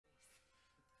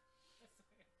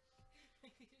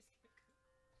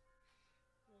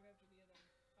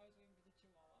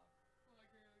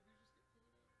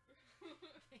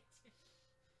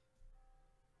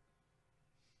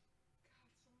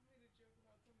someone made a joke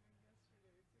about something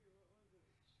yesterday too. What was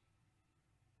it? They said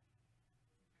something about you, so they're like,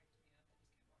 yeah, they just kept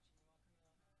coming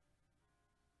out of there.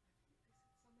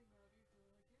 Okay, we're going live. Like in 1 second.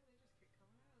 Go ahead. Go and get stuff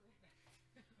pinned and everything,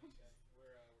 and we'll go live.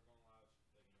 Share out as much as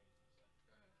you guys can.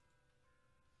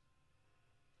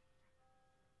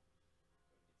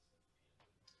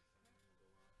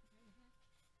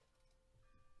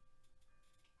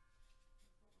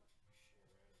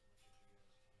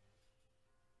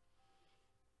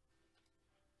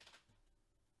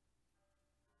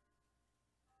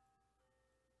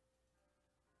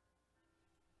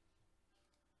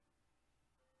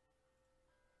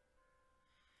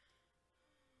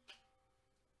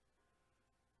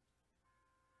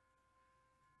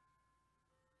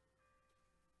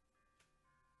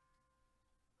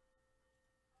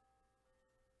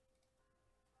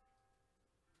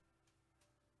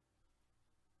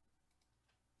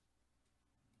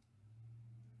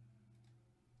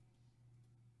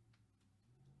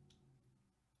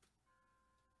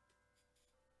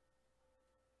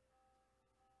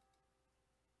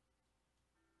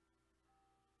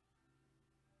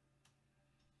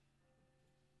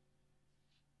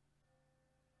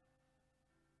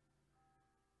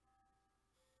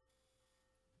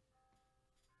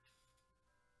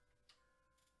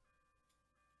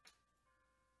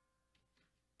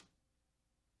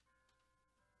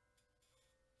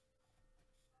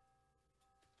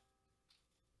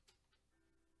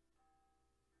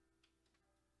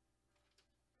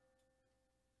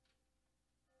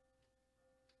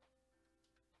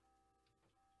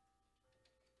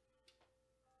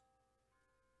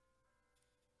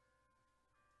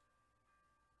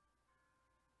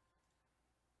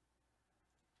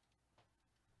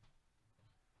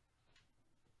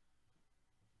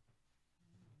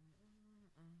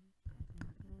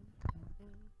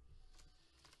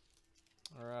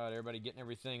 All right, everybody getting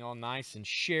everything all nice and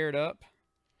shared up.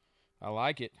 I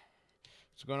like it.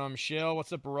 What's going on, Michelle?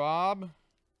 What's up, Rob?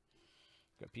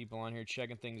 Got people on here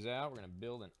checking things out. We're going to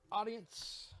build an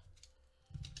audience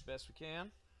best we can.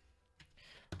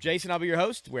 Jason, I'll be your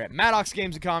host. We're at Maddox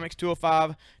Games and Comics,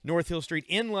 205 North Hill Street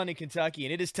in London, Kentucky,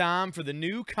 and it is time for the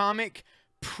new comic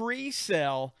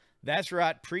pre-sale. That's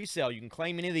right, pre-sale. You can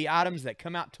claim any of the items that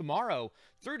come out tomorrow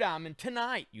through Diamond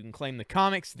tonight. You can claim the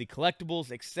comics, the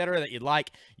collectibles, etc. that you'd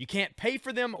like. You can't pay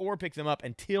for them or pick them up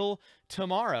until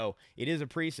tomorrow. It is a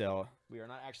pre-sale. We are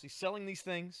not actually selling these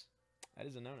things. That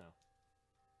is a no-no.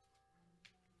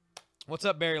 What's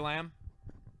up, Barry Lamb?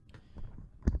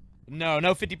 No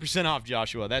 50% off,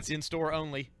 Joshua. That's in-store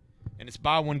only, and it's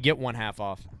buy one, get one half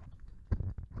off.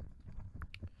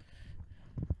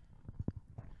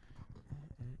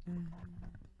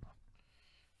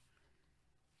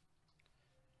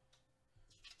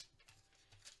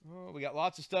 Oh, we got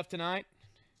lots of stuff tonight,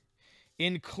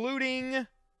 including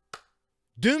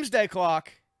Doomsday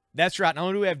Clock. That's right. Not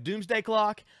only do we have Doomsday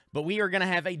Clock, but we are going to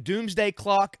have a Doomsday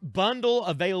Clock bundle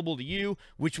available to you,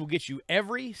 which will get you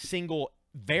every single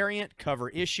variant cover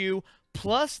issue,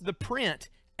 plus the print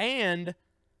and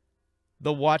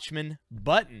the Watchmen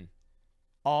button,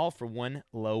 all for one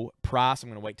low price. I'm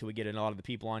going to wait till we get a lot of the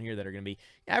people on here that are going to be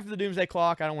after the Doomsday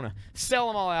Clock. I don't want to sell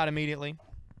them all out immediately.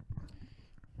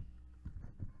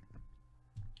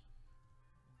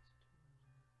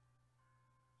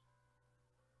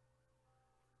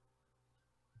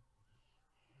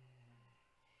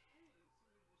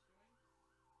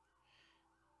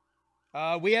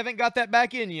 We haven't got that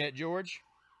back in yet, George.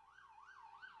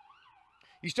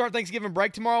 You start Thanksgiving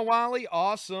break tomorrow, Wiley?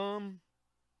 Awesome.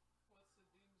 What's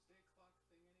the Doomsday Clock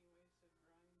thing anyway,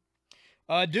 said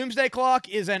Brian? Doomsday Clock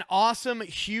is an awesome,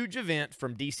 huge event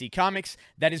from DC Comics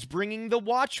that is bringing the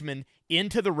Watchmen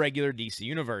into the regular DC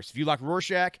universe. If you like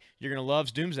Rorschach, you're going to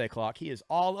love Doomsday Clock. He is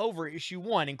all over issue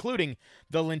 1, including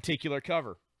the lenticular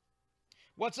cover.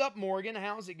 What's up, Morgan?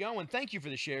 How's it going? Thank you for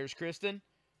the shares, Kristen.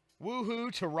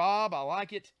 Woohoo to Rob. I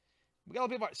like it. We got a lot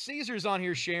of people. Caesar's on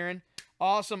here sharing.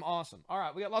 Awesome, awesome. All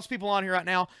right, we got lots of people on here right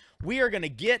now. We are going to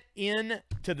get into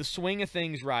the swing of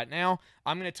things right now.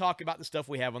 I'm going to talk about the stuff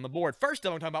we have on the board. First, I'm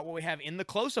going to talk about what we have in the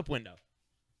close-up window.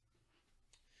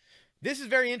 This is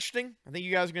very interesting. I think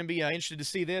you guys are going to be interested to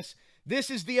see this.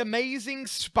 This is the Amazing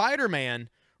Spider-Man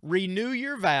Renew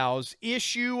Your Vows,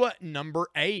 issue number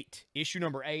 8. Issue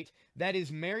number 8. That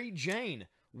is Mary Jane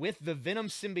with the Venom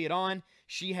symbiote on.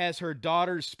 She has her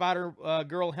daughter's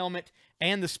Spider-Girl helmet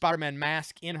and the Spider-Man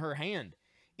mask in her hand.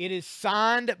 It is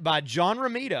signed by John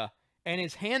Romita and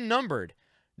is hand-numbered,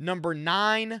 number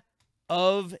 9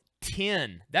 of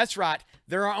 10. That's right.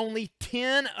 There are only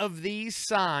 10 of these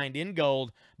signed in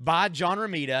gold by John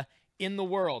Romita in the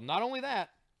world. Not only that,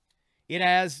 it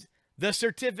has the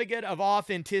certificate of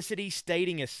authenticity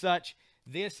stating as such.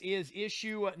 This is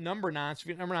issue number 9,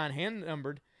 certificate number 9,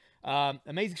 hand-numbered.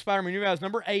 Amazing Spider-Man New House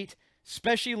number 8,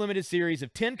 specially limited series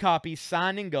of 10 copies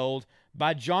signed in gold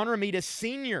by John Romita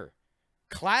Sr.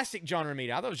 Classic John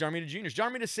Romita. I thought it was John Romita Jr.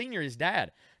 John Romita Sr., his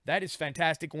dad. That is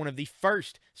fantastic. One of the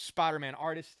first Spider-Man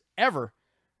artists ever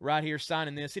right here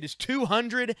signing this. It is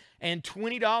 $220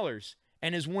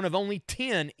 and is one of only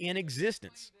 10 in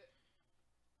existence.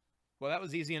 Well, that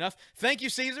was easy enough. Thank you,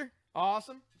 Caesar.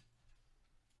 Awesome.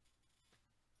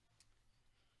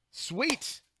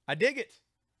 Sweet. I dig it.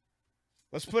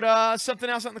 Let's put something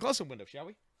else out in the close-up window, shall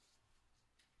we?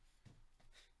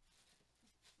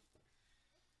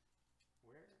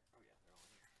 Where? Oh, yeah, they're all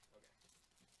here. Okay.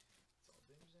 It's all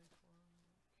Doomsday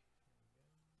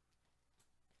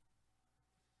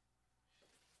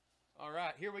Clock. All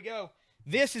right, here we go.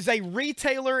 This is a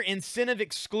retailer incentive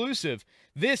exclusive.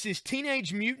 This is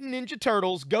Teenage Mutant Ninja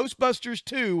Turtles Ghostbusters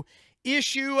 2,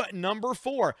 issue number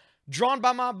 4, drawn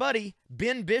by my buddy,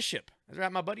 Ben Bishop. That's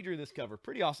right, my buddy drew this cover.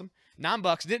 Pretty awesome.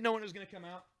 $9. Didn't know when it was going to come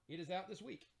out. It is out this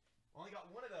week. Only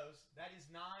got one of those. That is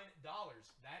 $9.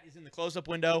 That is in the close-up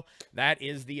window. That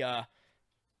is the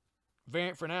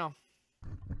variant for now.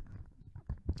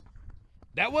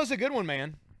 That was a good one,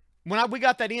 man. When we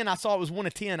got that in, I saw it was 1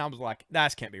 of 10. I was like,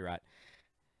 that can't be right.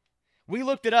 We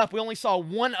looked it up. We only saw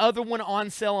one other one on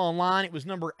sale online. It was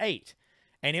number 8.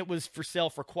 And it was for sale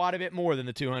for quite a bit more than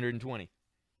the 220.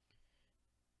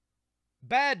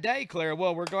 Bad day, Clara.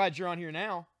 Well, we're glad you're on here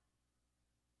now.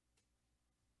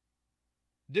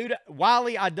 Dude,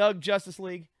 Wiley, I dug Justice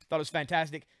League. Thought it was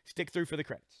fantastic. Stick through for the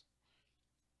credits.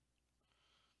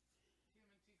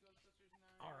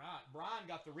 All right. Brian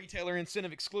got the retailer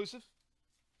incentive exclusive.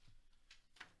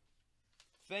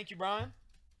 Thank you, Brian.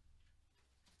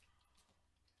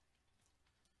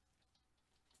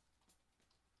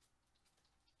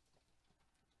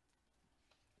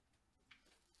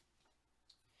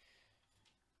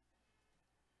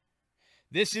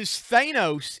 This is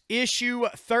Thanos, issue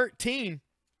 13.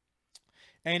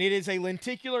 And it is a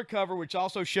lenticular cover, which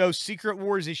also shows Secret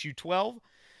Wars issue 12.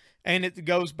 And it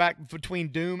goes back between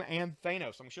Doom and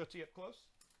Thanos. I'm going to show it to you up close.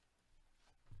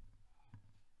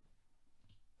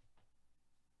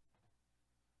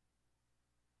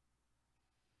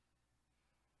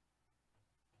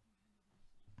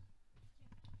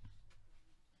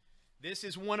 This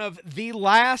is one of the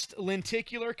last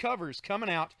lenticular covers coming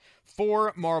out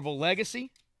for Marvel Legacy.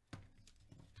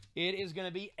 It is going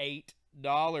to be $8.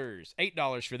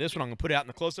 $8 for this one. I'm going to put it out in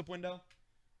the close-up window.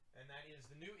 And that is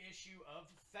the new issue of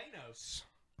Thanos.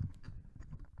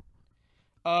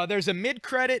 There's a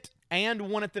mid-credit and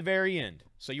one at the very end.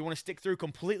 So you want to stick through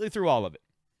completely through all of it.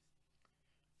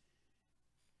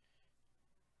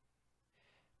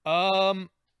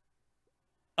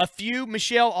 A few,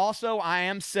 Michelle, also, I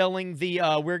am selling the,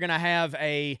 we're going to have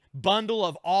a bundle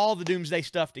of all the Doomsday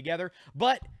stuff together,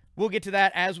 but we'll get to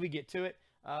that as we get to it.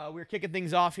 We're kicking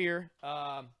things off here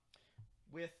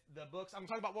with the books. I'm going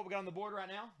to talk about what we got on the board right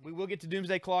now. We will get to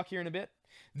Doomsday Clock here in a bit.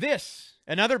 This,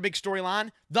 another big storyline,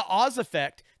 the Oz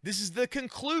Effect. This is the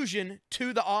conclusion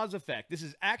to the Oz Effect. This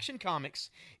is Action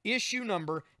Comics, issue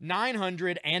number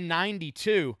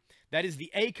 992. That is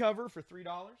the A cover for $3.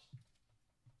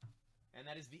 And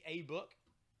that is the A book.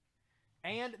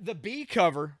 And the B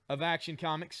cover of Action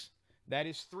Comics, that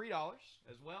is $3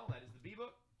 as well. That is the B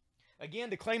book. Again,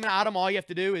 to claim an item, all you have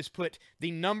to do is put the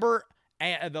number,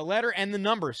 the letter and the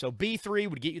number. So B3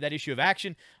 would get you that issue of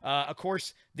Action. Of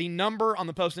course, the number on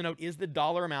the Post-it note is the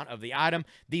dollar amount of the item.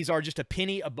 These are just a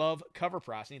penny above cover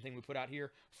price, anything we put out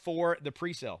here for the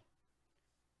pre-sale.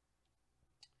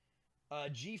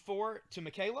 G4 to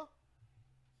Michaela.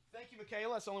 Thank you,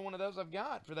 Michaela. That's the only one of those I've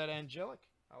got for that angelic.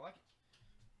 I like it.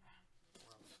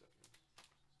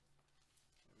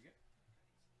 There we go.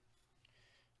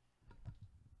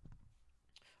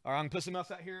 All right, I'm going to put something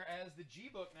else out here as the G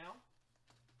book now.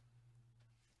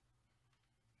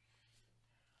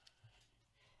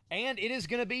 And it is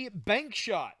going to be Bank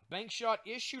Shot. Bank Shot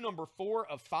issue number 4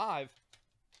 of 5.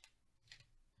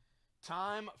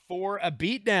 Time for a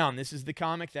beatdown. This is the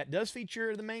comic that does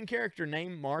feature the main character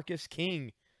named Marcus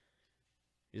King.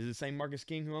 Is it the same Marcus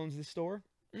King who owns this store?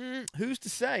 Who's to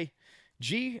say?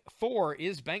 G4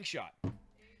 is Bank Shot. A3 and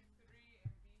B3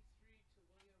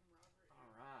 to William Robert.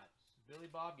 All right. Billy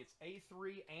Bob gets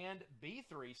A3 and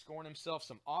B3, scoring himself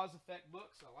some Oz Effect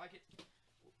books. I like it. I'm going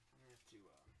to have to...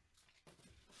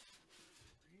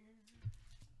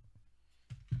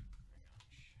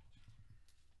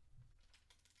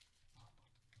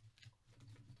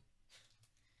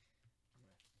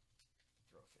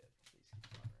 throw a fit. Please keep it on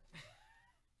right.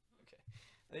 Okay.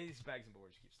 These bags and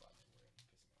boards keep sliding.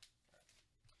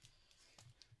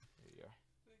 There you are.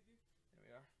 Thank you. There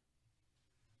we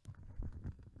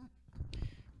are.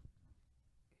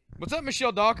 What's up,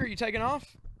 Michelle Docker? You taking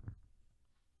off?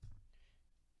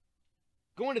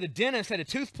 Going to the dentist, had a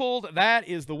tooth pulled. That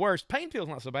is the worst. Pain pill's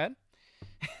not so bad.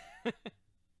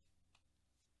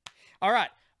 All right,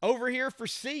 over here for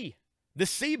C. The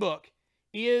C book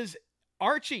is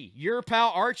Archie, your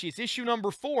pal Archie. It's issue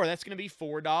number 4. That's going to be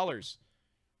 $4.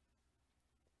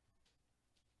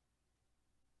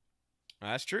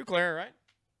 That's true, Clara, right?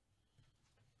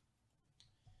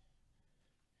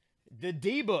 The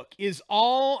D book is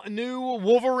all new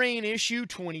Wolverine issue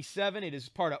 27. It is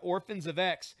part of Orphans of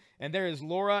X. And there is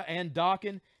Laura and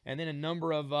Dawkin, and then a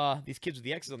number of these kids with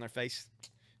the X's on their face.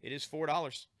 It is $4.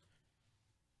 That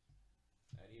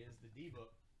is the D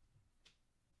book.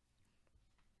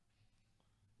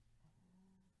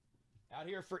 Out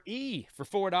here for E for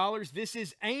 $4. This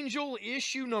is Angel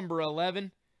issue number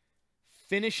 11.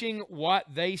 Finishing what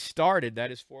they started.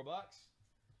 That is $4.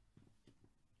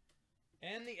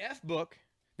 And the F book.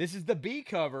 This is the B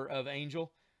cover of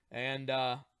Angel. And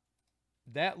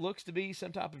that looks to be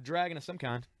some type of dragon of some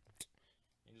kind.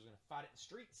 Angel's going to fight it in the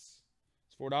streets.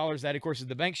 It's $4. That, of course, is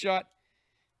the bank shot.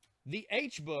 The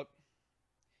H book.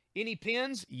 Any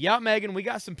pins? Yeah, Megan, we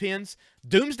got some pins.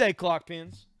 Doomsday Clock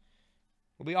pins.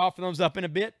 We'll be offering those up in a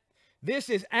bit. This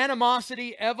is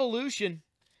Animosity Evolution.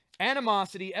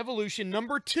 Animosity Evolution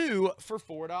number 2 for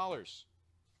 $4.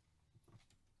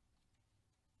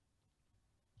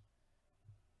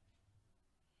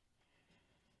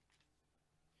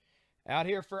 Out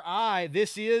here for I,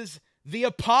 this is The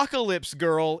Apocalypse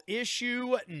Girl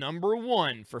issue number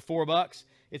 1 for $4.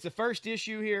 It's the first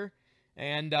issue here.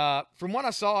 And from what I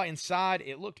saw inside,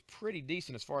 it looked pretty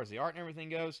decent as far as the art and everything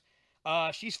goes.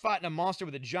 She's fighting a monster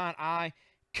with a giant eye,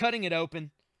 cutting it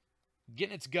open,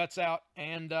 getting its guts out,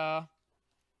 and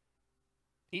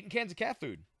eating cans of cat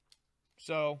food.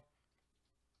 So,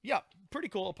 yeah, pretty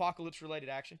cool apocalypse-related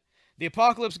action. The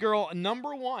Apocalypse Girl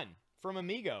number 1 from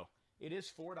Amigo. It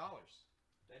is $4.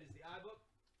 That is the I book.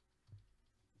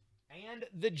 And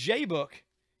the J book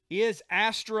is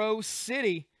Astro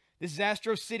City. This is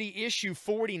Astro City issue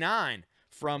 49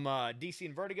 from DC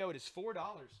and Vertigo. It is $4. We've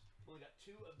only got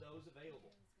 2 of those available.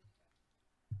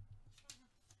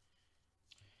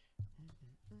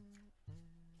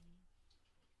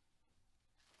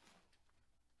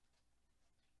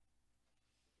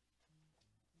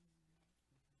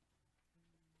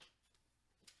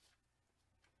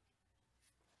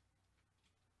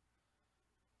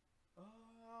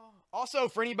 Also,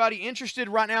 for anybody interested,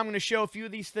 right now I'm going to show a few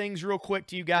of these things real quick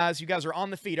to you guys. You guys are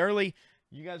on the feed early.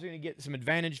 You guys are going to get some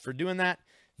advantage for doing that.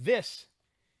 This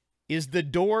is the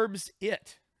Dorbs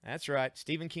It. That's right.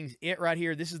 Stephen King's It right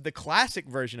here. This is the classic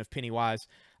version of Pennywise.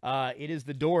 It is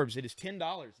the Dorbs. It is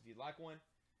 $10. If you'd like one,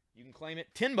 you can claim it.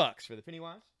 $10 for the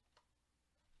Pennywise.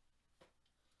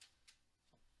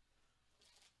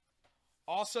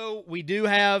 Also, we do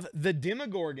have the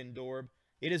Demogorgon Dorb.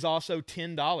 It is also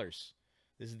 $10.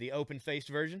 This is the open-faced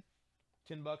version.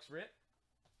 $10 for it.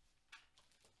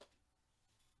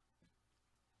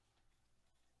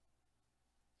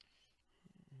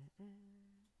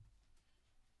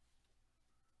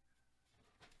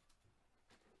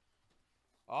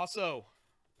 Also,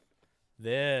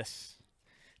 this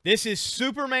is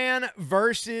Superman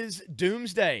versus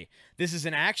Doomsday. This is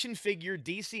an action figure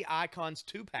DC Icons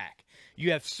 2-pack.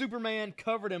 You have Superman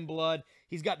covered in blood.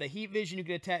 He's got the heat vision you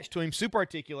can attach to him, super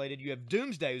articulated. You have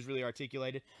Doomsday, who's really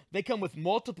articulated. They come with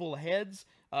multiple heads.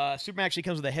 Superman actually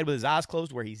comes with a head with his eyes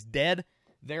closed where he's dead.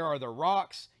 There are the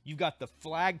rocks. You've got the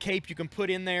flag cape you can put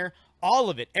in there. All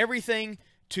of it, everything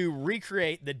to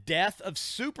recreate the death of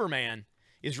Superman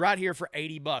is right here for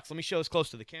 $80. Let me show this close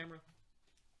to the camera.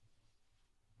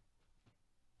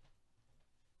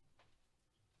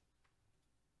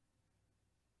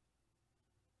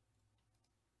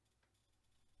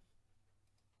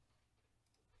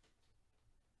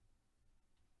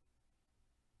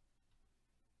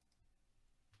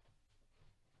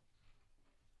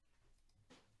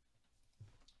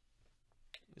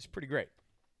 It's pretty great.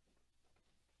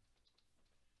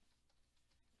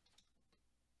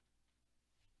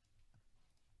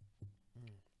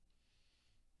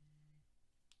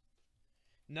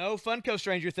 No Funko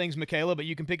Stranger Things, Michaela, but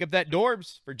you can pick up that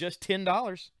Dorbs for just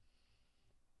 $10.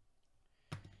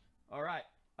 All right.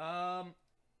 I'm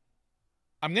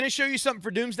going to show you something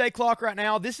for Doomsday Clock right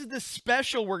now. This is the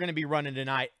special we're going to be running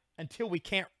tonight until we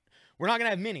can't. We're not going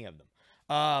to have many of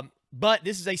them. But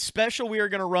this is a special we are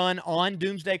going to run on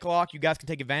Doomsday Clock. You guys can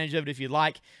take advantage of it if you'd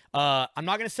like. I'm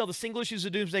not going to sell the single issues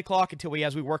of Doomsday Clock until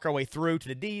as we work our way through to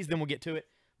the Ds. Then we'll get to it.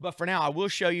 But for now, I will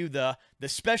show you the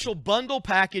special bundle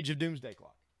package of Doomsday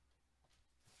Clock.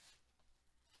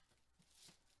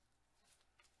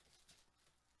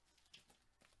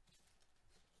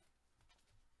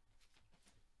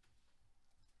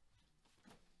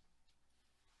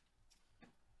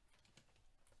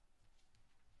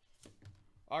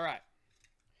 All right.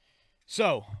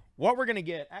 So what we're going to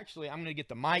get, actually, I'm going to get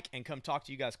the mic and come talk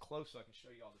to you guys close so I can show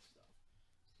you all this stuff.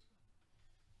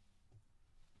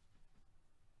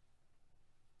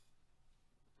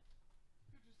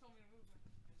 You just told me to move it.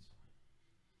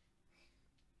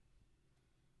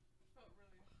 Felt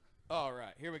really All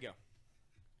right, here we go.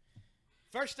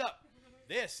 First up,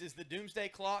 this is the Doomsday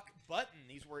Clock button.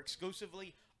 These were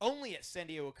exclusively only at San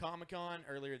Diego Comic-Con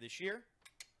earlier this year.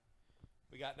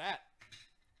 We got that.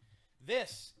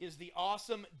 This is the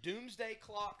awesome Doomsday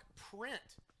Clock print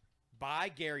by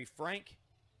Gary Frank.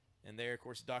 And there, of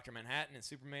course, Dr. Manhattan and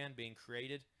Superman being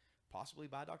created, possibly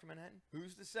by Dr. Manhattan.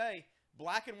 Who's to say?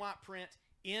 Black and white print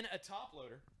in a top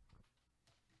loader.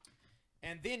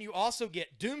 And then you also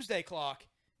get Doomsday Clock.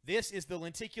 This is the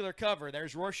lenticular cover.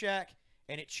 There's Rorschach,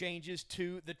 and it changes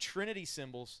to the Trinity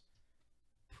symbols.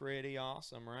 Pretty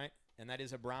awesome, right? And that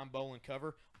is a Brian Boland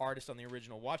cover, artist on the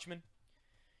original Watchmen.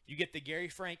 You get the Gary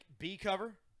Frank B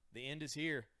cover. The end is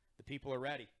here. The people are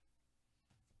ready.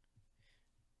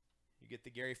 You get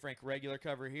the Gary Frank regular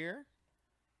cover here.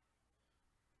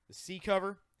 The C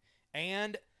cover.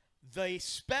 And the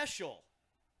special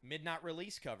midnight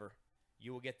release cover.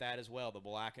 You will get that as well, the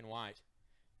black and white.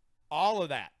 All of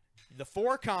that. The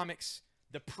 4 comics,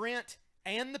 the print,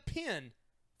 and the pin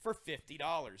for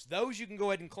 $50. Those you can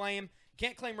go ahead and claim.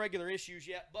 Can't claim regular issues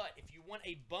yet, but if you want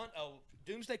a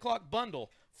Doomsday Clock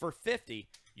bundle for $50,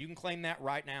 you can claim that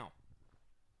right now.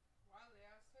 While they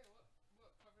asked, hey,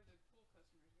 what cover did pool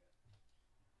customers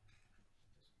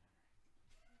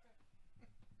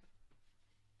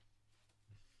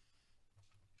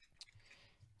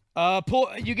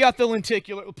get? You got the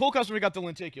lenticular. Pool customer got the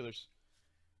lenticulars.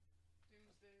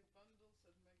 Doomsday bundle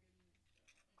said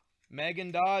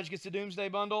Megan Dodge gets the Doomsday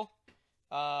bundle.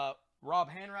 Rob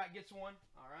Hanrat gets one.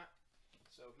 All right.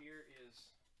 So here is,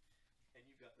 and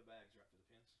you've got the bags right for the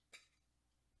pins.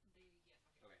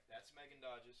 Okay, that's Megan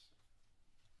Dodge's.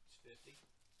 It's 50.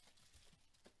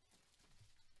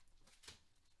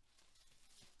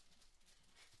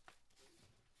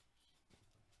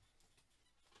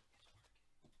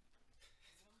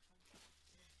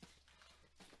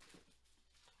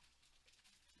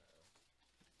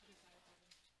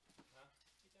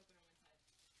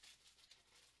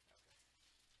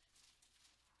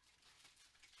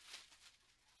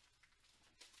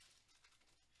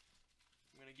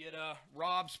 I'm going to get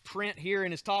Rob's print here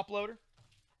in his top loader.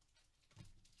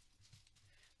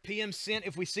 PM sent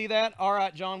if we see that. All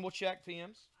right, John, we'll check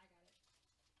PMs.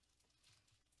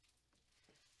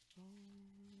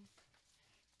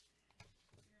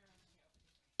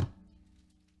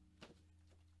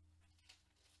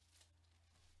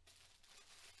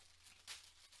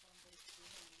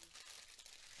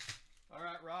 All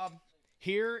right, Rob.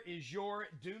 Here is your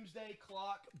Doomsday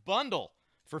Clock bundle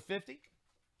for $50.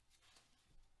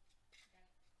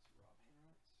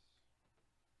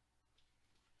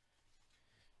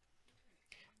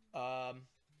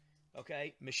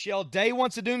 Okay, Michelle Day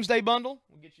wants a Doomsday bundle.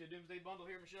 We'll get you a Doomsday bundle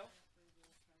here, Michelle.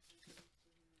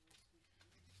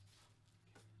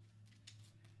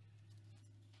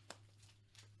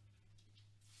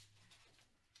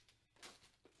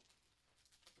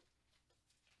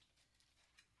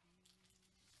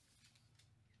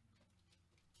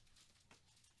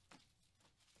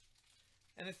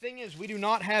 And the thing is, we do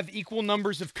not have equal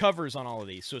numbers of covers on all of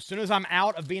these. So as soon as I'm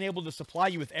out of being able to supply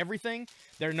you with everything,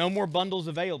 there are no more bundles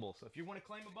available. So if you want to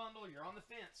claim a bundle, you're on the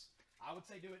fence, I would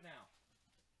say do it now.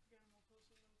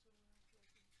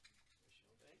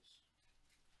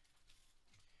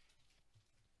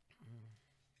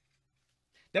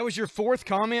 That was your 4th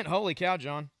comment? Holy cow,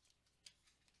 John.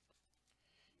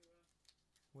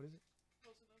 What is it?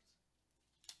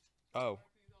 Oh.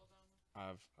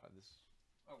 I've this.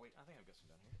 Oh, wait. I think I've got some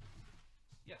down here.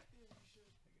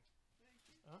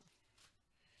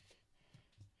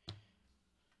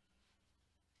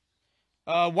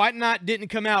 Yeah. White Knight didn't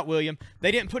come out, William.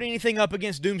 They didn't put anything up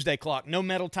against Doomsday Clock. No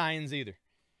metal tie-ins either.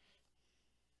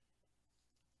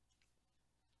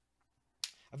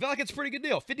 I feel like it's a pretty good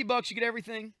deal. $50, you get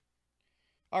everything.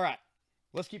 All right.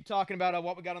 Let's keep talking about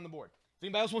what we got on the board. If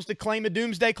anybody else wants to claim a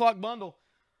Doomsday Clock bundle,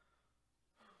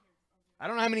 I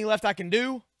don't know how many left I can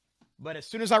do, but as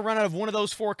soon as I run out of one of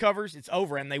those 4 covers, it's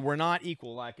over, and they were not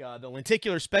equal. Like the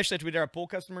lenticular, especially after we did our pool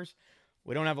customers,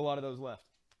 we don't have a lot of those left.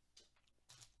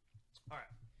 All right.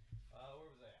 Where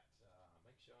was that?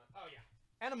 Make sure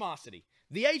Animosity.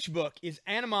 The H book is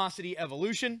Animosity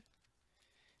Evolution.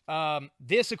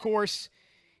 This, of course,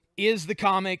 is the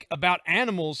comic about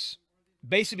animals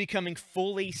basically becoming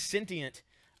fully sentient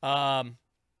and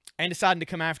deciding to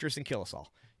come after us and kill us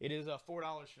all. It is $4 for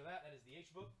that. That is the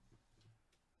H book.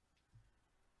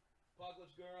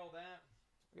 Apocalypse Girl, that.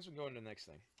 I guess we'll go into the next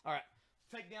thing. All right.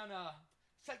 Take down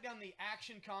the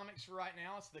Action Comics for right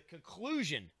now. It's the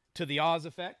conclusion to the Oz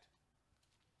Effect.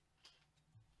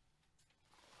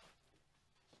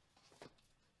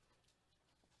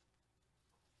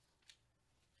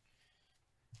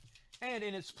 And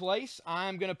in its place,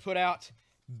 I'm going to put out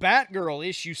Batgirl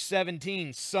issue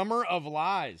 17, Summer of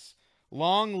Lies.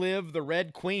 Long live the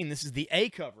Red Queen. This is the A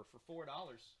cover for $4.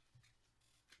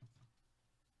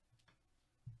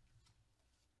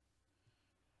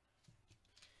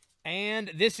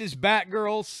 And this is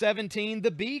Batgirl 17,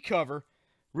 the B cover.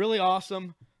 Really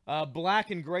awesome. Black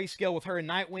and grayscale with her and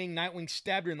Nightwing. Nightwing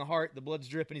stabbed her in the heart. The blood's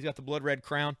dripping. He's got the blood red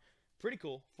crown. Pretty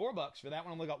cool. $4 for that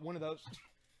one. I only got one of those.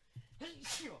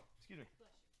 Excuse me.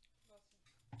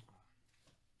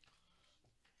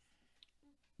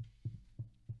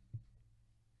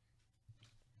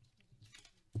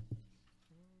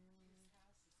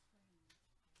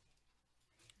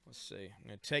 Let's see. I'm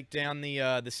going to take down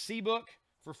the C book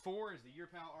for $4 is the Your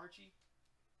Pal Archie.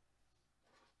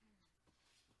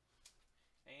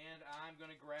 And I'm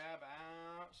going to grab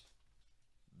out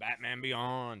Batman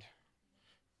Beyond.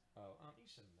 Oh, you can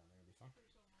set them down there. It'll be fine.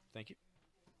 Thank you.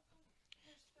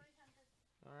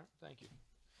 All right, thank you.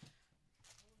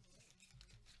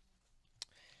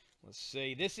 Let's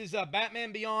see. This is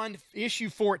Batman Beyond issue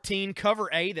 14, cover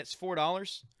A. That's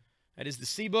 $4. That is the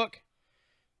C book.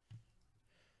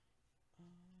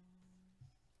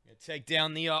 Take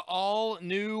down the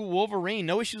all-new Wolverine.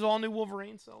 No issues, all-new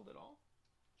Wolverine sold at all.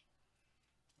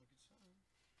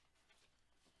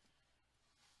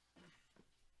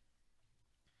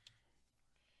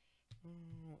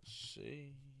 Let's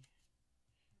see.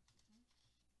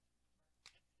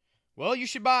 Well, you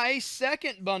should buy a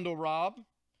second bundle, Rob. You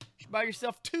should buy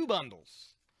yourself 2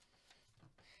 bundles.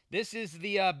 This is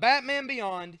the Batman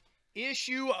Beyond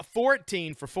issue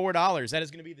 14 for $4. That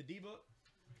is going to be the D book.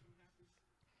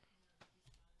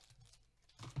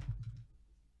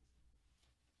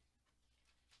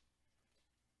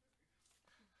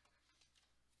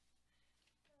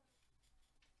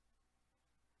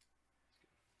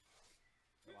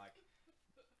 For like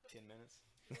 10 minutes.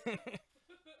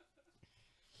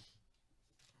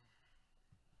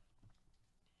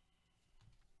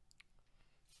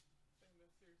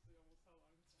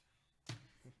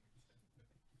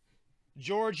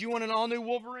 George, you want an all-new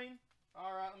Wolverine?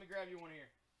 All right, let me grab you one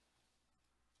here.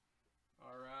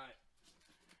 All right.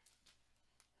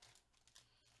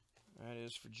 That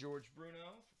is for George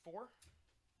Bruno for $4.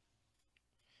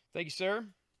 Thank you, sir.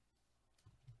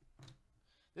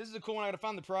 This is a cool one. I got to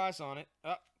find the price on it.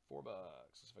 $4. Let's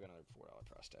see if I got another $4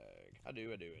 price tag. I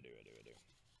do.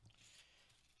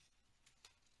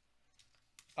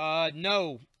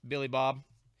 No, Billy Bob.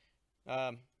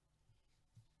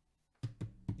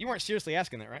 You weren't seriously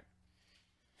asking that, right?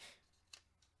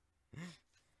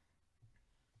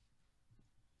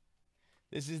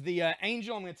 This is the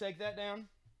Angel. I'm going to take that down.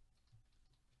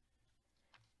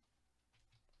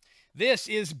 This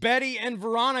is Betty and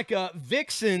Veronica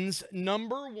Vixen's #1.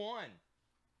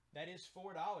 That is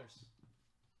 $4.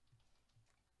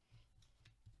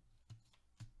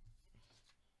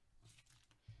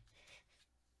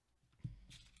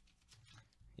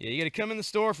 Yeah, you got to come in the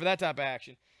store for that type of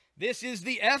action. This is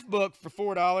the F book for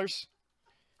 $4.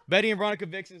 Betty and Veronica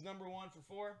Vixen's #1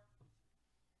 for $4.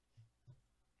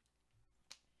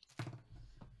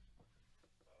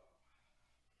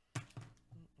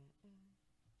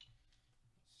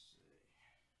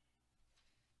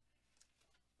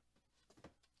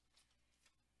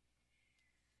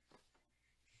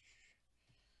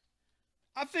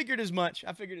 I figured as much. All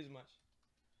right,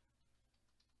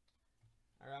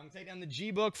 I'm going to take down the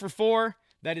G book for $4.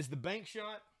 That is the Bank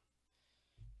Shot.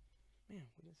 Man,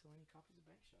 we didn't sell any copies of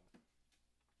Bank Shot.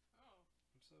 Oh.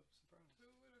 I'm so surprised. Who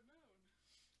would have known?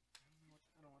 I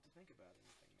don't know what to think about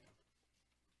anything now.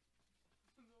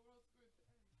 The world's going to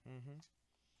end. Mm-hmm.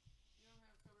 You don't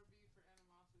have cover B for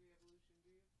Animosity Evolution, do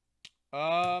you?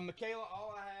 Michaela,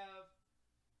 all I have...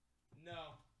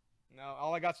 No,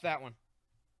 all I got's that one.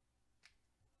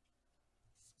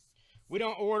 We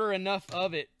don't order enough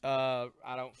of it, I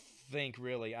don't think,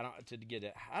 really. To get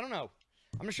it. I don't know.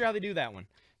 I'm not sure how they do that one.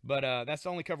 But that's the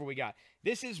only cover we got.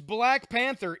 This is Black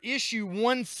Panther, issue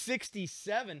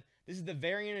 167. This is the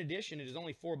variant edition. It is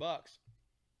only $4.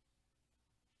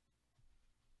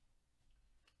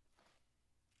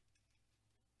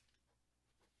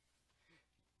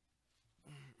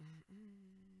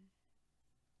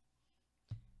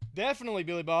 Definitely,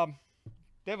 Billy Bob.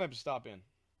 Definitely have to stop in.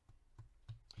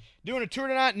 Doing a tour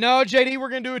tonight? No, JD, we're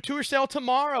going to do a tour sale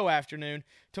tomorrow afternoon.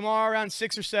 Tomorrow around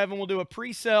 6 or 7, we'll do a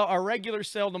pre-sale, a regular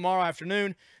sale tomorrow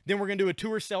afternoon. Then we're going to do a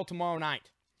tour sale tomorrow night.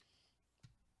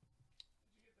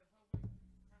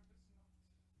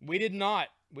 We did not.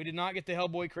 We did not get the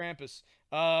Hellboy Krampus.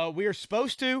 We are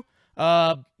supposed to,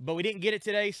 but we didn't get it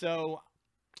today, so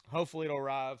hopefully it'll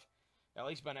arrive at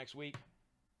least by next week.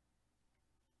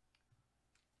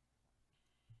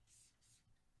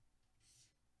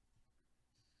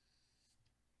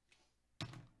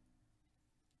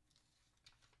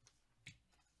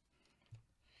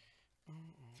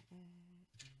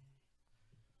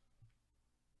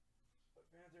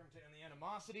 I'm taking the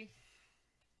animosity.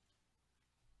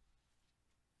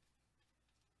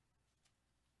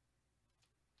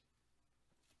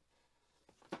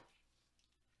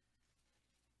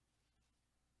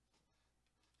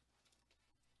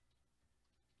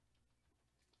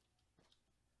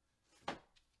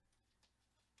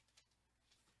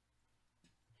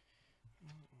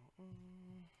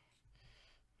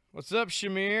 What's up,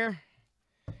 Shamir?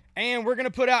 And we're going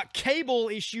to put out Cable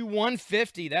issue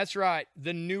 150. That's right,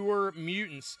 the newer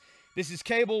mutants. This is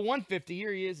Cable 150.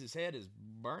 Here he is. His head is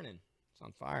burning. It's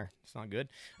on fire. It's not good.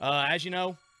 As you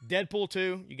know, Deadpool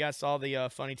 2. You guys saw the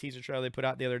funny teaser trailer they put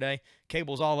out the other day.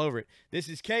 Cable's all over it. This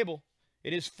is Cable.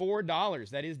 It is $4.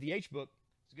 That is the H-book.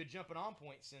 It's a good jumping on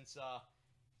point since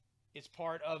it's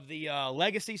part of the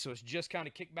Legacy, so it's just kind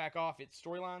of kicked back off its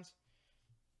storylines.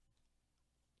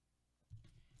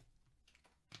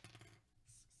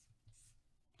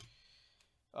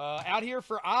 Out here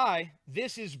for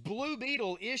this is Blue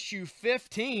Beetle issue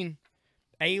 15,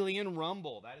 Alien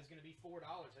Rumble. That is going to be $4.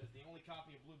 That is the only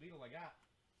copy of Blue Beetle I got.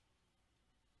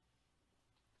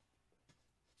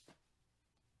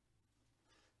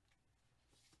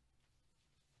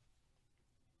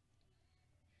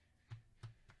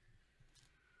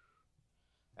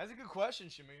 That's a good question,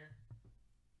 Shamir.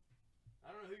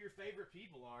 I don't know who your favorite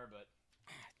people are, but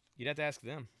you'd have to ask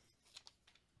them.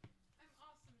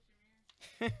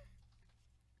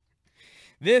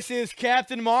 This is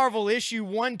Captain Marvel issue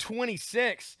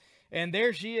 126. And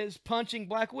there she is punching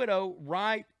Black Widow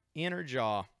right in her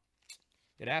jaw.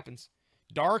 It happens.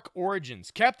 Dark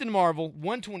Origins. Captain Marvel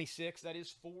 126. That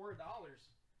is $4.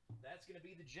 That's going to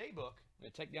be the J-book. I'm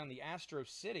going to take down the Astro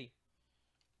City.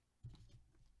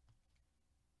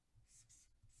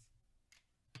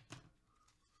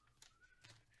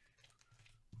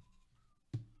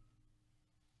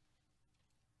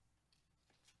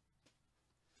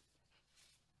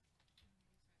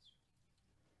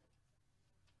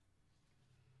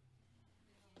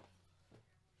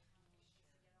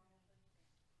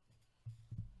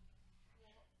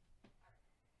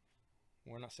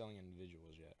 We're not selling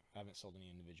individuals yet. I haven't sold any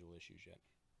individual issues yet.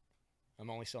 I'm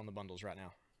only selling the bundles right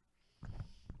now.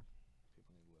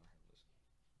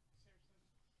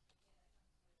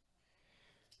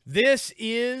 This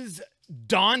is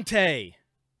Dante.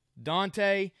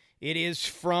 Dante. It is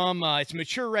from, it's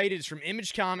mature rated. It's from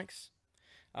Image Comics.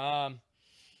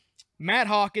 Matt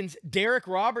Hawkins, Derek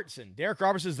Robertson. Derek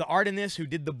Robertson is the art in this who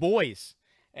did The Boys.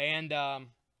 And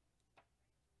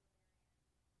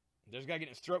there's a guy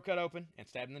getting his throat cut open and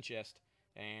stabbed in the chest.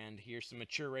 And here's some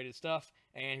mature rated stuff.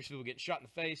 And here's people getting shot in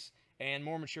the face. And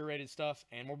more mature rated stuff.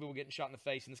 And more people getting shot in the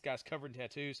face. And this guy's covered in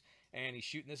tattoos. And he's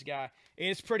shooting this guy. And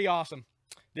it's pretty awesome.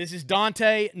 This is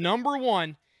Dante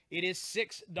 #1. It is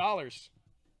 $6.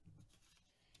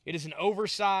 It is an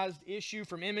oversized issue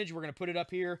from Image. We're going to put it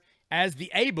up here as the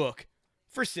A-book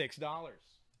for $6. I'm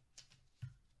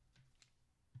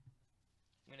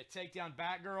going to take down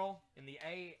Batgirl in the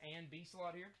A and B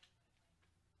slot here.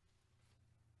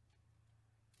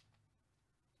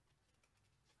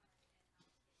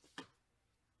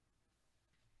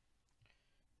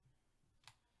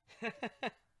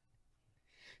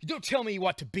 You don't tell me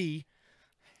what to be.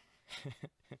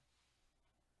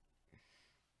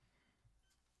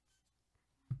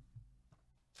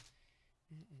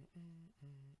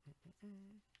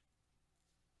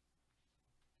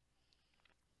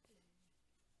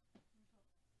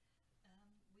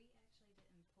 We actually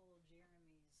didn't pull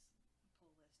Jeremy's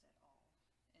pull list at all,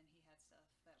 and he had stuff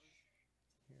that was.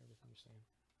 Here, everything you're saying.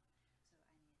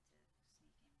 So I need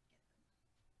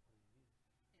to sneak in and get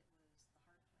them.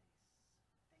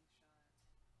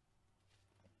 It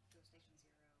was the Hard Place, Bank Shot, Go Station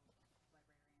Zero, Librarians.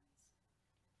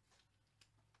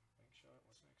 Bank shot.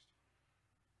 What's next?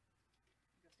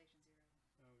 Go Station Zero.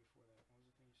 Oh, before that, what was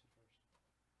the thing you said first?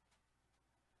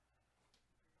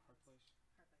 Hard place. Hard Place, yeah.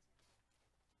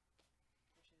 There should have just been one copy.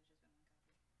 Sorry, I didn't know that was that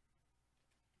sensitive.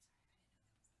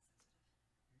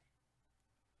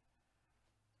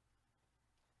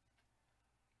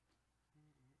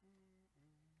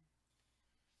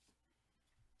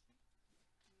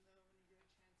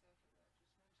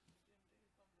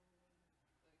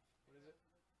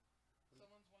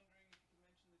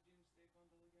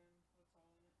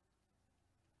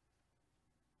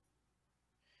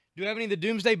 Do we have any of the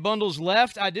Doomsday bundles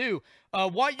left? I do.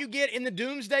 What you get in the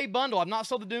Doomsday bundle, I've not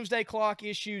sold the Doomsday Clock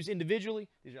issues individually.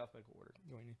 These are alphabetical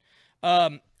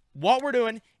order. What we're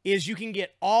doing is you can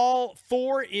get all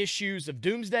 4 issues of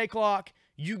Doomsday Clock.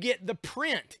 You get the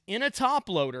print in a top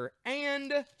loader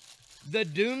and the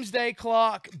Doomsday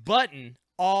Clock button,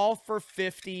 all for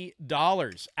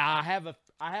 $50. I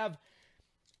have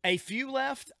a few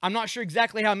left. I'm not sure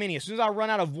exactly how many. As soon as I run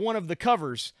out of one of the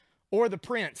covers or the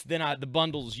prints, then the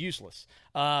bundle's useless.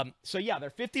 So yeah, they're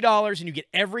 $50, and you get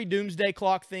every Doomsday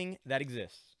Clock thing that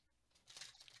exists,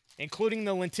 including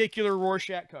the lenticular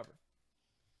Rorschach cover.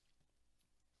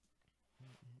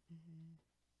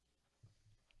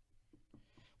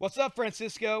 What's up,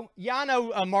 Francisco? Yeah, I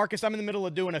know, Marcus. I'm in the middle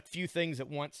of doing a few things at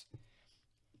once.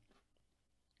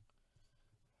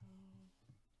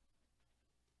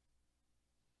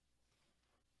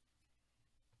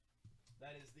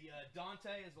 That is the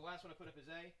Dante is the last one I put up as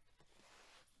A.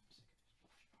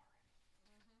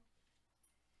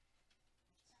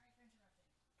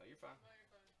 Oh, you're fine.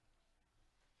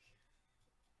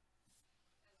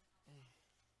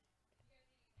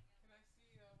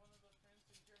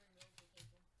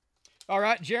 All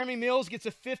right, Jeremy Mills gets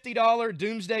a $50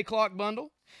 Doomsday Clock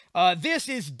bundle. This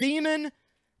is Demon,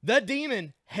 the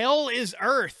Demon, Hell is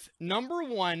Earth,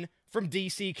 #1 from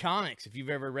DC Comics. If you've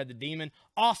ever read The Demon,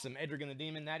 awesome. Edric and the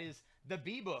Demon, that is the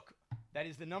B-book. That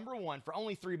is the #1 for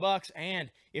only $3. And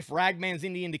if Ragman's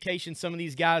any indication, some of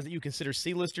these guys that you consider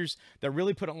C-listers, they're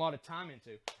really putting a lot of time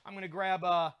into. I'm going to grab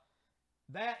that,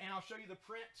 and I'll show you the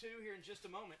print, too, here in just a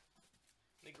moment.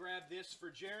 Let me grab this for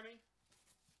Jeremy.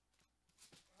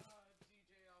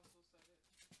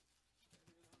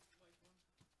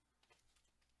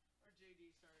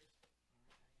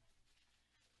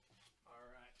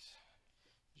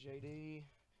 JD.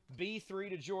 B3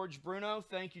 to George Bruno.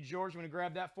 Thank you, George. I'm going to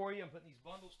grab that for you. I'm putting these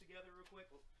bundles together real quick.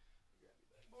 Grab your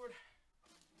backboard.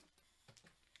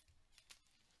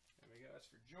 There we go. That's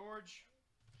for George.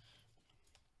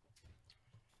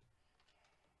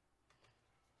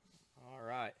 All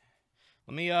right.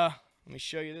 Let me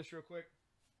show you this real quick.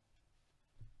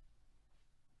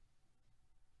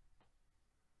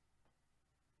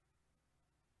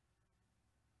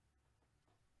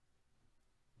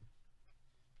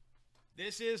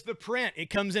 This is the print.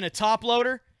 It comes in a top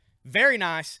loader. Very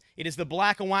nice. It is the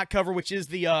black and white cover, which is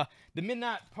the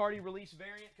Midnight Party release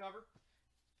variant cover.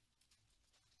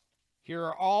 Here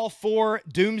are all 4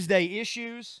 Doomsday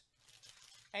issues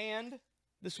and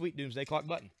the sweet Doomsday Clock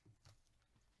button.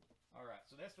 All right,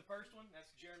 so that's the first one. That's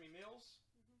Jeremy Mills.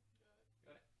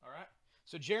 Got it. All right.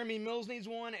 So Jeremy Mills needs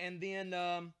one, and then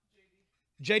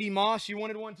JD Moss, you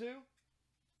wanted one too?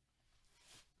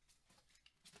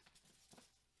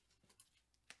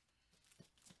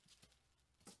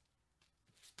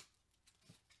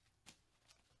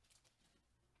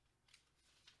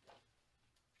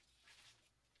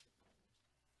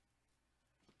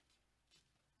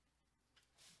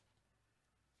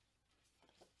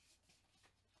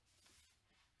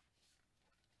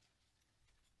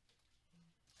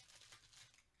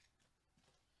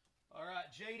 All right,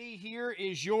 JD, here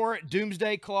is your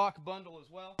Doomsday Clock bundle as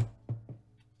well. All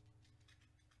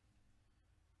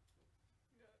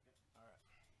right.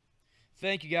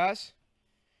 Thank you, guys.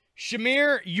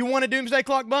 Shamir, you want a Doomsday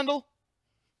Clock bundle?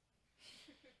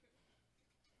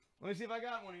 Let me see if I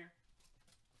got one here.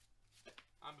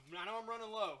 I know I'm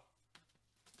running low.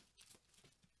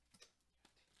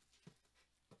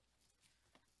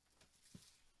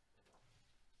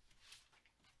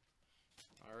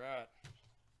 All right.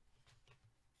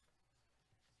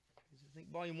 I think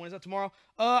volume 1 is out tomorrow.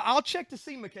 I'll check to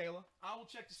see, Michaela. I will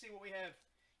check to see what we have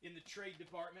in the trade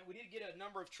department. We did get a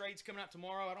number of trades coming out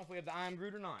tomorrow. I don't know if we have the I Am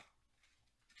Groot or not.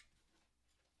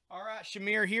 All right,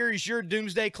 Shamir, here is your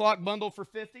Doomsday Clock bundle for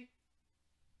 $50.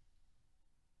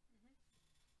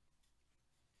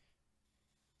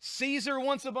 Caesar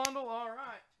wants a bundle. All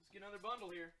right, let's get another bundle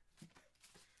here.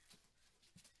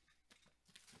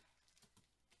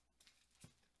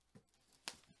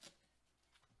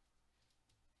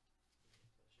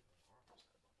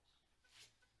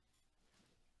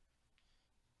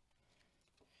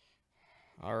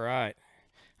 All right.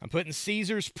 I'm putting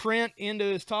Caesar's print into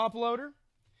his top loader.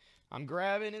 I'm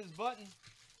grabbing his button.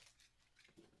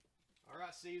 All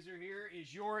right, Caesar, here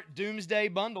is your Doomsday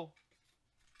bundle.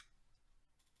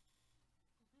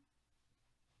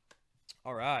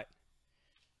 All right.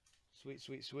 Sweet,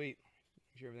 sweet, sweet.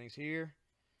 Make sure everything's here.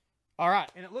 All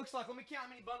right, and it looks like, let me count how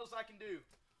many bundles I can do.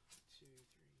 2,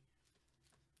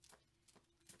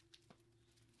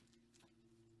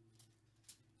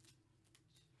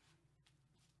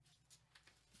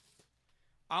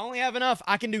 3. I only have enough.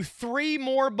 I can do 3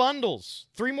 more bundles.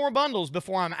 3 more bundles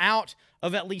before I'm out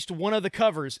of at least one of the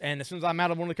covers. And as soon as I'm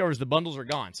out of one of the covers, the bundles are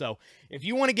gone. So if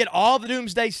you want to get all the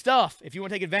Doomsday stuff, if you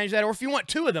want to take advantage of that, or if you want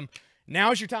 2 of them,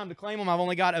 now is your time to claim them. I've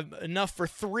only got enough for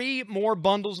 3 more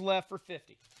bundles left for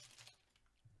 50.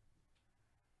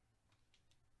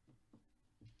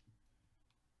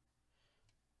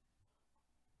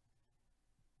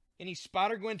 Any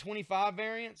Spider-Gwen 25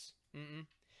 variants?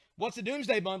 What's a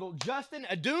Doomsday bundle? Justin,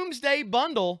 a Doomsday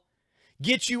bundle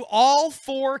gets you all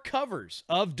 4 covers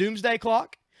of Doomsday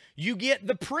Clock. You get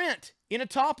the print in a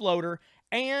top loader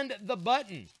and the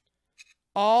button.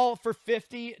 All for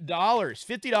 $50.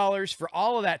 $50 for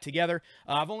all of that together.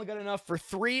 I've only got enough for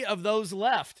 3 of those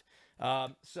left.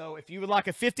 So if you would like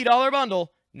a $50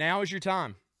 bundle, now is your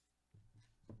time.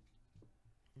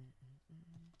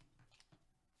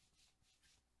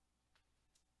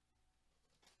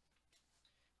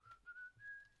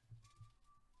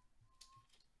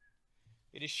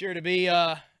 It is sure to be,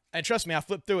 and trust me, I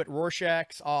flipped through it.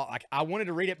 Rorschach's. I wanted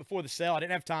to read it before the sale. I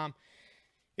didn't have time.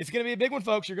 It's going to be a big one,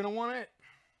 folks. You're going to want it.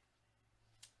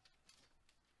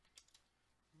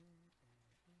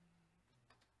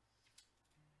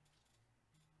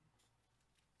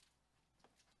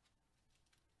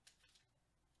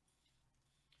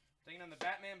 Taking on the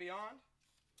Batman Beyond,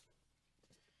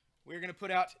 we're going to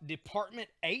put out Department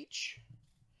H.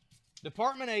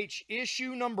 Department H,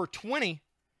 issue number 20.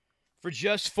 For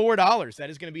just $4. That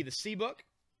is going to be the C-Book.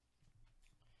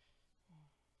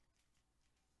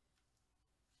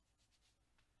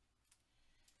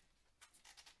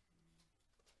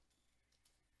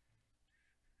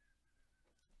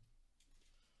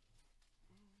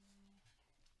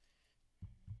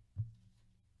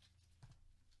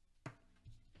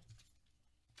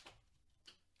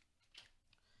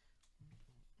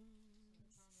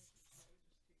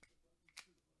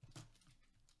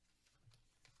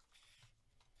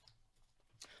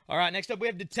 All right, next up we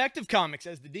have Detective Comics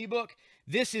as the D-Book.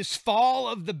 This is Fall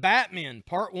of the Batman,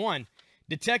 Part 1.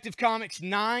 Detective Comics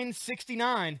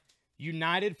 969,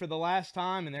 united for the last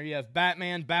time. And there you have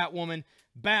Batman, Batwoman,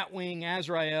 Batwing,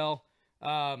 Azrael,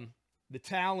 the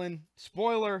Talon,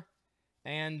 Spoiler,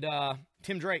 and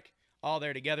Tim Drake all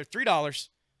there together. $3.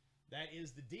 That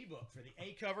is the D-Book for the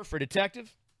A cover for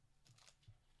Detective.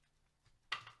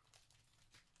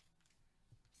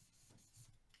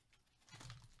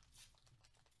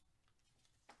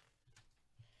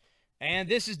 And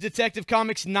this is Detective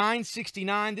Comics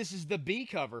 969. This is the B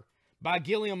cover by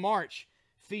Gilliam March,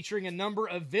 featuring a number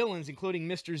of villains, including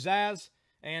Mr. Zaz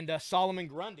and Solomon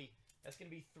Grundy. That's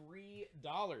going to be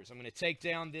 $3. I'm going to take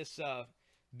down this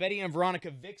Betty and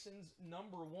Veronica Vixens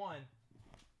 #1.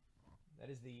 That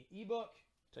is the ebook.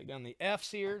 Take down the F's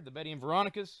here, the Betty and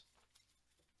Veronicas.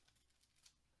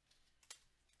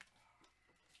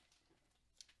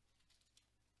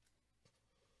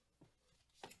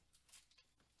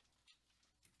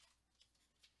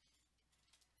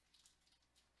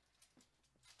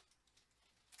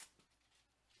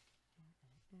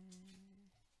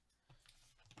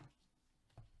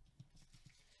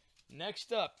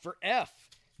 Next up, for F,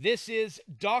 this is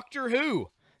Doctor Who,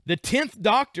 the 10th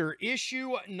Doctor,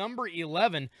 issue number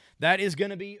 11. That is going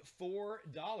to be $4.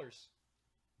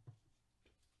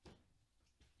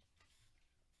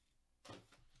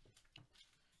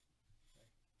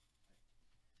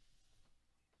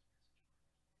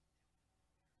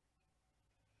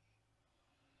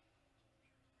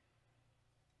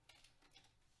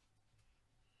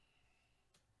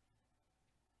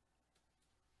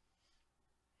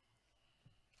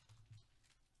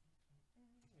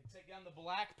 Take down the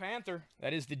Black Panther.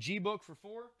 That is the G book for $4.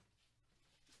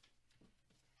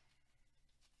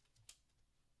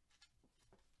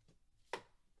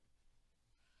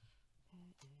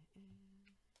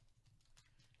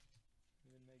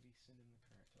 And then maybe send him the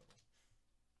current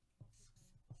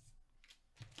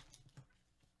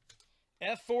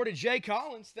total. F4 to Jay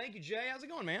Collins. Thank you, Jay. How's it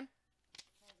going, man?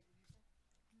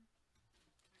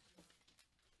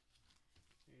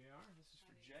 Here you are. This is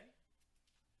for Jay.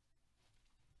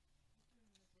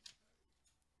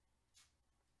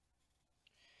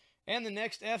 And the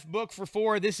next F book for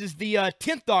 $4. This is the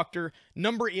 10th Doctor,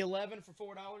 number 11 for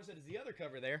 $4. That is the other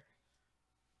cover there.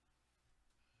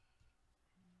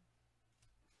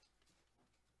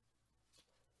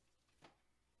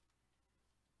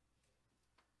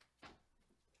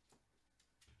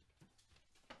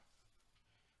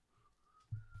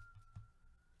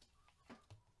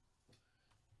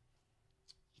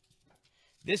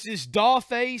 This is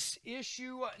Dollface,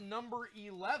 issue number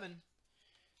 11.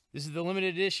 This is the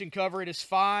limited edition cover. It is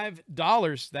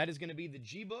 $5. That is going to be the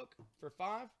G book for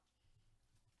 $5.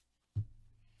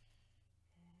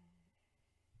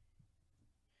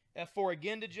 F4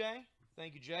 again to Jay.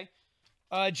 Thank you, Jay.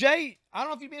 Jay, I don't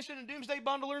know if you'd be interested in a Doomsday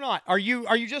Bundle or not. Are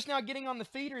you just now getting on the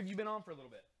feed, or have you been on for a little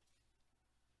bit?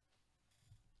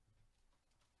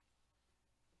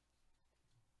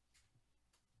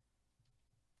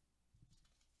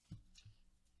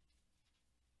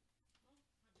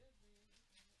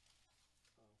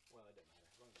 Well, it doesn't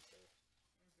matter. As long as it's there.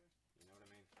 You know what I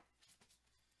mean?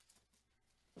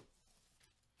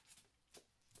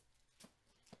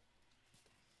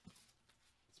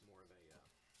 It's more of a I got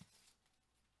you.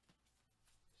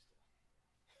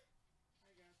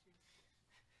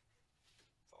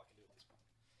 that's all I can do at this point.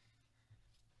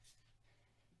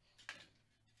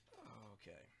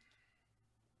 Okay.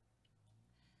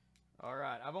 All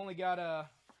right. I've only got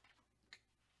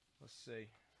let's see.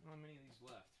 How many of these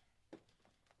left?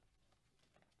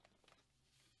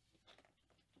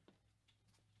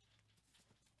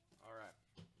 All right.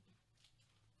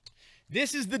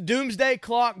 This is the Doomsday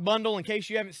Clock bundle, in case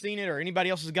you haven't seen it or anybody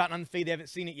else has gotten on the feed, they haven't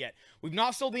seen it yet. We've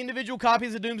not sold the individual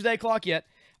copies of Doomsday Clock yet.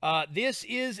 This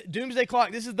is Doomsday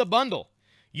Clock. This is the bundle.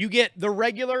 You get the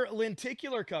regular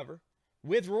lenticular cover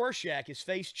with Rorschach. His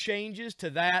face changes to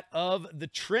that of the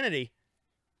Trinity.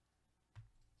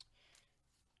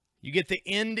 You get the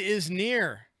End is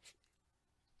Near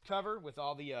cover with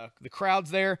all the crowds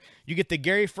there. You get the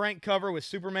Gary Frank cover with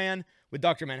Superman with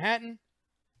Dr. Manhattan.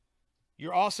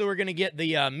 You're also going to get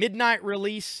the midnight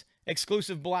release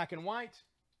exclusive black and white.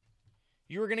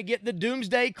 You're going to get the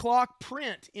Doomsday Clock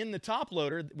print in the top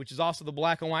loader, which is also the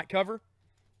black and white cover.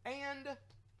 And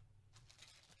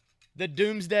the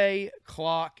Doomsday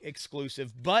Clock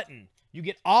exclusive button. You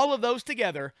get all of those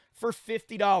together for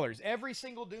 $50. Every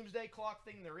single Doomsday Clock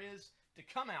thing there is to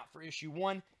come out for issue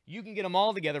 1, you can get them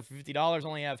all together for $50.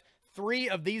 Only have 3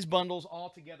 of these bundles all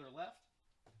together left.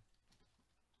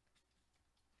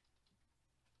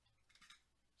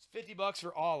 It's $50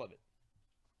 for all of it.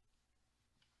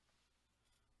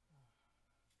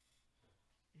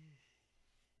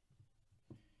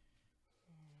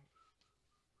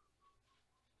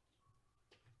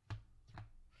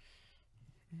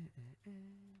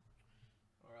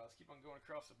 All right, let's keep on going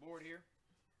across the board here.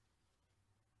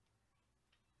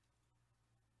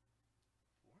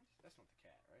 What? That's not the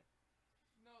cat, right?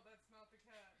 No, that's not the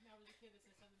cat. Now there's a kid that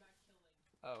says something about killing.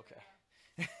 Oh, okay.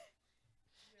 Yeah,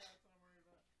 that's what I'm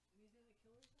worried about. He's gonna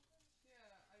kill or something?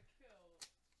 Yeah, I kill.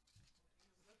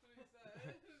 That's what he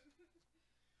said.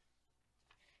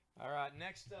 All right,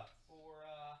 next up for,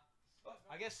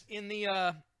 I guess in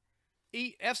the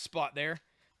F spot there,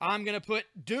 I'm going to put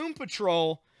Doom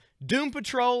Patrol. Doom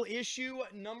Patrol issue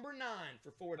number 9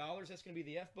 for $4. That's going to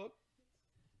be the F book.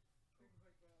 Things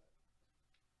like that.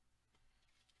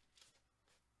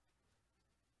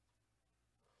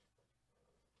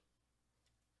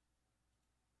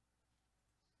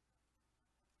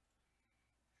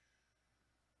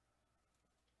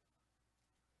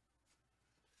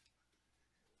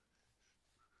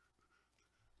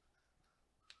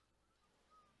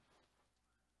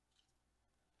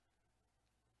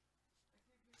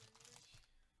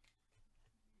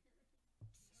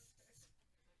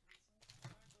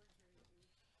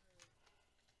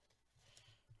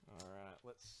 All right,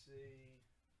 let's see.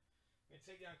 I'm going to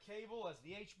take down Cable as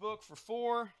the H book for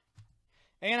 4.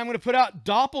 And I'm going to put out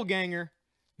Doppelganger.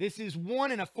 This is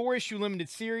 1 in a 4-issue limited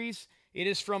series. It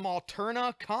is from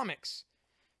Alterna Comics.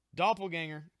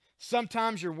 Doppelganger.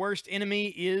 Sometimes your worst enemy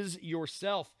is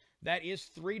yourself. That is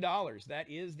 $3. That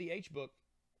is the H book.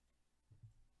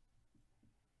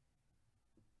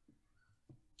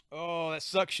 Oh, that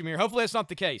sucks, Shamir. Hopefully that's not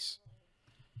the case.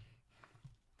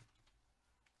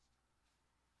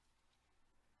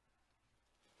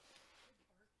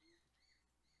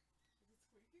 Is it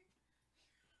squeaking?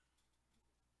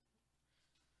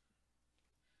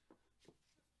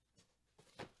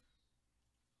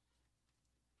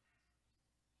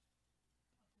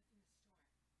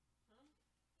 Huh?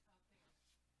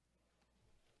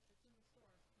 It's in the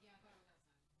store. Yeah, I thought it was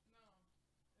outside. No,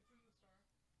 it's in the store.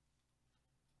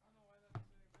 I don't know why that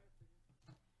makes it any better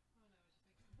for you.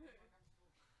 Oh no, it just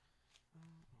makes me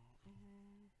feel more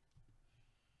comfortable.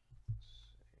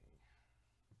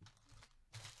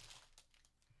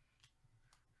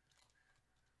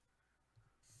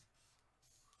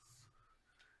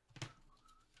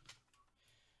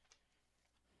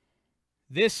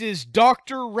 This is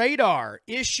Dr. Radar,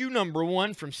 issue number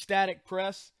 1 from Static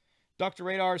Press. Dr.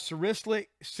 Radar is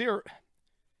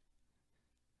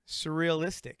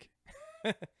surrealistic,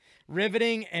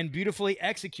 riveting, and beautifully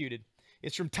executed.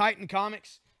 It's from Titan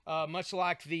Comics, much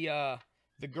like the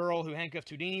girl who handcuffed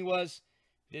Houdini was.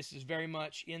 This is very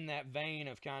much in that vein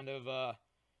of kind of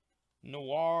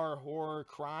noir, horror,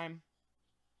 crime.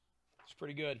 It's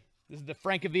pretty good. This is the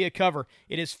Francavilla cover.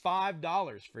 It is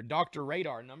 $5 for Dr.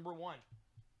 Radar, number 1.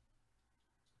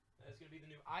 That's going to be the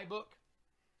new iBook.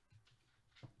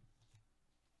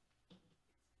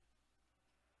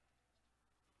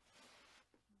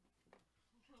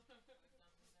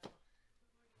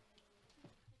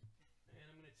 And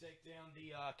I'm going to take down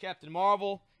the Captain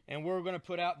Marvel, and we're going to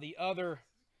put out the other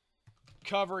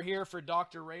cover here for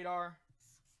Dr. Radar.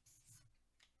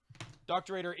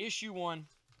 Dr. Radar issue 1.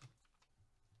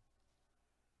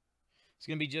 It's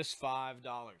going to be just $5. We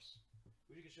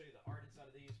can show you the art inside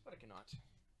of these, but I cannot.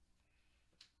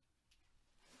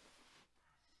 Well, next time we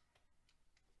put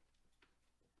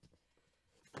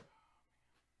Doomsday Clock out,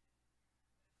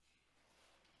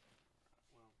 keep that bundle there.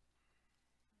 No. Out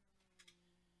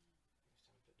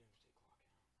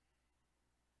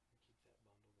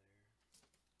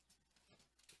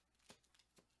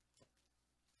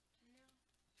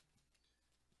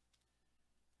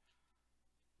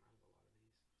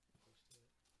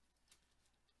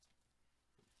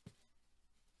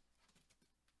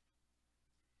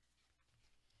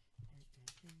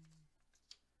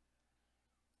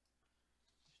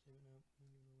of a lot of these,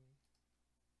 close to it.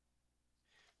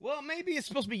 Well, maybe it's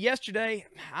supposed to be yesterday.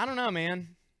 I don't know,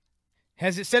 man.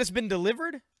 Has it said it's been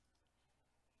delivered?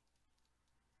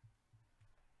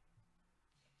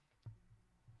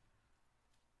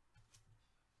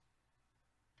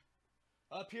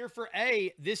 Up here for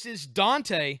A, this is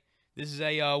Dante. This is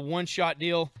a one-shot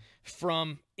deal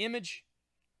from Image.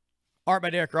 Art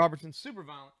by Derek Robertson. Super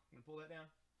violent. I'm going to pull that down.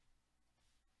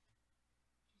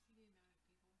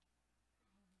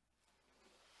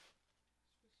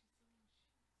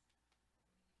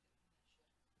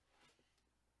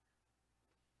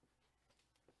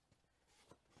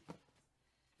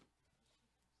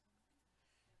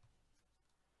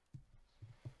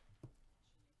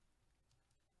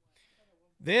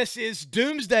 This is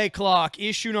Doomsday Clock,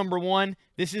 issue number 1.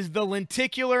 This is the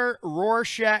lenticular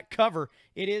Rorschach cover.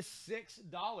 It is $6.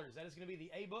 That is going to be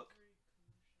the A book.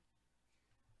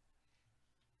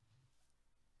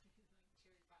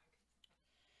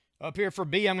 Up here for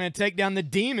B, I'm going to take down the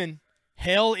Demon.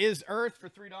 Hell is Earth for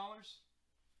 $3.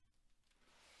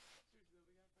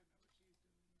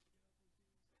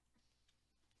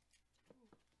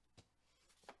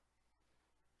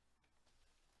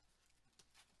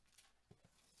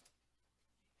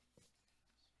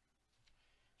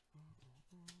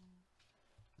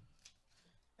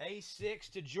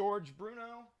 A6 to George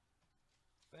Bruno.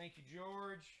 Thank you,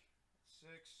 George.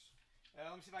 6.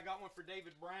 Let me see if I got one for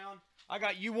David Brown. I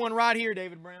got you one right here,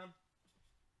 David Brown.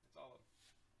 That's all of them.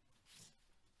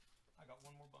 I got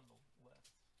one more bundle left.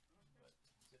 But that's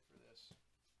it for this.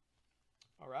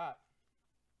 All right.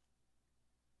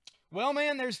 Well,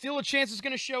 man, there's still a chance it's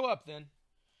going to show up then.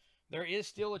 There is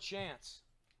still a chance.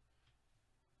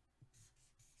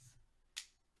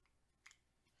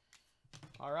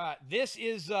 All right, this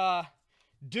is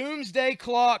Doomsday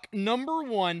Clock number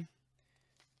 1.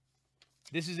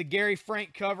 This is a Gary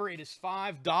Frank cover. It is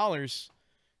 $5.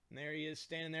 And there he is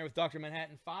standing there with Dr.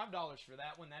 Manhattan. $5 for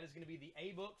that one. That is going to be the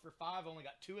A book for $5. Only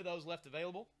got 2 of those left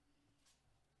available.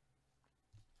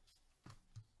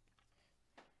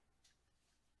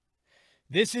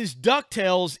 This is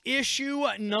DuckTales issue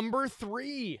number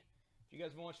 3. If you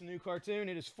guys want to watch the new cartoon,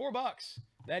 it is $4.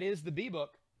 That is the B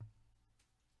book.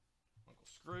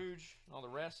 Scrooge, and all the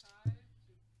rest.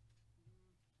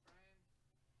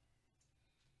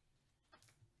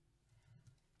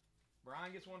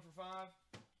 Brian gets one for $5.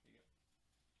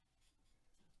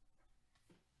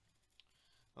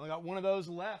 Only got one of those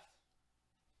left.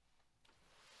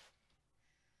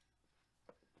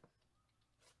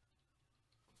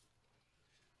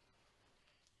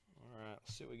 All right,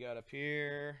 let's see what we got up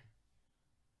here.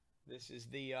 This is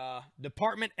the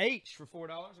Department H for $4.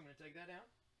 I'm going to take that down.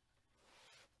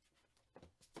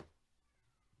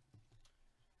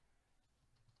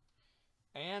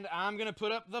 And I'm going to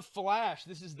put up the Flash.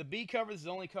 This is the B cover. This is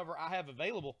the only cover I have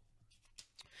available.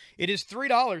 It is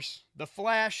 $3. The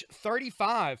Flash,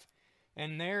 $35.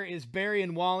 And there is Barry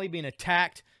and Wally being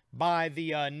attacked by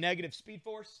the negative Speed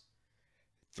Force.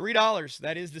 $3.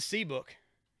 That is the C book.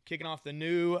 Kicking off the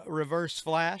new Reverse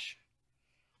Flash,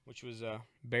 which was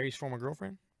Barry's former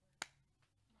girlfriend.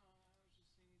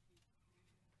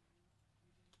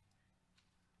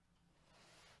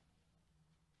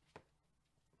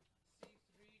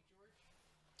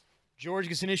 George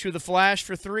gets an issue of the Flash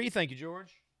for $3. Thank you,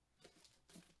 George.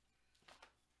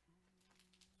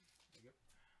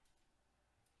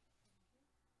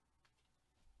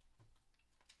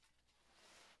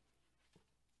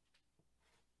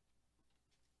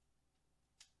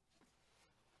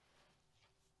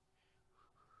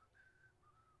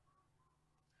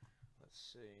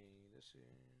 Let's see. This is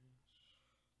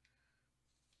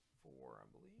 4, I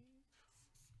believe.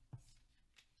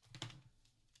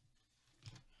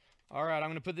 All right, I'm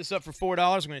going to put this up for $4.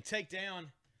 I'm going to take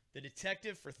down the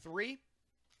Detective for 3.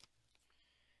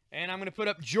 And I'm going to put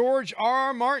up George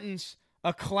R. Martin's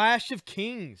A Clash of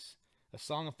Kings, A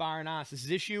Song of Fire and Ice. This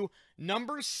is issue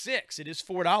number 6. It is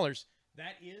 $4.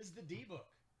 That is the D-book.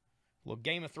 A little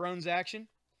Game of Thrones action.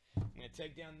 I'm going to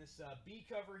take down this B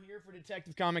cover here for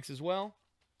Detective Comics as well.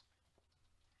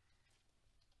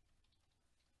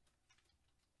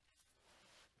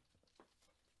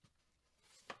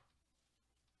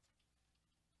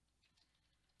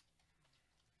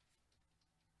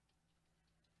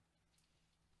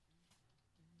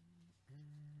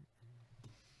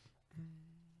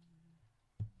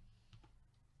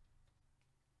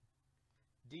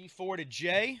 D4 to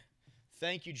Jay.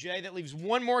 Thank you, Jay. That leaves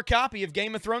one more copy of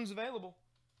Game of Thrones available.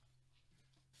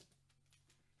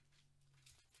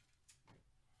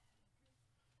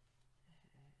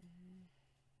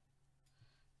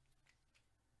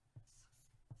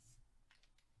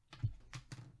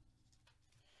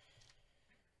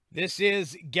 This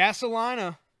is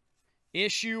Gasolina,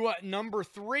 issue number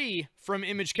 3 from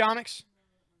Image Comics.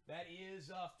 That is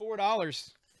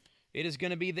 $4. It is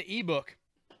going to be the ebook.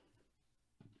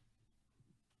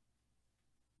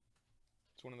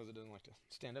 It's one of those that doesn't like to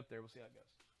stand up there. We'll see how it goes.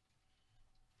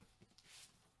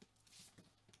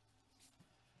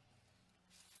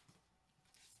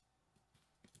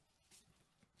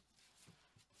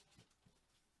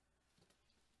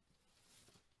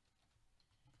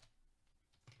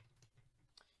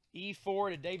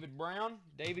 E4 to David Brown.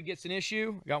 David gets an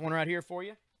issue. Got one right here for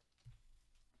you.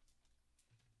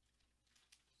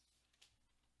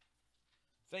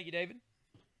 Thank you, David.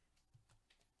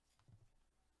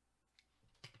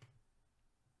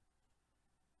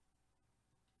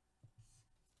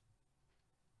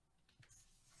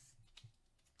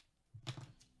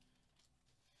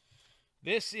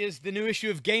 This is the new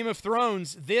issue of Game of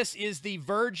Thrones. This is the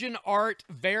Virgin Art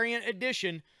Variant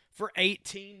Edition for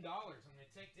 $18. I'm going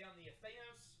to take down the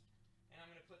Thanos, and I'm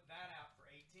going to put that out for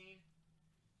 $18.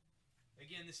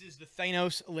 Again, this is the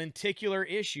Thanos lenticular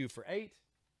issue for $8.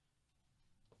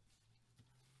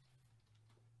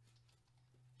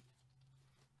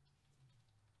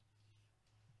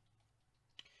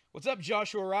 What's up,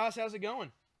 Joshua Ross? How's it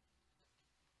going?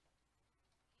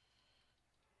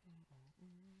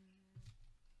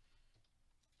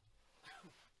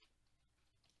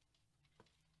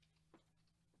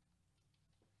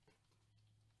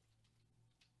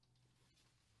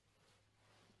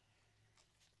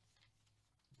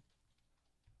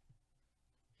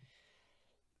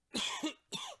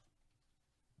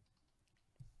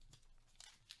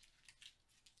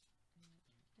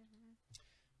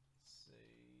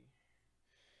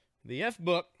 The F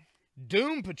book,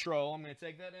 Doom Patrol. I'm going to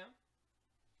take that down.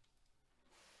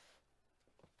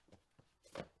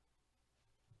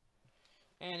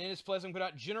 And in its place, I'm going to put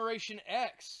out Generation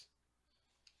X.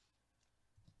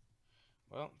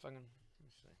 Well, if I can, let me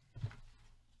see.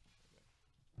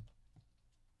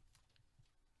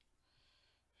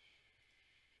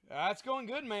 It's going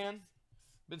good, man.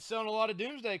 Been selling a lot of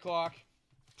Doomsday Clock.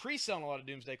 Pre-selling a lot of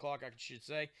Doomsday Clock, I should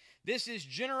say. This is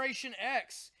Generation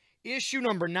X. Issue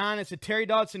number 9. It's a Terry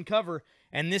Dodson cover,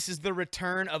 and this is the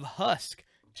return of Husk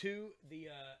to the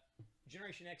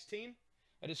Generation X team.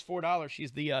 That is $4.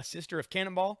 She's the sister of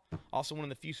Cannonball, also one of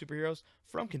the few superheroes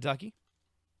from Kentucky.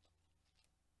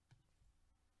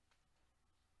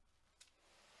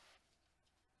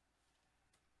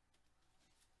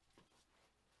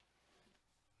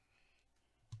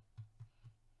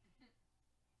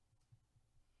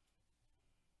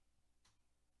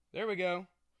 There we go.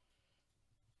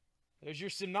 There's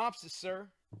your synopsis, sir.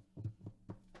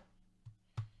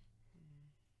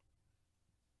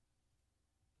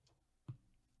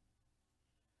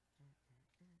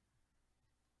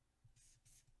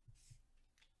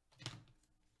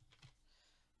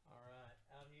 All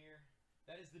right, out here.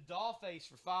 That is the doll face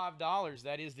for $5.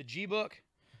 That is the G-Book.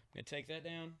 I'm going to take that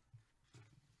down.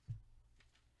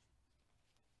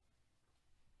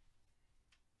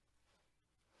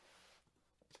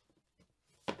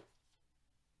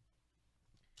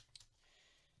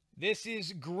 This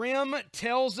is Grimm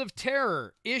Tales of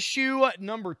Terror, issue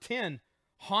number 10,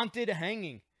 Haunted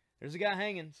Hanging. There's a guy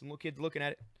hanging. Some little kids looking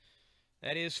at it.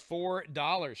 That is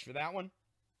 $4 for that one.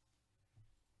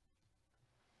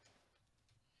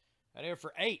 Right here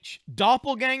for H.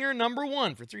 Doppelganger number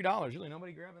 1 for $3. Really,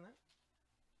 nobody grabbing that?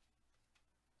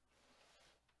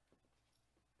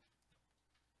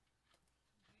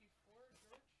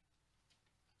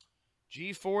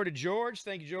 G4 to George.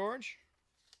 Thank you, George.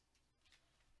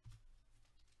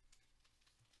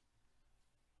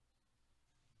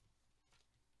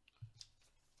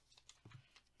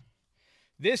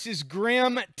 This is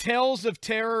Grimm Tales of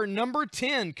Terror number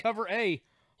 10, cover A,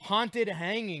 Haunted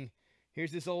Hanging.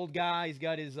 Here's this old guy. He's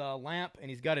got his lamp, and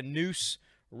he's got a noose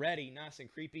ready, nice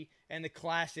and creepy. And the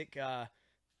classic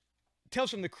Tales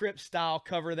from the Crypt style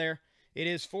cover there. It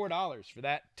is $4 for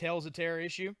that Tales of Terror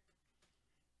issue.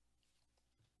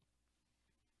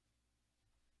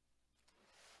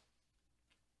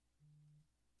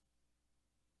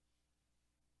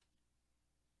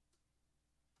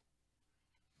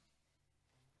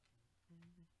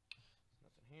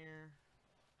 Nothing here.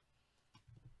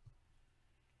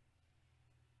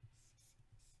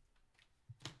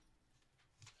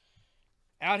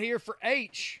 Out here for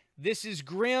H, this is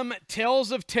Grimm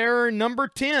Tales of Terror number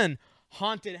 10,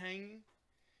 Haunted Hanging.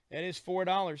 That is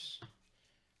 $4.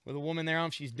 With a woman there, I don't know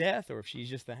if she's death or if she's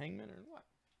just the hangman or what.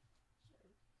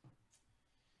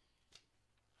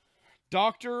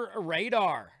 Dr.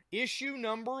 Radar, issue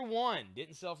number 1.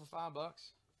 Didn't sell for $5. I wonder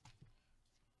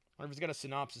if it's got a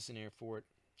synopsis in here for it.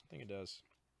 I think it does.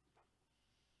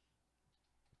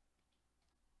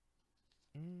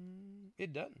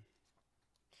 It doesn't.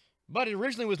 But it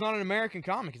originally was not an American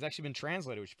comic. It's actually been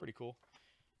translated, which is pretty cool.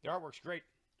 The artwork's great.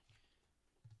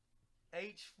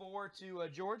 H4 to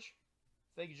George.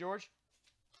 Thank you, George.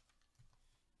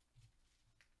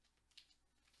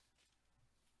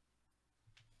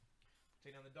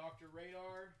 Take down the Dr.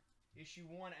 Radar, issue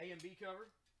 1, A and B cover.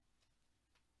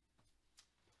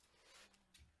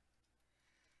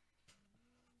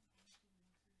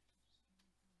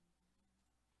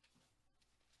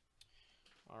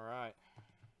 All right.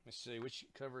 Let's see, which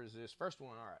cover is this? First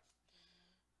one, all right.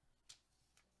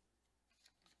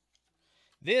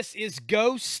 This is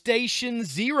Ghost Station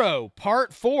 0,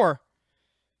 Part 4.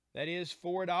 That is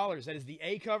 $4. That is the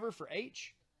A cover for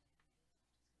H.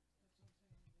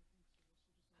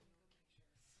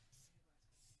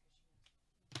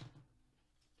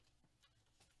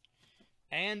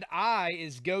 And I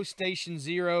is Ghost Station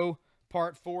 0,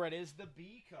 Part 4. It is the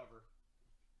B cover.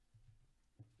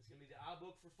 It's going to be the I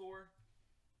book for 4.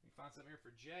 Let me find something here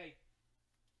for J.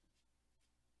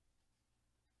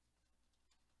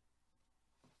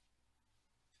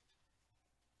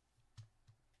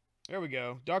 There we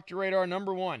go. Dr. Radar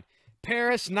number 1.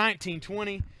 Paris,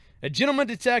 1920. A gentleman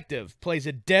detective plays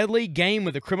a deadly game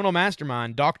with a criminal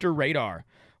mastermind, Dr. Radar,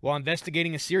 while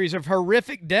investigating a series of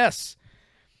horrific deaths.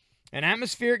 An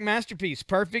atmospheric masterpiece,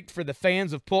 perfect for the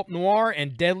fans of pulp noir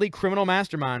and deadly criminal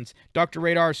masterminds. Dr.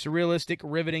 Radar's surrealistic,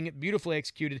 riveting, beautifully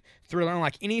executed thriller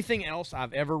unlike anything else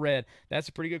I've ever read. That's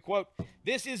a pretty good quote.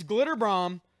 This is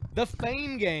Glitterbomb, the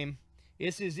Fame Game.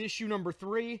 This is issue number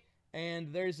 3,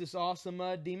 and there's this awesome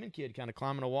demon kid kind of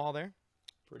climbing a wall there.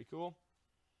 Pretty cool.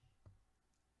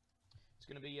 It's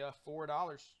going to be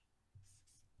 $4.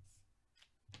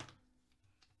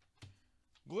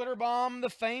 Glitterbomb, the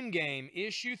Fame Game,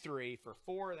 issue 3 for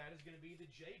 $4. That is going to be the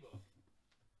J book.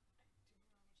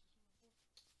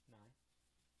 9.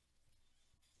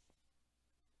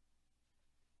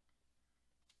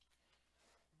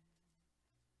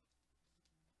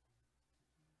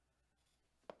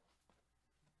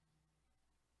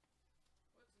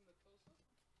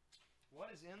 What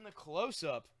is in the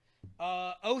close-up?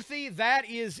 Othie, that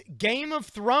is Game of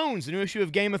Thrones, the new issue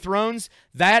of Game of Thrones.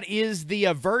 That is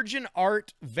the Virgin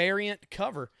Art variant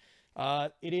cover.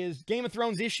 It is Game of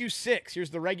Thrones issue 6. Here's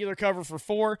the regular cover for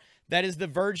 4. That is the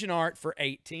Virgin Art for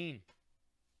 18.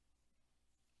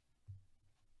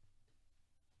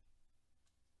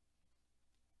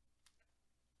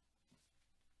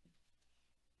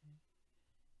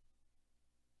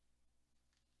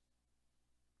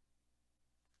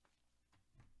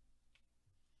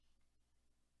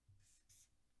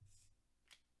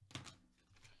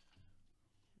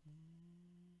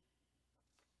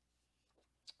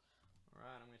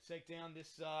 I'm going to take down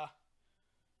this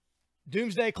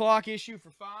Doomsday Clock issue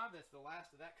for 5. That's the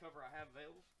last of that cover I have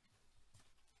available.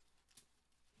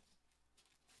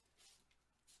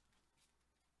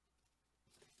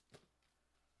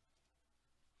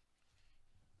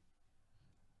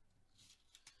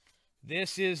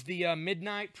 This is the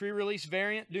Midnight pre-release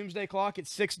variant Doomsday Clock.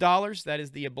 It's $6. That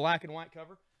is the black and white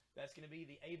cover. That's going to be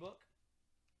the A book.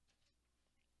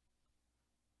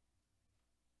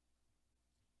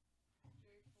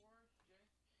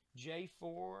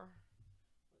 J4.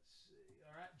 Let's see.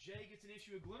 All right, Jay gets an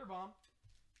issue of Glitterbomb.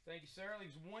 Thank you, sir.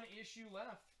 Leaves 1 issue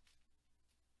left.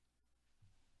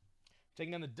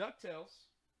 Taking down the DuckTales.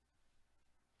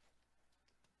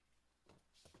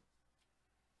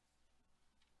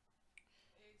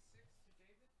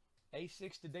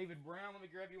 A6 to David Brown. Let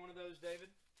me grab you one of those, David.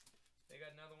 They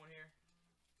got another one here.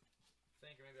 I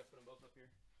think, or maybe I put them both up here.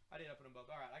 I did open them both.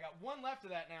 All right, I got 1 left of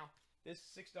that now. This is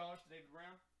 $6 to David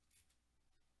Brown.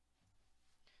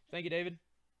 Thank you, David.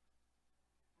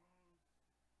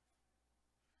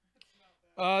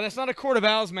 That's not a Court of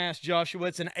Owls mask, Joshua.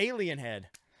 It's an alien head.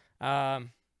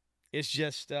 It's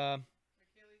just, McKaylee has this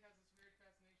weird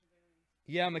fascination with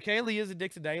aliens. yeah, McKaylee is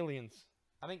addicted to aliens.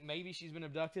 I think maybe she's been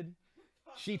abducted.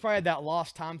 She probably had that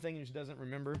lost time thing and she doesn't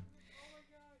remember. Oh my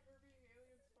god, her being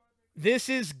alien spotted. This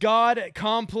is God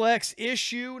Complex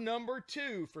issue number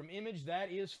 2 from Image.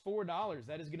 That is $4.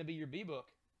 That is going to be your B-book.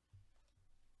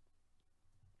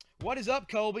 What is up,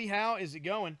 Colby? How is it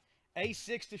going?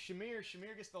 A6 to Shamir.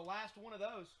 Shamir gets the last one of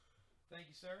those. Thank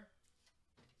you, sir.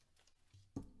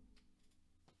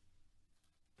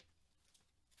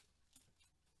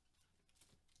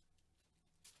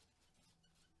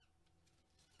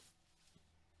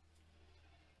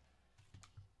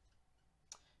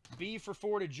 B for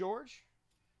 4 to George.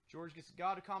 George gets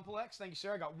God Complex. Thank you,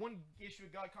 sir. I got one issue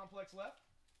of God Complex left.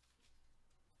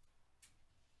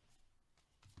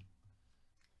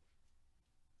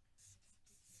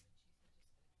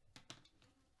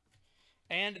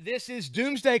 And this is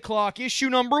Doomsday Clock, issue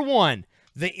number 1.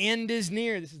 The end is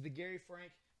near. This is the Gary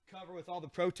Frank cover with all the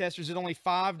protesters at only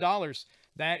 $5.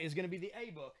 That is going to be the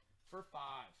A book for $5.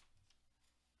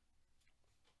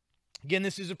 Again,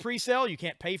 this is a pre-sale. You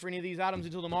can't pay for any of these items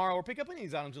until tomorrow or pick up any of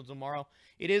these items until tomorrow.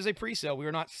 It is a pre-sale. We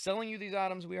are not selling you these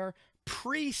items. We are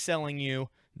pre-selling you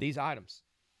these items.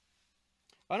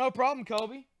 Oh, no problem,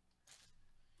 Kobe.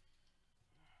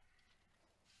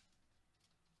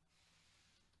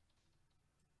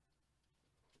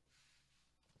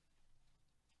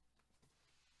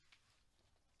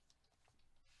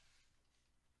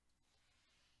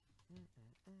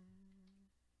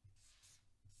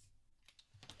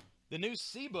 The new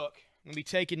C-book going to be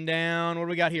taken down. What do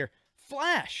we got here?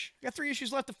 Flash. I got 3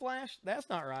 issues left of Flash. That's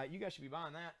not right. You guys should be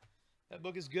buying that. That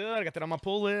book is good. I got that on my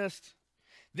pull list.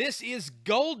 This is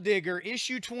Gold Digger,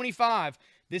 issue 25.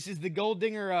 This is the Gold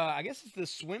Digger, I guess it's the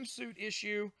swimsuit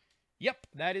issue. Yep,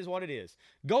 that is what it is.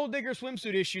 Gold Digger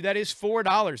swimsuit issue, that is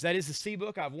 $4. That is the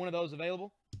C-book. I have one of those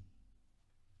available.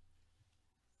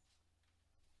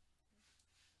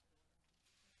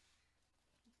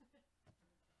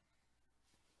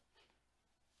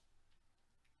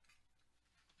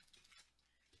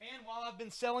 And while I've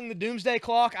been selling the Doomsday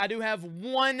Clock, I do have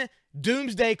one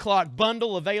Doomsday Clock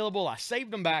bundle available. I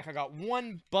saved them back. I got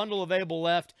one bundle available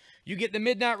left. You get the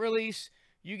Midnight release.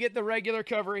 You get the regular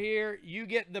cover here. You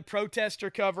get the Protester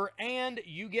cover. And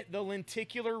you get the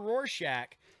Lenticular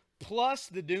Rorschach. Plus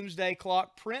the Doomsday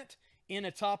Clock print in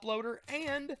a top loader.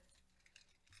 And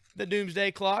the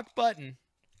Doomsday Clock button.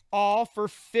 All for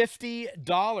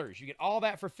 $50. You get all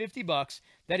that for $50.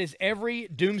 That is every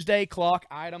Doomsday Clock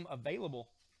item available.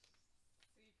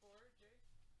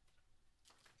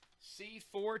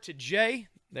 C4 to J.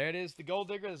 There it is, the Gold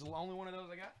Digger. There's the only one of those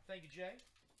I got. Thank you, Jay.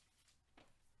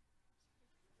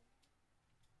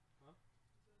 Huh?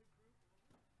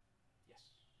 Yes.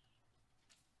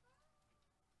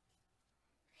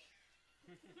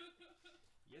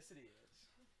 Yes, it is.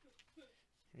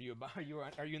 Are you a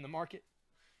buyer? Are you in the market?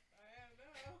 I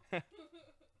am now.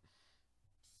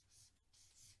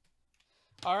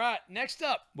 All right, next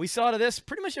up, we saw to this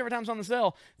pretty much every time it's on the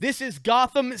sale. This is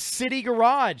Gotham City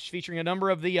Garage, featuring a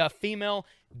number of the female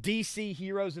DC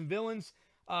heroes and villains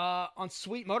on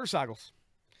sweet motorcycles.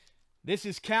 This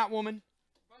is Catwoman.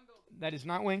 Bundle. That is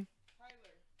Nightwing.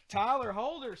 Tyler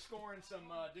Holder scoring some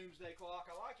Doomsday Clock.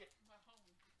 I like it. My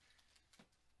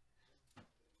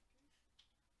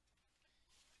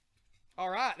home.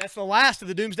 All right, that's the last of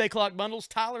the Doomsday Clock bundles.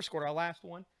 Tyler scored our last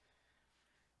one.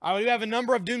 I do have a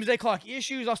number of Doomsday Clock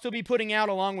issues I'll still be putting out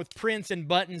along with prints and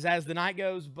buttons as the night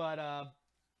goes, but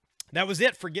that was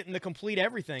it for getting to complete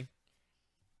everything.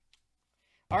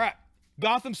 All right,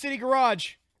 Gotham City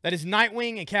Garage. That is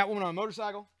Nightwing and Catwoman on a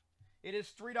motorcycle. It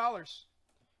is $3.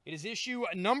 It is issue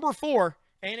number 4,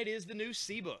 and it is the new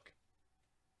C-book.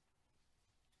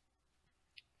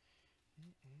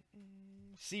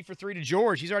 C for 3 to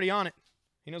George. He's already on it.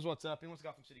 He knows what's up. He wants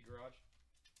Gotham City Garage.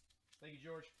 Thank you,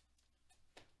 George.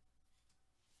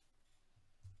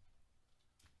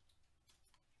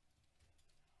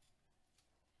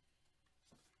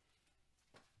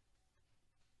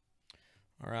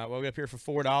 All right, we'll get up here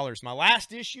for $4. My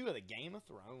last issue of the Game of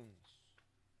Thrones.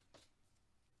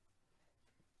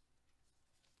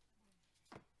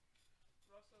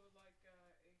 Russell would like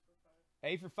A for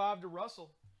 5. A for 5 to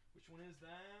Russell. Which one is that?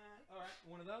 All right,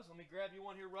 one of those. Let me grab you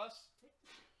one here, Russ.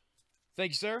 Thank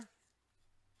you, sir.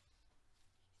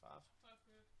 5.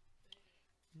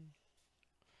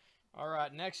 All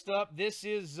right, next up, this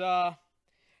is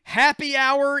Happy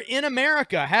Hour in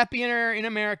America. Happy Hour in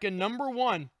America, number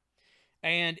 1.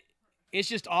 and it's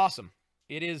just awesome.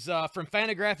 It is from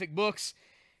Fantagraphic Books.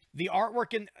 The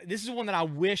artwork in this is one that I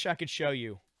wish I could show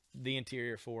you the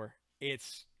interior for.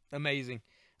 It's amazing.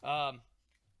 It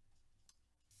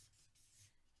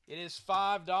is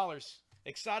 $5.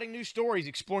 Exciting new stories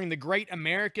exploring the great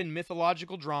American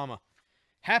mythological drama.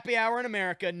 Happy Hour in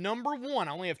America, #1.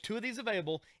 I only have 2 of these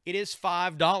available. It is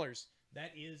 $5.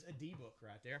 That is a D-book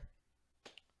right there.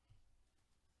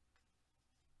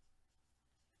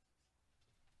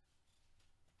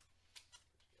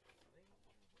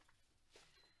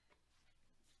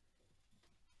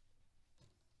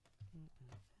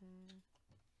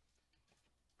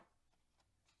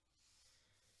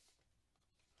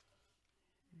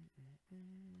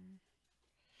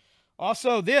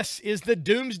 Also, this is the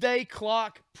Doomsday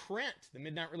Clock print, the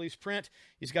midnight release print.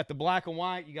 He's got the black and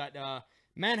white. You got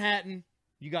Manhattan.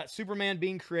 You got Superman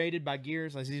being created by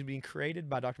Gears, as he's being created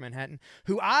by Dr. Manhattan,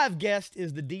 who I've guessed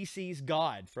is the DC's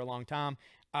god for a long time.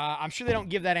 I'm sure they don't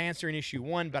give that answer in issue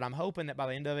 1, but I'm hoping that by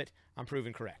the end of it, I'm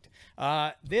proven correct.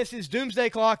 This is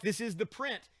Doomsday Clock. This is the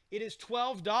print. It is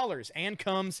 $12 and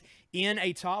comes in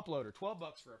a top loader.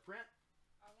 $12 for a print.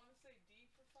 I want to say D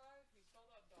for 5. He spelled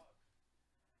out dog.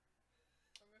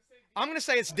 I'm going to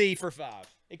say it's D for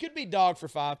 5. It could be dog for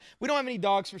 5. We don't have any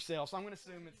dogs for sale, so I'm going to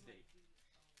assume it's D.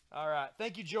 All right.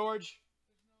 Thank you, George.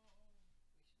 No,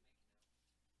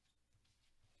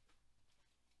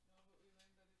 but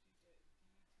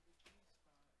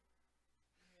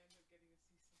we learned that if you get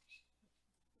D to the G spot,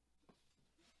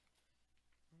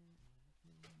 you end up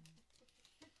getting a C-section.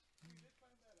 We did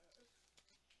find that out.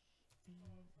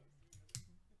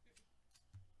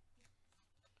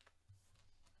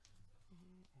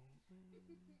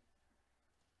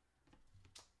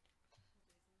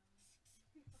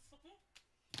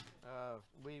 Oh,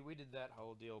 fuck me. We did that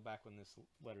whole deal back when this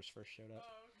letters first showed up.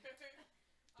 Oh, okay.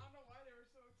 I don't know why they were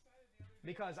so excited the other day.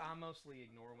 Because I mostly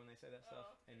ignore when they say that stuff,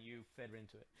 okay. and you fed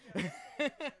into it. Yeah, you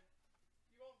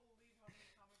won't believe how many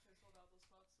comics I sold out those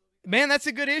spots. So Man, that's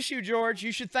a good issue, George.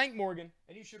 You should thank Morgan,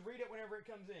 and you should read it whenever it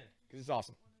comes in, because it's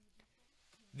awesome.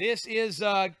 This is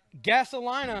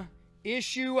Gasolina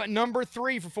issue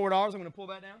 #3 for $4. I'm going to pull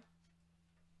that down.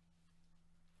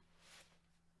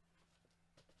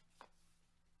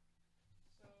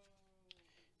 So,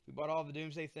 We bought all the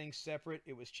Doomsday things separate.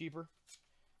 It was cheaper.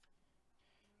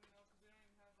 no, because they don't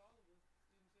even have all of the Doomsday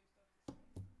stuff the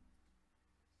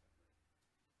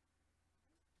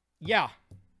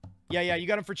same. Yeah, you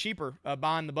got them for cheaper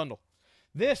buying the bundle.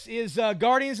 This is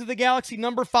Guardians of the Galaxy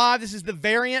 #5. This is the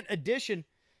variant edition,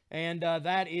 and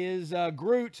that is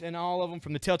Groot and all of them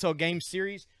from the Telltale Games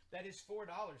series. That is $4.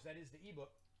 That is the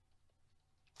ebook.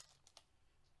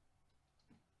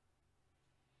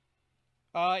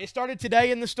 It started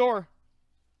today in the store.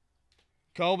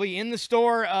 Colby, in the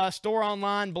store, store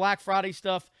online, Black Friday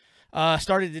stuff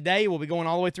started today. We'll be going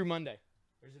all the way through Monday.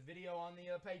 There's a video on the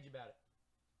page about it.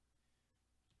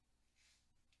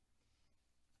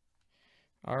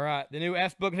 All right, the new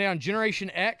F book now on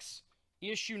Generation X,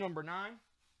 issue #9.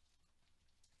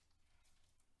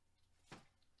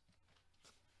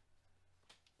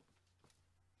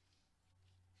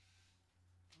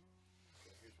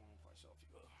 Here's one with myself.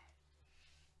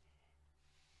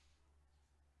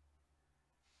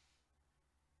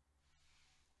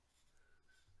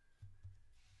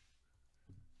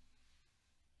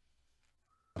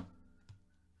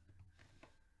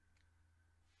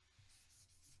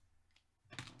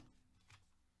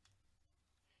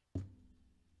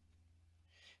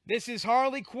 This is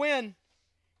Harley Quinn,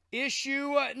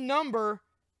 issue number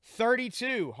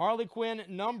 32. Harley Quinn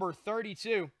number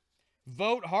 32.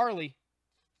 Vote Harley.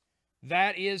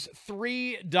 That is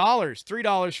 $3.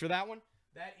 $3 for that one.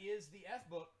 That is the F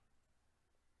book.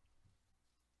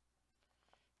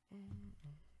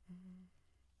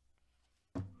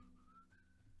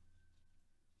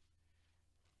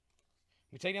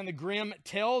 We take down the Grimm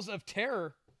Tales of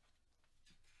Terror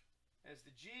as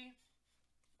the G.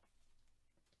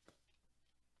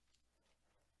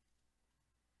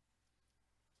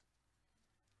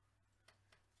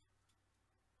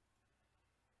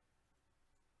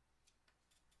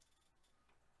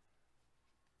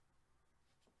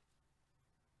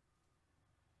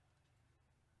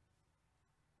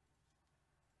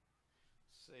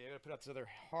 So I gotta put out this other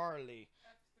Harley.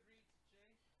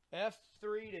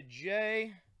 F3 to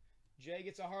J. J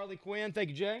gets a Harley Quinn. Thank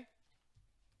you, Jay.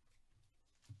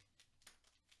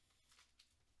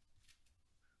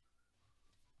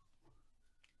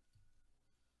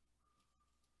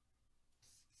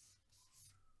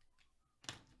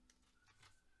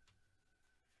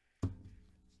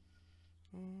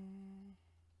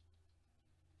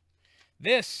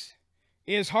 This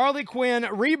is Harley Quinn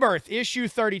Rebirth, issue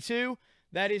 32.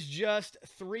 That is just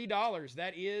 $3.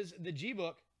 That is the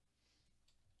G-Book.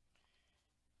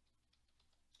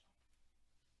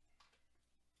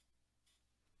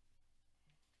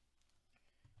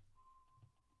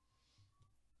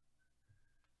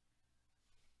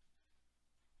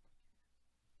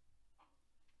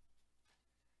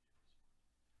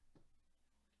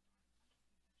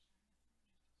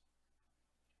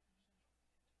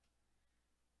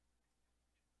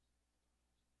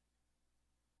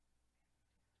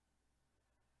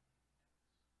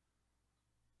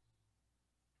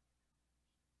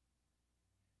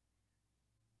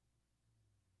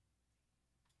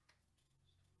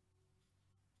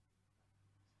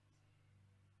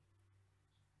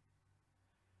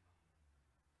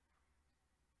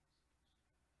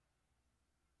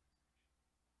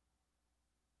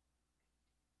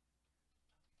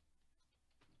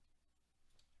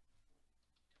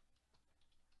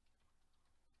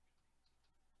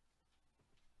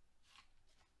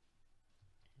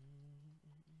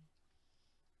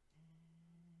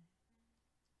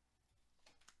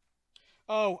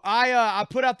 Oh, I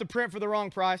put out the print for the wrong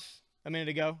price a minute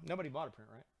ago. Nobody bought a print,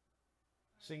 right?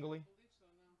 Singly? believe so,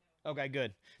 no. Okay,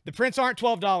 good. The prints aren't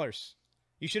 $12.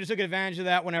 You should have took advantage of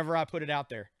that whenever I put it out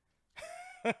there.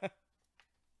 You said 18,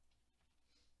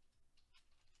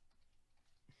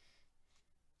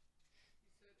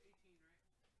 right?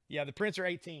 Yeah, the prints are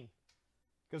 18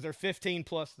 because they're 15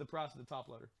 plus the price of the top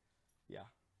loader. Yeah.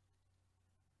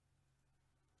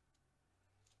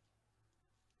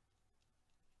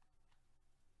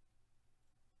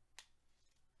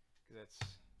 Because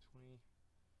that's 20.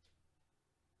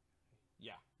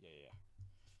 Yeah.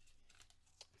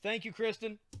 Thank you,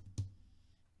 Kristen.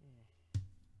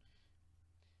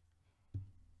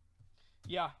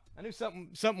 Yeah, I knew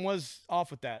something was off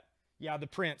with that. Yeah, the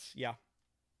prints. Yeah.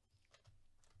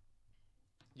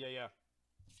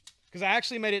 Because I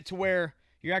actually made it to where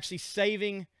you're actually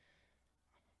saving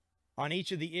on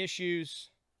each of the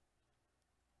issues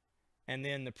and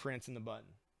then the prints and the button.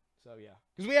 So, yeah.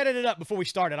 Because we added it up before we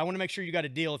started. I want to make sure you got a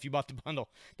deal if you bought the bundle.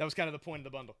 That was kind of the point of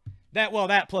the bundle.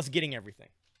 That plus getting everything.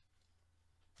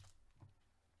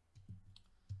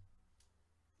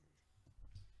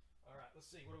 All right, let's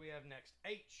see. What do we have next?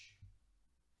 H.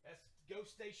 That's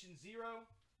Ghost Station 0.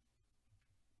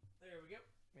 There we go.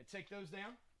 I'm going to take those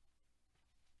down.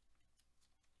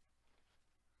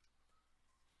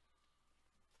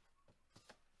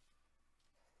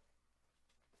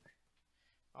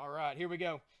 All right, here we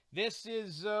go. This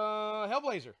is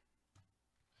Hellblazer.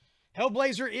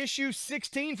 Hellblazer issue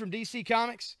 16 from DC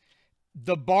Comics.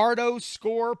 The Bardo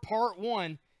Score Part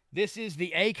 1. This is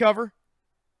the A cover.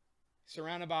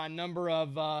 Surrounded by a number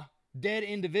of dead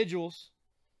individuals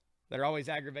that are always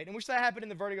aggravating. Which that happened in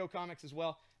the Vertigo comics as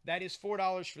well. That is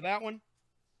 $4 for that one.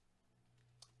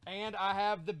 And I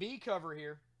have the B cover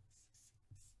here.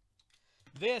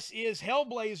 This is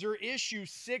Hellblazer issue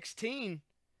 16.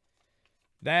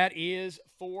 That is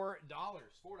 $4. $4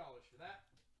 for that.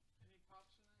 Any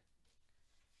pops for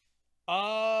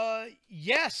that?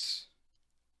 Yes.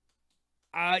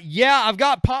 Yeah, I've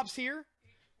got pops here.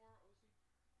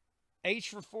 H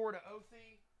for 4 to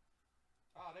Othi.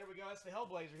 Ah, there we go. That's the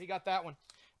Hellblazer. He got that one.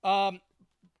 I've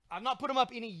not put them up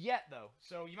any yet, though.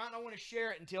 So you might not want to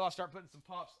share it until I start putting some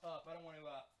pops up. I don't want to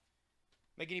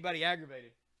make anybody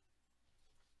aggravated.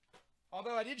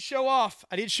 Although I did show off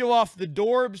the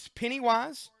Dorbs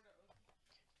Pennywise.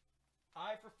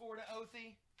 I for 4 to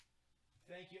Othi.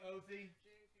 Thank you, Othi.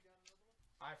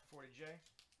 I for 4 to J.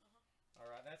 All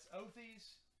right, that's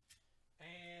Othi's.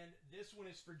 And this one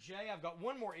is for Jay. I've got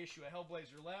one more issue of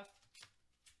Hellblazer left.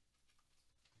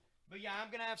 But yeah, I'm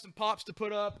going to have some pops to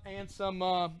put up and some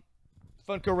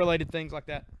Funko-related things like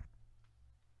that.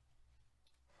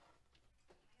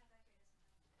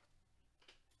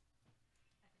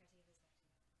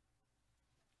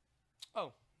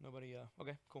 Oh, nobody,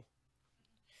 okay, cool.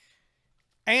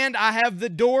 And I have the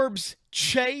Dorbs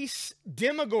Chase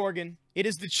Demogorgon. It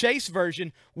is the Chase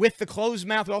version with the closed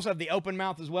mouth. We also have the open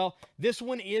mouth as well. This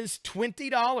one is $20.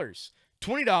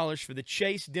 $20 for the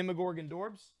Chase Demogorgon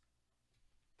Dorbs.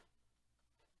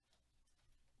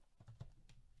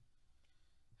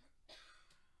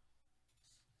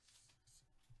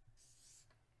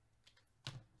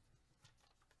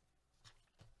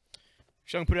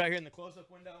 So I'm going to put it out here in the close-up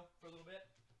window for a little bit.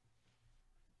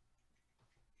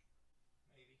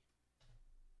 Maybe.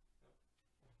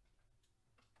 Nope.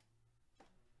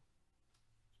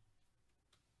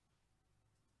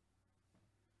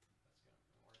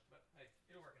 That's going to work, but hey,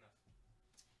 it'll work enough.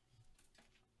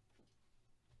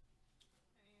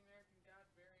 Any American God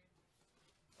variant?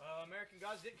 American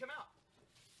Gods didn't come out.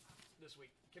 this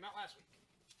week. Came out last week.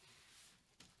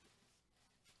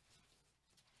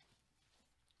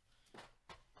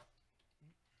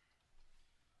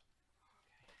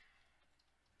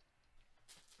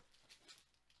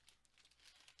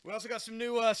 We also got some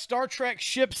new Star Trek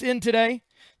ships in today.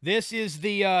 This is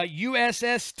the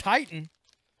USS Titan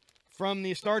from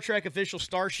the Star Trek Official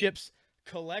Starships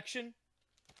collection.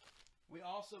 We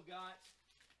also got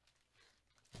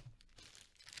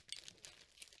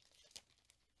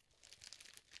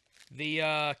the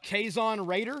Kazon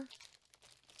Raider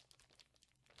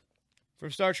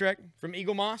from Star Trek, from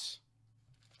Eagle Moss.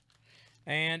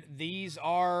 And these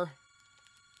are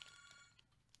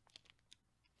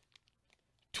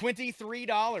 $23.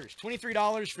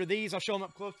 $23 for these. I'll show them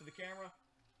up close to the camera.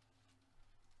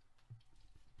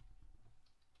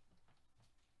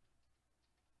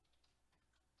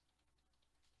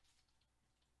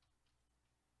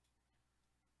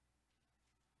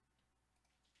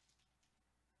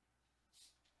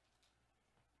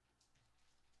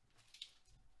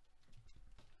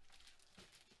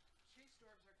 Chase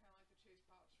dwarves are kind of like the chase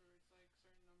pops, where it's like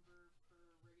certain number per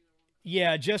regular one.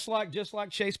 Yeah, just like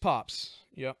Chase Pops.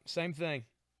 Yep, same thing.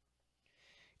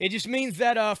 It just means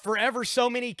that for ever so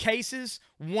many cases,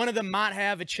 one of them might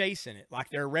have a chase in it. Like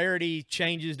their rarity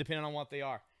changes depending on what they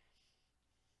are.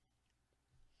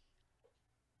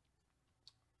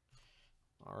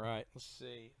 All right, let's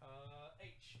see.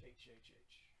 H. Is that you?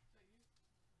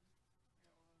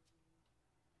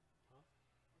 Huh?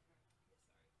 Okay.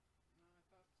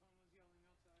 No, I thought someone was yelling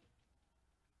outside.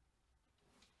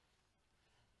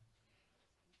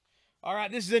 All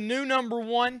right, this is a new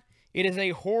 #1. It is a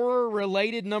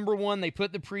horror-related #1. They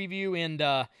put the preview in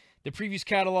the previews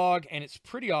catalog, and it's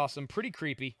pretty awesome, pretty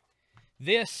creepy.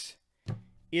 This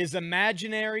is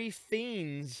Imaginary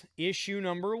Fiends issue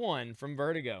 #1 from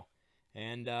Vertigo.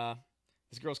 And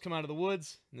this girl's come out of the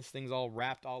woods, and this thing's all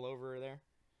wrapped all over her there.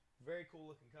 Very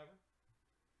cool-looking cover.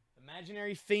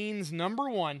 Imaginary Fiends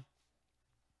 #1.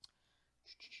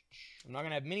 I'm not going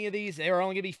to have many of these. They are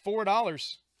only going to be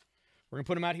 $4. We're going to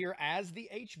put them out here as the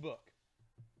H book.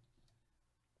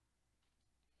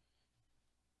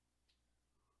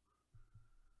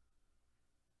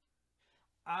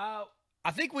 I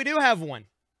think we do have one.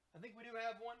 Let me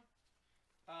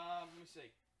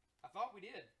see. I thought we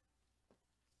did.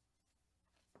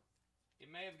 It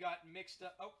may have gotten mixed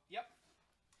up. Oh, yep.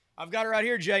 I've got it right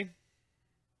here, Jay.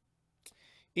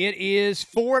 It is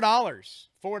 $4.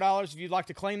 $4 if you'd like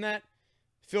to claim that.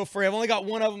 Feel free. I've only got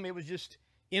one of them. It was just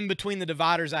in between the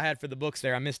dividers I had for the books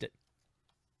there. I missed it.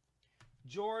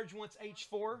 George wants H4. I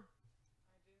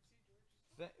didn't see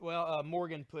George's. Well,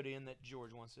 Morgan put in that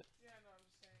George wants it. Yeah, no, I'm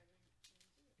just saying I didn't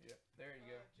see it. Yeah, there you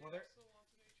go. Jay Well, they're also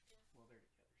wants an H4. together,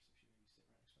 so she may be sitting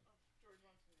right next to him. George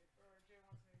wants an H, or Jay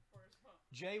wants an H4 as well.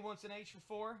 Jay wants an H for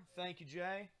 4. Thank you,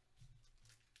 Jay.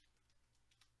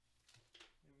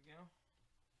 There we go.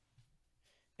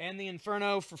 And the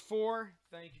Inferno for 4.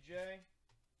 Thank you, Jay.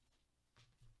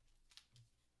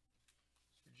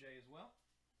 It's for Jay as well.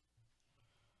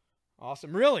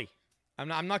 Awesome. Really?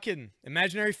 I'm not kidding.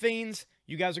 Imaginary Fiends,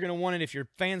 you guys are going to want it if you're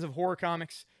fans of horror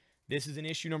comics. This is an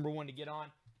issue #1 to get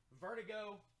on.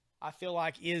 Vertigo, I feel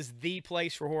like, is the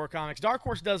place for horror comics. Dark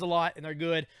Horse does a lot, and they're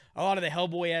good. A lot of the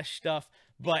Hellboy-esque stuff.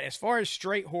 But as far as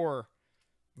straight horror,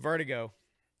 Vertigo,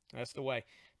 that's the way.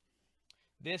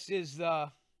 This is,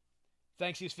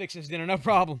 thanks, he's fixing his dinner, no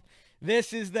problem.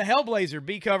 This is the Hellblazer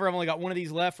B cover. I've only got one of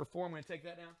these left for 4. I'm going to take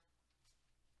that down.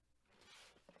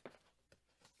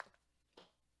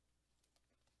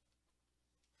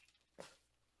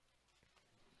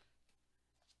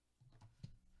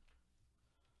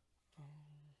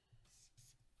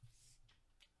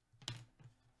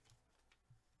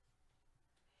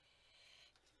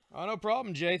 Oh, no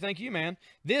problem, Jay. Thank you, man.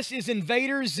 This is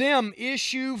Invader Zim,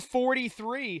 issue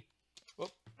 43.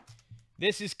 Whoop.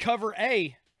 This is cover A.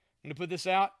 I'm going to put this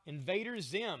out. Invader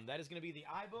Zim. That is going to be the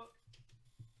iBook.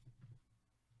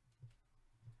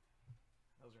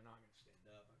 Those are not going to stand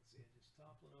up. I can see it just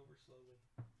toppling over slowly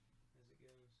as it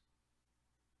goes.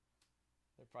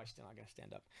 They're probably still not going to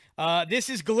stand up. This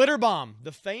is Glitter Bomb,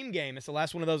 the Fame game. It's the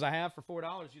last one of those I have for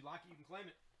 $4. If you'd like it, you can claim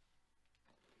it.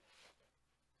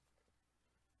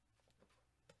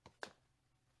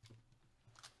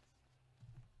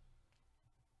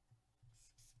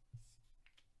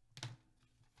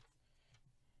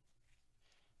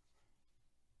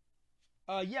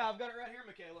 Yeah, I've got it right here,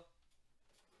 Michaela.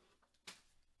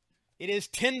 It is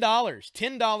 $10.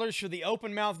 $10 for the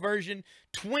open mouth version,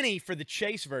 $20 for the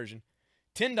chase version,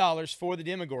 $10 for the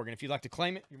Demogorgon. If you'd like to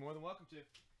claim it, you're more than welcome to.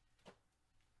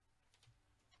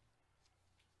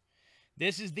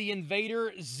 This is the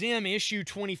Invader Zim issue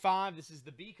 25. This is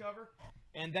the B cover.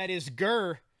 And that is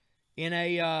Gurr in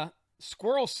a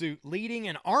squirrel suit leading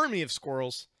an army of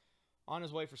squirrels on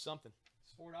his way for something.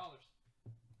 It's $4.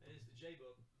 That is the J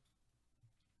book.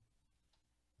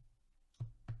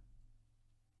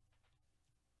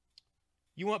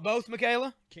 You want both,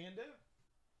 Michaela? Can do.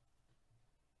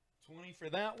 20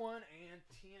 for that one and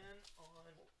 10 on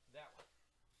that one.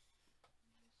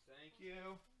 Thank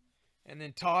you. And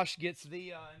then Tosh gets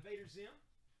the Invader Zim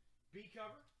B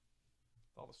cover.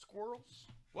 All the squirrels.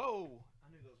 Whoa! I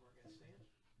knew those weren't going to stand.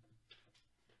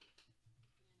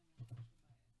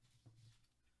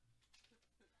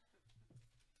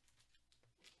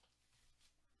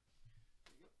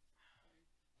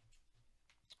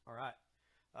 All right.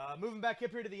 Moving back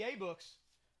up here to the A books.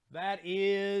 That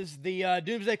is the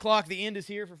Doomsday Clock. The end is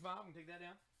here for 5. I'm going to take that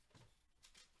down.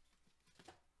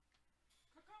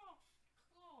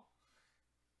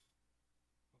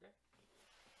 Okay.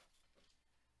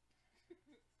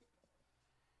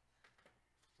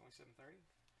 It's only 7:30.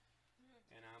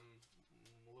 And I'm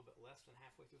a little bit less than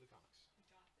halfway through the comics.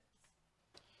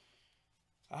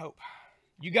 I hope.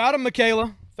 You got them,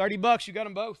 Michaela. $30. You got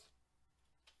them both.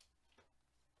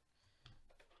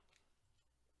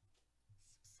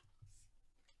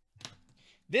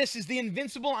 This is the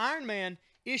Invincible Iron Man,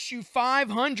 issue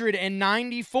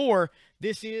 594.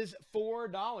 This is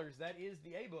 $4. That is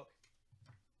the A book.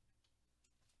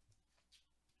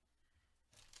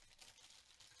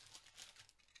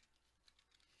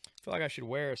 I feel like I should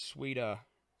wear a sweet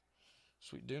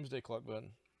Doomsday Clock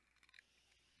button. You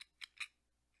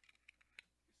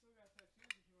still got tattoos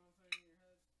if you want to put it in your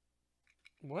head.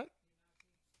 What? You still got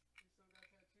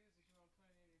tattoos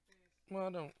if you want to put it in your face. Well,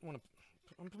 I don't want to.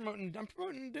 I'm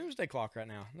promoting Doomsday Clock right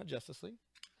now, not Justice League.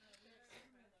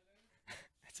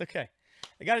 It's okay.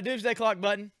 I got a Doomsday Clock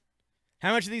button.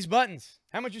 How much are these buttons?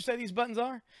 How much you say these buttons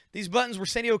are? These buttons were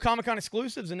San Diego Comic-Con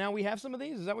exclusives, and now we have some of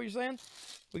these? Is that what you're saying?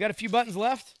 We got a few buttons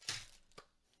left?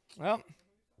 Well,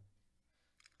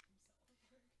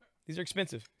 these are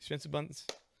expensive. Expensive buttons.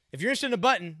 If you're interested in a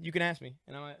button, you can ask me,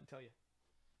 and I'm going to tell you.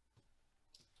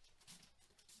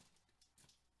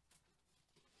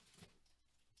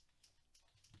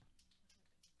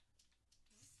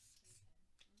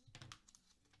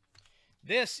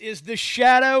 This is the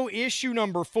Shadow issue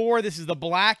number 4. This is the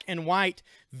black and white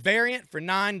variant for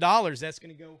 $9. That's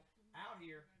going to go out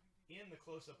here in the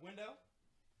close-up window.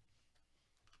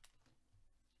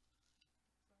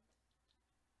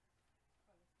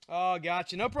 Oh,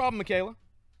 gotcha. No problem, Michaela.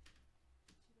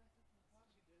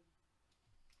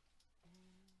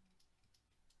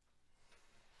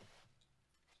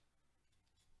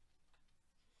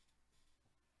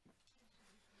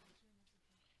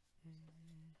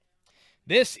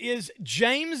 This is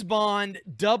James Bond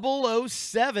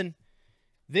 007.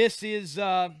 This is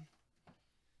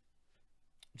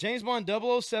James Bond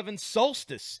 007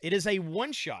 Solstice. It is a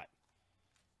one-shot.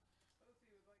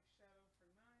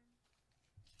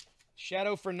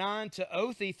 Shadow for 9 to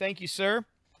Othie. Thank you, sir.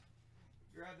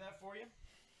 Grab that for you.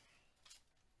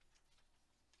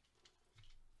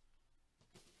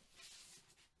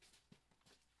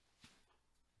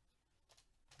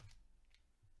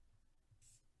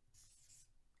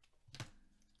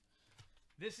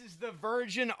 This is the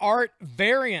Virgin Art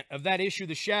variant of that issue,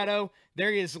 The Shadow.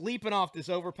 There he is leaping off this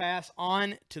overpass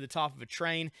on to the top of a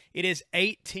train. It is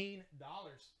 $18. It's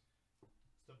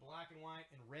the black and white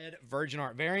and red Virgin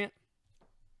Art variant.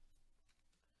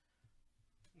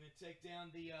 I'm going to take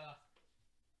down the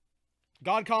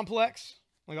God Complex.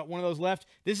 I got one of those left.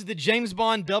 This is the James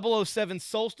Bond 007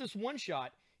 Solstice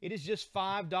one-shot. It is just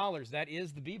 $5. That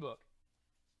is the B-book.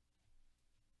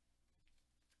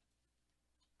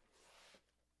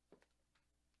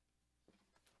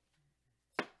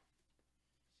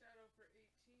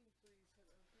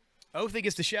 Othie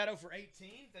gets the Shadow for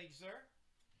 18. Thank you, sir.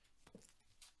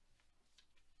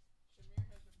 Shamir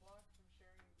has your block from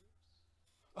sharing in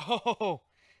groups. Oh,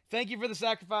 thank you for the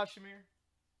sacrifice, Shamir.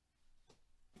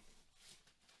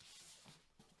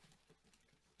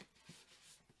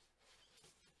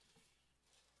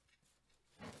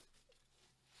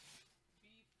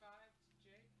 B5 to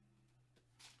J.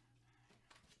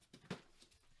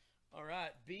 All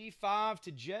right, B5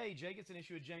 to J. J gets an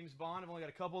issue of James Bond. I've only got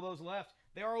a couple of those left.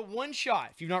 They are a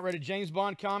one-shot. If you've not read a James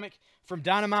Bond comic from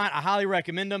Dynamite, I highly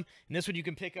recommend them. And this one you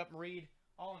can pick up and read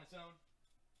all on its own.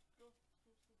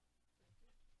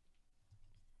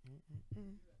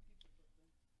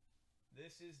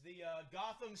 This is the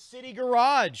Gotham City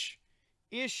Garage,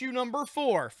 issue number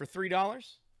 4 for $3. I'm going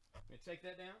to take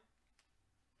that down.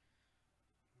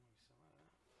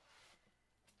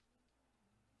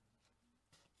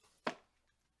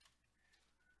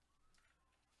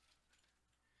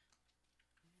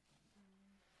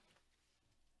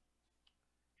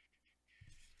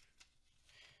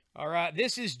 All right,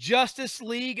 this is Justice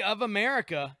League of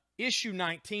America, issue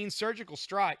 19, Surgical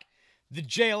Strike. The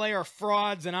JLA are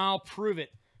frauds, and I'll prove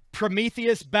it.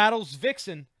 Prometheus battles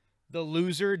Vixen. The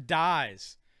loser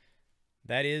dies.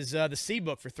 That is the C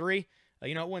book for 3.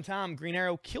 You know, at one time, Green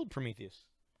Arrow killed Prometheus.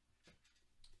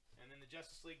 And then the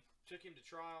Justice League took him to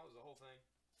trial. It was the whole thing.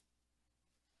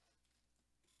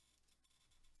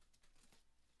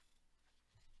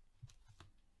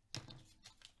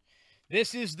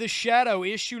 This is The Shadow,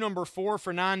 issue number 4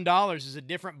 for $9. It's a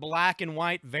different black and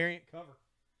white variant cover.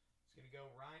 It's going to go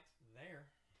right there.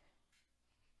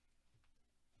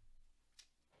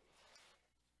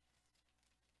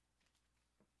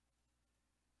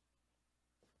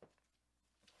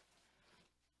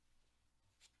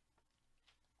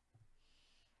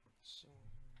 So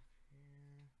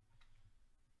here.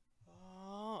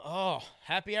 Oh,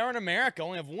 Happy Hour in America.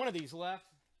 Only have one of these left.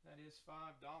 That is $5.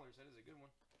 That is a good one.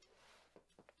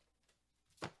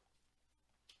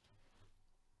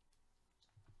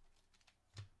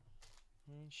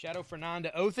 Shadow for 9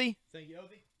 to Othy. Thank you,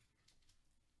 Othy.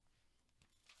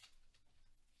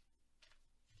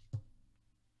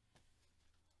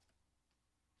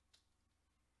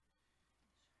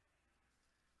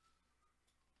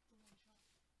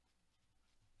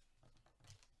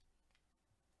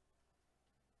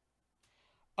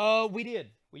 We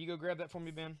did. Will you go grab that for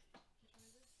me, Ben?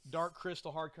 Dark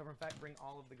Crystal hardcover. In fact, bring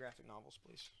all of the graphic novels,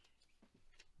 please.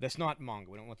 That's not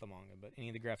manga. We don't want the manga, but any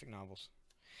of the graphic novels.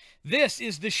 This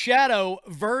is the Shadow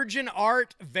Virgin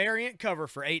Art variant cover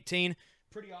for 18.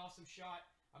 Pretty awesome shot.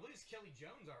 I believe it's Kelly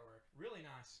Jones artwork. Really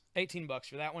nice. 18 bucks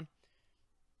for that one.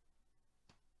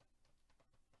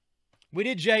 We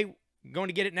did, Jay. Going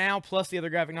to get it now, plus the other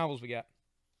graphic novels we got.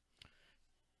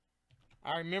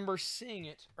 I remember seeing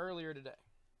it earlier today.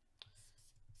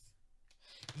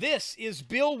 This is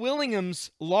Bill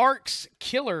Willingham's Lark's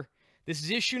Killer. This is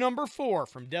issue number 4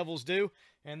 from Devil's Due.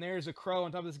 And there's a crow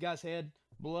on top of this guy's head.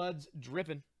 Blood's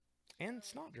dripping. And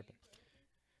it's not dripping.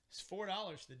 It's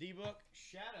 $4. The D-Book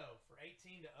Shadow for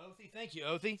 18 to Othy. Thank you,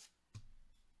 Othy.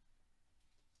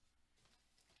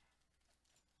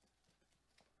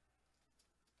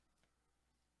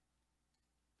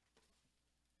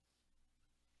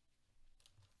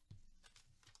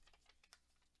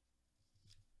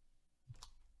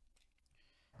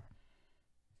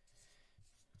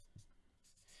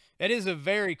 That is a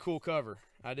very cool cover.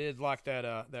 I did like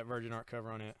that that Virgin Art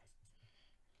cover on it.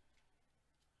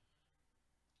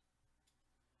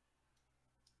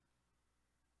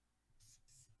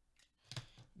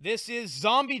 This is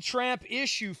Zombie Tramp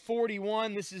issue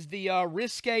 41. This is the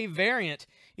Risque variant.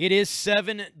 It is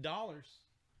 $7. Put that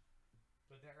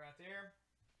right there.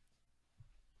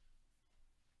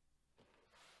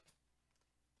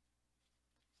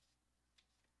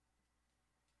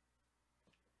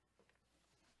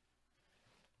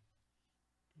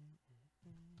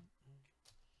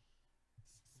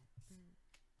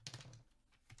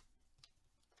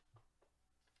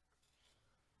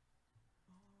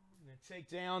 Take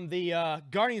down the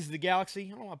Guardians of the Galaxy. I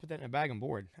don't know why I put that in a bag and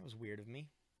board. That was weird of me.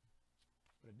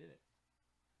 But I did it.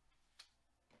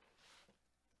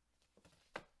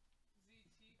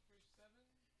 ZT for 7,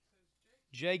 says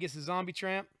Jay gets the Zombie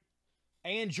Tramp.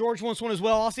 And George wants one as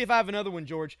well. I'll see if I have another one,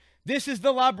 George. This is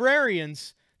The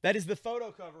Librarians. That is the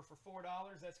photo cover for $4.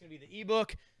 That's going to be the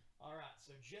ebook. All right,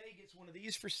 so Jay gets one of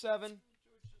these for $7. George just wanted a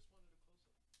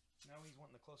close-up. No, he's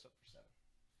wanting the close-up for $7.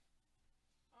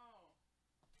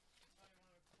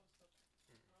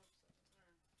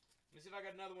 Let me see if I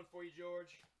got another one for you,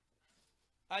 George.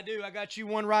 I do. I got you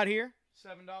one right here.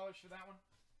 $7 for that one.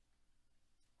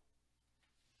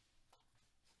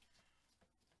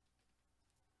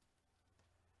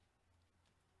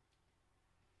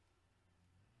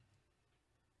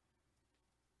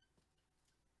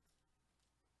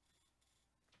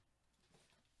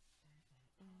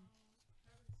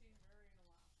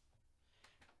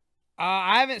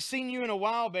 I haven't seen you in a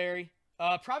while, Barry.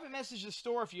 Private message the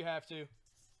store if you have to.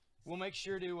 We'll make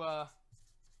sure to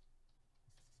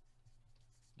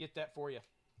get that for you.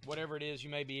 Whatever it is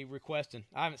you may be requesting.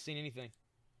 I haven't seen anything.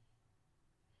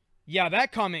 Yeah,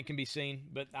 that comment can be seen,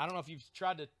 but I don't know if you've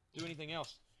tried to do anything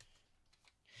else.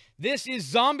 This is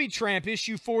Zombie Tramp,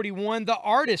 issue 41, the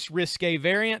Artist Risque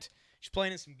variant. She's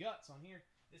playing in some guts on here.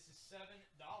 This is $7.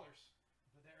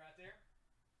 Put that right there.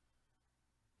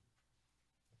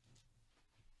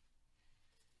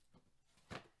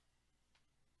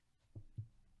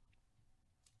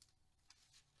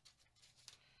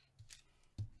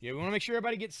 Yeah, we want to make sure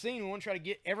everybody gets seen. We want to try to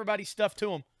get everybody's stuff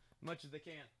to them as much as they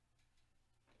can.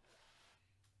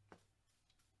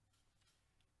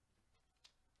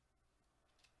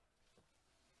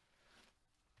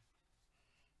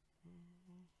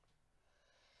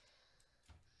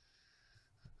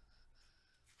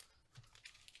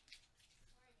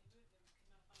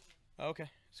 Okay,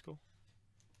 that's cool.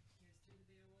 Here's 2 the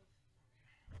Beowulf. And the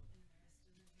rest,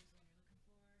 and then here's one you're looking for.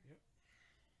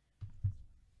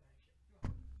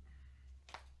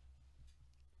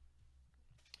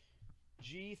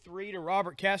 Yep. G3 to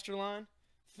Robert Casterline.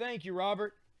 Thank you,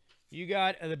 Robert. You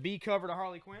got the B cover to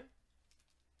Harley Quinn.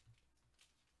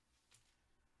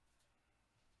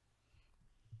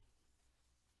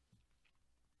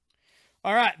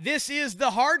 All right, this is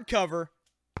the hardcover,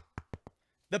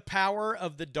 The Power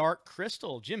of the Dark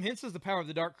Crystal. Jim Henson's The Power of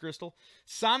the Dark Crystal.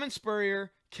 Simon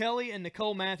Spurrier, Kelly and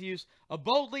Nicole Matthews. A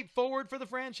bold leap forward for the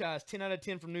franchise. 10 out of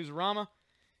 10 from Newsarama.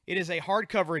 It is a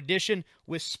hardcover edition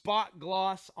with spot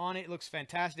gloss on it. It looks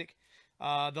fantastic.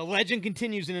 The legend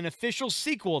continues in an official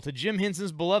sequel to Jim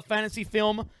Henson's beloved fantasy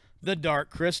film, The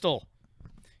Dark Crystal.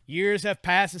 Years have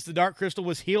passed since the Dark Crystal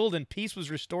was healed and peace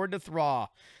was restored to Thra.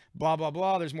 Blah, blah,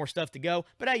 blah. There's more stuff to go.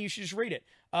 But hey, you should just read it.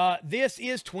 This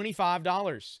is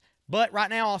 $25. But right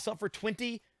now I'll sell for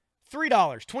 $23.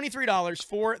 $23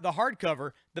 for the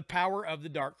hardcover, The Power of the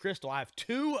Dark Crystal. I have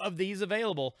 2 of these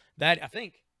available that I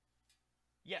think.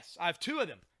 Yes, I have 2 of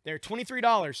them. They're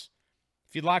 $23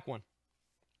 if you'd like one.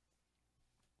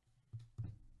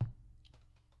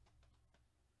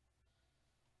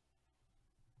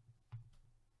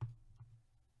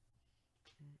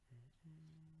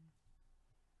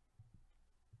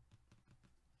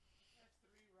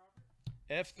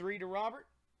 F3 to Robert.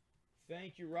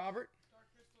 Thank you, Robert. Dark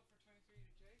Crystal for 23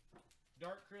 to Jay.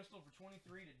 Dark Crystal for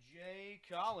 23 to Jay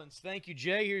Collins. Thank you,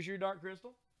 Jay. Here's your Dark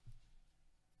Crystal.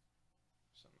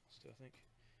 Something else too, I think.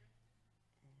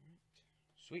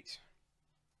 Sweet.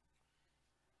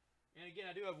 And again,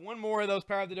 I do have one more of those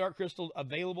Power of the Dark Crystal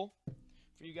available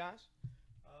for you guys.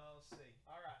 Let's see.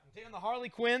 All right. I'm taking the Harley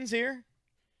Quinns here.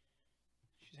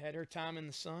 She's had her time in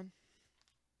the sun.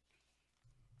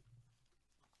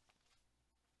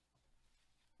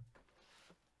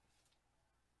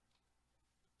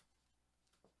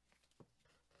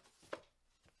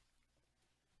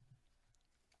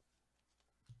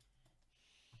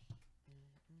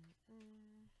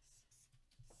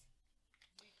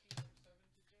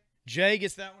 Jay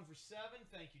gets that one for 7.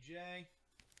 Thank you, Jay.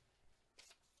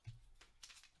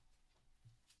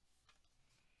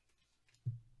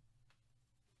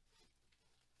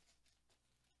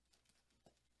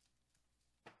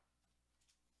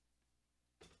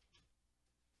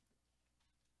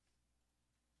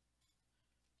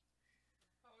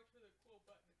 How much for the cool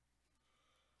button?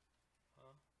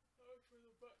 Huh? How much for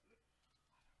the button? Your button.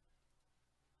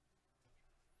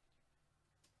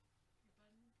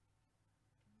 Let me see.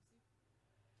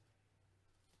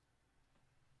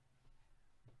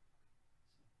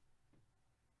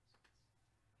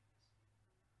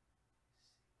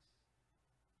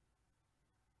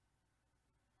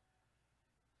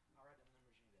 I'll write down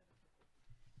numbers you need that.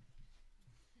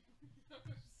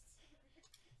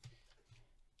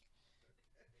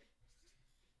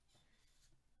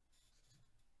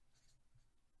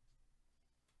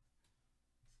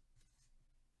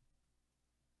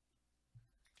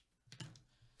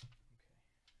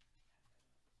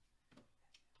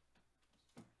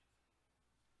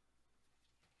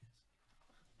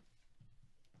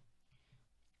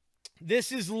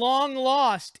 This is Long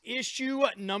Lost, issue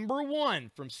number 1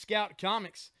 from Scout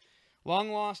Comics.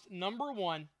 Long Lost number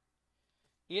 1.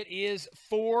 It is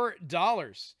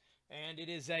 $4. And it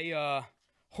is a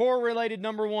horror-related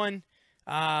number 1.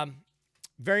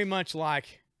 Very much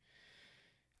like...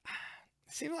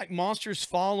 It seems like monsters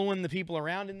following the people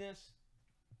around in this.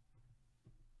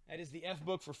 That is the F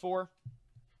book for 4.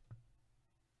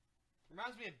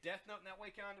 Reminds me of Death Note in that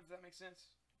way, kind of, if that makes sense.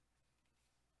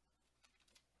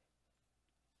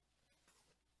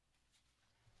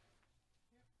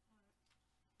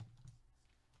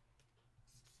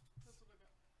 That's what I got.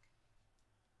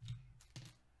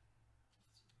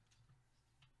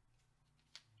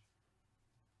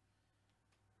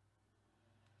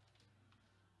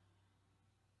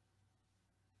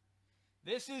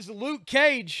 This is Luke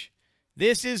Cage.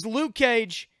 This is Luke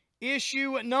Cage,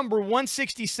 issue number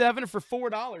 167 for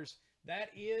 $4. That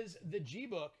is the G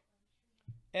book.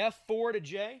 F4 to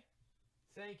Jay.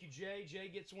 Thank you, Jay. Jay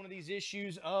gets one of these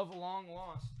issues of Long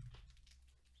Lost.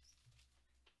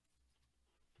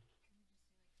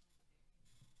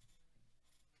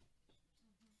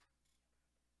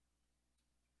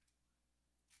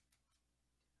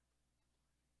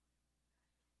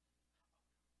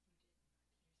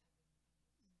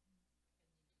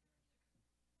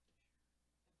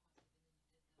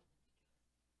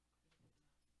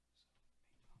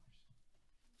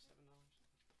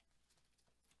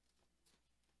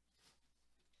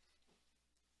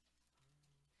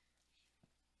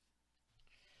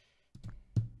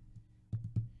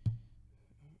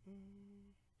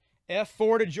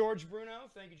 F4 to George Bruno.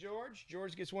 Thank you, George.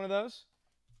 George gets one of those.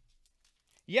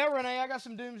 Yeah, Renee, I got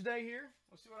some Doomsday here.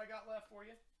 Let's see what I got left for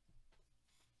you.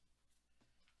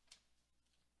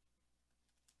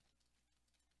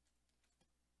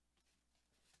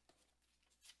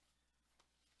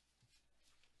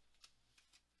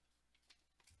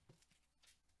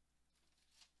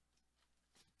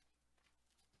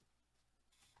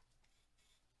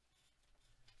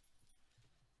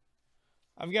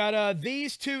 I've got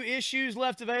these 2 issues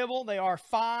left available. They are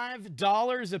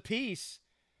 $5 a piece.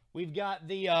 We've got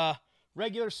the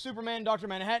regular Superman Dr.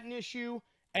 Manhattan issue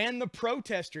and the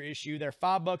Protester issue. They're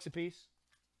 $5 a piece.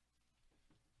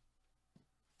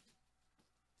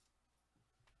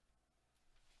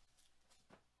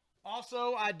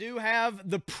 Also, I do have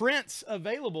the prints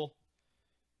available.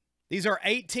 These are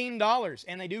 $18,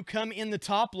 and they do come in the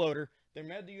top loader. They're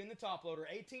made to you in the top loader,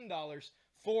 $18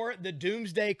 for the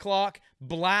Doomsday Clock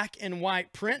black and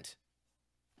white print.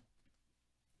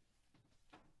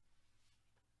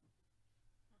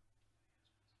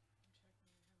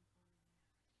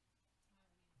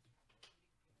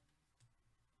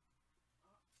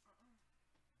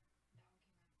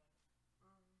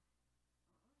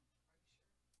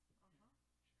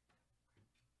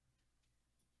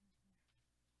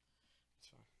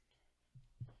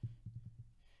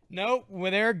 Nope,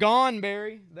 well, they're gone,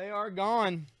 Barry. They are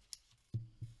gone.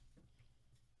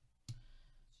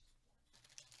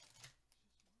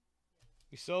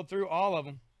 We sold through all of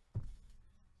them.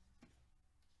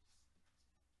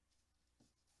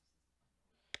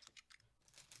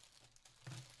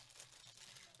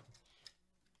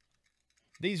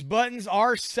 These buttons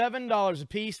are $7 a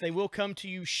piece. They will come to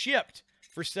you shipped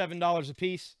for $7 a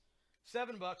piece.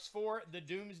 $7 for the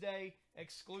Doomsday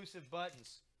exclusive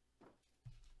buttons.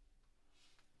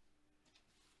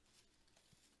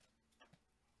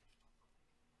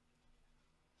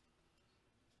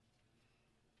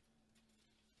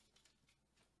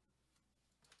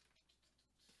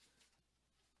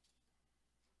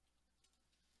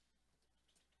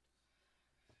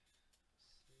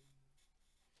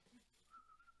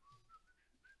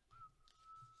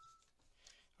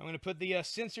 I'm going to put the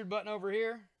censored button over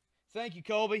here. Thank you,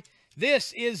 Colby.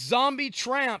 This is Zombie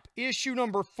Tramp, issue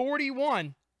number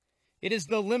 41. It is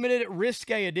the limited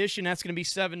risque edition. That's going to be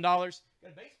 $7. Got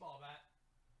a baseball bat.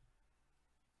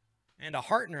 And a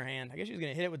heart in her hand. I guess she's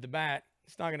going to hit it with the bat.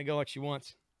 It's not going to go like she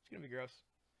wants. It's going to be gross.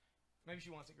 Maybe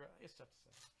she wants it gross. It's tough to say.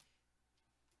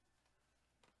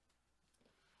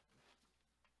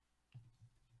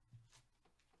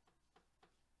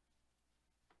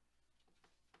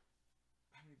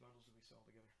 How many bundles did we sell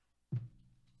together?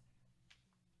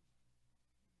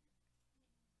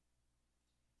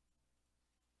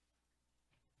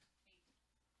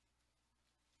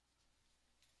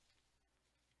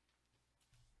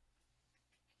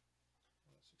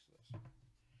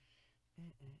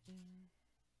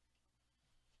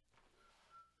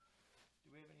 Do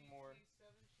we have any more?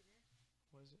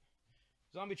 What is it?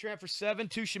 Zombie Tramp for 7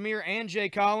 to Shamir and Jay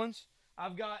Collins.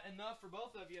 I've got enough for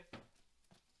both of you.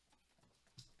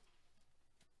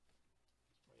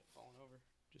 Probably falling over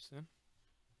just then.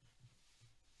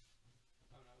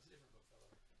 Oh no, it's a different book fell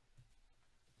over.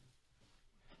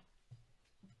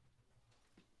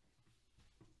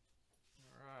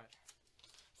 All right.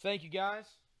 Thank you, guys.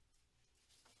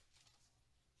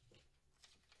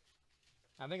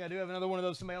 I think I do have another one of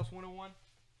those Somebody Else 101.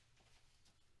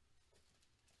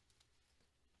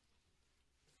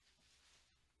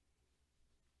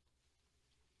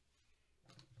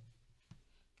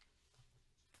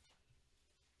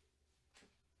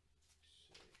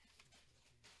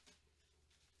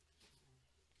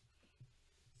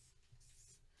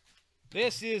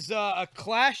 This is a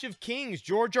Clash of Kings.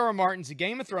 George R. R. Martin's A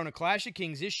Game of Thrones, A Clash of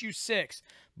Kings, issue 6.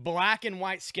 Black and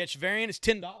white sketch variant. It's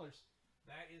 $10.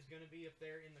 That is going to be up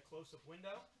there in the close-up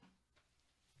window.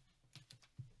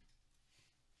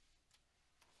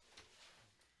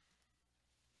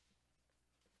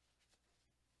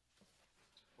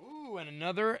 Ooh, and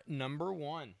another number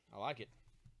 1. I like it.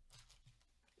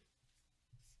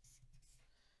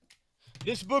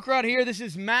 This book right here, this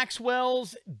is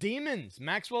Maxwell's Demons.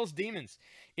 Maxwell's Demons.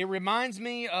 It reminds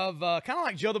me of kind of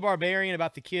like Joe the Barbarian,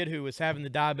 about the kid who was having the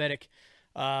diabetic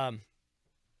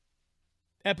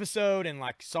episode and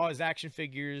like saw his action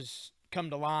figures come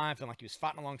to life and like he was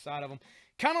fighting alongside of them.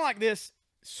 Kind of like this,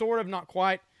 sort of, not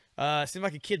quite. Seems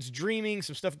like a kid's dreaming,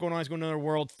 some stuff going on. He's going to another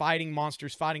world, fighting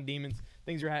monsters, fighting demons.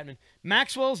 Things are happening.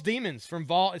 Maxwell's Demons from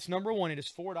Vault. It's number 1. It is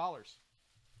 $4. And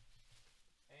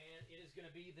it is going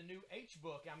to be the new H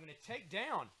book I'm going to take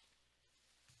down.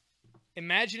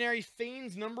 Imaginary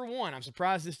Fiends #1. I'm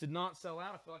surprised this did not sell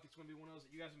out. I feel like it's going to be one of those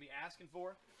that you guys will be asking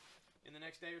for in the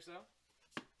next day or so.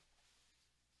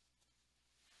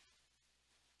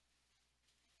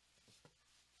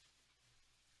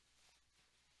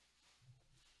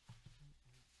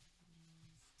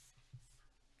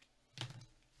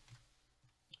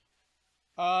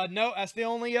 No, that's the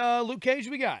only Luke Cage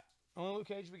we got. Only Luke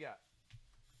Cage we got.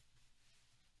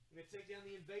 I'm going to take down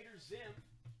the Invader Zim.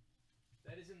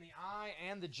 That is in the I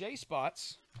and the J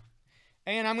spots.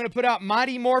 And I'm going to put out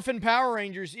Mighty Morphin Power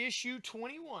Rangers issue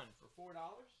 21 for $4.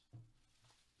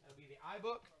 That'll be the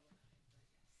iBook.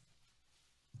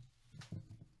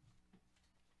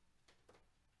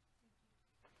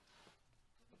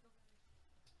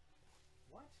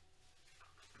 What?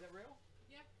 Is that real?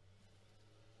 Yeah.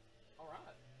 All right.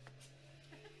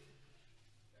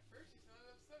 At first you sounded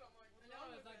upset. I'm like, what's I know,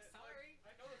 wrong I was with like, it? sorry.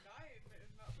 I know the guy is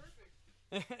not perfect.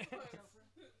 But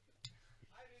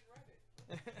I didn't write it.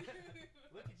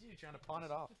 Look at you trying to pawn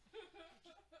it off.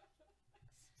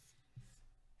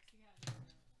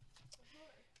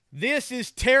 This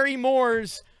is Terry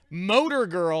Moore's Motor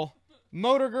Girl.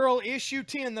 Motor Girl issue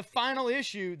 10, the final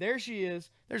issue. There she is.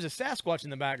 There's a Sasquatch in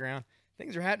the background.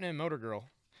 Things are happening in Motor Girl.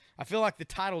 I feel like the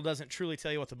title doesn't truly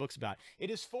tell you what the book's about. It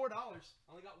is $4. I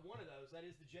only got one of those. That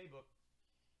is the J book.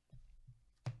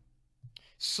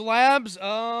 Slabs,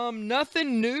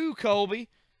 nothing new, Colby.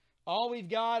 All we've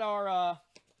got are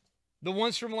the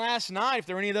ones from last night. If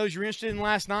there are any of those you're interested in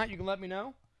last night, you can let me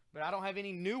know. But I don't have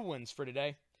any new ones for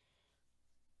today.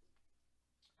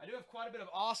 I do have quite a bit of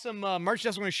awesome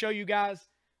merchandise I'm going to show you guys.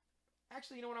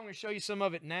 Actually, you know what? I'm going to show you some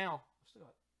of it now. I've still got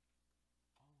all of that.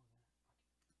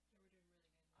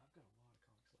 I've got a lot of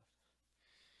comics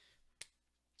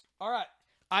left. All right.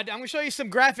 I'm going to show you some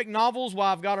graphic novels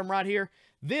while I've got them right here.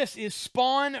 This is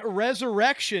Spawn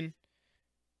Resurrection.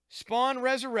 Spawn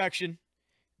Resurrection.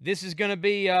 This is going to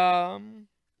be, come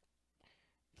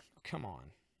on.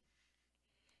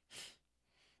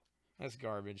 That's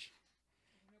garbage.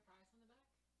 No price on the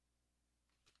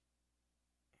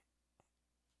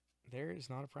back? There is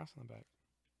not a price on the back.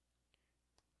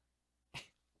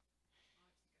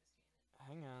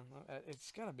 Hang on.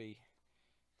 It's got to be.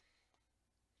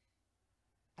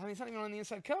 I mean, it's not even on the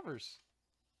inside covers.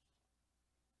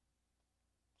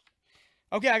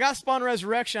 Okay, I got Spawn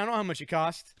Resurrection. I don't know how much it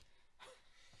cost.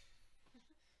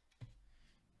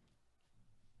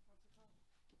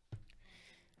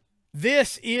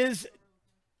 This is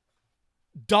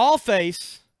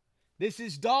Dollface. This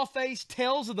is Dollface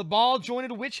Tales of the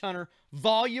Ball-Jointed Witch Hunter,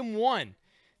 Volume 1.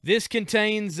 This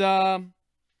contains 1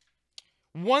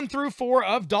 through 4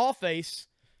 of Dollface.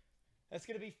 That's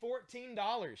going to be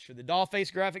 $14 for the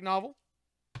Dollface graphic novel.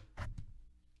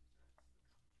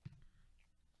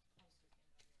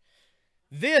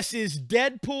 This is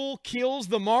Deadpool Kills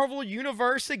the Marvel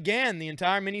Universe Again, the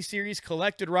entire miniseries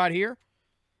collected right here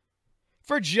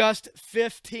for just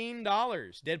 $15.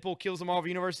 Deadpool Kills the Marvel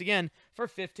Universe Again for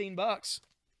 $15.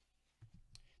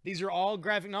 These are all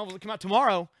graphic novels that come out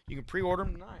tomorrow. You can pre-order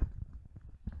them tonight.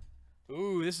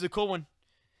 Ooh, this is a cool one.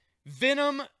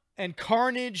 Venom and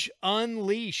Carnage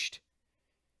Unleashed.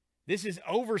 This is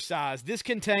oversized. This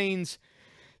contains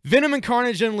Venom and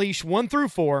Carnage Unleashed 1 through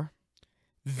 4.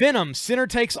 Venom, Center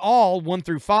Takes All, 1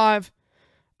 through 5.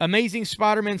 Amazing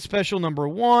Spider-Man Special number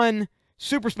 1.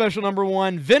 Super Special number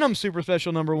 1. Venom Super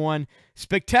Special number 1.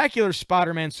 Spectacular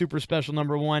Spider-Man Super Special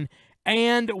number 1.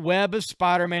 And Web of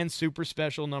Spider-Man Super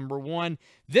Special number 1.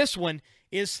 This one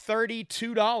is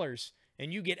 $32.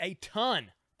 And you get a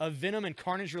ton of Venom and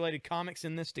Carnage-related comics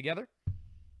in this together.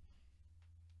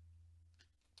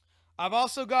 I've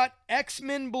also got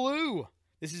X-Men Blue.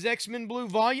 This is X-Men Blue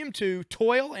Volume 2,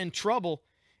 Toil and Trouble.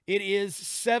 It is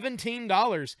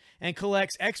 $17 and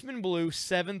collects X-Men Blue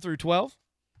 7 through 12.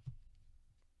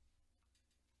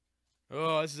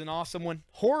 Oh, this is an awesome one.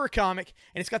 Horror comic,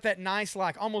 and it's got that nice,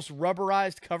 like, almost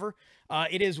rubberized cover.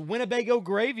 It is Winnebago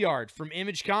Graveyard from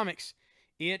Image Comics.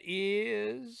 It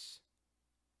is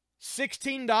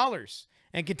 $16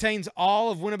 and contains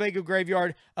all of Winnebago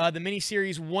Graveyard, the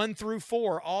miniseries 1 through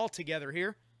 4, all together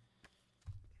here.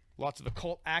 Lots of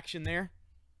occult action there.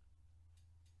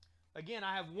 Again,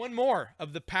 I have one more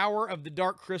of the Power of the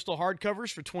Dark Crystal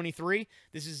hardcovers for $23.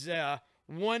 This is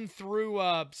 1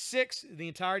 through 6, the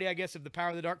entirety, I guess, of the Power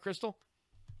of the Dark Crystal.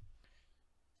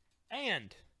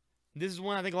 And this is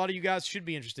one I think a lot of you guys should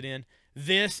be interested in.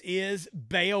 This is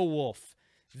Beowulf.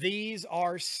 These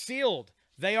are sealed.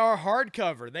 They are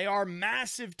hardcover. They are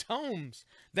massive tomes.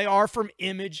 They are from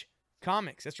Image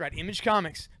Comics. That's right, Image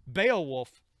Comics.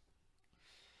 Beowulf.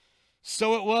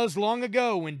 So it was long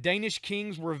ago when Danish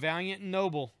kings were valiant and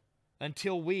noble,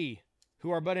 until we,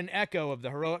 who are but an echo of the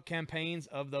heroic campaigns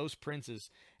of those princes.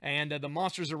 And the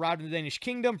monsters arrived in the Danish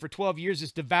kingdom. For 12 years,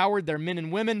 it's devoured their men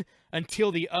and women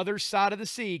until the other side of the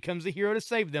sea comes the hero to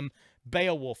save them,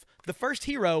 Beowulf. The first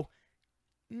hero,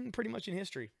 pretty much in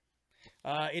history.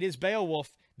 It is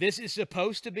Beowulf. This is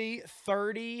supposed to be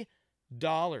 $30.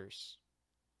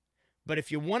 But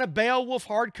if you want a Beowulf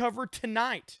hardcover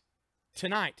tonight,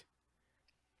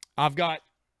 I've got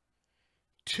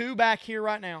 2 back here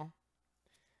right now.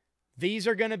 These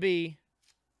are going to be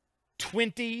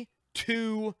 $22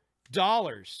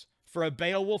 for a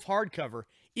Beowulf hardcover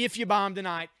if you buy them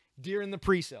tonight during the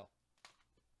pre-sale.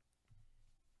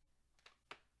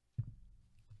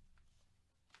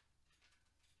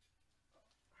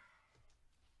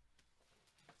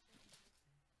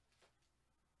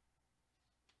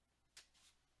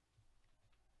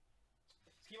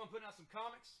 Let's keep on putting out some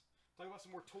comics. Talk about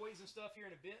some more toys and stuff here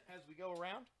in a bit as we go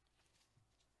around.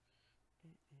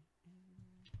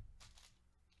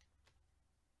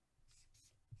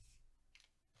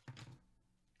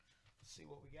 See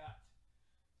what we got.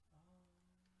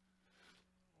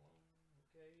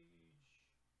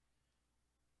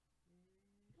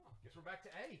 Oh, guess we're back to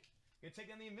A. Gonna take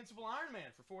down the Invincible Iron Man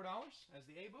for $4 as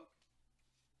the A book.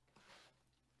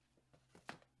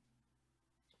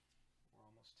 We're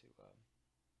almost to redneck.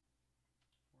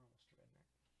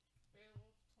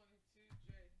 Beowulf 22,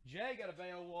 J. Jay got a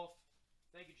Beowulf.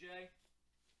 Thank you, Jay.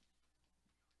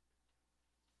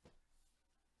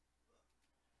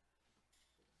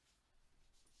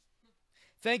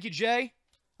 Thank you, Jay.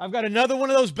 I've got another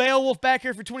one of those Beowulf back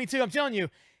here for 22. I'm telling you,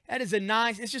 that is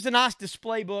it's just a nice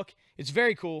display book. It's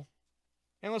very cool.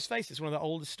 And let's face it, it's one of the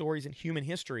oldest stories in human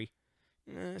history.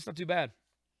 It's not too bad.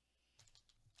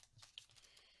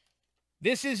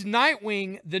 This is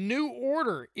Nightwing, The New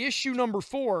Order, issue number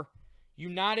 4,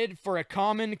 United for a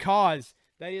Common Cause.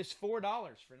 That is $4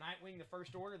 for Nightwing, The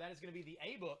First Order. That is going to be the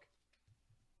A book.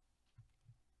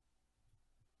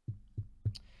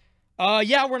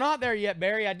 Yeah, we're not there yet,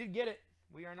 Barry. I did get it.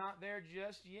 We are not there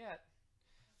just yet.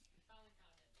 Finally found it.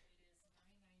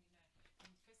 It is $9.99.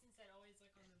 And Kristen said always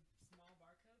look on the small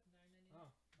barcode, $9.99. Oh,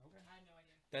 okay. I had no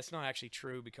idea. That's not actually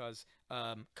true because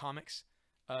comics,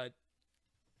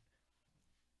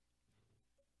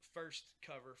 first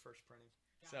cover, first printing.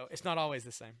 So it's not always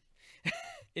the same.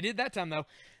 It did that time, though.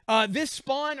 This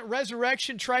Spawn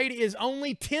Resurrection trade is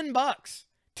only $10.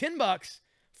 $10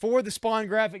 for the Spawn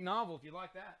graphic novel, if you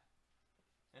like that.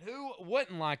 And who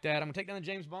wouldn't like that? I'm going to take down the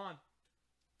James Bond.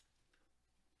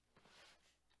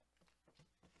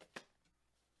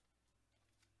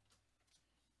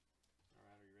 All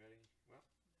right, are you ready? Well,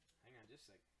 hang on just a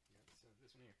second.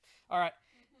 This one here. All right.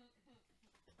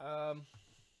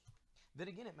 Then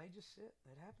again, it may just sit.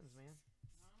 It happens, man.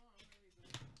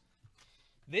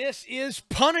 This is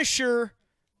Punisher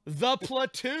the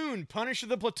Platoon. Punisher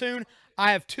the Platoon.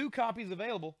 I have 2 copies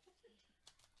available.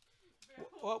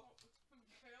 Whoa.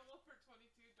 Beowulf for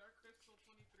 22, Dark Crystal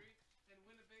 23, and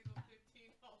Winnebago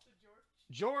 15, all to George.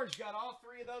 George got all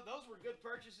 3 of those. Those were good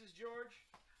purchases, George.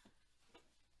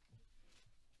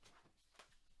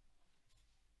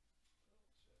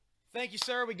 Thank you,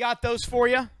 sir. We got those for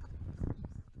you.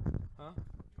 Huh?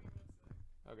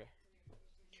 Okay.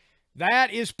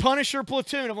 That is Punisher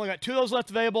Platoon. I've only got 2 of those left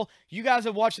available. You guys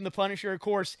have watched The Punisher, of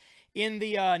course, in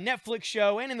the Netflix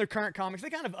show and in their current comics. They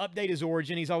kind of update his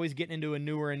origin. He's always getting into a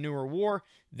newer and newer war.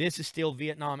 This is still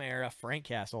Vietnam-era Frank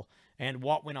Castle and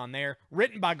what went on there.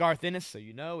 Written by Garth Ennis, so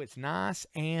you know it's nice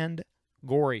and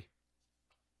gory.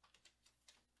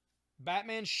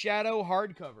 Batman Shadow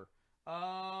hardcover.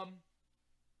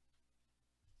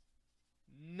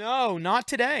 No, not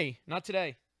today. Not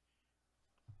today.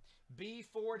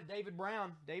 B4 to David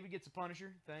Brown. David gets a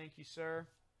Punisher. Thank you, sir.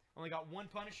 Only got 1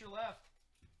 Punisher left.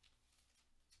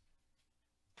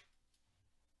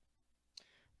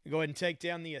 Go ahead and take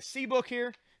down the C book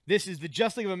here. This is the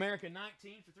Just League of America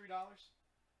 19 for $3.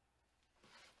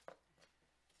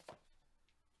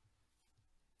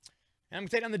 And I'm going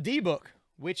to take down the D book,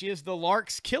 which is the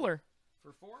Lark's Killer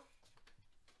for $4.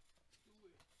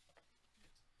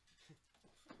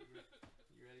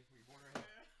 You ready? Were you born ready?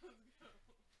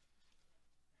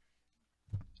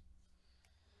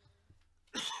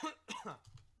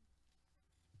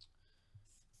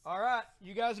 All right,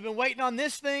 you guys have been waiting on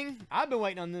this thing. I've been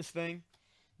waiting on this thing.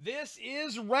 This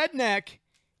is Redneck,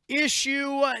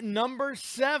 issue number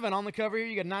 7 on the cover here.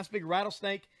 You got a nice big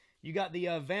rattlesnake. You got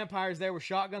the vampires there with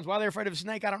shotguns. Why they're afraid of a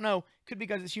snake, I don't know. Could be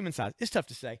because it's human size. It's tough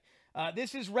to say.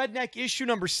 This is Redneck, issue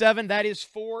number 7. That is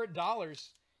 $4.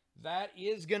 That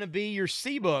is going to be your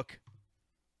C book.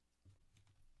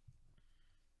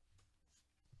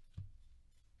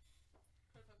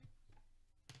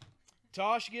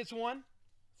 Tosh gets one.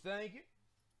 Thank you.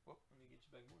 Well, let me get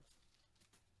you back more.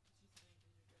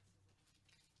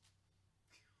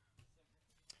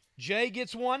 Jay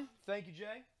gets one. Thank you,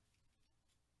 Jay.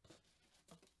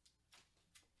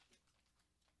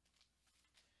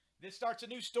 This starts a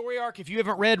new story arc. If you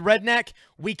haven't read Redneck,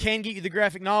 we can get you the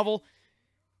graphic novel.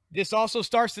 This also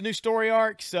starts the new story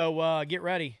arc, so get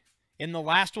ready. In the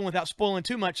last one, without spoiling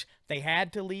too much, they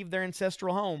had to leave their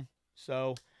ancestral home.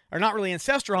 So, or not really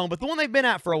ancestral home, but the one they've been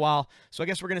at for a while. So I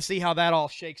guess we're going to see how that all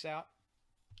shakes out.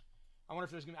 I wonder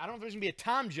if there's going to, I don't know if there's going to be a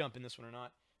time jump in this one or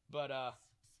not, but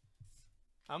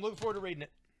I'm looking forward to reading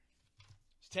it.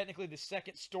 It's technically the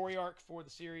second story arc for the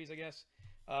series, I guess.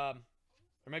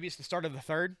 Or maybe it's the start of the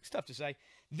third. It's tough to say.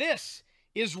 This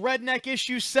is Redneck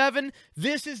issue 7.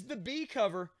 This is the B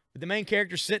cover with the main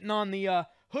character sitting on the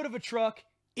hood of a truck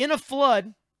in a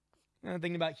flood. I'm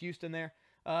thinking about Houston there.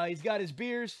 He's got his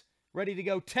beers ready to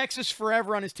go. Texas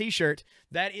Forever on his t-shirt.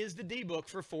 That is the D book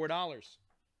for $4.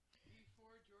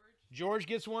 George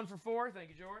gets one for $4. Thank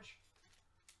you, George.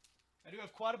 I do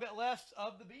have quite a bit left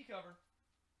of the B cover.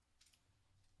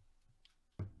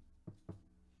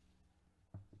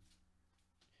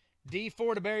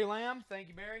 D4 to Barry Lamb. Thank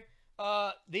you, Barry.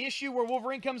 The issue where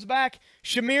Wolverine comes back.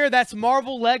 Shamir, that's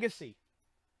Marvel Legacy.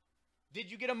 Did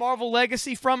you get a Marvel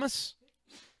Legacy from us?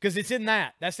 Because it's in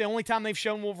that. That's the only time they've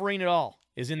shown Wolverine at all,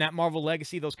 is in that Marvel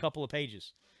Legacy, those couple of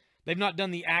pages. They've not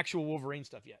done the actual Wolverine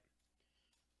stuff yet.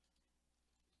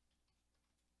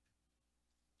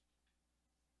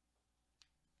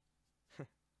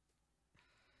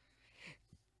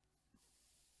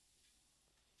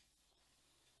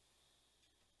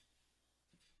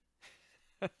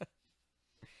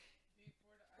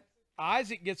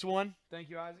 Isaac gets one. Thank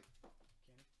you, Isaac.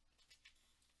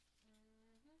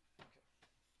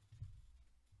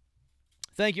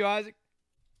 Thank you, Isaac.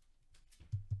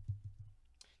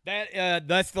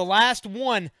 That's the last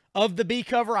one of the B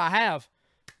cover I have.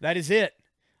 That is it.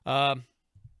 You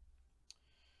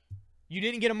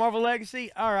didn't get a Marvel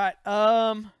Legacy? All right.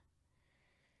 I'll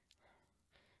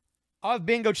have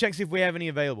Ben go check see if we have any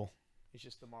available. It's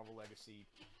just the Marvel Legacy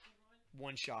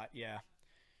one shot, yeah.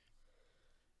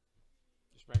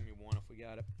 Just bring me one if we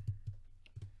got it.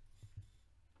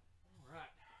 All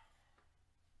right.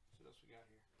 What else we got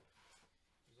here?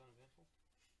 Is uneventful?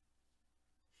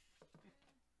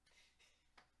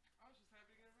 I was just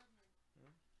happy to get a Redneck. Yeah. Like to make sure I get 2 copies of each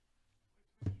one.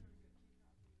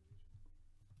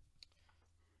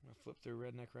 I'm going to flip through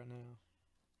Redneck right now.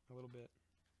 A little bit.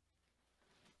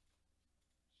 Shoot, I would too if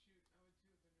I knew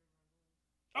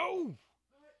Ron. Oh!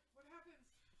 What happens?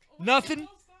 Oh my Nothing. God,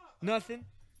 don't stop. Nothing.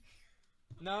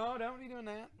 No, don't be doing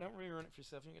that. Don't rerun it for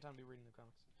yourself. You ain't got time to be reading the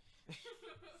comics.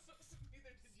 Neither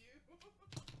did you.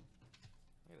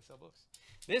 I gotta sell books.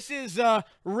 This is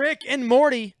Rick and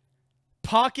Morty,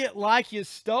 Pocket Like You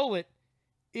Stole It,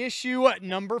 issue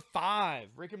number 5.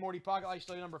 Rick and Morty, Pocket Like You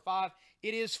Stole It, number 5.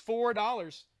 It is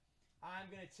 $4. I'm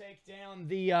going to take down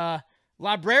the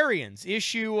Librarians,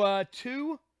 issue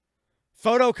 2,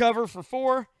 photo cover for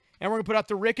 $4. And we're going to put out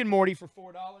the Rick and Morty for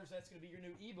 $4. That's going to be your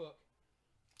new ebook.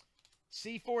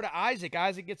 C4 to Isaac.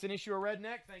 Isaac gets an issue of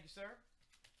Redneck. Thank you, sir.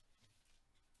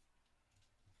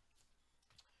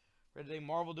 Read today,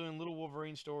 Marvel doing Little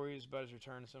Wolverine stories about his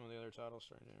return to some of the other titles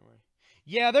starting in January.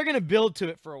 Yeah, they're going to build to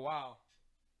it for a while.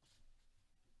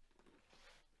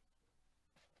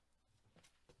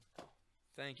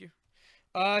 Thank you.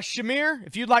 Shamir,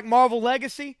 if you'd like Marvel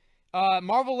Legacy,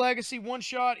 Marvel Legacy one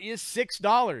shot is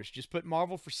 $6. Just put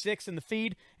Marvel for $6 in the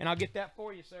feed, and I'll get that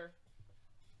for you, sir.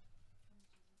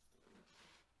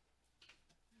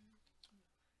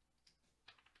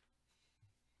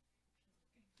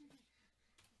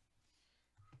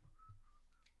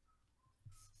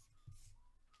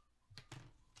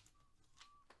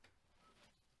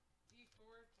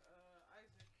 D4 to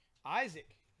Isaac.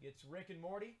 Isaac gets Rick and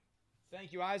Morty.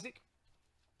 Thank you, Isaac.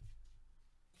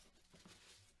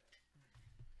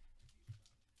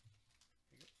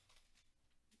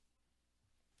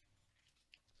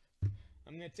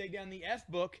 I'm going to take down the F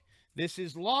book. This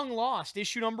is Long Lost,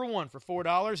 issue number 1 for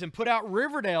 $4, and put out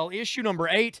Riverdale, issue number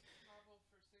 8. Marvel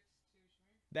for 6 to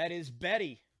Shamir. That is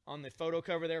Betty on the photo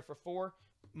cover there for $4.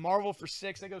 Marvel for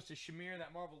 $6. That goes to Shamir,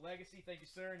 that Marvel Legacy. Thank you,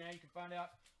 sir. Now you can find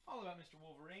out all about Mr.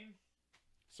 Wolverine.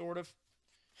 Sort of.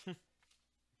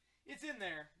 It's in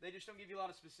there. They just don't give you a lot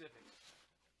of specifics.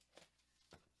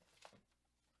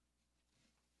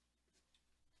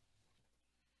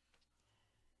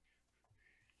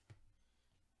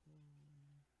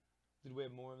 Did we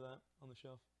have more of that on the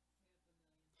shelf?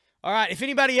 All right, if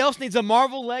anybody else needs a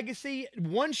Marvel Legacy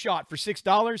one-shot for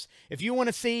 $6, if you want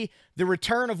to see the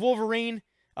return of Wolverine,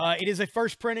 It is a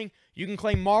first printing. You can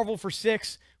claim Marvel for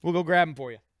 $6. We'll go grab them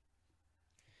for you.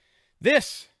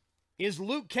 This is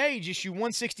Luke Cage, issue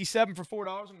 167 for $4.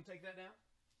 I'm going to take that down.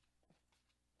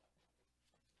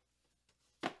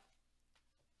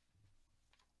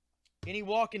 Any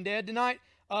Walking Dead tonight?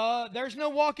 There's no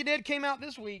Walking Dead came out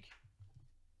this week.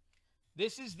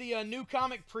 This is the new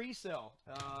comic pre-sale.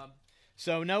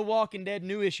 So no Walking Dead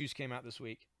new issues came out this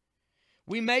week.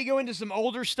 We may go into some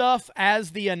older stuff as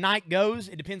the night goes.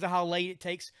 It depends on how late it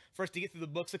takes for us to get through the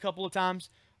books a couple of times.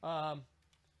 I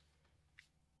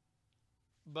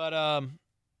don't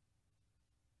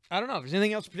know if there's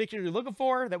anything else particularly you're looking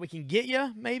for that we can get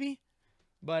you, maybe.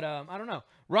 But I don't know.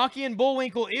 Rocky and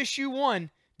Bullwinkle issue 1.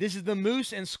 This is the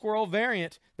Moose and Squirrel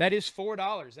variant. That is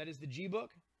 $4. That is the G book.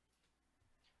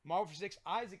 Marvel for $6.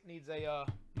 Isaac needs a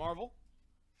Marvel.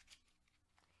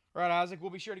 All right, Isaac, we'll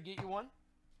be sure to get you one.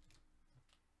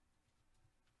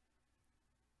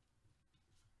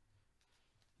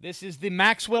 This is the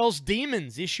Maxwell's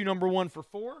Demons, issue number 1 for $4.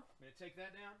 I'm going to take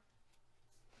that down.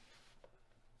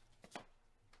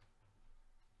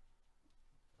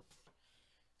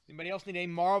 Anybody else need a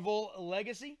Marvel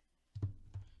Legacy?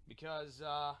 Because it's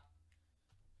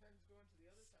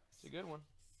a good one.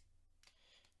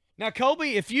 Now,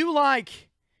 Colby, if you like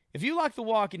The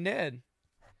Walking Dead,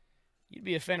 you'd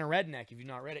be a fan of Redneck if you've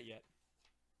not read it yet.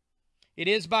 It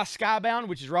is by Skybound,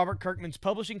 which is Robert Kirkman's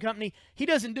publishing company. He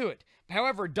doesn't do it.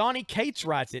 However, Donnie Cates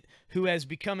writes it, who is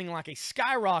becoming like a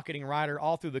skyrocketing writer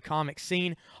all through the comic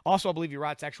scene. Also, I believe he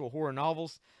writes actual horror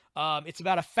novels. It's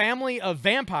about a family of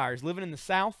vampires living in the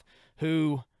South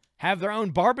who have their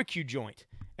own barbecue joint.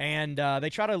 And they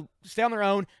try to stay on their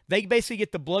own. They basically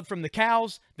get the blood from the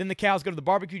cows. Then the cows go to the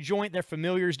barbecue joint. They're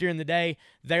familiars during the day.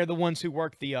 They're the ones who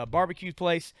work the barbecue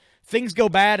place. Things go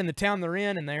bad in the town they're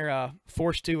in, and they're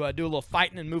forced to do a little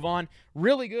fighting and move on.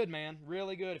 Really good, man.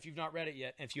 Really good if you've not read it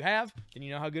yet. And if you have, then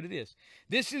you know how good it is.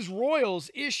 This is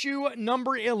Royals, issue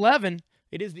number 11.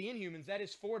 It is the Inhumans. That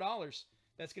is $4.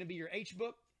 That's going to be your H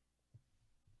book.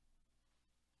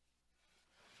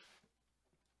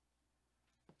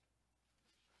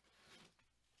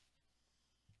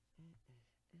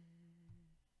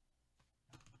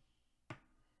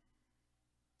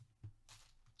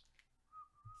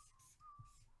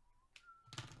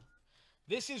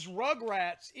 This is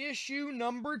Rugrats, issue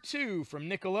number 2 from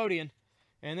Nickelodeon.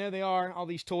 And there they are, all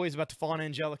these toys about to fall on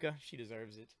Angelica. She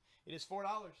deserves it. It is $4. We're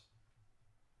going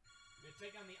to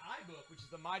take on the iBook, which is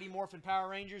the Mighty Morphin Power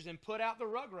Rangers, and put out the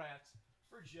Rugrats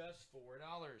for just $4.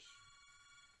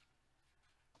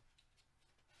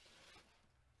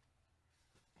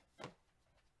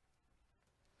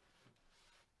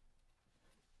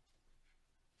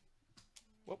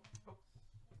 Whoop.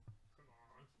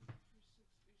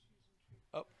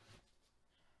 Oh.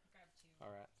 All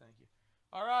right, thank you.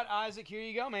 All right, Isaac, here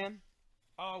you go, man.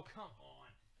 Oh, come on.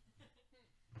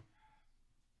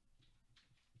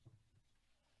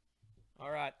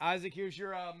 All right, Isaac, here's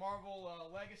your Marvel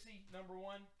Legacy, number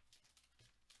 1.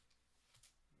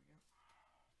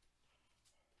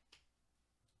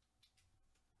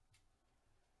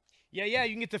 Yeah,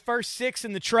 you can get the first 6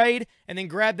 in the trade and then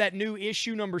grab that new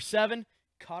issue number 7.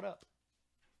 Caught up.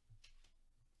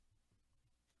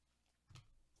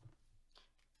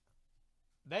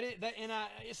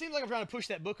 It seems like I'm trying to push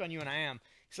that book on you, and I am.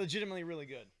 It's legitimately really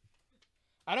good.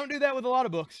 I don't do that with a lot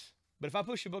of books, but if I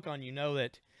push a book on you, know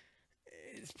that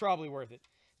it's probably worth it.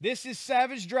 This is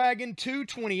Savage Dragon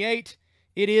 228.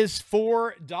 It is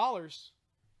 $4. $4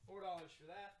 for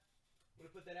that. I'm going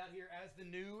to put that out here as the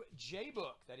new J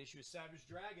book. That issue is Savage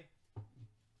Dragon.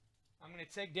 I'm going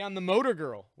to take down the Motor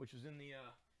Girl, which was in the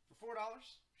for $4,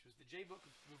 which was the J book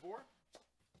before.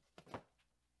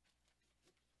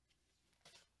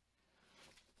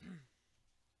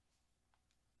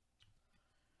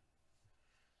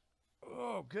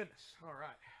 Oh, goodness. All right.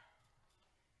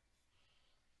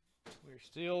 We're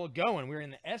still going. We're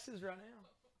in the S's right now.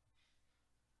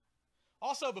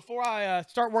 Also, before I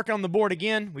start working on the board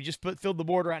again, we just filled the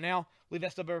board right now. Leave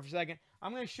that stuff over for a second.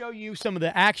 I'm going to show you some of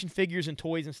the action figures and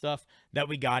toys and stuff that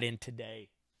we got in today.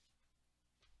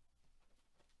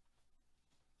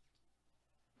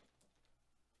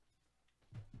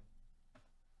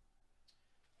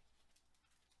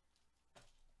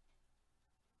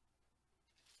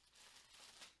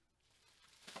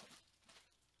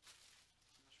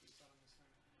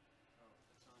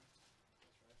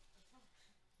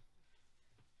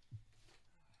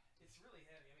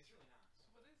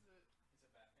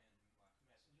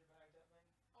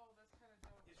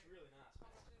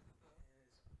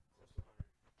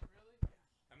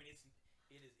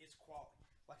 It's quality.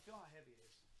 Like, feel how heavy it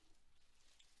is.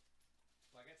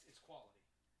 Like, it's quality.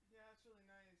 Yeah, it's really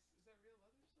nice.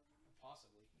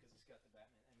 Possibly, because it's got the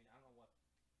Batman. I mean, I don't know what,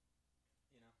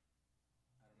 you know,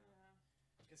 I don't know. Yeah.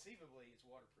 Conceivably, it's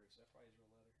waterproof, so that probably is real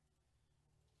leather.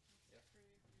 That's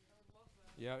pretty. I would love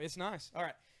that. Yeah, it's nice. All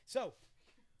right, so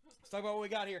let's talk about what we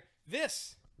got here.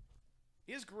 This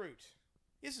is Groot.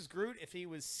 This is Groot if he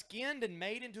was skinned and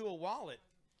made into a wallet,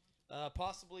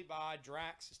 possibly by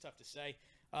Drax. It's tough to say.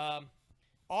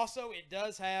 Also, it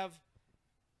does have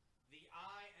the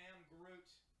I am Groot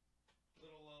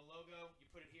little logo. You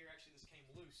put it here. Actually, this came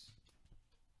loose.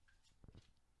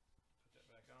 Put that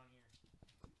back on here so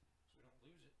we don't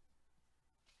lose it.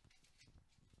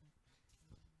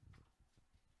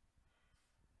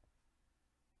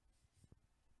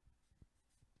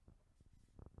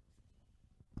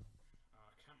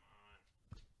 Oh, come on.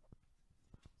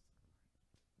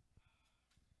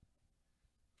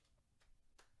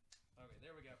 Okay,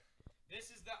 there we go. This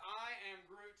is the I am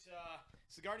Groot.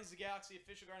 It's the Guardians of the Galaxy,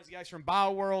 official Guardians of the Galaxy from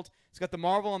BioWorld. It's got the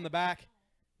Marvel on the back.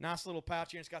 Nice little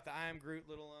pouch here. It's got the I am Groot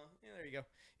little, yeah, there you go.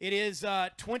 It is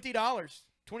 $20. $20 if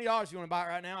you want to buy it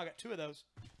right now. I got 2 of those.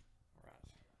 All right.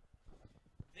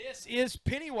 This is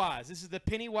Pennywise. This is the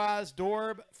Pennywise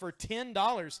Dorb for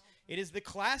 $10. It is the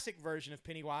classic version of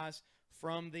Pennywise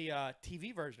from the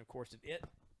TV version, of course, of it.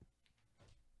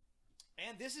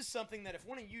 And this is something that if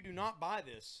one of you do not buy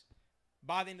this,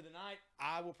 by the end of the night,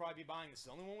 I will probably be buying this. It's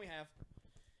the only one we have.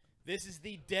 This is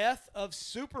the Death of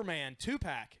Superman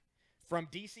 2-pack from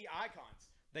DC Icons.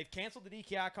 They've canceled the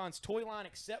DC Icons toy line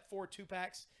except for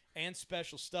 2-packs and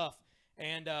special stuff.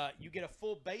 And you get a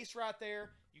full base right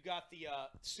there. You got the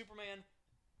Superman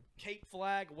cape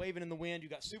flag waving in the wind. You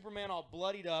got Superman all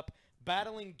bloodied up,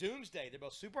 battling Doomsday. They're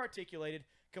both super articulated,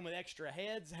 come with extra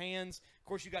heads, hands. Of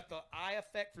course, you got the eye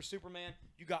effect for Superman.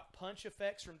 You got punch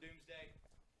effects from Doomsday.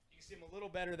 You can see them a little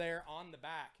better there on the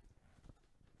back.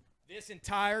 This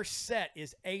entire set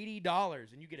is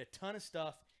 $80, and you get a ton of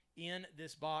stuff in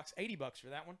this box. $80 for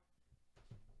that one.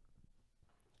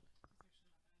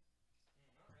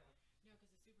 Not really. No,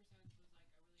 because the Super Sons was like a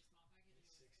really small package.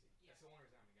 It's 60. Yeah. That's the only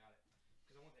reason I got it.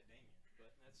 Because I want that Damien,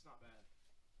 but that's not bad.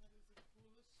 That is the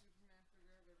coolest Superman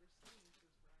figure I've ever seen, says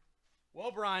Brian.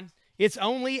 Well, Brian, it's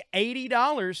only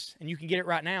 $80, and you can get it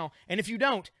right now. And if you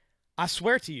don't, I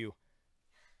swear to you,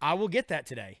 I will get that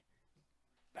today.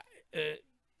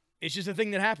 It's just a thing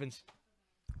that happens.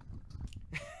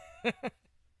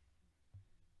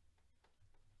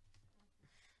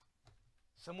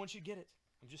 Someone should get it.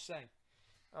 I'm just saying.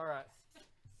 All right.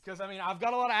 Because, I mean, I've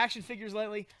got a lot of action figures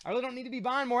lately. I really don't need to be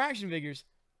buying more action figures,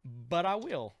 but I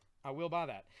will. I will buy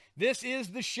that. This is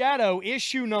the Shadow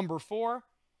issue number 4.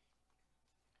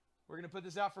 We're going to put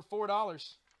this out for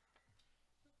 $4.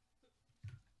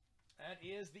 That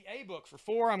is the A book for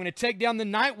 $4. I'm going to take down the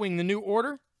Nightwing, the New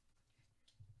Order.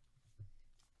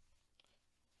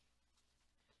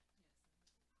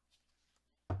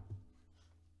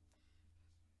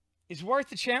 It's worth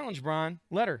the challenge, Brian.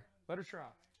 Let her try.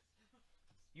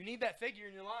 You need that figure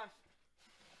in your life.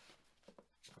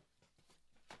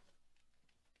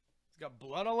 It's got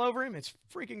blood all over him. It's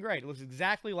freaking great. It looks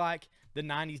exactly like the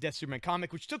 90s Death Superman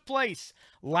comic, which took place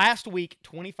last week,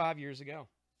 25 years ago.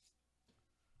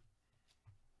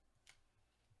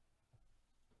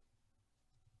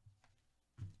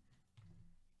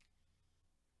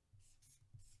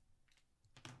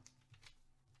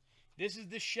 This is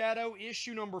the Shadow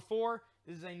issue number 4.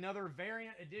 This is another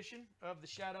variant edition of the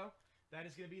Shadow. That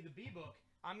is going to be the B book.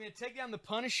 I'm going to take down the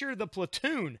Punisher, the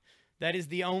Platoon. That is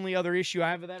the only other issue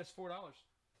I have of that. It's $4.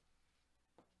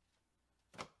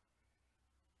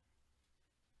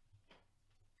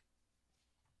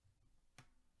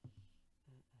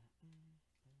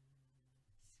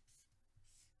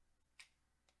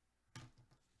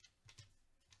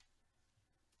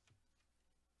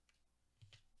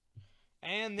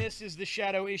 And this is the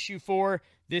Shadow issue 4.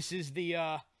 This is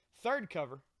the third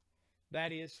cover.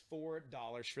 That is $4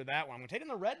 for that one. I'm going to take in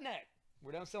the Redneck.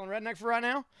 We're done selling Redneck for right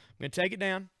now. I'm going to take it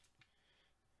down.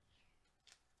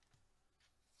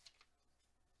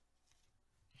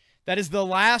 That is the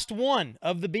last one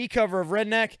of the B cover of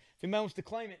Redneck. If anybody wants to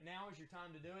claim it, now is your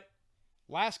time to do it.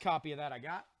 Last copy of that I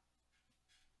got.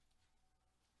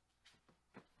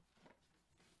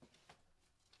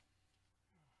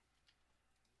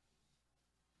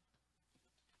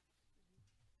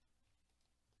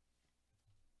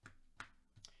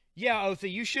 Yeah, Otha,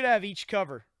 you should have each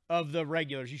cover of the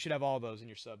regulars. You should have all those in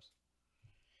your subs.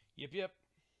 Yep.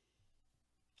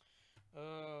 $3.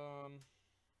 Oh,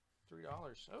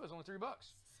 it's only $3.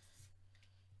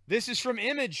 This is from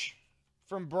Image,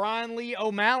 from Brian Lee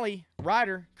O'Malley,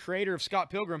 writer, creator of Scott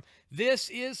Pilgrim. This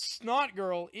is Snot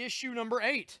Girl, issue number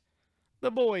 8, the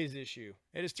boys issue.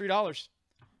 It is $3.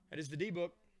 That is the D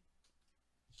book.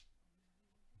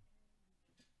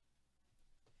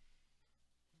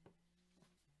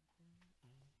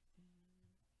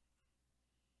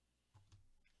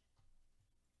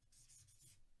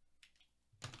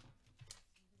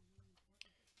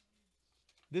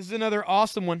 This is another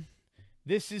awesome one.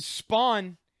 This is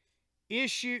Spawn.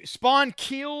 Spawn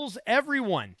Kills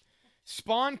Everyone.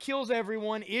 Spawn Kills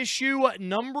Everyone. Issue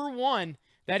number 1.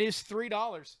 That is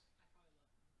 $3.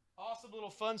 Awesome little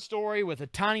fun story with a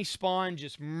tiny Spawn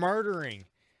just murdering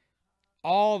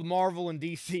all of Marvel and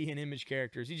DC and Image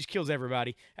characters. He just kills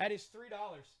everybody. That is $3.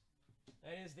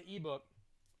 That is the ebook.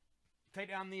 Take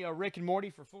down the Rick and Morty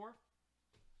for $4.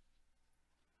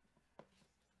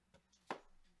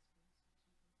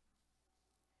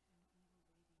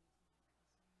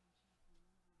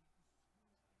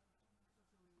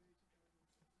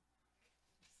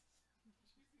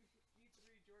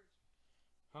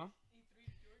 Huh?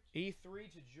 E3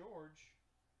 to George.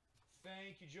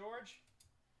 Thank you, George.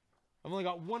 I've only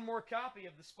got one more copy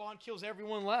of the Spawn Kills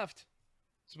Everyone left.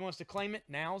 Someone wants to claim it,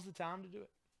 now's the time to do it.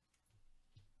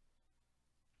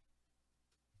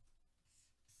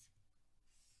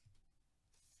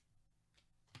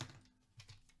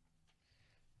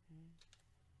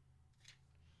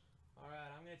 All right,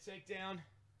 I'm going to take down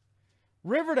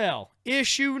Riverdale,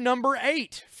 issue number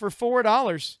 8 for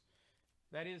 $4.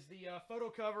 That is the photo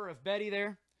cover of Betty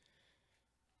there.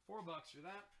 $4 for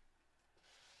that.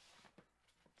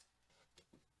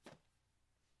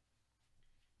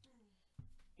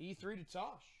 E3 to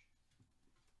Tosh.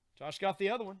 Tosh got the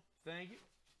other one. Thank you.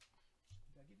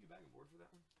 Did I give you a bag of board for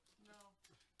that one? No.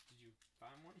 Did you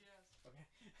find one? Yes.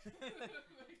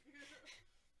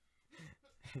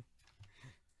 Okay.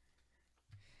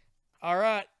 All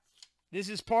right. This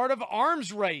is part of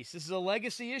Arms Race. This is a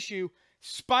legacy issue.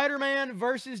 Spider-Man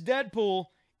versus Deadpool,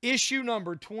 issue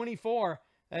number 24.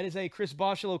 That is a Chris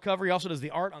Boschiolo cover. He also does the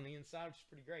art on the inside, which is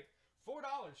pretty great. $4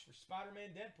 for Spider-Man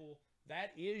Deadpool.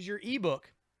 That is your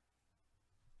ebook.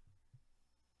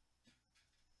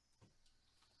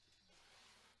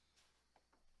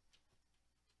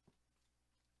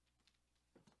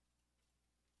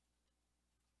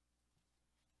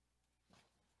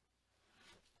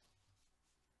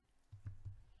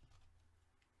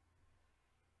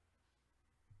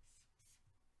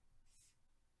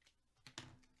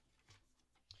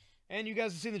 And you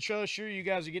guys have seen the trailer. Sure, you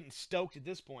guys are getting stoked at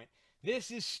this point. This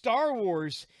is Star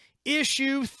Wars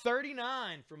issue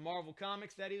 39 from Marvel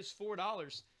Comics. That is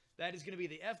 $4. That is going to be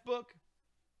the F book.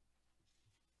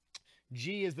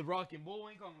 G is the Rocky and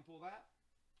Bullwinkle. I'm going to pull that.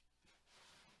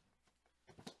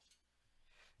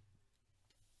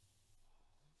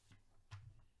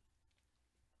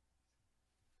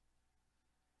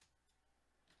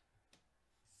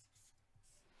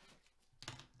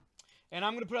 And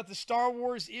I'm going to put out the Star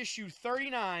Wars issue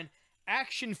 39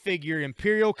 action figure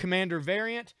Imperial Commander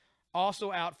variant.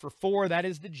 Also out for $4. That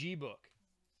is the G book.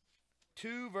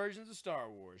 2 versions of Star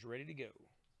Wars ready to go.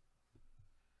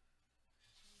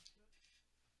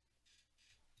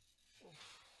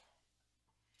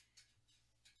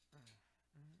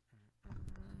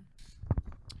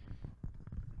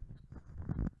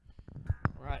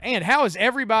 All right. And how is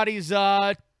everybody's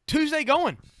Tuesday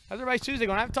going? How's everybody's Tuesday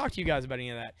going? I haven't talked to you guys about any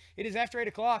of that. It is after 8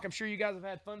 o'clock. I'm sure you guys have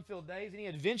had fun-filled days. Any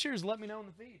adventures, let me know in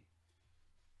the feed.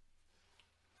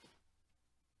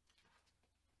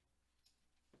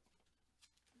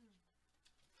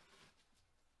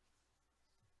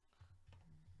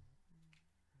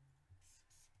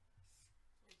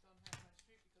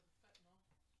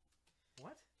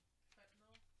 What?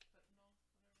 Fentanyl, whatever it is.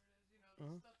 You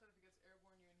know, the stuff that if it gets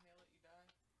airborne, you inhale it, you die.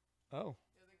 Oh.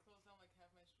 Yeah, they closed down like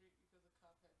half my street because a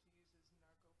cop had to use his narco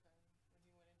pen when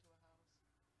he went into a house.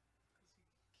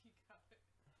 Because he got it.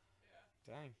 Yeah.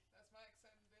 Dang. That's my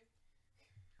exciting day.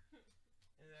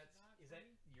 And is that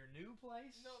your new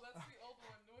place? No, that's the old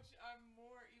one, which I'm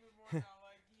even more now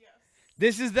like, yes.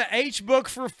 This is the H book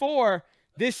for $4.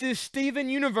 This is Steven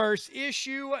Universe,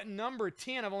 issue number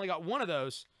 10. I've only got one of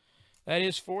those. That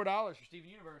is $4 for Steven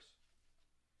Universe.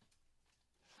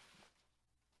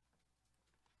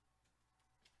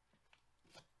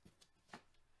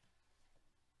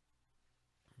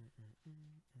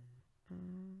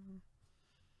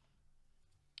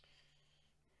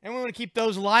 And we want to keep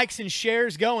those likes and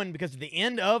shares going because at the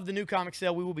end of the new comic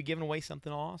sale, we will be giving away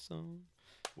something awesome.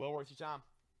 Well worth your time.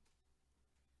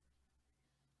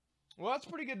 Well, that's a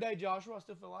pretty good day, Joshua, I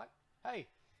still feel like. Hey,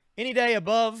 any day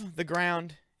above the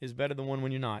ground is better than one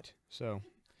when you're not. So,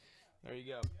 there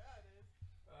you go.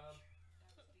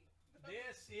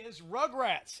 This is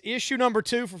Rugrats, issue number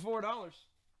 2 for $4.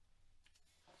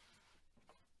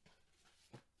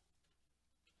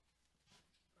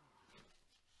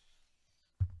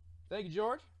 Thank you,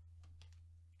 George.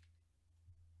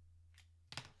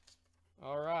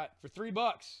 All right, for $3.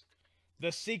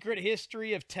 The Secret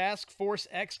History of Task Force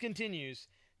X continues.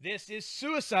 This is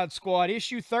Suicide Squad,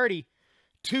 issue 30.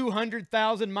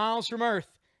 200,000 miles from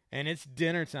Earth, and it's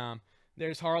dinner time.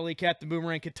 There's Harley, Captain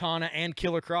Boomerang, Katana, and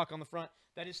Killer Croc on the front.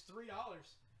 That is $3.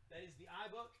 That is the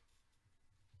iBook.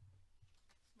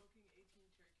 Smoking 18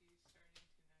 turkeys starting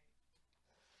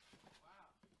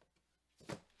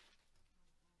tonight.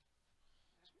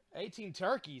 Wow. 18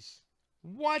 turkeys.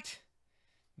 What?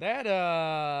 That,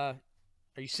 are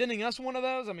you sending us one of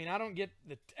those? I mean, I don't get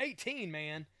the 18,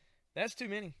 man. That's too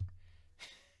many.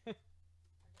 I gotta start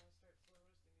slow roasting it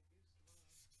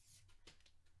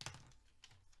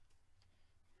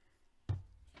tomorrow.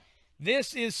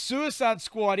 This is Suicide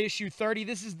Squad issue 30.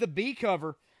 This is the B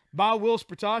cover by Will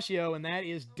Spartaccio, and that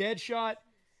is Deadshot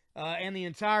and the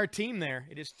entire team there.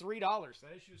 It is $3.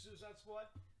 That issue of Suicide Squad,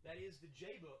 that is the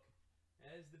J book.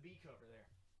 That is the B cover there.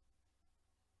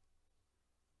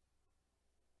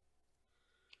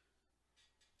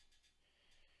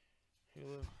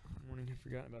 Hello. Morning. I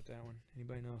forgot about that one.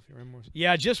 Anybody know if you remember?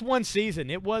 Yeah, just one season.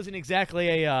 It wasn't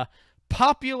exactly a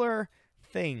popular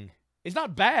thing. It's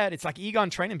not bad. It's like Egon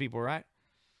training people, right?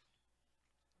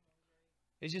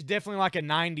 It's just definitely like a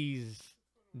 90s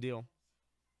deal.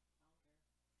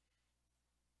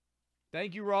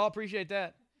 Thank you, Raw. Appreciate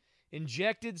that.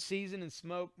 Injected, seasoned, and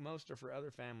smoked. Most are for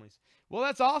other families. Well,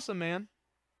 that's awesome, man.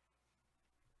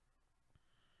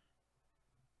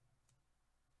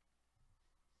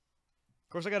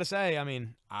 Of course, I got to say, I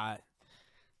mean, I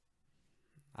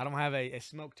don't have a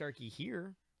smoked turkey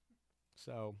here,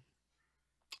 so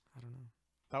I don't know.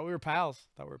 Thought we were pals.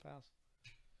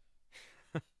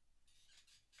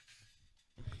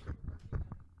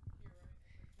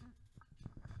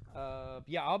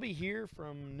 Yeah, I'll be here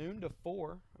from noon to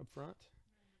 4 up front,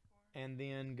 and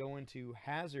then going to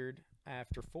Hazard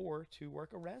after 4 to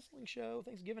work a wrestling show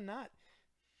Thanksgiving night.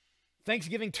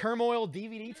 Thanksgiving Turmoil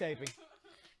DVD taping. He's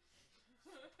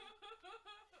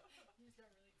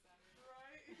got really excited.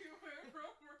 Right? You went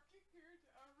from working here to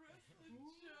a wrestling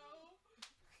show.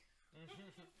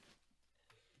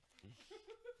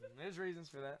 There's reasons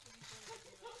for that.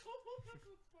 That's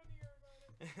what's funnier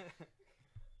about it. So,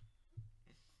 do you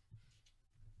need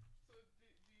food, or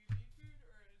is food being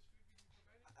provided?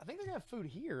 I think they're gonna have food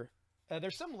here.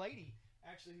 There's some lady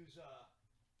actually who's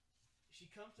she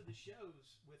comes to the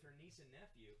shows with her niece and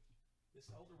nephew,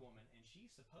 this older woman, and she's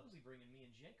supposedly bringing me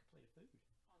and Jake a plate of food.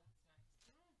 Oh, that's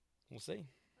nice. We'll see.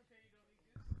 Okay, you don't need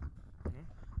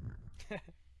goose?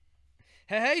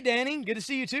 Hey, Danny, good to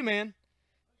see you too, man. I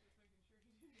was just making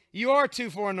sure he didn't. You are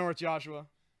 2-4 north, Joshua.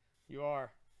 You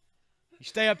are. You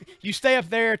stay up. You stay up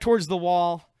there towards the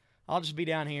wall. I'll just be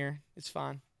down here. It's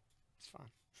fine. It's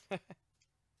fine.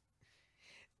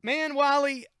 Man,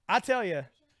 Wiley, I tell you,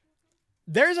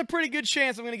 there's a pretty good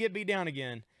chance I'm going to get beat down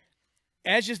again.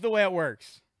 That's just the way it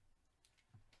works.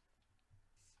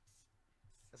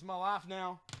 That's my life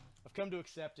now. I've come to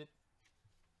accept it.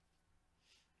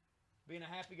 Being a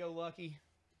happy-go-lucky,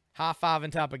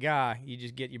 high-fiving type of guy, you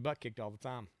just get your butt kicked all the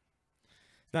time.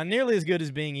 It's not nearly as good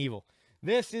as being evil.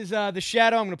 This is the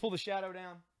shadow. I'm going to pull the shadow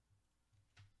down.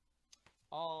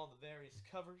 All the various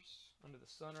covers under the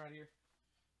sun right here.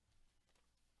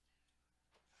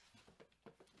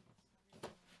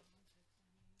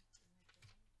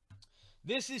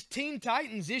 This is Teen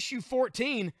Titans issue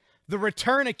 14, The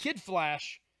Return of Kid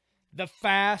Flash, The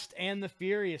Fast and the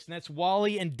Furious. And that's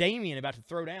Wally and Damien about to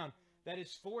throw down. That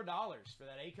is $4 for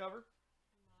that A cover.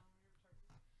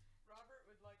 Robert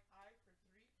would like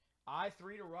I for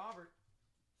 3. I3 to Robert.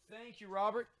 Thank you,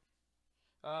 Robert.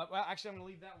 Well, actually, I'm going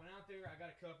to leave that one out there. I got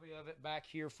a copy of it back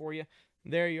here for you.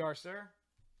 There you are, sir.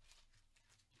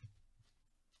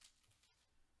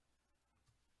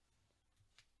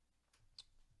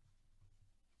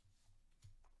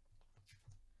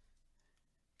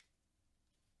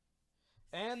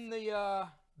 And the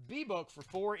B book for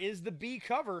 4 is the B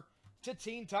cover to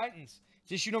Teen Titans.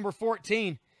 It's issue number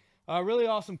 14. Really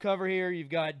awesome cover here. You've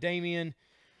got Damien,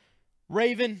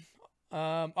 Raven,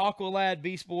 Aqualad,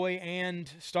 Beast Boy, and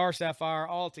Star Sapphire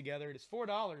all together. It is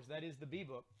 $4. That is the B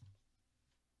book.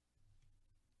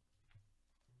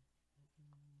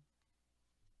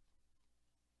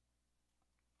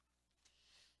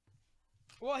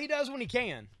 Well, he does when he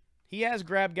can. He has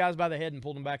grabbed guys by the head and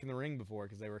pulled them back in the ring before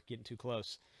because they were getting too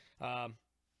close.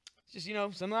 It's just, you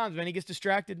know, sometimes when he gets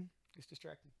distracted,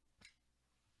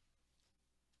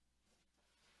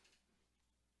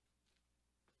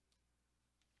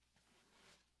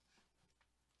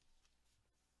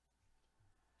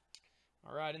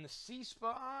 All right, in the C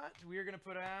spot, we are going to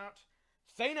put out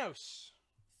Thanos.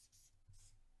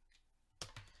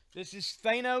 This is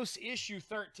Thanos issue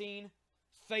 13.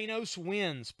 Thanos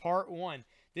Wins, Part 1.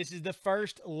 This is the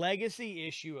first legacy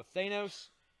issue of Thanos.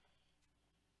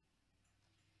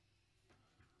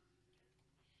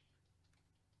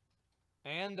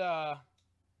 And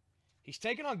he's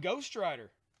taking on Ghost Rider,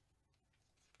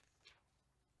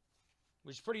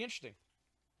 which is pretty interesting.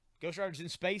 Ghost Rider's in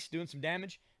space doing some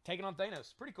damage, taking on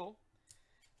Thanos. Pretty cool.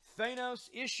 Thanos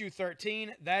issue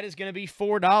 13. That is going to be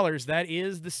 $4. That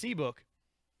is the C book.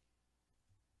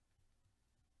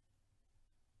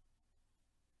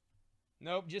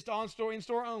 Nope, just on store, in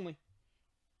store only.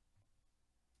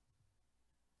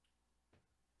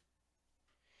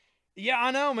 Yeah,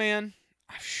 I know, man.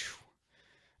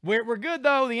 We're good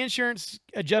though. The insurance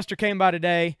adjuster came by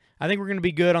today. I think we're going to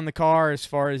be good on the car as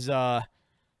far as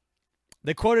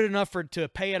they quoted enough to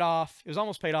pay it off. It was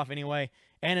almost paid off anyway,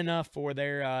 and enough for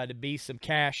there to be some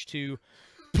cash to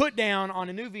put down on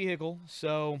a new vehicle.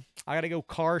 So I got to go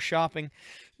car shopping.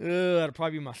 That'll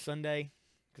probably be my Sunday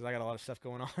because I got a lot of stuff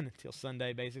going on until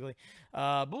Sunday, basically.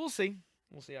 But we'll see.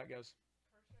 We'll see how it goes.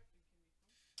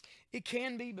 It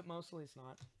can be, but mostly it's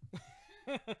not.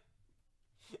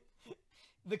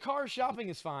 The car shopping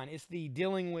is fine. It's the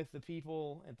dealing with the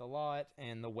people at the lot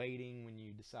and the waiting when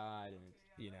you decide, and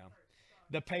you know,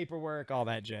 the paperwork, all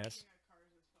that jazz.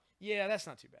 Yeah, that's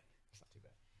not too bad. That's not too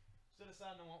bad. Still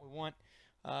deciding on what we want.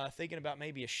 Thinking about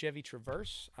maybe a Chevy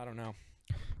Traverse. I don't know,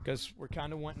 because we're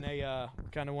kind of wanting a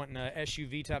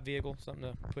SUV type vehicle, something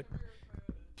to put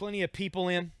plenty of people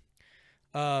in.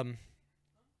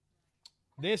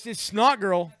 This is Snot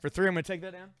Girl for 3. I'm gonna take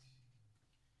that down.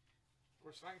 Of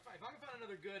course, if I can find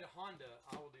another good Honda,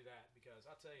 I will do that, because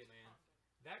I'll tell you, man,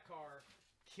 that car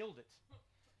killed it.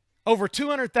 Over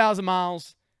 200,000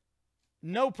 miles,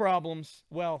 no problems.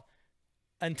 Well,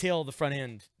 until the front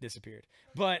end disappeared,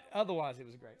 but otherwise it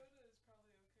was great.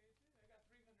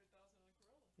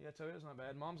 Yeah, Toyota's not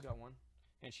bad. Mom's got one,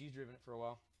 and she's driven it for a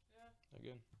while. Yeah. They're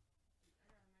good.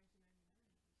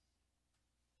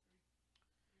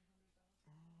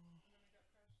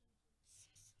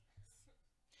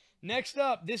 Next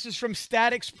up, this is from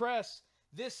Stat Express.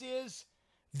 This is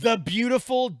The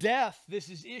Beautiful Death. This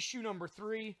is issue number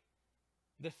 3,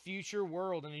 The Future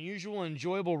World. An unusual and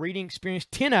enjoyable reading experience.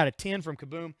 10 out of 10 from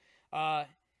Kaboom. As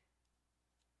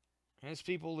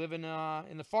people living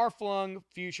in the far-flung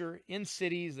future in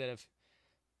cities that have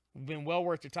been well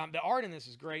worth their time. The art in this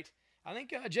is great. I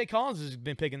think Jay Collins has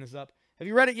been picking this up. Have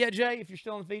you read it yet, Jay, if you're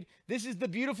still on the feed? This is The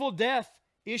Beautiful Death,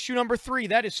 issue number 3.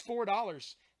 That is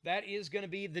 $4. That is going to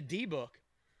be the D book.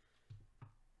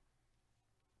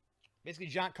 Basically,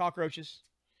 giant cockroaches.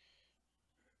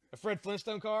 A Fred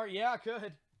Flintstone car? Yeah, I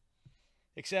could.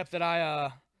 Except that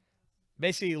I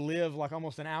basically live like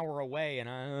almost an hour away, and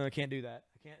I can't do that.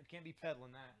 I can't be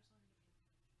peddling that.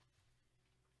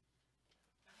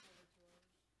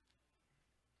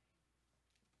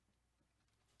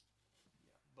 Yeah,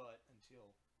 but until.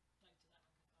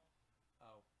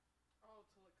 Oh. Oh,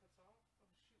 till it cuts off?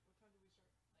 Oh, shoot. What time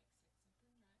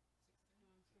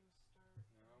do we start? Like 6 something, right? 6:30.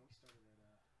 No, it's going to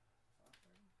start. No, we started at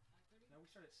 5:30. 5:30. No, we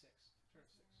started at 6. Start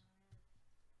at 6.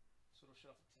 So it'll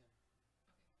shut off at 10. Okay.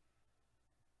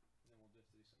 And then we'll have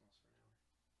to do something else for an hour.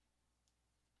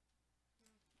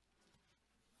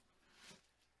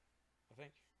 I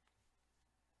think.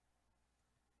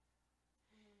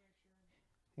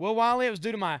 Well, Wiley, it was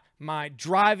due to my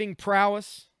driving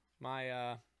prowess,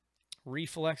 my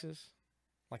reflexes,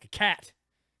 like a cat.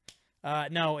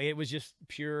 No, it was just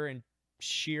pure and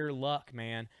sheer luck,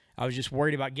 man. I was just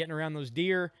worried about getting around those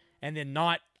deer and then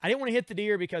I didn't want to hit the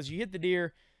deer, because you hit the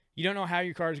deer, you don't know how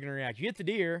your car is going to react. You hit the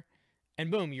deer,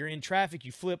 and boom, you're in traffic,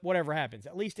 you flip, whatever happens.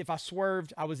 At least if I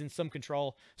swerved, I was in some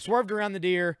control. Swerved around the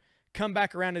deer, come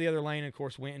back around to the other lane, and of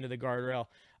course went into the guardrail.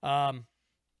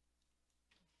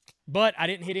 But I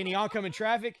didn't hit any oncoming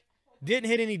traffic, didn't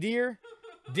hit any deer,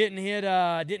 didn't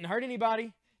hurt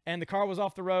anybody, and the car was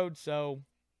off the road, so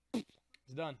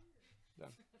it's done.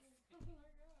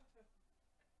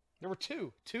 There were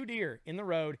two deer in the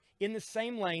road, in the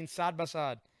same lane, side by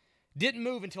side. Didn't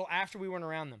move until after we went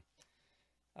around them.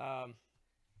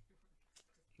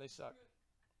 They suck.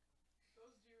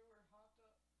 Those deer were hopped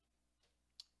up.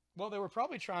 Well, they were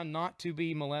probably trying not to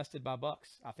be molested by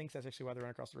bucks. I think that's actually why they run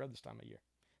across the road this time of year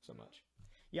so much.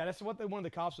 Yeah, that's what one of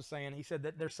the cops was saying. He said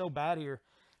that they're so bad here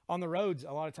on the roads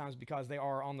a lot of times because they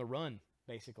are on the run,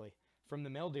 basically, from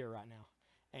the male deer right now.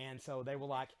 And so they were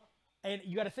like, and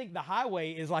you got to think the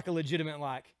highway is like a legitimate,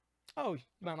 like, oh, you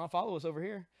might not follow us over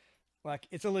here. Like,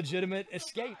 it's a legitimate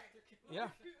escape. Yeah,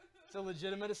 it's a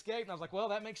legitimate escape. And I was like, well,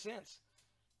 that makes sense.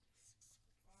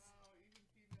 Wow, even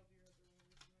female deer are doing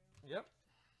this, man. Yep.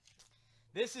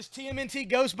 This is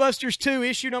TMNT Ghostbusters 2,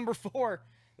 issue number 4.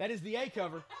 That is the A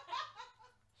cover.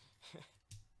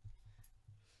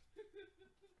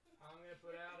 I'm going to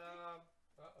put out,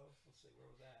 let's see, where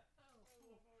was that?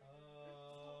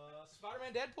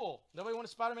 Spider-Man Deadpool. Nobody want a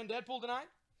Spider-Man Deadpool tonight?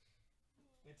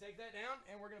 Gonna take that down,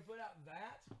 and we're gonna put out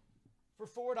that for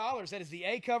 $4. That is the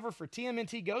A cover for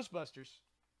TMNT Ghostbusters.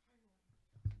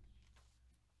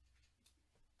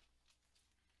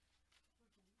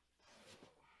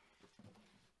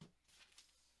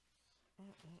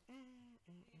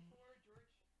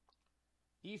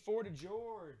 E4 to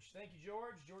George. Thank you,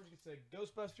 George. George gets a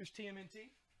Ghostbusters TMNT.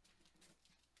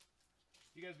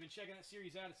 You guys have been checking that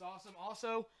series out. It's awesome.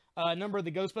 Also, a number of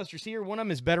the Ghostbusters here. One of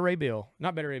them is Better Ray Bill.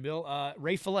 Not Better Ray Bill.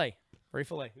 Ray Fillet. Ray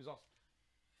Fillet, who's awesome.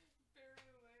 Barry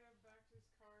Elena backed his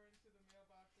car into the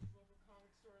mailbox at his local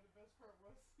comic store. The best part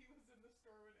was he was in the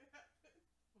store when it happened.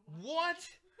 What?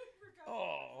 I forgot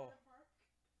Oh. to park.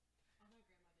 Oh, my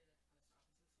grandma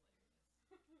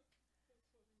did it at the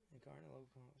post office. It's hilarious.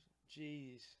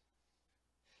 Jeez.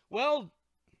 Well,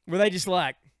 were they just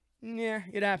like, yeah,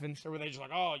 it happens? Or were they just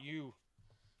like, oh, you?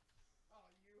 Oh,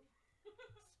 you.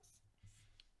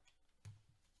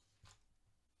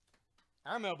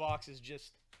 Our mailbox is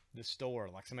just the store.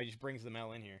 Like somebody just brings the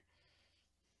mail in here.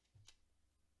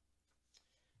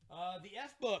 The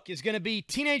F book is going to be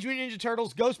Teenage Mutant Ninja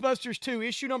Turtles Ghostbusters 2,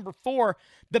 issue number 4.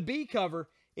 The B cover,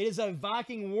 it is a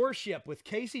Viking warship with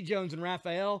Casey Jones and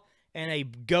Raphael and a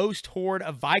ghost horde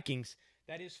of Vikings.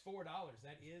 That is $4.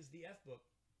 That is the F book.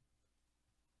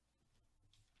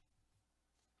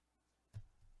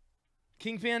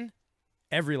 Kingpin,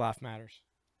 every life matters.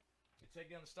 You take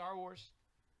down the Star Wars.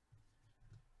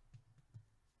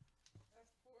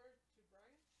 F4 to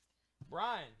Brian.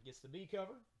 Brian gets the B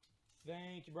cover.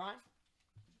 Thank you, Brian.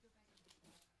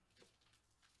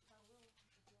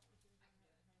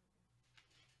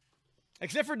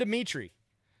 Except for Dimitri.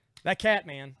 That cat,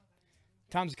 man.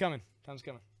 Time's coming. Time's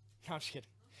coming. No, I'm just kidding.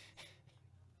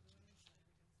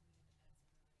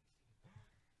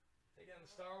 Take down the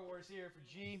Star Wars here for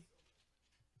G.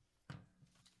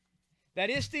 That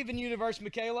is Steven Universe,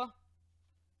 Michaela.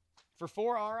 For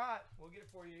 4, all right. We'll get it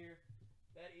for you here.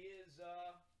 That is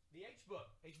the H book.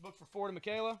 H book for 4 to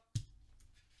Michaela. It's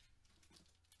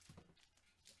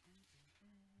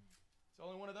the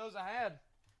only one of those I had.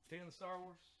 Taking the Star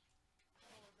Wars.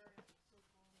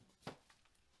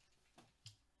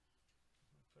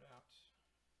 Put out.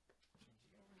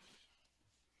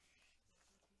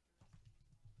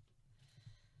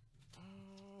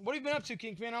 What have you been up to,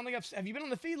 Kingpin? I don't think have you been on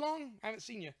the feed long? I haven't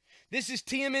seen you. This is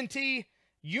TMNT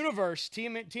Universe,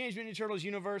 Teenage Mutant Ninja Turtles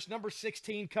Universe, number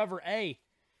 16, cover A.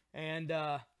 And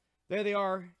there they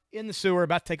are in the sewer,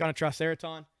 about to take on a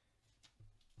Triceraton.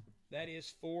 That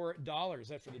is $4. Is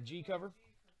that for the G cover?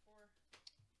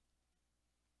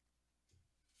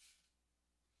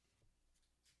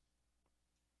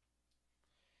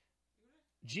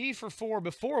 G for 4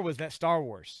 before was that Star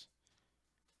Wars.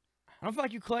 I don't feel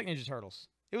like you collect Ninja Turtles.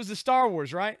 It was the Star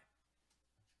Wars, right?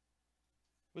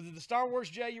 Was it the Star Wars,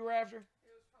 Jay, you were after? It was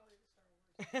probably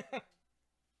the Star Wars.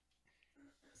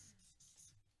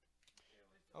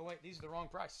 Oh, wait, these are the wrong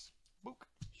price. Book.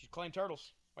 You should claim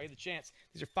Turtles. Why you have the chance?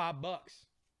 These are $5.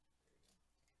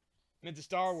 Meant the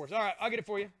Star Wars. All right, I'll get it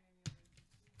for you.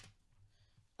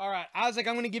 All right, Isaac,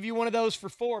 I'm going to give you one of those for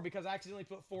 4 because I accidentally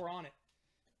put 4 on it.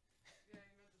 Yeah, you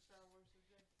meant the Star Wars.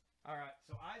 All right,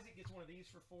 so Isaac gets one of these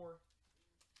for 4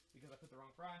 because I put the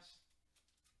wrong price.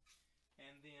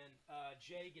 And then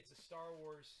Jay gets a Star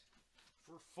Wars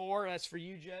for 4. That's for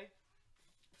you, Jay.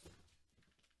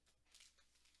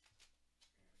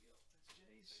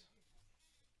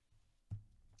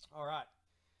 All right.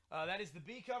 That is the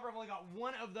B cover. I've only got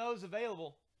one of those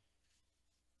available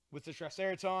with the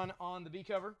Triceraton on the B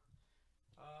cover.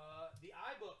 The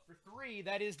I book for 3,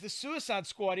 that is the Suicide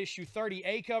Squad issue 30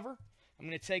 A cover. I'm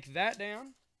going to take that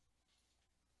down.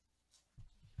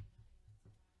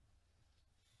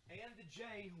 And the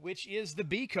J, which is the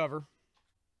B cover.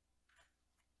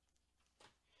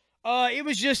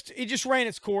 It just ran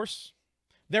its course.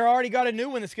 They're already got a new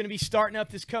one that's going to be starting up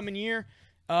this coming year.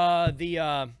 I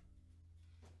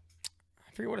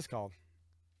forget what it's called.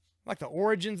 Like the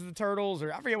Origins of the Turtles,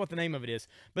 or I forget what the name of it is.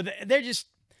 But they're just,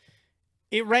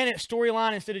 it ran its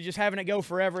storyline instead of just having it go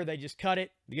forever. They just cut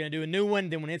it. They're going to do a new one.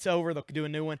 Then when it's over, they'll do a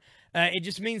new one. It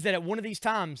just means that at one of these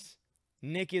times,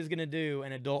 Nick is going to do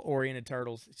an adult-oriented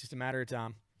Turtles. It's just a matter of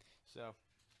time. So. Did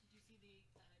you see the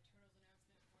Turtles announcement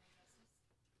for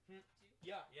Injustice?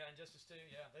 Yeah, Injustice 2.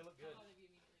 Yeah, they look good. I thought of you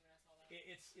immediately when I saw that.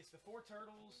 It's the 4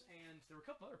 Turtles, and there were a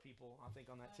couple other people, I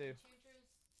think, on that too. Enchantress,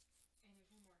 and there's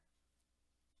one more. I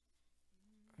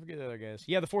forget the other guys.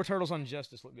 Yeah, the 4 Turtles on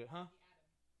Injustice look good, huh?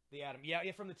 The Atom. The Atom.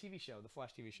 Yeah, from the TV show, the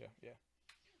Flash TV show. Yeah. Yeah,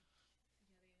 they announced like the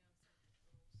Turtles for Injustice.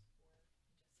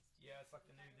 Yeah, it's like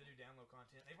the new download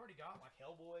content. They've already got like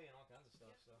Hellboy and all kinds of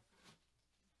stuff. So.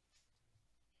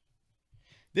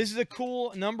 This is a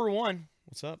cool number 1.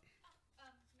 What's up?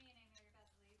 Me and Amy are about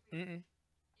to leave. Mm-mm.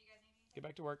 You guys need anything? Get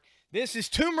back to work. This is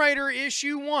Tomb Raider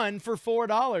issue 1 for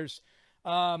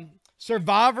 $4.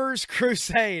 Survivor's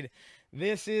Crusade.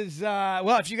 This is,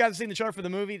 well, if you guys have seen the trailer for the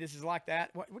movie, this is like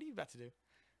that. What are you about to do?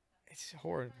 It's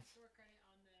horrible.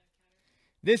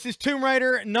 This is Tomb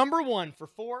Raider number 1 for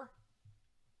 $4.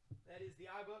 That is the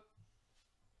iBook.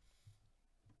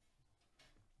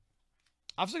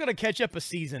 I'm still going to catch up a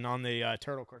season on the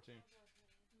Turtle cartoon.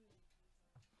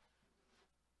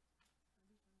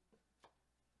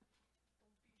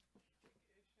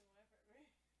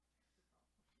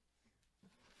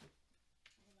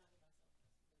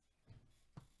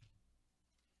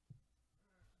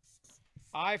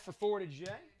 I for 4 to Jay.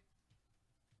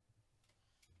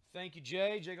 Thank you,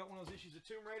 Jay. Jay got one of those issues of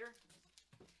Tomb Raider.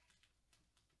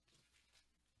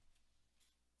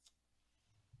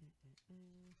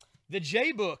 The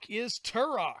J book is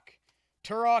Turok.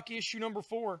 Turok issue number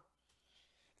 4.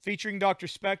 Featuring Dr.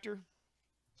 Spectre.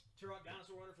 Turok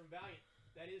Dinosaur Hunter from Valiant.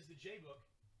 That is the J book.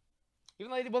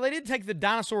 Even though they did take the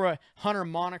Dinosaur Hunter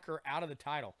moniker out of the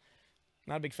title.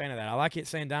 Not a big fan of that. I like it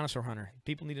saying Dinosaur Hunter.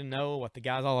 People need to know what the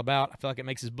guy's all about. I feel like it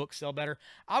makes his book sell better.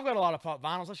 I've got a lot of pop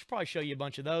vinyls. I should probably show you a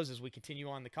bunch of those as we continue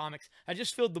on the comics. I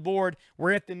just filled the board.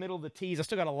 We're at the middle of the tease. I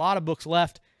still got a lot of books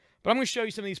left, but I'm going to show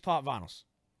you some of these pop vinyls.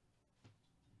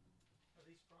 Are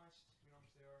these priced? You know how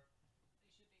much they are? They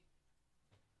should be.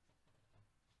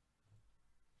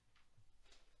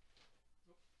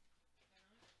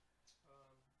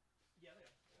 Yeah, they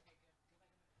are. Okay,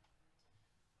 good.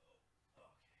 Go back in my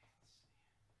phone. Okay,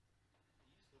 let's see.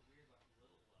 Use the weird, like,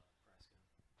 little press gun.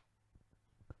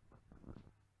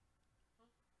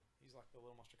 He's like the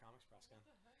Little Monster Comics press gun.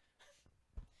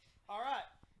 All right.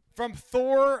 From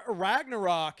Thor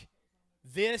Ragnarok,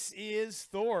 this is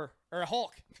Thor. Or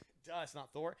Hulk. Duh, it's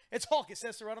not Thor. It's Hulk. It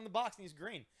says so right on the box, and he's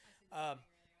green.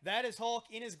 That is Hulk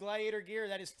in his gladiator gear.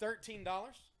 That is $13.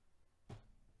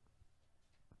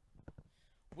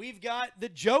 We've got the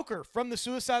Joker from the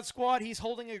Suicide Squad. He's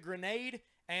holding a grenade,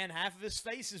 and half of his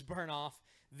face is burnt off.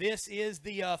 This is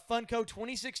the Funko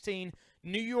 2016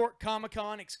 New York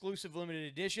Comic-Con exclusive limited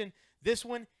edition. This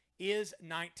one is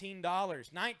 $19.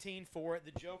 $19 for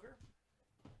the Joker.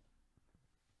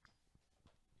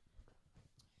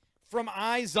 From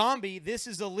iZombie, this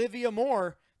is Olivia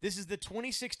Moore. This is the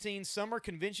 2016 Summer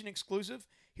Convention exclusive.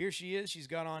 Here she is. She's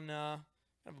got on kind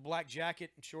of a black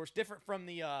jacket and shorts, different from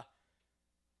the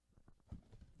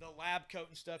lab coat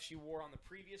and stuff she wore on the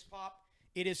previous pop.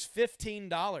 It is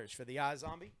 $15 for the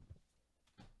iZombie.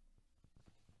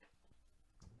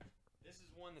 This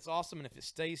is one that's awesome, and if it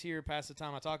stays here past the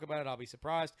time I talk about it, I'll be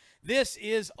surprised. This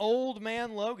is Old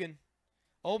Man Logan.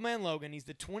 Old Man Logan. He's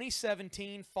the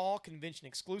 2017 Fall Convention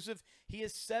exclusive. He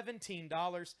is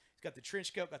 $17. He's got the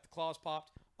trench coat, got the claws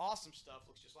popped. Awesome stuff.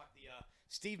 Looks just like the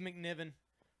Steve McNiven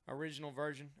original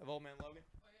version of Old Man Logan.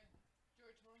 Oh yeah,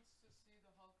 George wants to see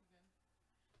the Hulk again.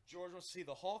 George wants to see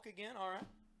the Hulk again. All right.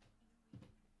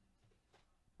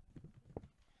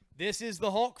 This is the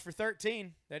Hulk for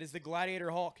 $13. That is the Gladiator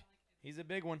Hulk. He's a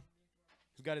big one.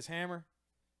 He's got his hammer.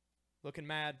 Looking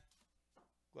mad.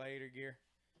 Gladiator gear.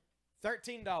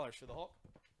 $13 for the Hulk.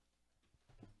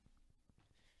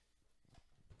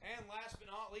 And last but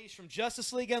not least, from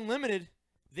Justice League Unlimited,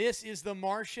 this is the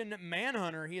Martian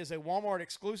Manhunter. He is a Walmart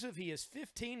exclusive. He is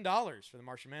 $15 for the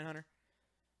Martian Manhunter.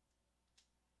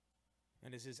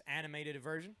 That is his animated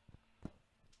version.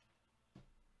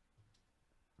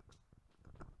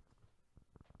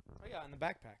 Oh yeah, in the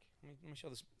backpack. Let me show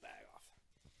this bag off.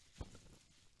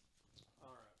 All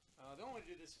right. The only way to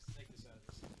do this is to take this out of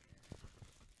this thing here.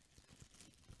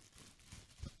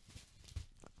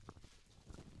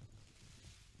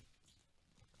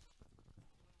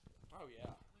 Oh yeah,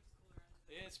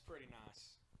 it's pretty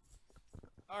nice.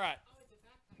 All right. Oh, it's a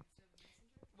backpack instead of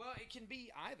a messenger? Well, it can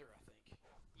be either, I think.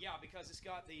 Yeah, because it's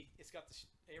got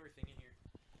everything in here.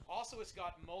 Also, it's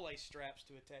got mole straps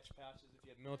to attach pouches if you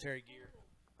have military gear.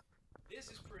 This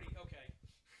is pretty okay.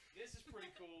 This is pretty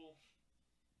cool.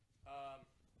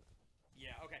 Yeah,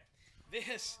 okay.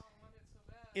 This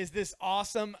is this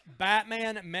awesome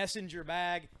Batman messenger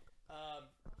bag.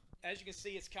 As you can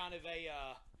see, it's kind of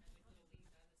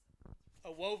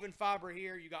a woven fiber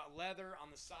here. You got leather on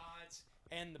the sides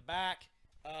and the back.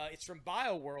 It's from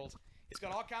BioWorld. It's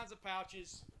got all kinds of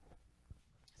pouches.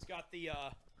 It's got the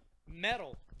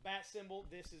metal bat symbol.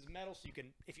 This is metal, so you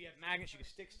can, if you have magnets, you can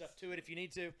stick stuff to it if you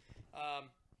need to.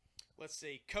 Let's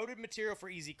see. Coated material for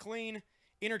easy clean,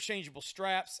 interchangeable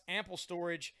straps, ample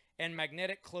storage, and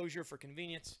magnetic closure for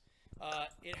convenience.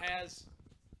 It has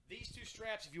these two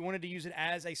straps if you wanted to use it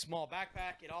as a small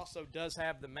backpack. It also does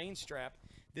have the main strap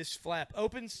This flap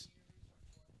opens.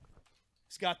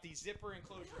 It's got the zipper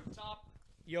enclosure up top.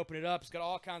 You open it up. It's got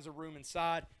all kinds of room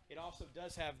inside. It also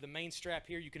does have the main strap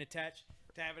here you can attach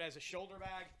to have it as a shoulder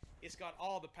bag. It's got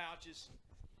all the pouches,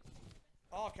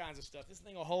 all kinds of stuff. This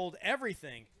thing will hold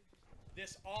everything.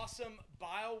 This awesome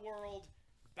BioWorld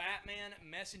Batman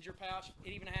messenger pouch.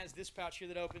 It even has this pouch here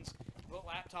that opens to put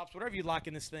laptops, whatever you'd like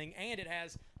in this thing. And it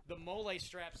has the mole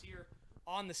straps here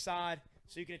on the side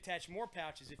so you can attach more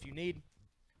pouches if you need,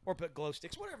 or put glow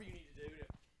sticks, whatever you need to do to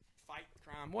fight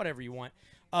crime, whatever you want.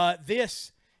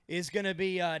 This is going to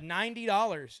be $90.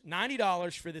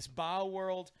 $90 for this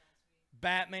BioWorld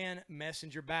Batman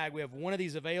messenger bag. We have one of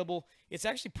these available. It's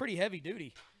actually pretty heavy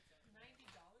duty.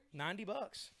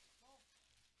 $90.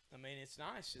 I mean, it's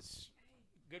nice. It's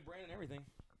good brand and everything. Do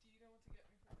you know what to get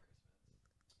me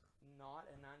for Christmas? Not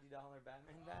a $90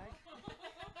 Batman bag.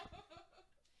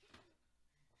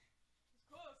 It's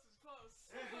close. It's close.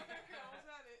 I almost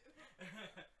had it.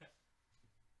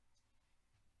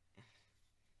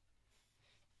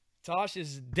 Tosh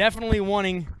is definitely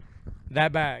wanting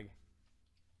that bag.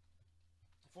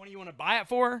 If one of you want to buy it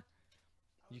for her,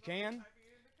 you can.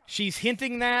 She's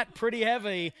hinting that pretty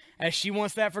heavy as she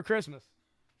wants that for Christmas.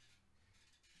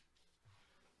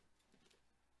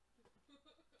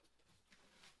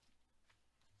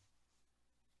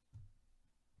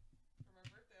 For my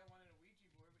birthday, I wanted a Ouija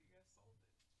board, but you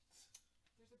guys sold it.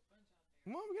 There's a bunch out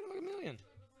there. Well, we got like a million. It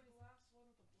was like the last one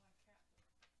with the black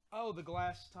cat. Oh, the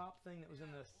glass top thing that was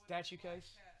in the statue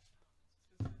case? Cat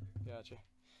specific. Gotcha.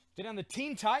 Get on the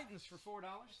Teen Titans for $4.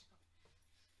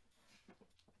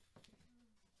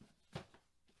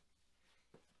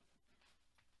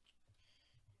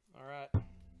 All right.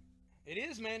 It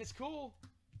is, man. It's cool.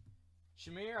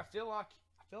 Shamir, I feel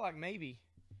like maybe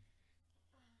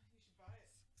You should buy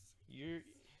it.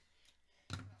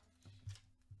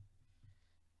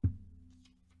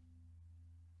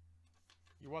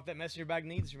 you're what that messenger bag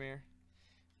needs, Shamir.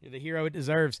 You're the hero it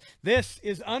deserves. This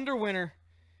is Underwinter.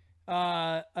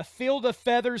 A Field of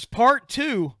Feathers Part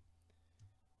 2.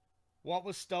 What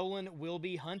was stolen will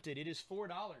be hunted. It is $4.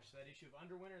 That issue of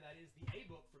Underwinter. That is the A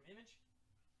book from Image.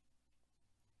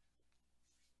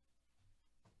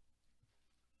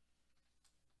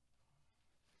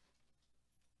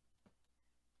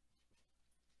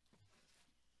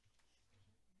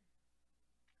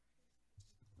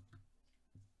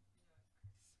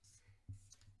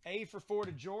 A for 4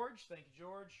 to George. Thank you,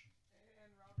 George.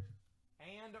 And Robert.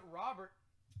 And Robert.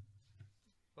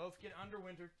 Both get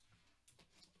Underwinter.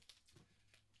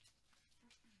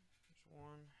 There's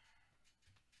one. And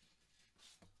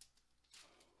there's the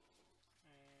second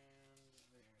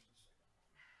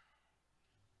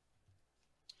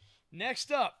one.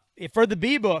 Next up, for the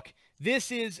B book,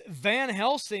 this is Van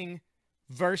Helsing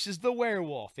versus the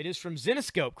Werewolf. It is from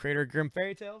Zenoscope, creator of Grimm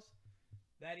Fairy Tales.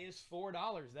 That is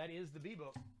 $4. That is the B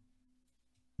book.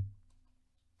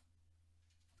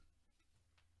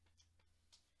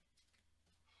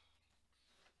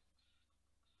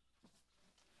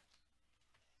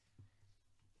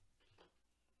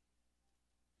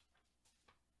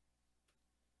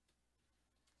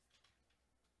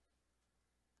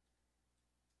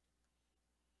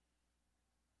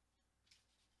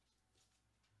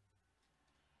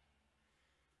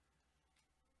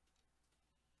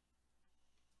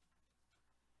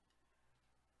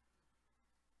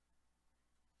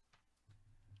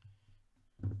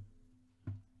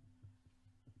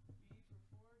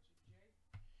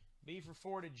 B for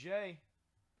 4 to Jay.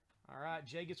 All right,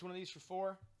 Jay gets one of these for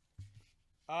 4.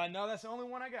 No, that's the only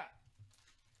one I got.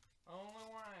 Only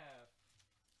one I have.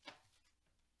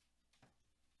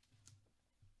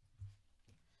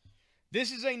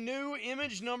 This is a new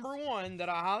Image #1 that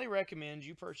I highly recommend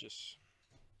you purchase.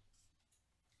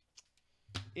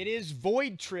 It is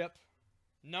Void Trip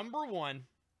 #1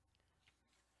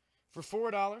 for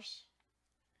 $4.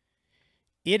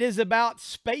 It is about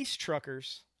space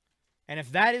truckers. And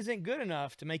if that isn't good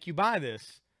enough to make you buy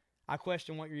this, I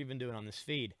question what you're even doing on this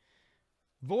feed.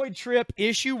 Void Trip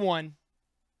issue 1,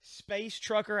 space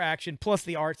trucker action, plus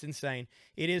the art's insane.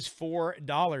 It is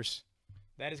 $4.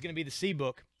 That is going to be the C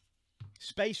book.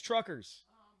 Space truckers.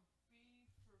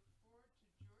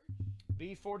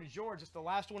 B for 4 to George. It's the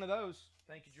last one of those.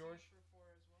 Thank you, George. C for 4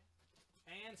 as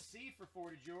well. And C for 4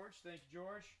 to George. Thank you,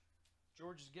 George.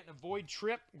 George is getting a Void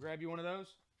Trip. Grab you one of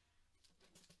those.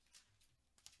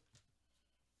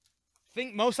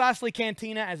 Think Mos Eisley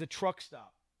Cantina as a truck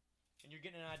stop. And you're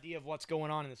getting an idea of what's going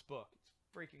on in this book. It's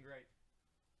freaking great.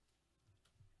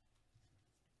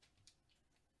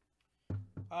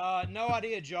 No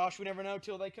idea, Josh. We never know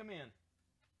till they come in.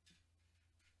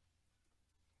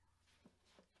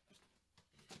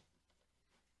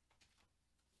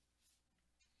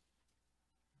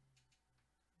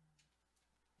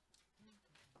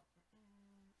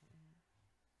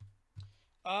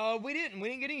 We didn't. We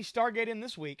didn't get any Stargate in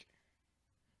this week.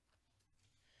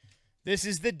 This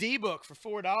is the D book for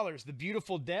 $4. The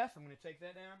Beautiful Death. I'm going to take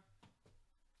that down.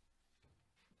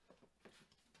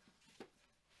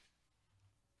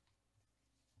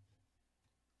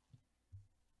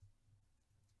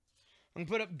 I'm going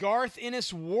to put up Garth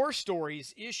Ennis War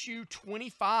Stories, issue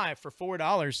 25 for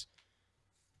 $4.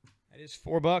 That is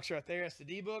 $4 right there. That's the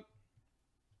D book.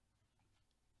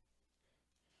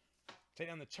 Take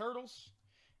down the Turtles.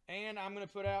 And I'm going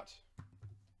to put out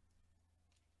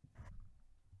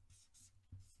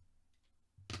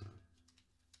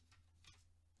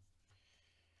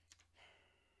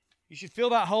you should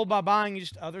fill that hole by buying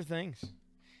just other things.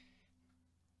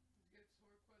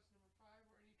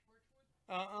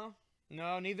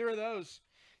 No, neither of those.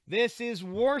 This is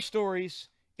War Stories,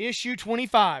 issue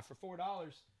 25 for $4.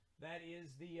 That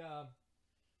is the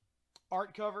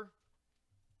art cover.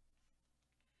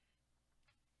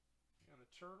 On the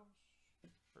Turtles.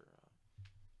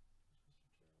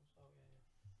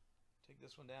 Take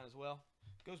this one down as well.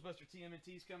 Ghostbuster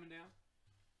TMNT's coming down.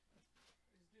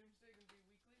 Is Doomsday going to be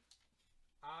weekly?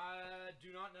 I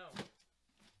do not know.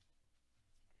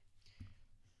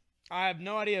 I have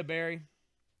no idea, Barry.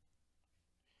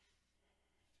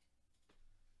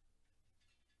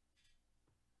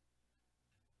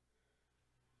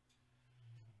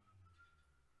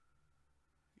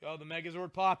 Oh, the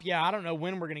Megazord pop. Yeah, I don't know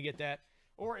when we're going to get that.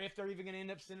 Or if they're even going to end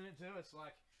up sending it to us.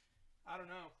 Like, I don't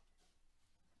know.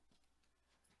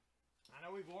 I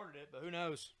know we've ordered it, but who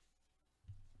knows?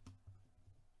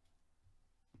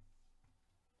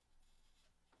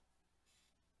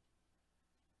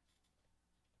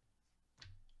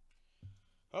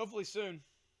 Hopefully soon.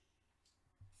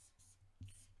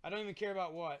 I don't even care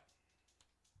about what.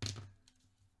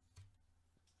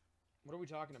 What are we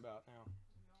talking about now?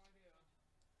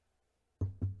 No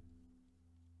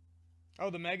idea. Oh,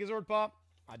 the Megazord pop?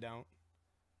 I don't.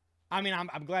 I mean,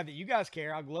 I'm glad that you guys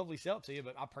care. I'll gladly sell it to you,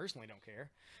 but I personally don't care.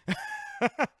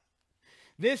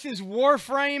 This is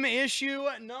Warframe issue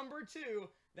number 2.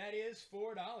 That is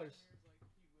 $4.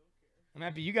 I'm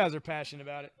happy you guys are passionate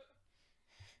about it.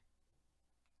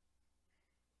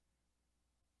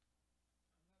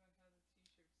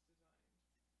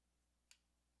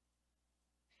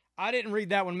 I didn't read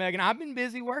that one, Megan. I've been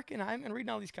busy working. I haven't been reading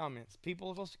all these comments. People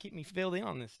are supposed to keep me filled in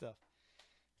on this stuff.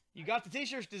 You got the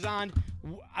t-shirts designed.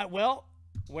 Well,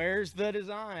 where's the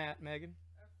design at, Megan?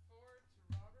 F4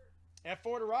 to Robert.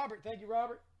 F4 to Robert. Thank you,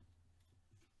 Robert.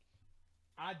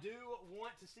 I do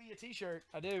want to see a t-shirt.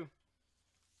 I do.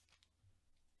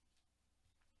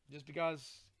 Just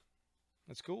because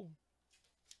that's cool.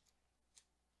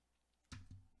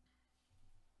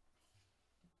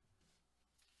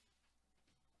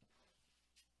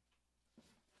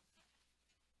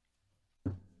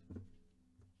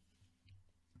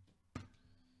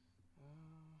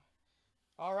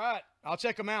 All right, I'll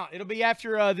check them out. It'll be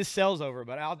after this sale's over,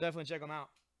 but I'll definitely check them out.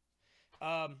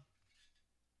 I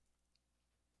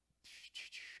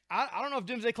don't know if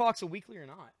Doomsday Clock's a weekly or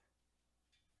not.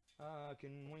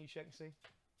 Can one of you check and see?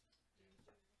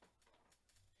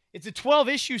 It's a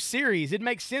 12-issue series. It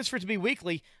makes sense for it to be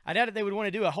weekly. I doubt that they would want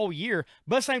to do a whole year.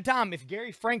 But at the same time, if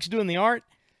Gary Frank's doing the art,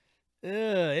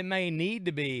 it may need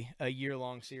to be a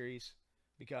year-long series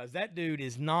because that dude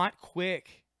is not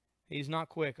quick. He's not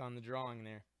quick on the drawing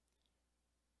there.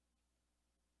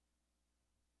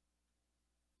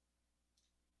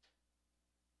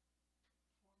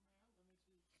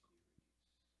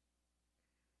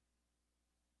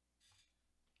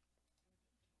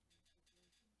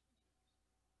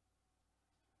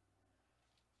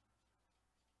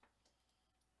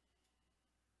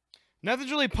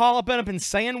 Nothing's really popping up and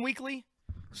saying weekly.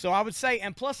 So I would say,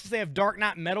 and plus they have Dark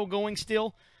Knight Metal going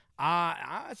still,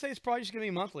 I'd say it's probably just going to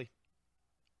be monthly.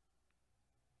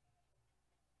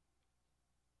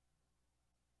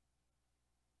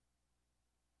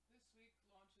 This week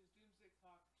launches Doomsday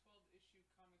Clock 12-issue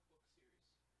comic book series.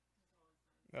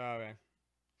 Okay.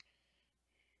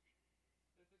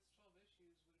 If it's 12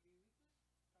 issues, would it be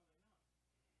weekly?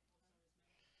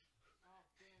 Probably not. Oh,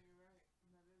 damn, you're right.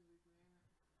 That is weekly, ain't it?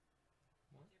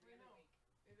 What? Wait, no.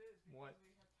 It is because What?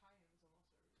 we have tie-ins almost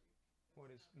every week.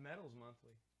 What is Metal's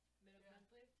monthly?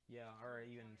 Monthly? Yeah, or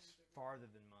even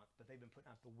farther than month. But they've been putting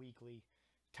out the weekly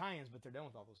tie-ins, but they're done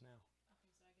with all those now. Okay,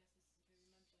 so I guess this is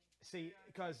gonna be monthly. See,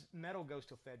 because Metal goes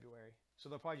till February,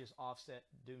 so they'll probably just offset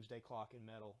Doomsday Clock and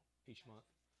Metal each month.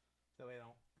 That way they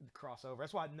don't cross over.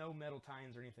 That's why no Metal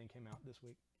tie-ins or anything came out this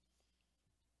week.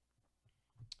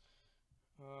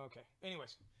 Okay.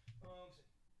 Anyways. Let's see.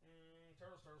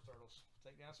 Turtles.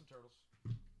 Take down some turtles.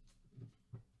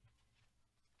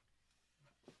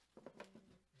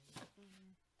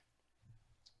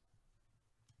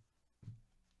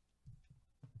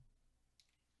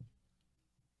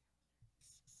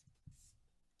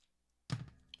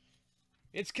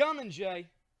 It's coming, Jay.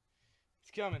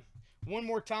 It's coming. One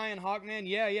more tie-in Hawkman.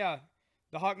 Yeah.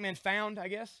 The Hawkman found, I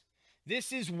guess.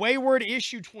 This is Wayward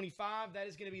issue 25. That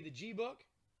is going to be the G book.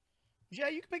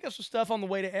 Jay, you can pick up some stuff on the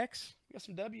way to X. We got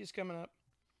some W's coming up.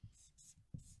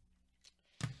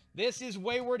 This is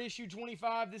Wayward issue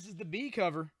 25. This is the B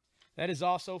cover. That is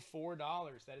also $4.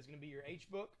 That is going to be your H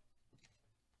book.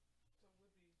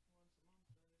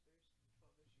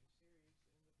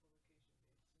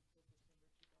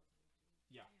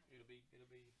 Yeah, it'll be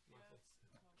monthly.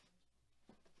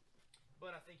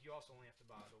 But I think you also only have to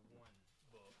buy the one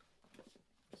book.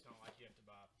 It's not like you have to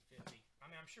buy 50. I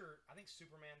mean, I think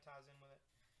Superman ties in with it,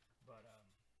 but I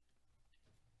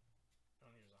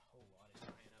don't think there's a whole lot of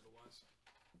tie-in otherwise,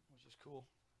 which is cool.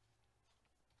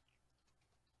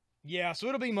 Yeah, so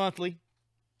it'll be monthly.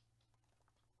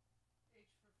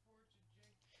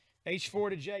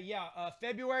 H4 to J. Yeah,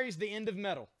 February is the end of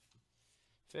Metal.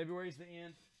 February's the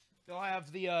end. They'll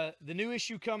have the new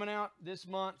issue coming out this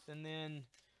month, and then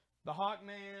the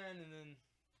Hawkman, and then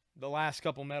the last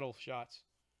couple Metal shots.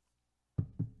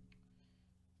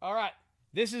 All right,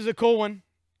 this is a cool one.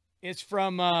 It's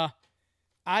from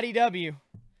IDW.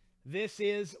 This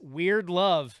is Weird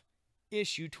Love,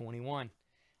 issue 21.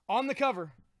 On the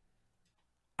cover,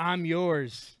 I'm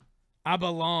yours. I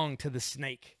belong to the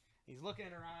snake. He's looking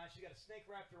in her eyes. She's got a snake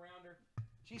wrapped around her.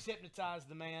 She's hypnotized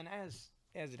the man, as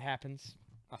it happens,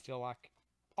 I feel like,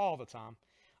 all the time.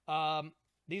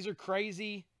 These are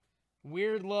crazy,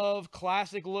 Weird Love,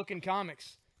 classic-looking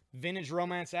comics. Vintage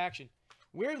romance action.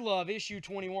 Weird Love, issue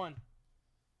 21.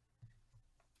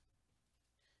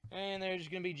 And they're just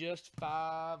going to be just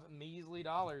 $5 measly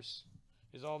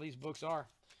is all these books are.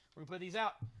 We're going to put these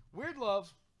out. Weird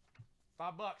Love,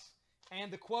 $5. And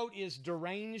the quote is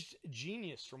Deranged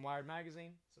Genius from Wired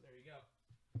Magazine. So there you go.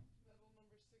 Level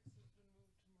number 6 has been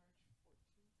moved to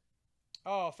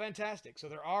March 14th. Oh, fantastic. So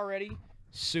they're already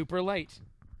super late.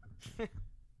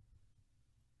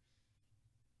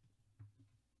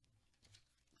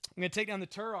 I'm going to take down the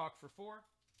Turok for 4.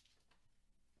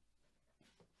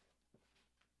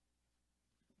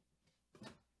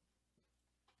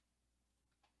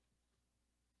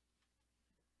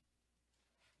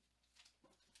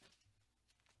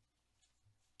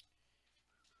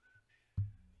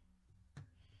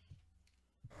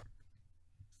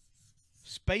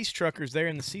 Space truckers there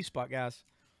in the C spot, guys.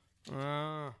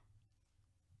 I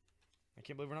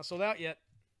can't believe we're not sold out yet.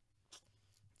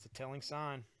 It's a telling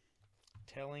sign.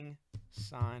 Telling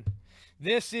sign.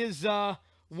 This is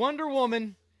Wonder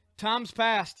Woman, Times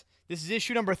Past. This is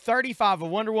issue number 35 of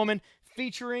Wonder Woman,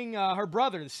 featuring her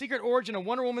brother, the secret origin of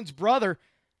Wonder Woman's brother,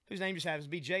 whose name just happens to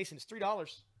be Jason. It's $3.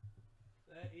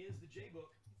 That is the J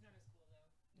book. He's not as cool though.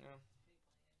 Yeah.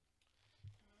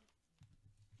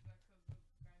 Is that because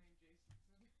the guy named Jason's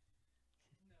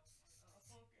in it?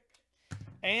 No. Oh,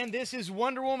 okay. And this is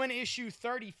Wonder Woman issue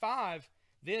 35.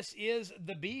 This is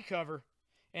the B cover.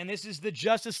 And this is the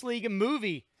Justice League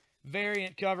movie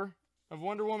variant cover of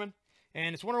Wonder Woman.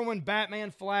 And it's Wonder Woman, Batman,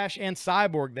 Flash, and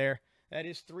Cyborg there. That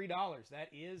is $3. That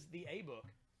is the A book.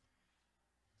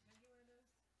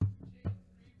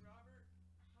 J3 Robert.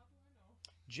 How do I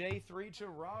know? J3 to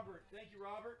Robert. Thank you,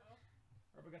 Robert.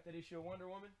 Robert got that issue of Wonder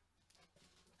Woman.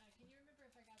 Can you remember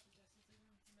if I got the Justice League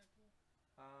one from that pool?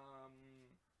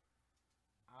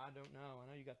 I don't know. I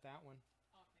know you got that one.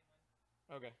 Hawkman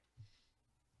one. Okay.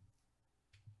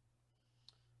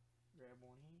 Grab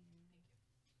one here.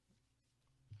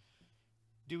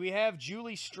 Do we have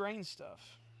Julie Strain stuff?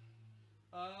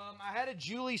 I had a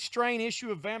Julie Strain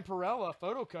issue of Vampirella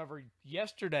photo cover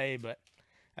yesterday, but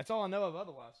that's all I know of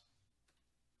otherwise.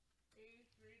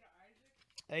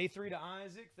 A3 to Isaac. A3 to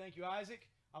Isaac. Thank you, Isaac.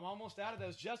 I'm almost out of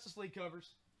those Justice League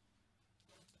covers.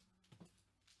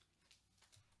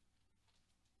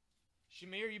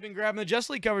 Shamir, you've been grabbing the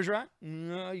Justice League covers, right?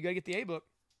 No, you got to get the A book.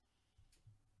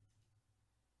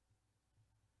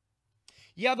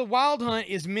 Yeah, the Wild Hunt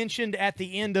is mentioned at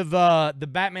the end of the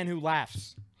Batman Who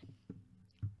Laughs.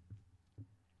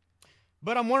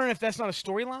 But I'm wondering if that's not a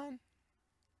storyline.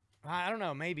 I don't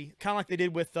know, maybe. Kind of like they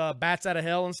did with Bats Out of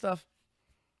Hell and stuff.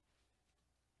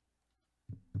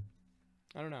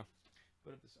 I don't know.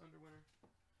 Put up this Underwinter.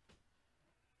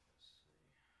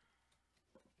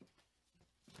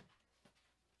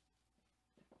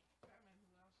 Batman Who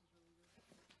Laughs is really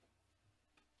good.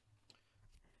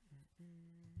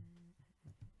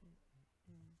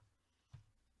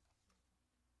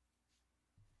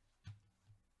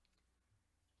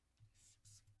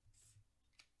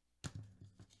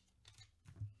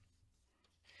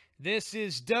 This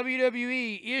is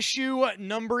WWE issue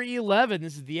number 11.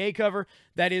 This is the A cover.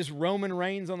 That is Roman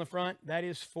Reigns on the front. That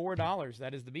is $4.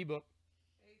 That is the B book.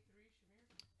 A3 Shamir.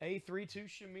 A3 to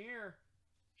Shamir.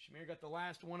 Shamir got the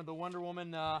last one of the Wonder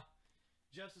Woman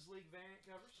Justice League variant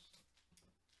covers.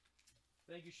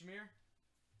 Thank you, Shamir.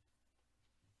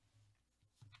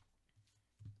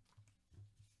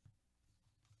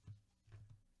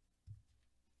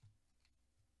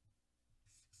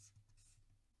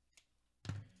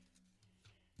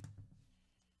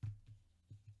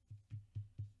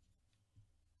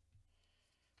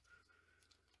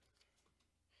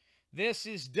 This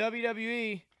is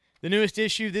WWE, the newest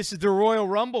issue. This is the Royal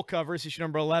Rumble cover. It's issue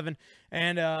number 11.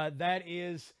 And that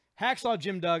is Hacksaw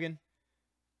Jim Duggan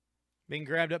being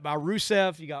grabbed up by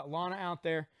Rusev. You got Lana out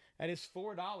there. That is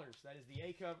 $4. That is the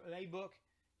A cover. A book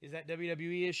is that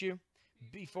WWE issue.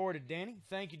 B4 to Danny.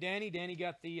 Thank you, Danny. Danny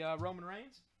got the Roman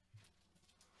Reigns.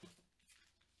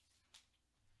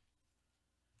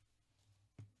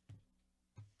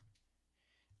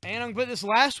 And I'm going to put this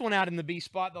last one out in the B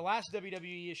spot, the last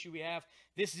WWE issue we have.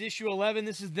 This is issue 11.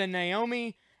 This is the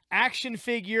Naomi action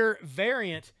figure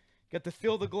variant. Got the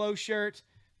Feel the Glow shirt,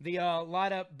 the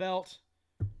light-up belt,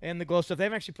 and the glow stuff. They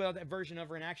haven't actually put out that version of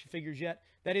her in action figures yet.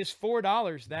 That is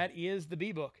 $4. That is the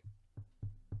B book.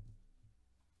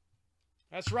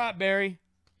 That's right, Barry.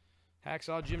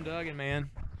 Hacksaw Jim Duggan,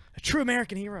 man. A true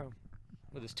American hero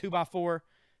with his 2x4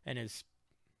 and his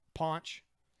paunch.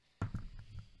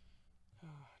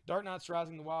 Dark Knight's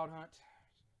Rising, The Wild Hunt.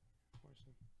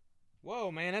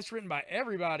 Whoa, man, that's written by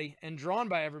everybody and drawn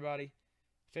by everybody.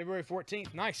 February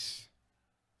 14th. Nice.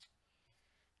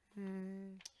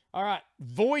 All right,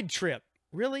 Void Trip.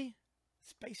 Really?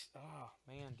 Space. Oh,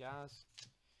 man, guys.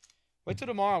 Wait till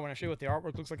tomorrow when I show you what the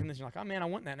artwork looks like in this. You're like, oh, man, I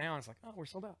want that now. And it's like, oh, we're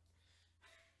sold out.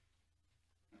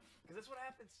 Because that's what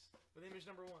happens with image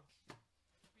number 1. B4,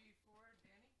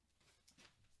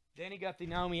 Danny. Danny got the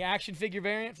Naomi action figure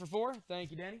variant for 4.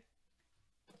 Thank you, Danny.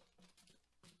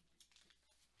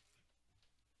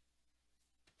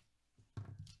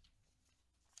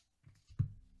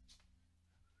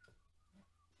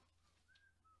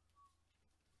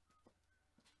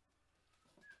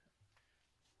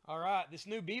 All right, this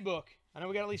new B book. I know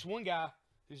we got at least one guy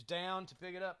who's down to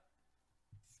pick it up.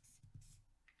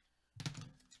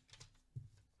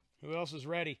 Who else is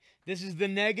ready? This is the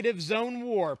Negative Zone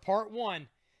War, Part 1.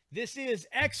 This is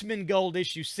X-Men Gold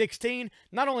issue 16.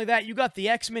 Not only that, you got the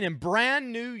X-Men in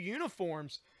brand new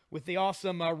uniforms with the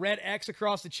awesome red X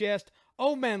across the chest.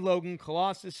 Old Man Logan,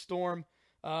 Colossus, Storm,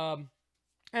 and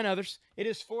others. It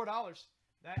is $4.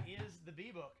 That is the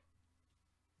B book.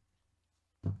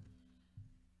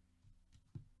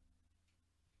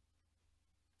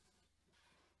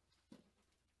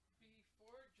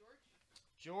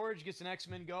 George gets an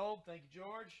X-Men Gold. Thank you,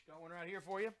 George. Got one right here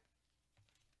for you.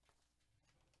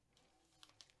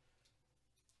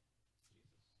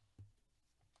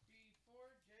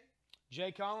 B4,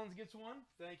 Jay Collins gets one.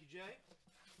 Thank you, Jay.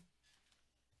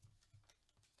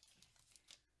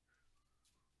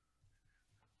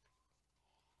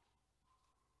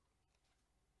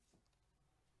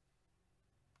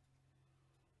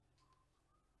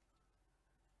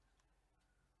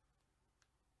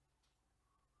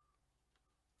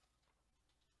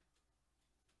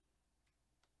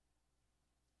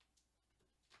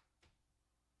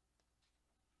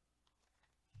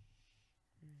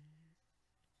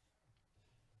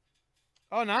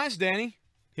 Oh, nice, Danny.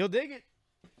 He'll dig it.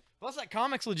 Plus, that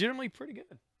comic's legitimately pretty good.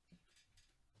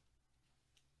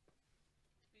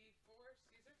 B4,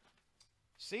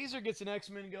 Caesar. Caesar gets an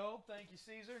X-Men Gold. Thank you,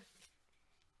 Caesar.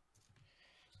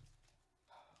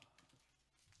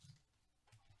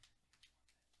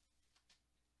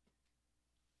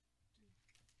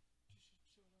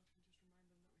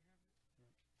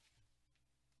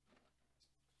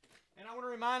 And I want to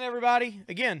remind everybody,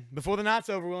 again, before the night's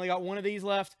over, we only got one of these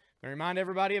left. I'm going to remind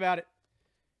everybody about it.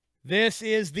 This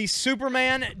is the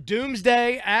Superman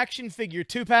Doomsday action figure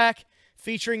 2-pack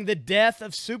featuring the death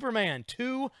of Superman.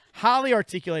 2 highly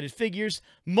articulated figures,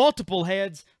 multiple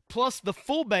heads, plus the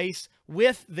full base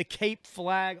with the cape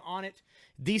flag on it.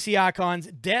 DC Icons,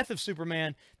 Death of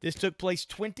Superman. This took place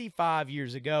 25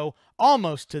 years ago,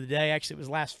 almost to the day. Actually, it was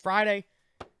last Friday.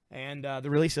 And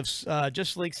the release of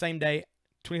Justice League, same day,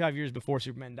 25 years before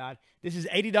Superman died. This is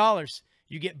 $80.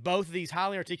 You get both of these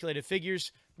highly articulated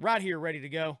figures right here ready to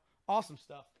go. Awesome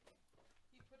stuff.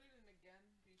 He put it in again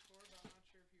before, but I'm not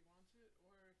sure if he wants it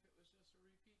or if it was just a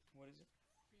repeat. What is it?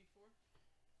 B4.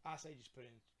 I say just put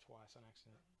it in twice on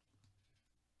accident.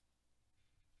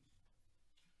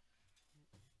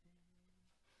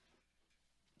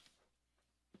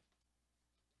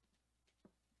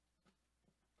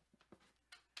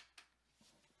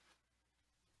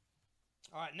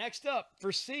 All right, next up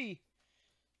for C,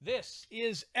 this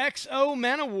is XO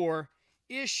Manowar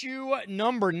issue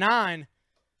number 9.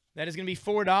 That is going to be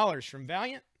 $4 from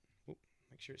Valiant. Oop,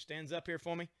 make sure it stands up here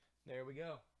for me. There we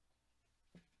go.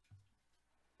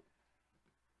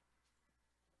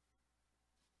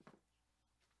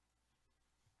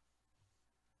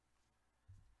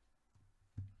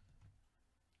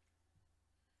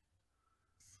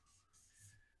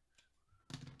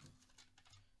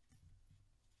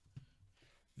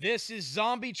 This is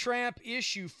Zombie Tramp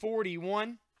issue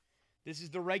 41. This is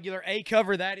the regular A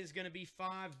cover. That is going to be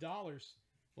 $5.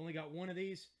 Only got one of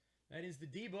these. That is the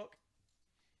D book.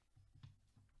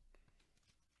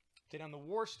 Take down the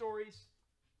war stories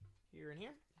here and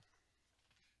here.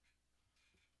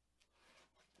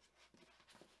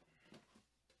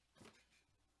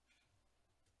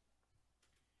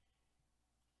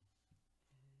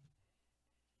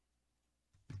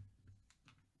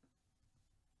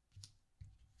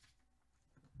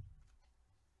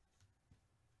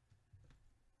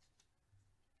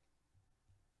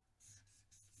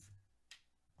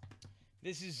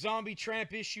 This is Zombie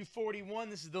Tramp issue 41.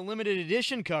 This is the limited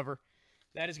edition cover.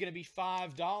 That is going to be $5.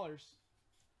 I'm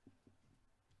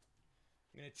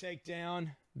going to take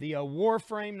down the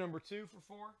Warframe number 2 for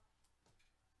 $4.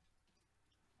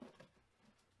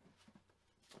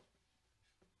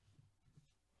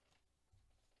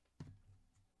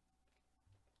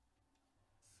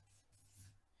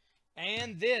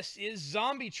 And this is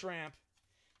Zombie Tramp.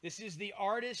 This is the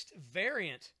artist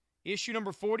variant. Issue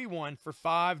number 41 for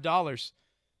 $5.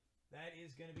 That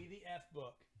is going to be the F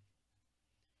book.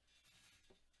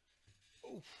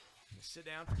 Ooh, sit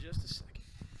down for just a second.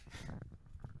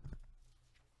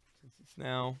 Since it's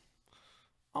now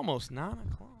almost 9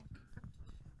 o'clock.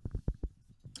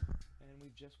 And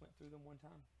we've just went through them one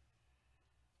time.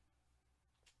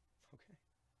 Okay.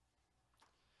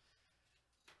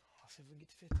 Let's see if we can get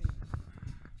to 15.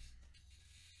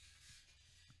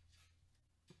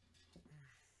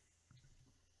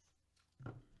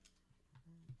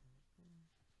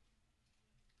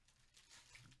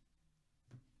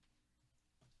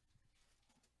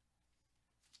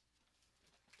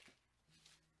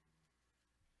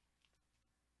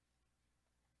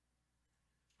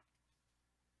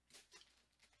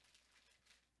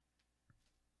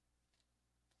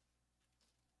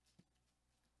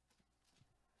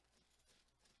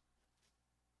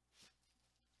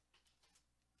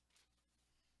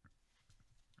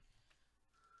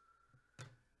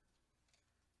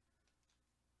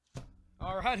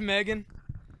 All right, Megan.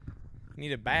 You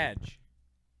need a badge.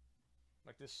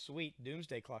 Like this sweet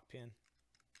Doomsday Clock pin. I'm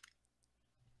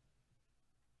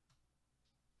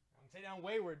going to take down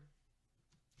Wayward.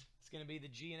 It's going to be the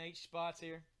G and H spots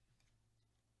here.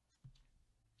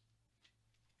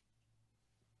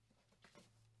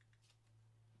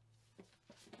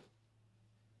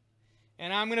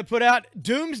 And I'm going to put out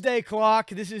Doomsday Clock.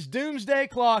 This is Doomsday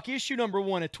Clock, issue number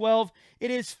 1 at 12.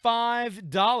 It is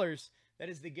 $5. That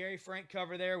is the Gary Frank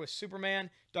cover there with Superman,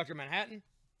 Dr. Manhattan.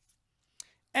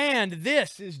 And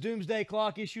this is Doomsday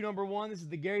Clock, issue number 1. This is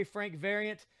the Gary Frank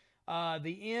variant.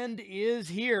 The end is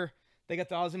here. They got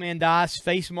the Ozymandias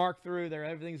face mark through there.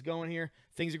 Everything's going here.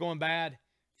 Things are going bad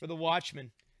for the Watchmen.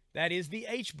 That is the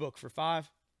H book for $5.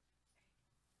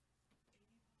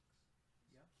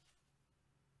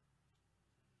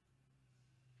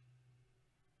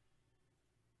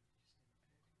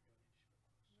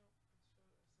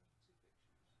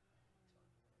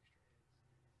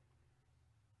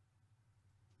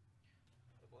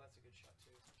 Well, that's a good shot too.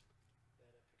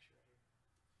 That picture right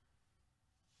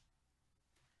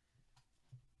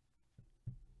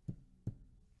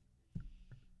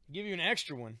here. Give you an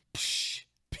extra one. Psh,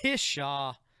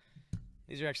 Pishaw.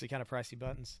 These are actually kind of pricey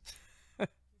buttons. These are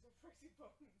pricey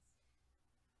buttons.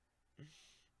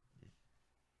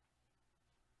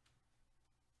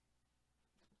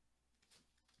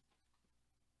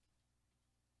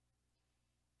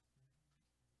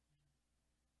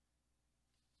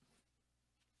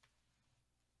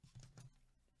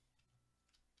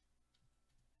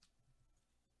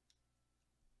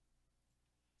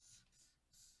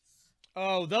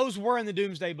 Oh, those were in the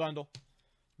Doomsday Bundle.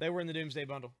 They were in the Doomsday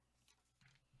Bundle.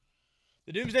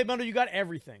 The Doomsday Bundle, you got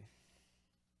everything.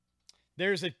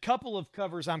 There's a couple of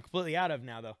covers I'm completely out of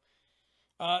now,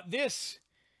 though. This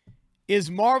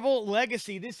is Marvel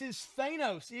Legacy. This is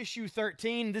Thanos, issue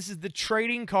 13. This is the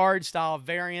trading card style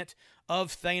variant of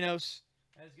Thanos.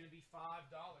 That is going to be $5. I'm going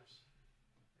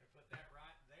to put that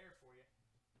right there for you.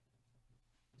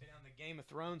 Take down the Game of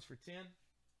Thrones for 10.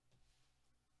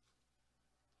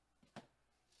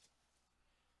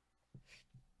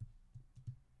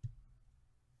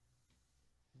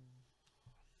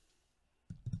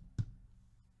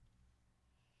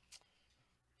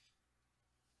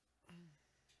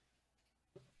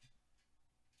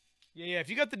 Yeah. If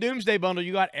you got the Doomsday bundle,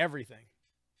 you got everything.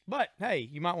 But hey,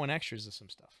 you might want extras of some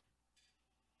stuff.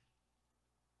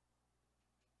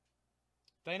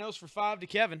 Thanos for 5 to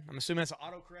Kevin. I'm assuming that's an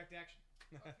autocorrect action.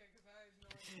 Okay, because I have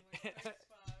no idea. Like, thanks,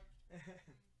 5.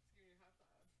 Give me a high 5.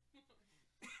 Let's see.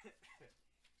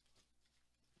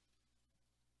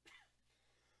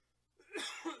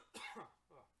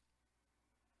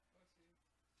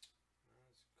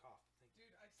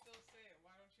 Dude, I still say it.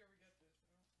 Why don't you ever get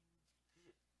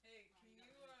this? Hey, can you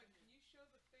show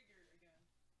the figure again?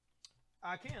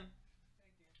 I can.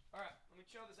 Thank you. All right, let me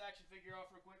show this action figure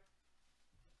off real quick.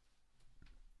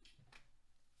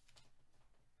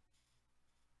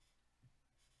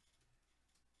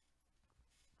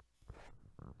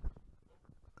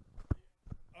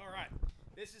 All right,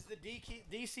 this is the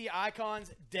DC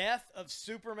Icons Death of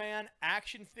Superman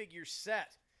action figure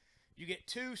set. You get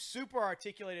 2 super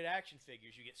articulated action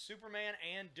figures. You get Superman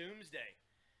and Doomsday.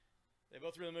 They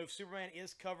both really move. Superman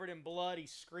is covered in blood.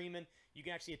 He's screaming. You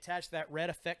can actually attach that red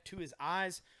effect to his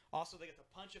eyes. Also, they get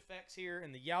the punch effects here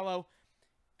in the yellow.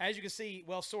 As you can see,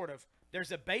 well, sort of.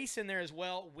 There's a base in there as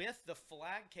well with the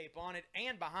flag cape on it,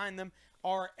 and behind them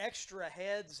are extra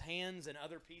heads, hands, and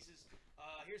other pieces.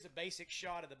 Here's a basic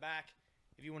shot of the back.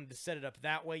 If you wanted to set it up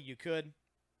that way, you could.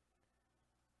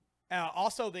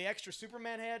 Also, the extra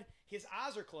Superman head, his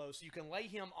eyes are closed, so you can lay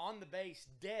him on the base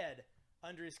dead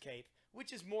under his cape,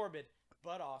 which is morbid,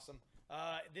 but awesome.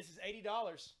 This is $80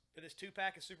 for this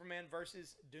 2-pack of Superman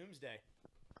versus Doomsday.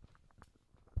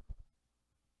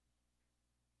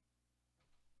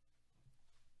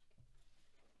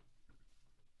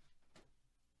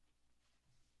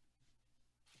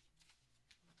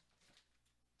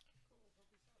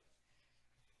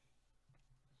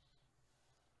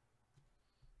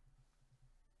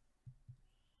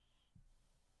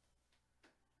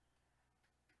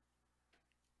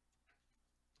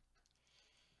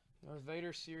 Darth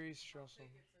Vader series. I'll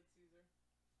take it, said Caesar.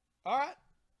 All right.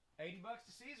 $80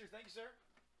 to Caesar. Thank you, sir.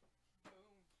 Boom.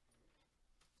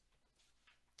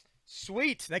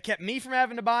 Sweet. That kept me from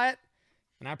having to buy it,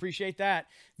 and I appreciate that.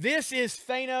 This is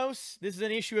Thanos. This is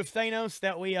an issue of Thanos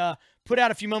that we put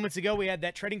out a few moments ago. We had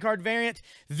that trading card variant.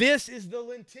 This is the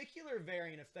lenticular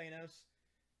variant of Thanos,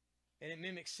 and it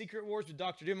mimics Secret Wars with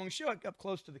Dr. Doom. I'm going to show it up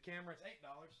close to the camera. It's $8.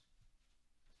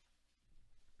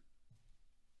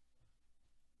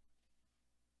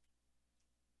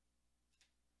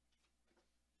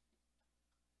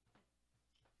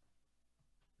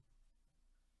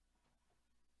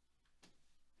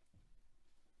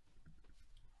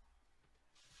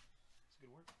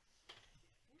 Good work.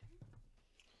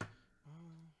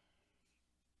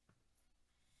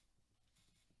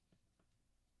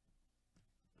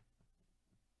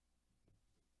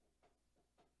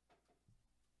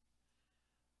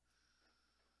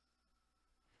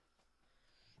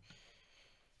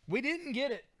 We didn't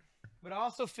get it, but I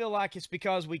also feel like it's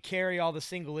because we carry all the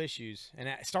single issues, and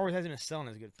Star Wars hasn't been selling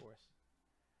as good for us.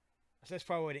 So that's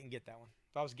probably why I didn't get that one,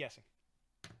 if I was guessing.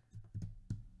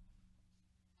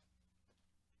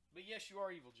 But yes, you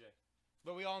are evil, Jay.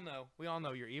 But we all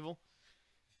know you're evil.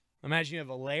 Imagine you have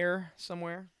a lair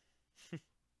somewhere. All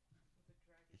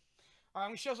right, I'm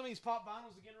going to show some of these pop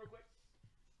vinyls again real quick.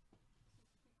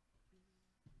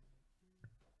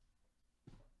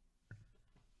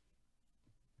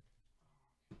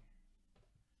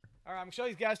 All right, I'm going to show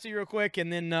these guys to you real quick,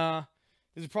 and then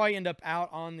this will probably end up out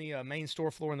on the main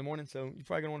store floor in the morning, so you're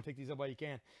probably going to want to pick these up while you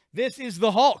can. This is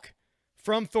the Hulk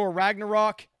from Thor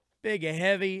Ragnarok. Big, a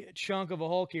heavy chunk of a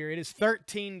Hulk here. It is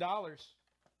 $13.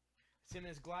 It's in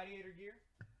his gladiator gear.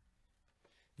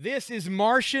 This is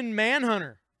Martian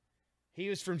Manhunter. He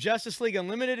was from Justice League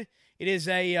Unlimited. It is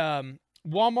a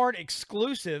Walmart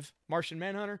exclusive Martian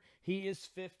Manhunter. He is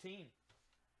 $15.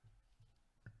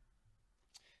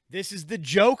 This is the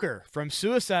Joker from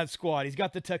Suicide Squad. He's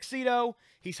got the tuxedo.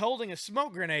 He's holding a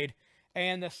smoke grenade,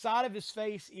 and the side of his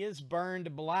face is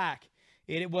burned black.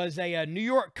 It was a New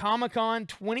York Comic-Con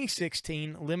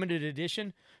 2016 limited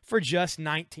edition for just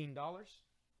 $19.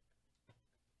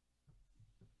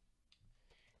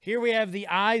 Here we have the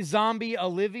iZombie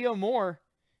Olivia Moore,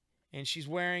 and she's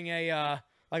wearing a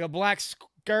like a black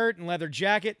skirt and leather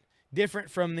jacket,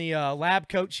 different from the lab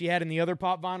coat she had in the other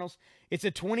pop vinyls. It's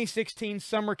a 2016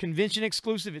 summer convention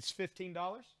exclusive. It's $15.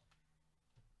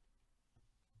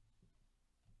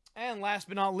 And last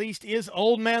but not least is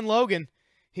Old Man Logan.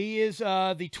 He is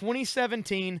the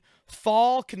 2017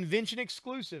 fall convention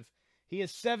exclusive. He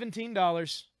is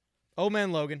 $17. Old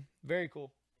Man Logan. Very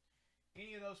cool.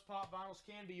 Any of those pop vinyls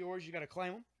can be yours. You got to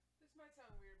claim them. This might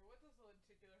sound weird, but what does the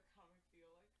lenticular comic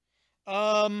feel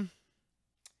like?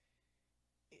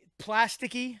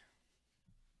 Plasticky.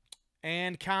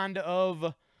 and kind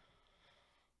of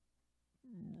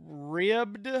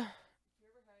ribbed. If you ever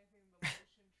had anything, the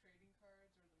motion trading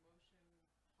cards or the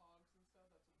motion hogs and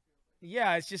stuff, that's what it feels like.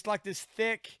 Yeah, it's just like this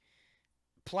thick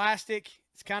plastic.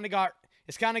 It's kind of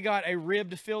got a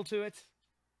ribbed feel to it.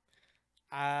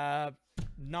 Not Is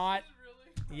it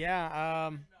really? yeah. It does not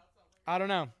sound like I don't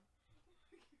know.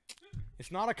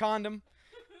 It's not a condom.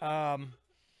 It's plastic,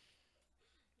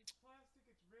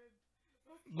 it's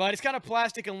ribbed. But it's kind of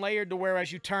plastic and layered to where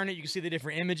as you turn it, you can see the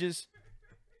different images.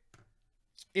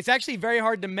 It's actually very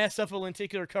hard to mess up a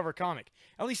lenticular cover comic.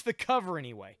 At least the cover,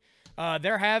 anyway.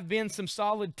 There have been some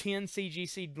solid 10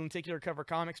 CGC lenticular cover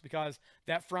comics because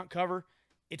that front cover,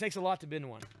 it takes a lot to bend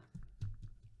one.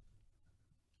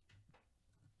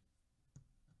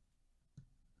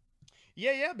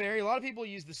 Yeah, Barry. A lot of people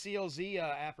use the CLZ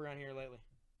app around here lately.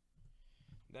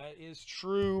 That is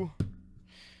true.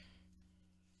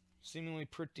 Seemingly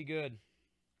pretty good.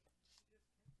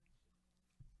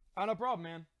 Oh, no problem,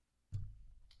 man.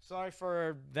 Sorry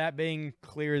for that being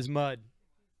clear as mud.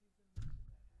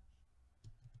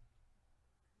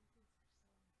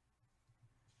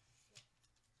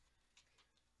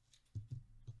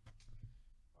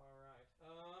 All right.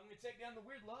 I'm going to take down the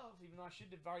Weird Love, even though I should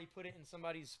have already put it in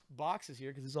somebody's boxes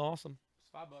here because it's awesome. It's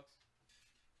 $5.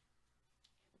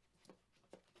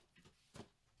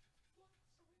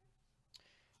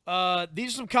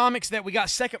 These are some comics that we got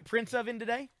second prints of in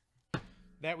today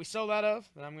that we sold out of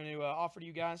that I'm going to offer to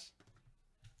you guys.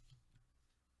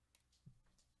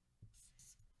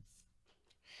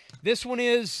 This one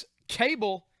is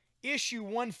Cable issue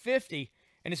 150,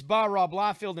 and it's by Rob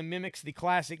Liefeld and mimics the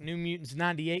classic New Mutants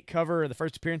 98 cover of the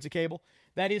first appearance of Cable.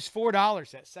 That is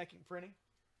 $4, that second printing.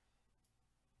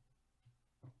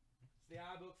 It's the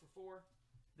I book for $4.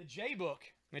 The J book,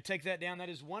 I'm going to take that down. That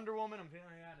is Wonder Woman. I'm putting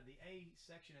it out of the A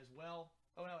section as well.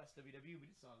 Oh, no, that's WW. We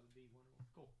just saw the B Wonder Woman.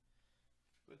 Cool.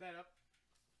 Put that up.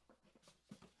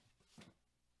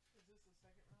 Is this the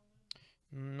second round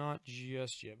then? Not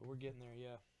just yet, but we're getting there,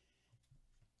 yeah.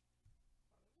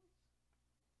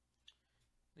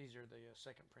 These are the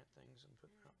second print things I'm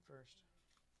putting out first.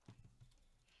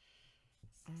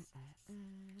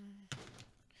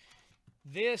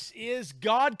 This is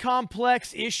God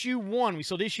Complex issue 1. We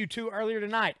sold issue 2 earlier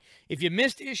tonight. If you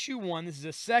missed issue 1, this is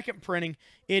a second printing.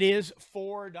 It is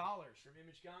 $4 from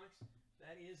Image Comics.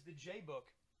 That is the J book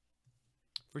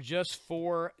for just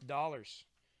 $4.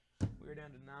 We're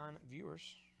down to 9 viewers.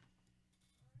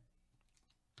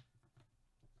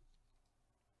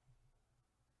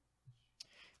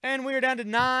 And we're down to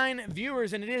 9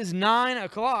 viewers, and it is 9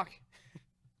 o'clock.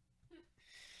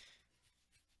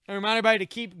 I remind everybody to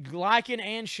keep liking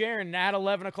and sharing. At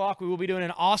 11 o'clock, we will be doing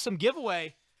an awesome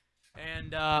giveaway. And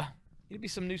it'll be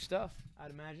some new stuff, I'd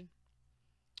imagine.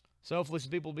 So hopefully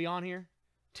some people will be on here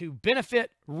to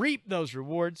benefit, reap those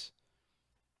rewards.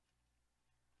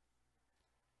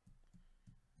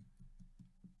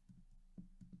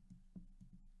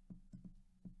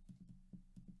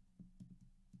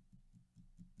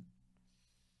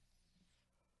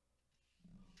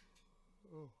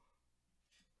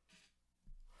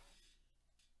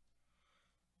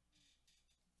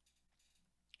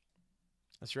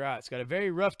 That's right. It's got a very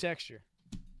rough texture.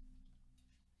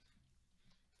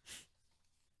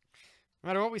 No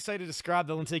matter what we say to describe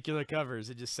the lenticular covers,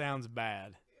 it just sounds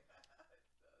bad.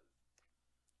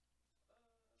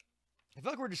 I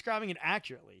feel like we're describing it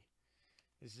accurately.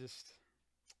 It's just,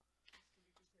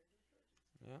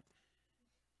 yeah,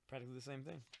 practically the same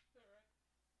thing.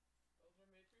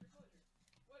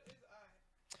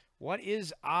 What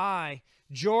is I?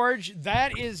 George,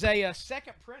 that is a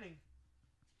second printing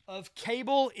of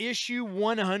Cable issue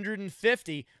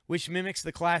 150, which mimics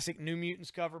the classic New Mutants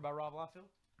cover by Rob Liefeld.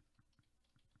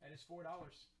 That is $4.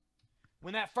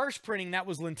 When that first printing, that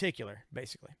was lenticular,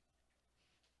 basically.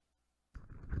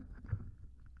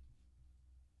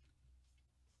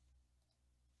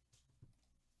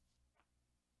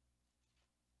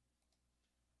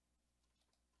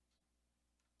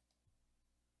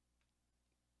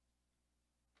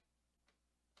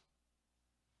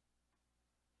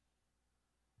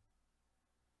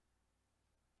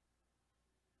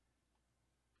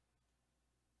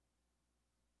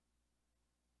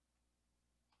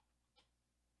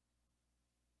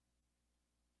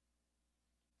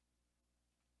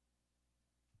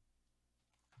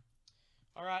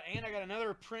 All right, and I got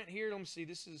another print here. Let me see.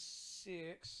 This is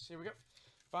 6. Here we go.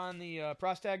 Find the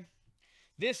price tag.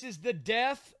 This is The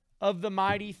Death of the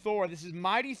Mighty Thor. This is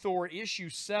Mighty Thor issue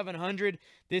 700.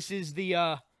 This is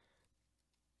the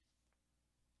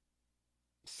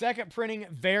second printing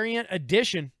variant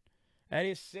edition. That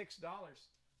is $6. I'm going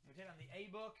to take on the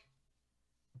A book,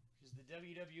 which is the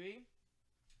WWE.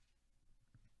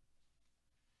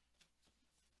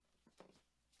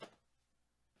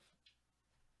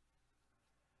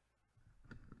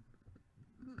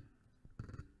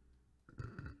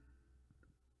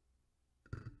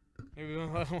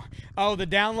 Oh, the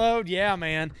download? Yeah,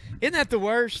 man. Isn't that the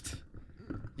worst?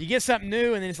 You get something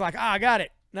new, and then it's like, I got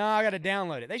it. No, I got to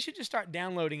download it. They should just start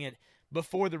downloading it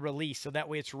before the release, so that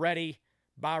way it's ready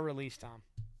by release time.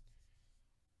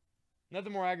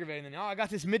 Nothing more aggravating than, I got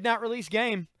this midnight release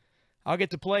game. I'll get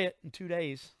to play it in 2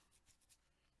 days.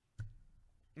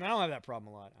 I don't have that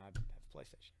problem a lot. I have a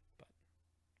PlayStation, but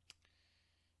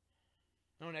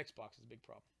on Xbox is a big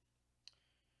problem.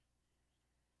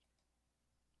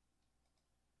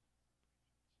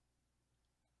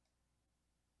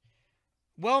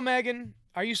 Well, Megan,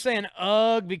 are you saying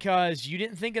ugh because you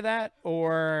didn't think of that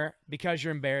or because you're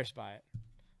embarrassed by it?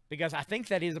 Because I think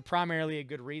that is primarily a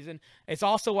good reason. It's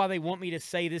also why they want me to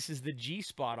say this is the G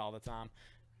spot all the time.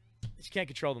 They just can't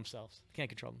control themselves. They can't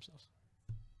control themselves.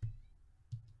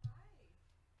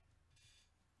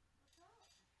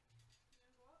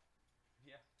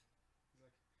 Yeah. He's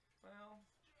like, well,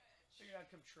 figured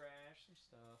I'd come trash some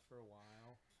stuff for a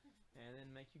while and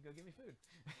then make you go get me food.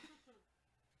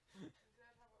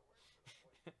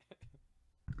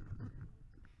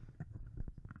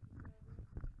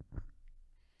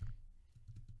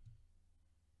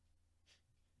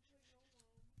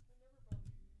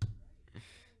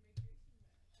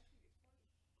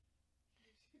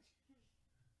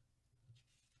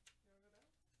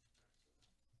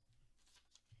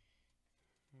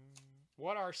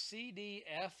 What are C, D,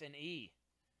 F, and E?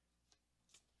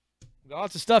 Got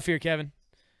lots of stuff here, Kevin.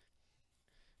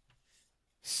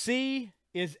 C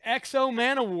is Exo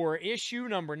Manowar issue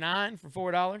number 9 for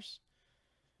 $4.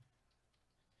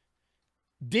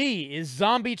 D is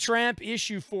Zombie Tramp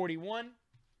issue 41.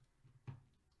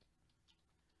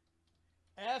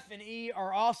 F and E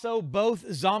are also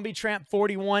both Zombie Tramp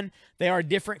 41. They are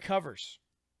different covers.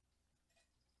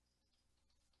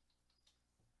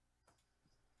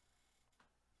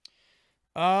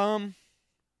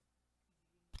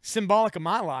 Symbolic of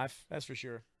my life, that's for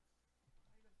sure.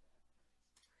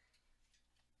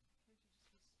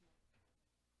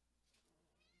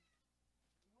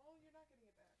 Well, you're not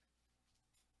getting it back.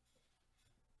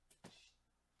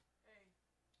 Hey.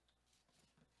 French fries.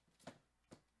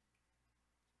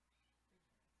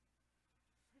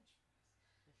 He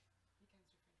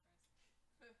counts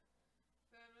your French fries.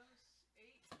 Thanos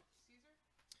 8. Caesar?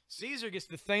 Caesar gets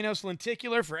the Thanos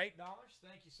lenticular for $8.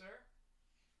 Thank you, sir.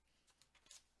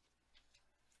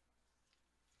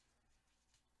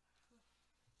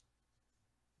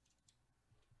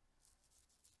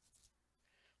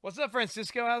 What's up,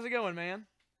 Francisco? How's it going, man?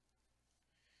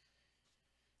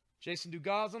 Jason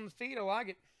Dugas on the feed. I like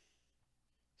it.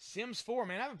 Sims 4.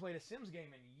 Man, I haven't played a Sims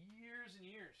game in years and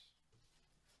years.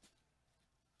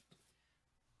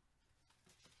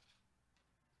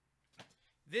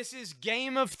 This is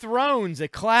Game of Thrones, A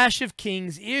Clash of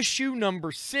Kings, issue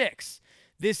number 6.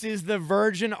 This is the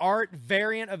Virgin Art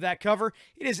variant of that cover.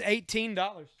 It is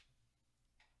 $18.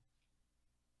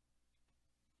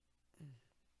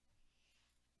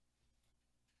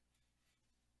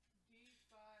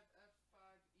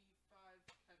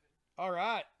 All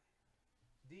right.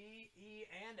 D, E,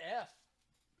 and F.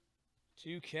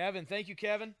 To Kevin. Thank you,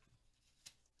 Kevin.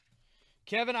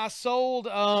 Kevin, I sold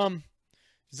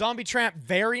Zombie Tramp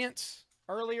variants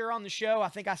earlier on the show. I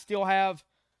think I still have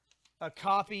a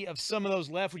copy of some of those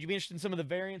left. Would you be interested in some of the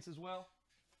variants as well?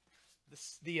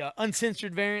 The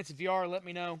uncensored variants. If you are, let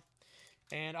me know.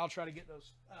 And I'll try to get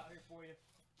those out here for you.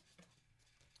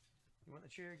 You want the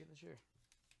chair? Get the chair.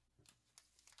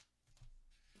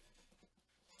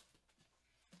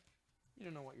 You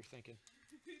don't know what you're thinking.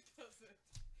 He doesn't.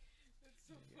 It's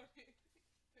so funny.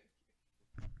 Thank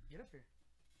you. Get up here.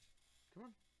 Come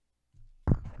on.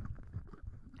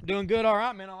 Doing good, all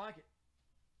right, man. I like it.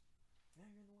 Now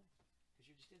you're in the way. Because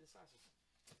you're just indecisive.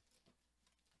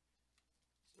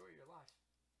 Story of your life.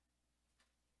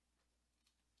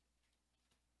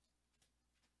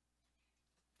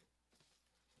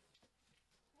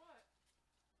 What?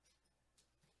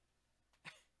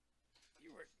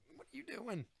 What are you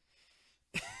doing?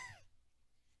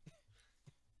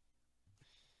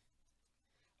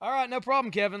 All right, no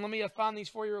problem, Kevin. Let me find these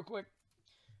for you real quick.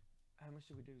 How much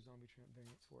did we do Zombie Tramp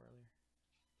variants for earlier?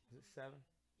 Is it 7?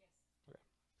 Yes.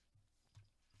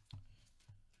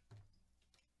 Okay.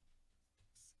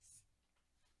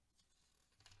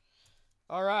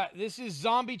 All right, this is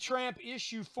Zombie Tramp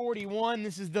issue 41.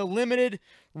 This is the limited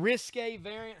risque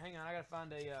variant. Hang on, I got to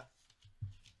find a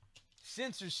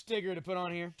censor sticker to put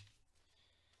on here.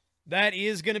 That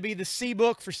is going to be the C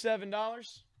book for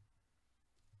 $7.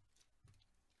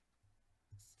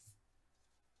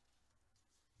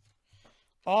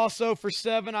 Also for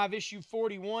 $7, I've issued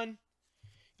 41.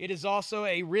 It is also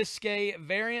a risque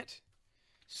variant.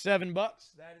 $7.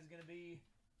 That is going to be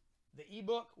the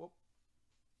ebook. Whoop.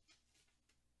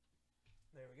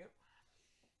 There we go.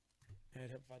 I'd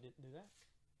help if I didn't do that.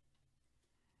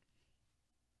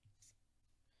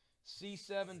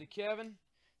 C7 to Kevin.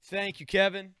 Thank you,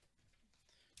 Kevin.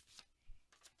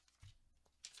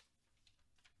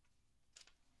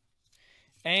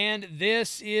 And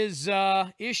this is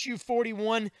issue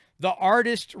 41, the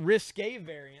Artist Risque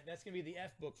variant. That's going to be the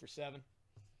F book for $7.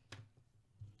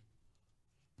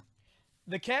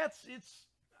 The cat's, it's,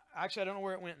 actually, I don't know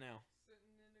where it went now. Sitting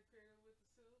in the cradle with the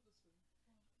silver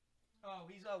spoon. Oh,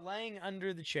 he's laying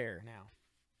under the chair now.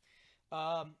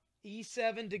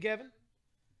 E7 to Kevin.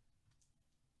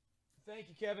 Thank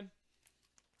you, Kevin.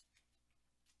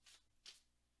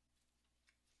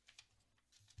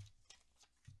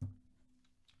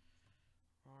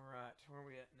 All right, where are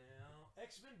we at now?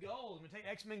 X-Men Gold. I'm going to take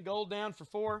X-Men Gold down for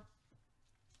 $4.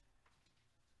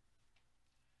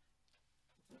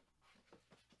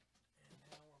 And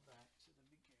now we're back to the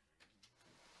beginning.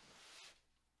 You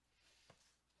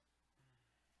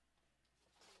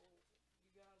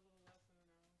got a little less than an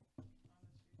hour on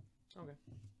the street. Okay.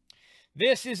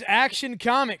 This is Action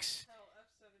Comics. Hell,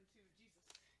 F7 too.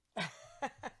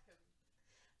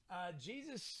 Jesus.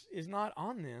 Jesus is not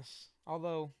on this,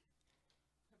 although,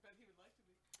 I bet he would like to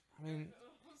be. I mean,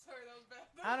 I'm sorry, that was bad.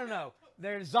 I don't know.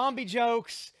 There's zombie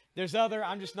jokes. There's other.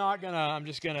 I'm just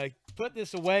gonna put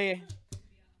this away,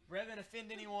 rather than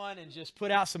offend anyone, and just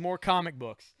put out some more comic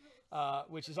books,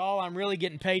 which is all I'm really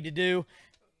getting paid to do.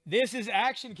 This is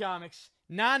Action Comics,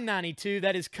 $9.92.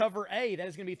 That is cover A. That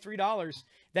is gonna be $3.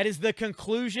 That is the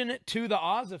conclusion to the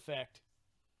Oz Effect.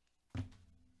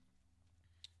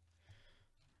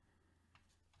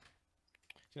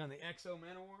 On the Exo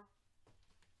Manowar.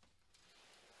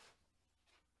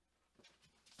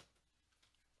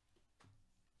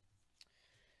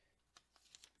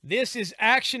 This is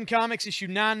Action Comics issue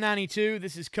 992.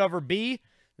 This is cover B.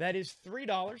 That is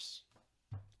 $3.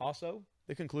 Also,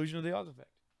 the conclusion of the Oz Effect.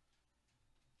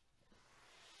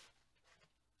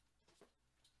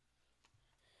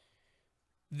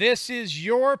 This is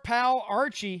Your Pal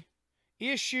Archie,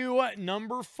 issue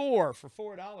number 4 for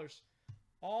 $4.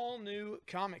 All new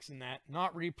comics in that,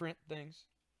 not reprint things.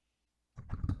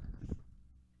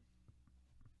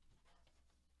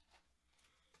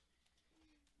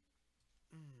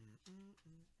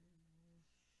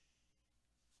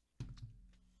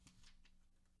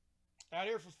 Out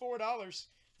here for $4.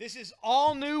 This is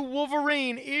all new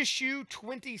Wolverine issue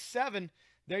 27.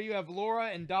 There you have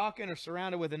Laura and Dawkins are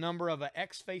surrounded with a number of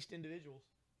X-faced individuals.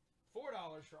 $4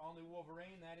 for all new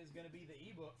Wolverine. That is going to be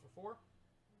the ebook for $4.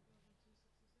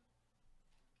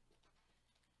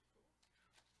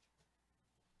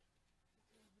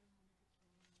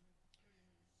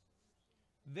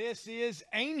 This is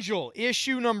Angel,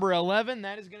 issue number 11.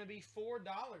 That is going to be $4,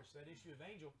 that issue of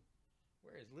Angel.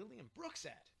 Where is Lillian Brooks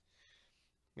at?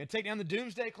 I'm going to take down the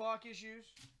Doomsday Clock issues.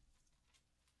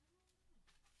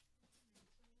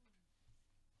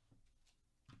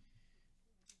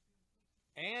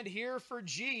 And here for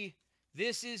G,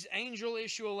 this is Angel,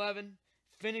 issue 11,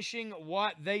 finishing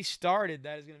what they started.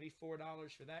 That is going to be $4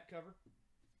 for that cover.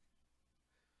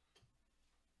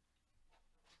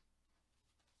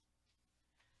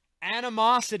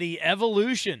 Animosity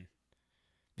Evolution.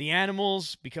 The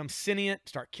animals become sentient,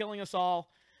 start killing us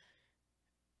all,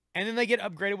 and then they get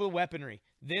upgraded with weaponry.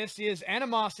 This is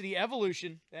Animosity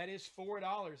Evolution. That is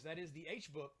 $4. That is the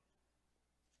H book.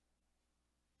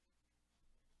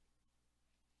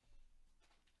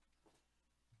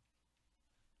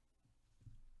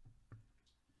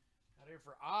 Out here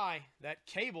for I, that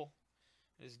Cable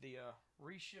is the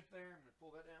reship there. I'm going to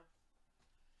pull that down.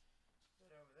 Put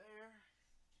that over there.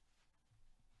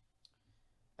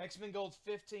 X-Men Gold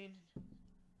 15.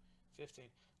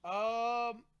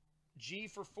 G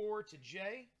for 4 to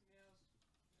J.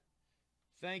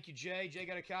 Thank you, Jay. Jay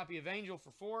got a copy of Angel for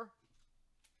 4.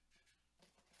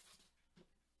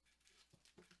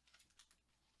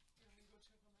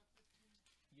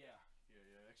 Yeah.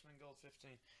 X-Men Gold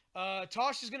 15.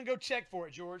 Tosh is going to go check for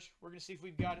it, George. We're going to see if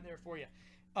we've got it there for you.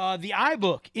 The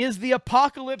iBook is the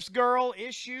Apocalypse Girl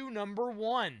issue number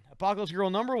 1. Apocalypse Girl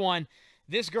number 1.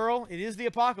 This girl, it is the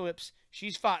Apocalypse.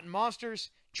 She's fighting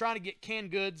monsters, trying to get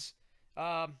canned goods.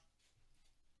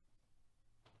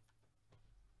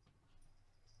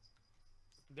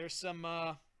 There's some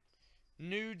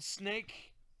nude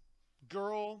snake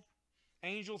girl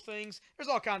Angel things. There's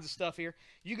all kinds of stuff here.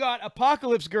 You got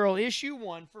Apocalypse Girl issue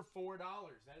 1 for $4.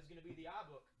 That is going to be the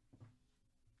iBook.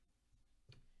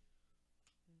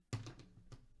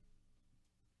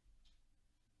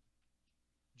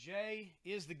 J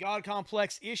is the God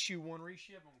Complex issue 1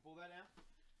 reship. I'm going to pull that out.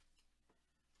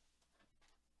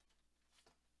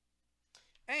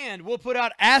 And we'll put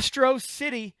out Astro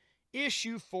City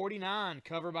issue 49,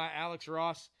 cover by Alex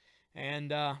Ross.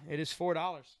 And it is $4. I for 4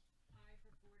 to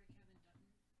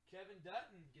Kevin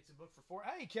Dutton gets a book for 4.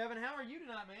 Hey, Kevin, how are you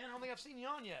tonight, man? I don't think I've seen you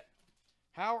on yet.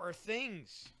 How are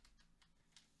things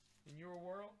in your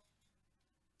world?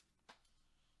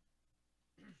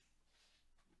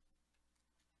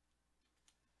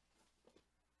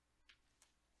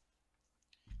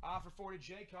 I for 4 to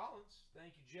Jay Collins.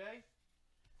 Thank you, Jay.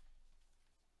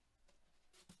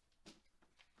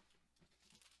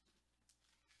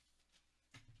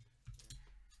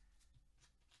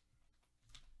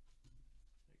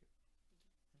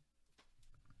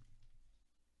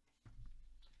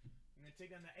 I'm going to take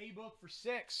down the A book for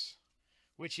 6,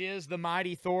 which is the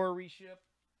Mighty Thor reship.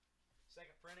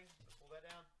 Second printing. Let's pull that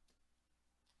down.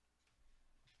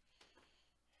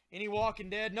 Any Walking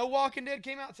Dead? No Walking Dead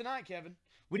came out tonight, Kevin.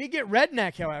 We did get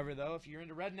Redneck, however, though, if you're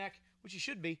into Redneck, which you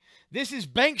should be. This is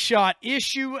Bank Shot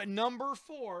issue number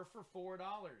 4 for $4.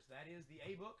 That is the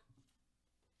A book.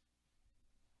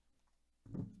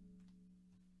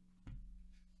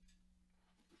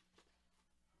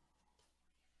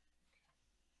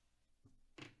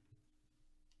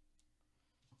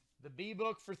 The B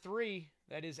book for 3,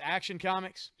 that is Action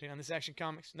Comics. Take on this Action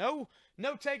Comics. No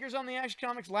takers on the Action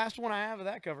Comics. Last one I have of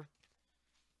that cover.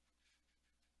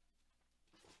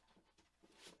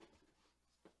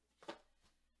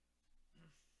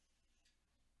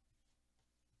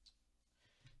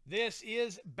 This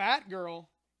is Batgirl,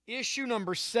 issue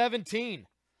number 17.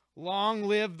 Long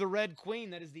Live the Red Queen.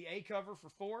 That is the A cover for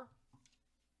 4.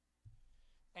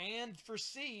 And for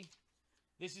C,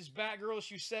 this is Batgirl,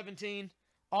 issue 17.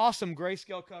 Awesome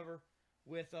grayscale cover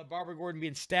with Barbara Gordon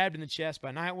being stabbed in the chest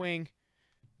by Nightwing.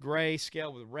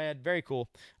 Grayscale with red. Very cool.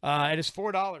 It is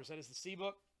 $4. That is the C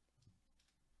book.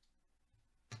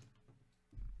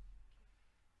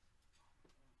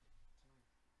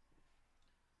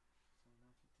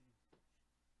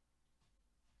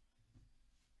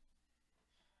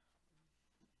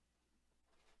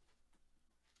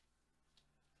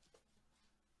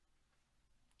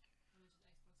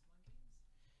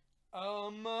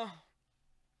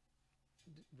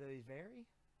 Do they vary?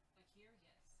 Like here,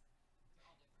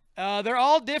 yes. They're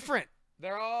all different.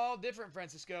 They're all different,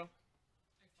 Francisco.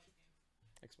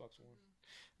 Xbox One.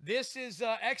 This is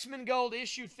X-Men Gold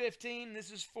issue 15.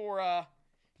 This is for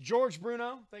George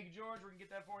Bruno. Thank you, George. We're going to get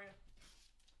that for you.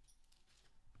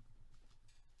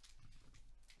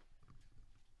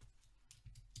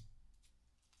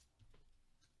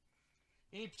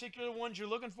 Any particular ones you're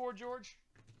looking for, George?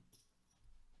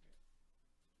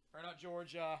 Or not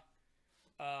George,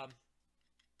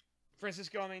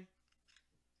 Francisco, I mean.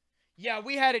 Yeah,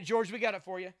 we had it, George. We got it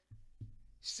for you.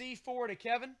 C4 to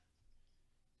Kevin.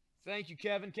 Thank you,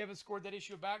 Kevin. Kevin scored that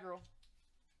issue of Batgirl.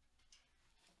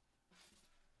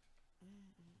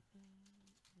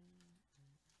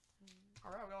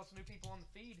 All right, we got some new people on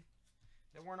the feed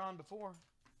that weren't on before.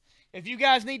 If you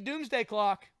guys need Doomsday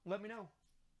Clock, let me know.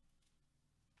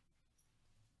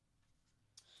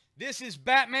 This is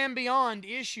Batman Beyond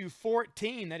issue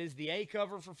 14. That is the A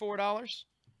cover for $4.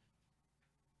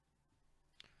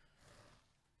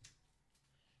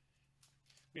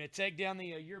 We're going to take down the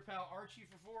Your Pal Archie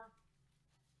for 4.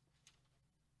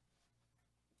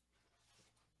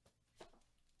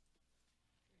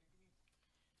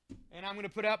 And I'm going to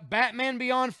put out Batman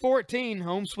Beyond 14,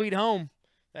 Home Sweet Home.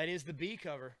 That is the B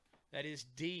cover. That is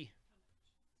D.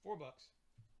 $4.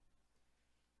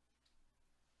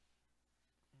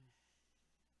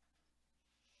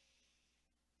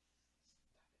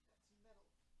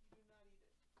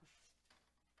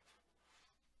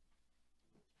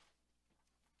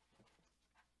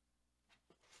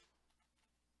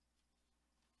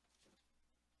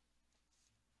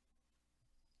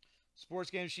 Sports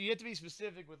games. So you have to be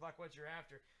specific with like what you're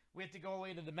after. We have to go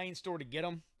away to the main store to get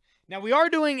them. Now we are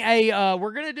doing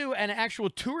we're going to do an actual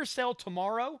tour sale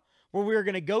tomorrow where we're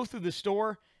going to go through the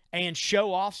store and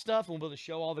show off stuff. We'll be able to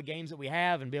show all the games that we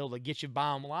have and be able to get you to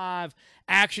buy them live.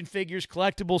 Action figures,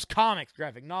 collectibles, comics,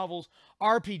 graphic novels,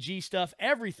 RPG stuff,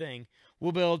 everything.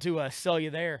 We'll be able to sell you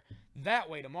there that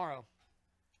way tomorrow.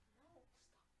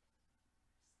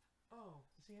 Oh,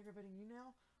 is he aggravating you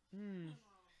now?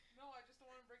 No, I just don't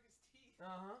want to break his teeth.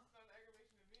 Uh-huh. It's not an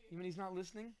aggravation to me. You mean he's not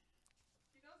listening?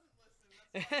 He doesn't listen.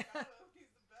 That's why I got him.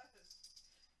 He's the best.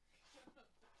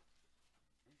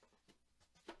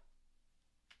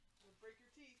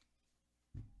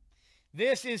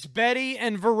 This is Betty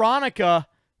and Veronica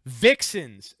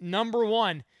Vixens, number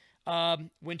 1.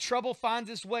 When trouble finds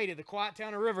its way to the quiet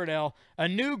town of Riverdale, a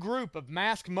new group of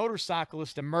masked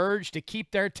motorcyclists emerge to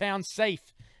keep their town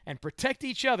safe and protect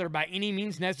each other by any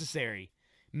means necessary.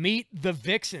 Meet the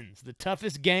Vixens, the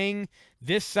toughest gang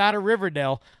this side of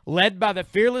Riverdale, led by the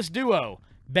fearless duo,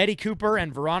 Betty Cooper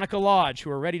and Veronica Lodge,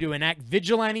 who are ready to enact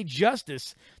vigilante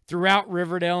justice throughout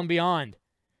Riverdale and beyond.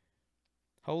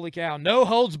 Holy cow. No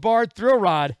holds barred thrill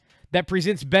ride that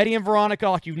presents Betty and Veronica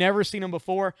like you've never seen them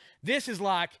before. This is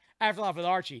like Afterlife with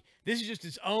Archie. This is just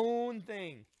its own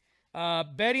thing.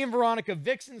 Betty and Veronica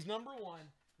Vixens, number 1.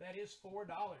 That is $4.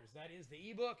 That is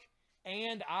the ebook.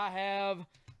 And I have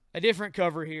a different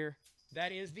cover here.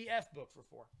 That is the F book for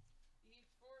 4.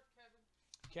 E4, Kevin.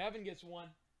 Kevin gets 1.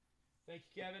 Thank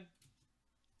you, Kevin.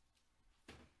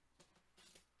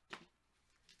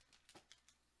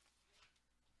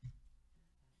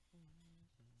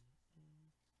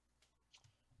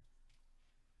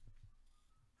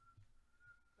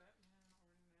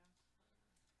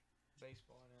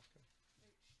 Baseball and NASCAR.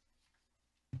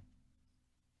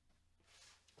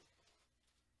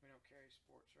 We don't carry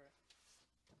sports, right?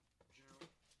 Generally.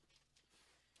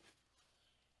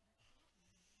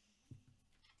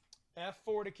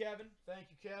 F4 to Kevin. Thank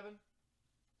you, Kevin.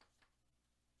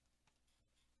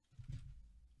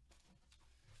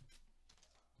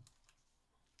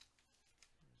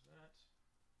 There's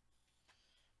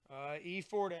that.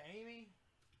 E4 to Amy.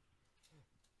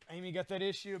 Amy got that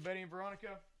issue of Betty and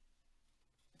Veronica.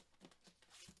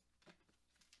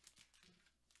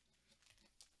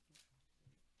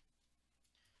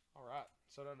 All right,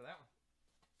 so down to that one.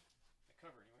 That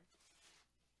cover, anyway.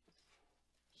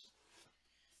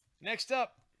 Next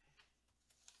up,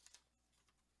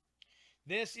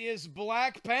 this is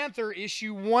Black Panther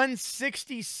issue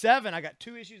 167. I got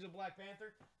 2 issues of Black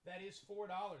Panther. That is $4.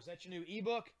 That's your new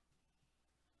ebook.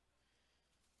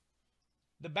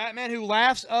 The Batman Who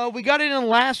Laughs. We got it in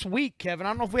last week, Kevin. I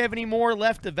don't know if we have any more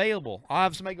left available. I'll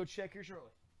have somebody go check here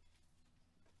shortly.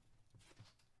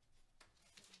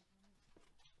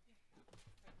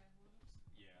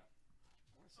 Yeah.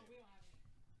 Oh, we don't have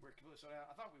it. We're completely sold out.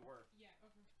 I thought we were. Yeah,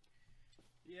 okay.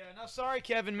 Yeah, no, sorry,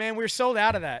 Kevin, man. We're sold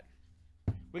out of that.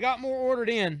 We got more ordered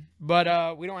in,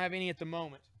 but we don't have any at the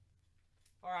moment.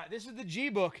 All right, this is the G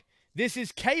book. This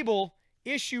is Cable,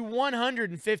 issue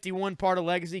 151, part of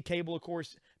Legacy. Cable, of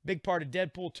course, big part of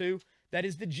Deadpool 2. That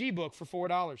is the G book for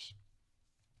 $4.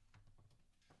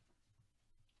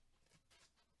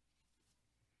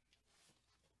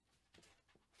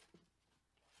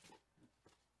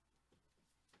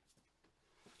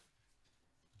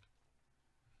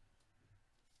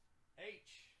 H,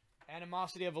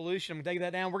 Animosity Evolution. I'm going to take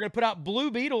that down. We're going to put out Blue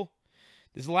Beetle.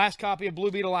 This is the last copy of Blue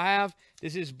Beetle I have.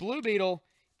 This is Blue Beetle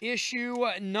issue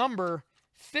number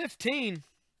 15.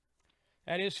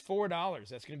 That is $4.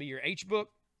 That's going to be your H book.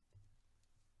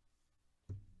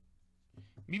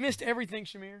 You missed everything,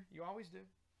 Shamir. You always do.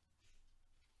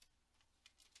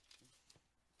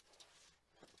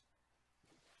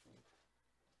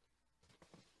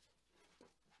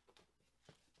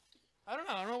 I don't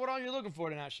know. I don't know what all you're looking for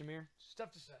tonight, Shamir. It's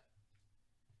tough to say.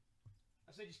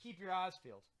 I say just keep your eyes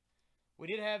peeled. We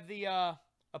did have the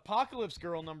Apocalypse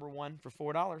Girl number 1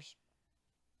 for $4.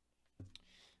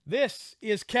 This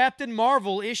is Captain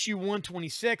Marvel issue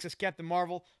 126. It's Captain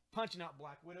Marvel punching out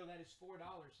Black Widow. That is $4.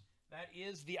 That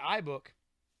is the iBook.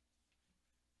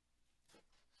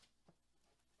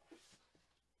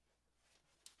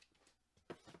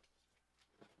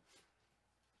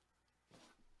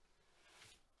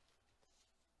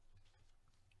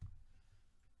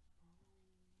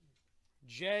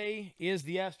 J is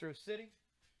the Astro City.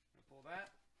 Pull that.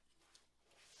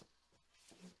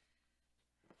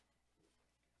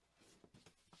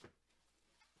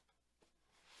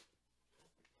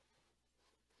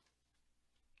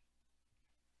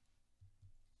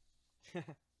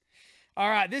 All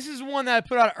right, this is one that I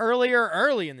put out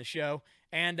early in the show,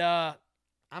 and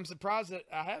I'm surprised that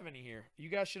I have any here. You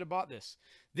guys should have bought this.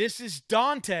 This is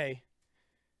Dante.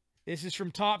 This is from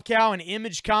Top Cow and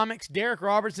Image Comics. Derek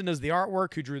Robertson does the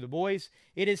artwork, who drew The Boys.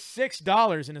 It is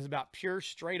 $6 and is about pure,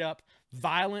 straight-up,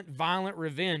 violent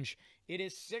revenge. It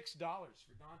is $6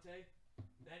 for Dante.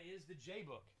 That is the J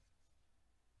book.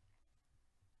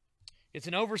 It's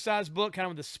an oversized book, kind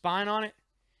of with a spine on it.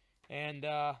 And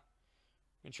I'm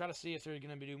going to try to see if they're going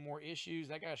to be doing more issues.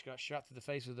 That guy just got shot through the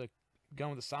face with a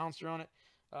gun with a silencer on it.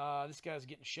 This guy's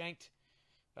getting shanked.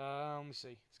 Let me see.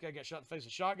 This guy got shot in the face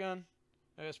with a shotgun.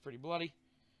 That's pretty bloody.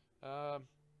 Oh,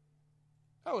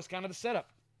 it's kind of the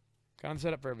setup. Kind of the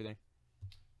setup for everything.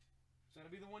 So that'll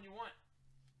be the one you want.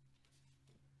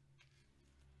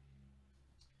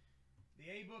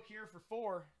 The A book here for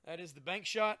 4. That is the bank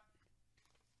shot.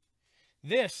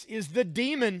 This is The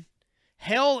Demon.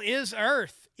 Hell is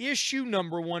Earth. Issue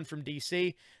number 1 from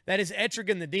DC. That is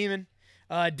Etrigan the Demon.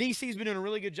 DC's been doing a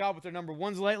really good job with their number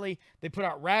 1s lately. They put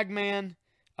out Ragman.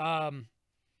 Whoa,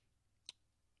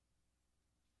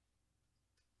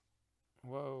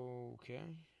 okay.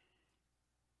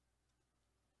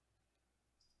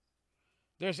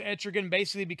 There's Etrigan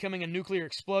basically becoming a nuclear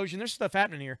explosion. There's stuff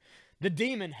happening here. The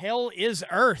Demon, Hell is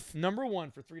Earth, number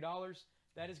 1 for $3.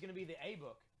 That is going to be the A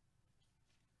book.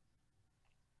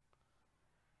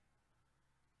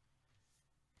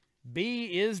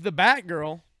 B is the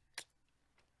Batgirl.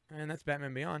 And that's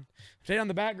Batman Beyond. Stay on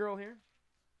the Batgirl here.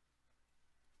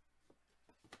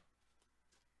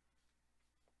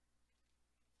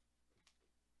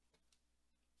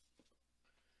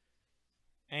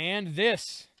 And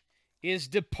this is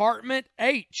Department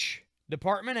H.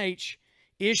 Department H,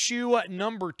 issue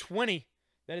number 20.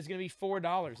 That is going to be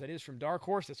 $4. That is from Dark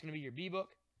Horse. That's going to be your B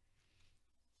book.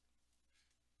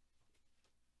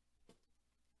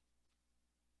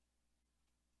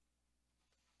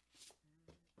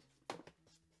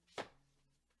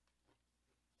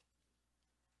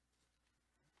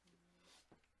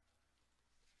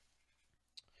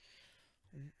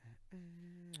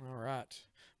 All right.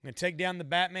 I'm going to take down the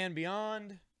Batman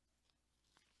Beyond.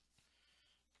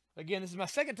 Again, this is my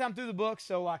second time through the book,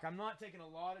 so like I'm not taking a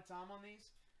lot of time on these.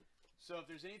 So if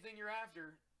there's anything you're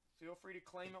after, feel free to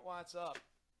claim it while it's up.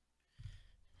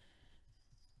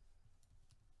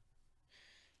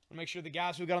 I'll make sure the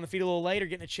guys who got on the feed a little late are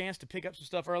getting a chance to pick up some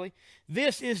stuff early.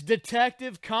 This is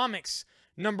Detective Comics,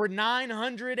 number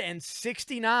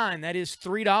 969. That is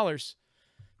 $3.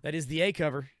 That is the A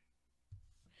cover.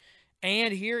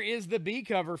 And here is the B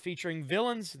cover featuring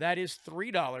villains. That is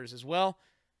 $3 as well.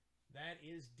 That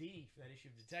is D for that issue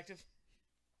of Detective.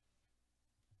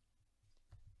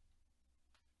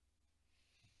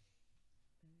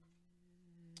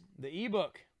 The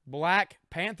ebook, Black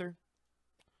Panther.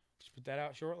 Just put that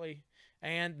out shortly.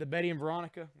 And the Betty and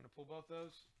Veronica. I'm going to pull both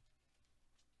those.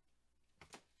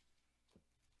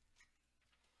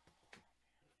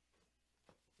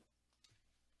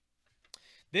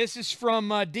 This is from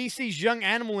DC's Young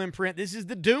Animal imprint. This is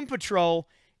the Doom Patrol,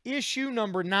 issue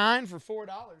number 9 for $4.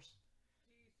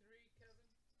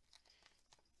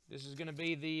 This is going to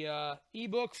be the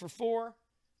ebook for $4.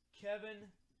 Kevin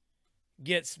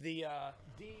gets the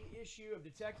D issue of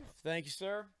Detective. Thank you,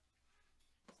 sir.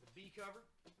 It's the B cover.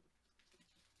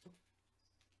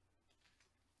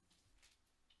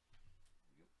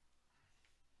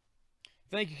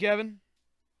 Thank you, Kevin.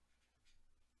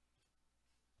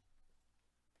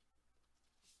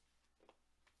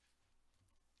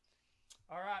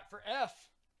 All right, for F,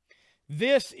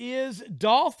 this is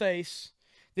Dollface.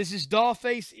 This is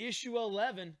Dollface issue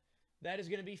 11. That is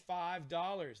going to be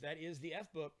 $5. That is the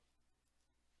F book.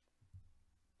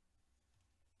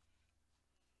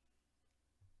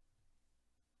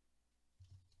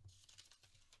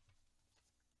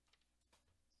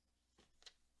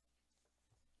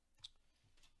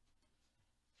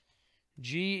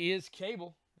 G is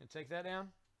Cable. And take that down.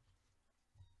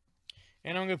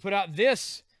 And I'm going to put out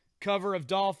this cover of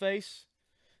Dollface.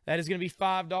 That is going to be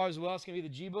 $5 as well. It's going to be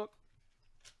the G book.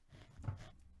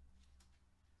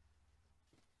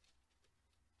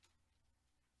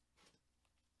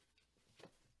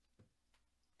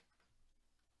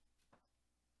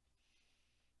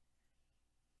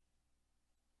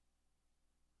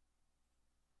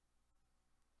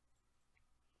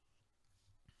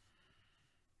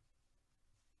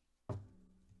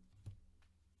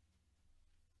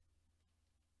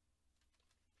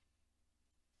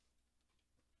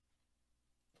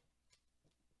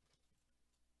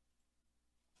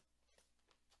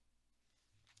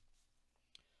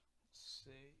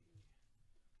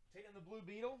 Taking the Blue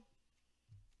Beetle.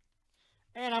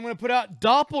 And I'm going to put out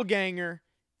Doppelganger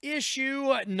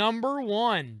issue number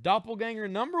 1. Doppelganger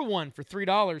number 1 for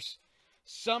 $3.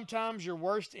 Sometimes your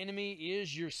worst enemy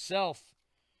is yourself.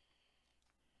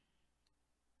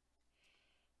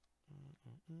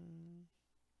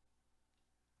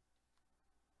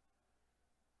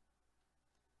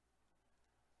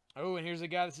 Oh, and here's a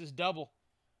guy that says double.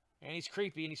 And he's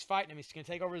creepy and he's fighting him. He's going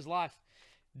to take over his life.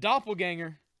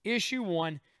 Doppelganger issue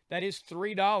 1. That is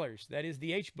 $3. That is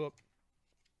the H book.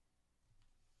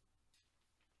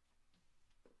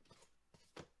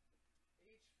 H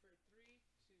for 3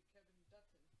 to Kevin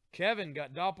Dutton. Kevin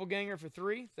got Doppelganger for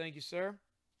 3. Thank you, sir.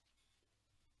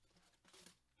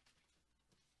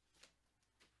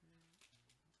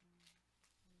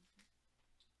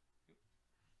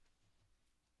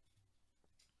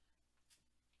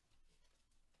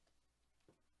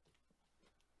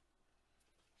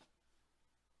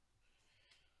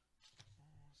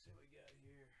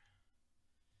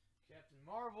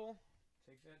 Marvel.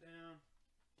 Take that down.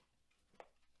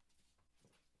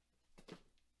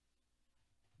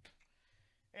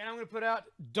 And I'm going to put out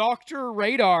Dr.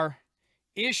 Radar,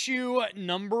 issue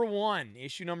number 1.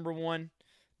 Issue number 1.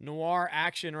 Noir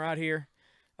action right here.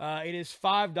 It is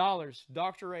 $5.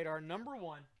 Dr. Radar, number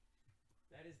 1.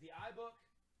 That is the iBook.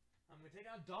 I'm going to take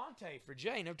out Dante for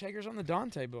Jay. No takers on the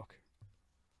Dante book.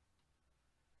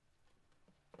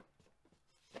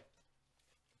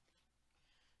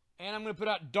 And I'm going to put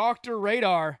out Dr.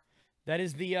 Radar. That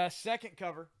is the second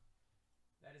cover.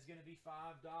 That is going to be $5.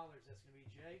 That's going to be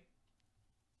Jay.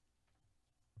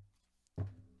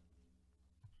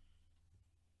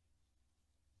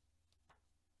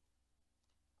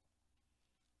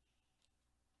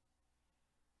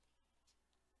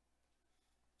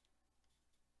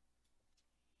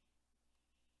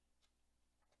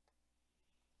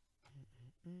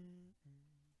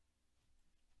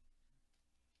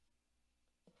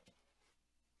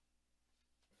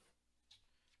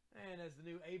 And as the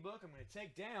new A book, I'm going to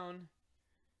take down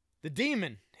The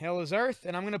Demon, Hell is Earth,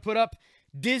 and I'm going to put up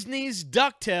Disney's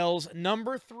DuckTales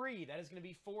number 3. That is going to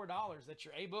be $4. That's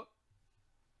your A book.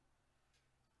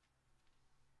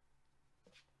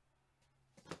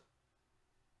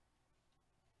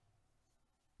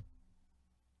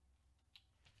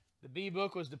 The B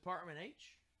book was Department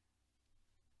H.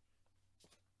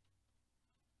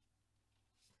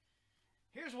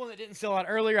 Here's one that didn't sell out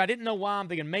earlier. I didn't know why. I'm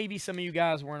thinking maybe some of you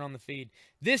guys weren't on the feed.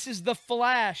 This is The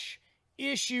Flash,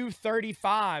 issue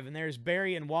 35. And there's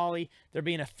Barry and Wally. They're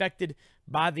being affected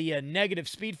by the negative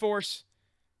speed force,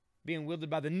 being wielded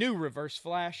by the new Reverse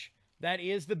Flash. That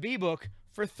is the B book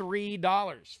for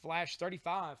 $3. Flash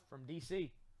 35 from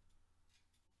DC.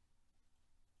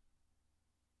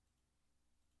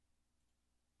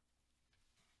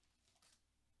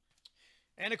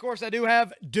 And, of course, I do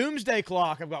have Doomsday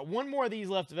Clock. I've got one more of these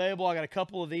left available. I got a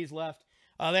couple of these left.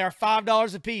 They are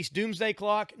 $5 a piece. Doomsday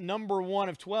Clock, number 1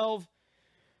 of 12.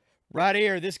 Right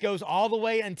here. This goes all the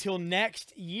way until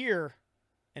next year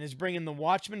and is bringing the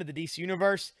Watchmen to the DC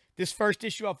Universe. This first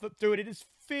issue, I'll flip through it. It is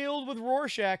filled with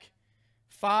Rorschach.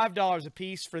 $5 a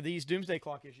piece for these Doomsday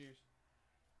Clock issues.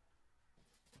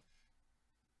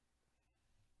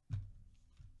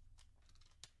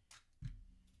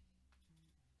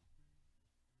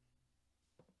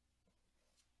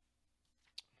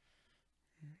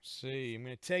 Let's see. I'm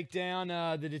going to take down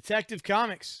the Detective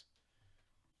Comics.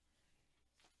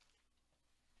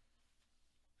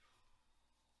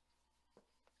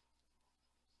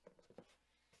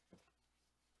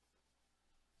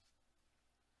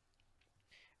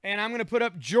 And I'm going to put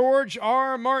up George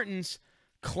R. R. Martin's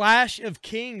Clash of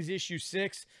Kings, issue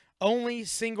 6. Only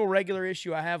single regular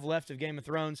issue I have left of Game of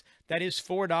Thrones. That is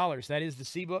 $4. That is the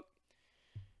C book.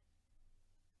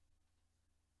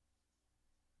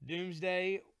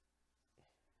 Doomsday,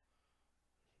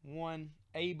 1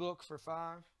 A book for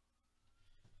 $5.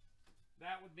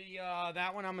 That would be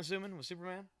that one, I'm assuming, with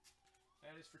Superman.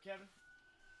 That is for Kevin.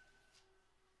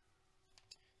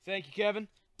 Thank you, Kevin.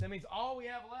 That means all we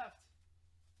have left.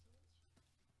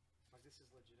 Like, this is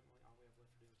legitimately all we have left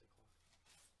for Doomsday Clock.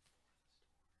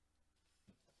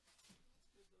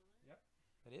 Yep,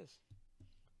 it is.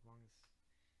 As long as he doesn't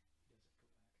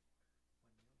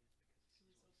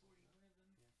go back 1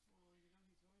 million.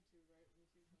 So we sold 40 more of them. Yeah. Well, you know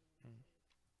he's going to,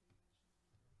 right?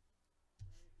 With his, right?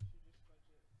 You should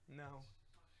just budget. No.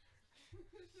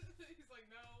 He's like,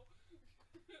 no.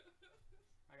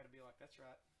 I gotta be like, that's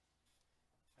right.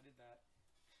 I did that.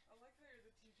 I like how you're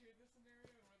the teacher in this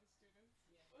scenario and we're the students.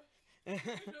 Yeah.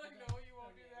 You're like, no, you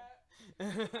won't do that.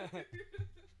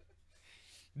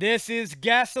 This is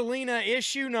Gasolina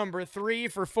issue number 3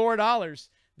 for $4.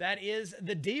 That is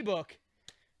the D book.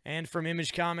 And from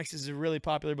Image Comics, this is a really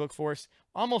popular book for us.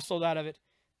 Almost sold out of it.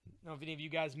 I don't know if any of you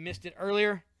guys missed it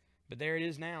earlier, but there it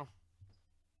is now.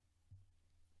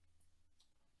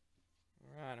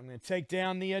 All right, I'm going to take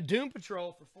down the Doom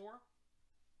Patrol for $4.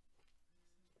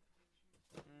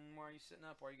 Why are you sitting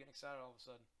up? Why are you getting excited all of a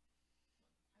sudden?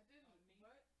 I didn't.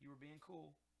 What? You were being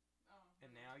cool, Oh.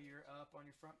 and now you're up on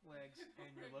your front legs,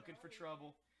 and you're looking for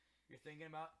trouble. You're thinking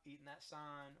about eating that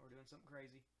sign or doing something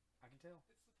crazy. I can tell.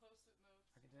 It's the post-it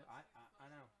notes. I can tell. I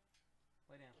know.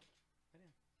 Lay down. Lay down. Lay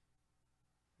down.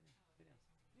 Lay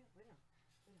down. Lay down.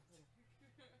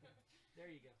 Lay down.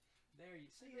 There you go. There you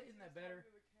see it. Isn't that better?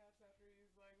 The cats after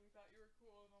he's like, we thought you were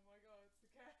cool, and I'm like, oh, it's the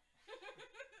cat.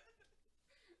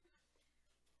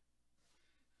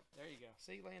 There you go.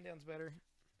 See, laying down's better.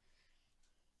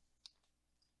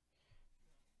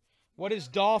 What is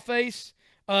Dollface?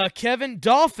 Kevin,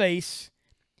 Dollface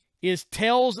is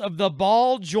Tales of the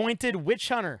Ball-Jointed Witch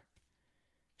Hunter.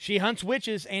 She hunts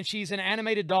witches, and she's an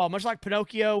animated doll, much like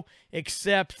Pinocchio,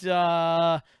 except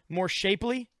more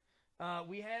shapely.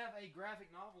 We have a graphic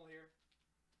novel here.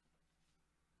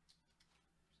 For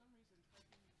some reason,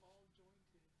 typing ball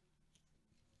jointed.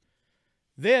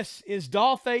 This is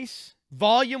Dollface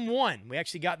Volume 1. We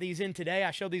actually got these in today.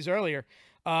 I showed these earlier.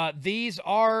 These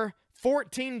are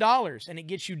 $14, and it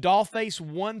gets you Dollface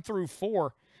 1 through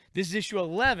 4. This is issue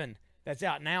 11 that's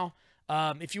out now.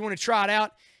 If you want to try it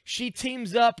out, she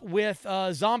teams up with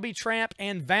Zombie Tramp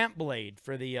and Vamp Blade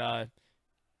for the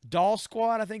Doll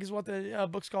Squad, I think is what the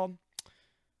book's called.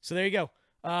 So there you go.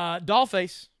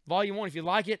 Dollface, Volume 1, if you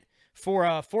like it, for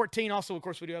 $14. Also, of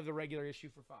course, we do have the regular issue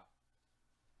for $5.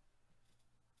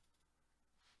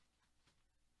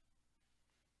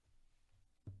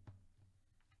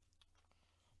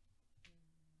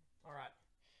 All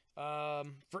right.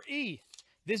 For E,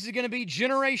 this is going to be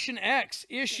Generation X,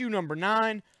 issue number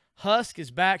 9. Husk is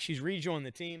back. She's rejoined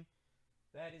the team.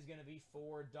 That is going to be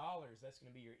 $4. That's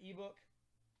going to be your ebook.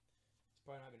 It's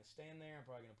probably not going to stand there. I'm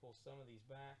probably going to pull some of these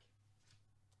back.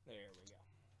 There we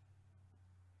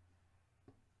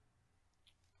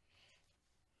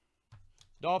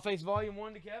go. Dollface Volume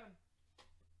 1 to Kevin.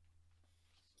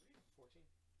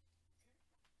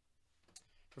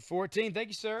 For 14. Thank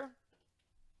you, sir. I'm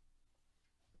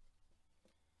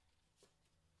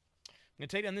going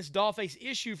to take down this Dollface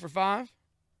issue for $5.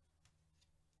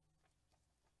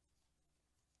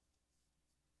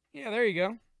 Yeah, there you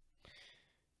go.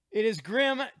 It is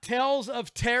Grimm Tales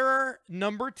of Terror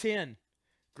number 10.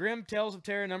 Grimm Tales of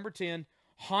Terror number 10.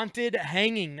 Haunted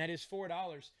Hanging. That is $4.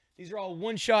 These are all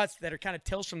one-shots that are kind of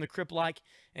Tales from the Crypt-like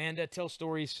and tell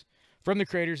stories from the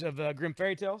creators of Grimm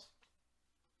Fairy Tales.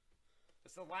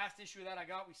 That's the last issue of that I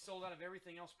got. We sold out of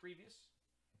everything else previous.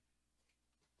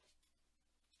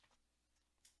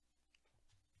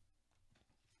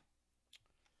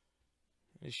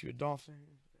 Issue of Dolphin.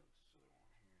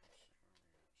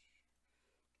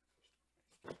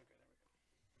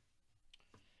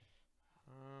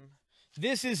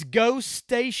 This is Ghost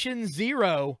Station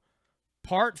Zero,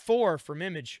 Part 4 from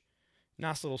Image.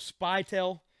 Nice little spy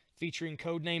tale featuring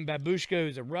codename Babushka,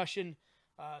 who's a Russian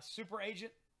super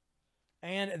agent.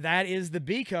 And that is the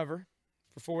B cover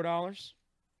for $4.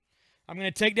 I'm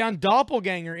going to take down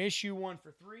Doppelganger, issue 1 for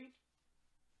 $3.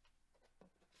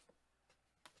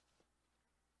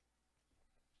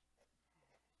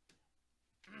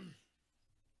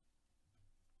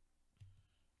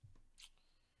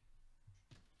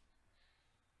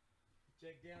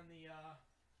 Take down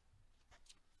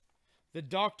the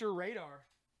Dr. Radar.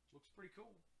 Looks pretty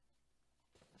cool.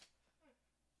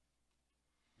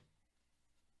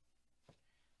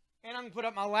 And I'm going to put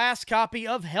up my last copy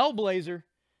of Hellblazer.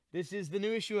 This is the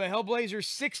new issue of Hellblazer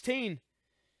 16.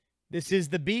 This is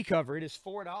the B cover. It is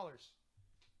 $4.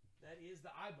 That is the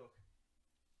iBook.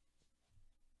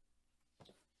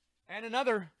 And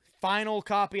another final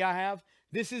copy I have.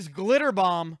 This is Glitter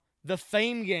Bomb, the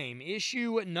Fame Game,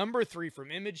 issue number 3 from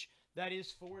Image. That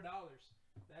is $4.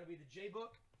 That'll be the J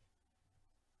book.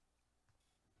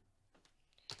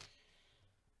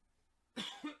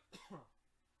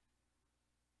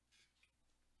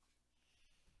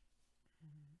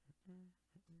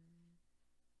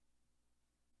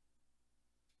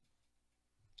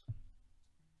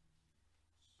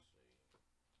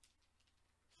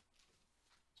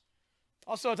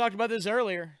 Also, I talked about this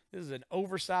earlier. This is an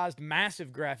oversized,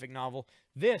 massive graphic novel.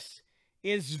 This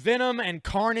is Venom and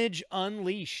Carnage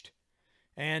Unleashed.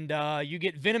 And you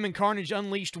get Venom and Carnage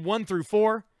Unleashed 1 through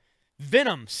 4.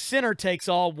 Venom, Sinner Takes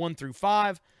All 1 through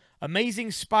 5.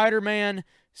 Amazing Spider-Man,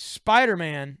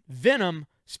 Spider-Man, Venom,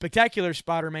 Spectacular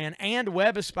Spider-Man, and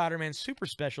Web of Spider-Man Super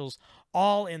Specials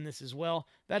all in this as well.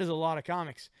 That is a lot of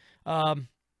comics.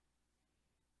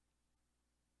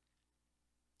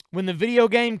 When the video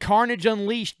game Carnage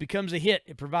Unleashed becomes a hit,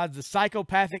 it provides the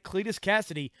psychopathic Cletus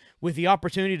Cassidy with the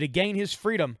opportunity to gain his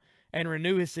freedom and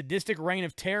renew his sadistic reign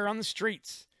of terror on the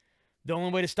streets. The only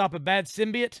way to stop a bad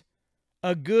symbiote?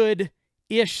 A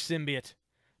good-ish symbiote.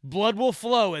 Blood will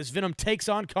flow as Venom takes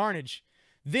on Carnage.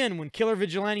 Then, when killer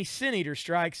vigilante Sin Eater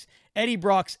strikes, Eddie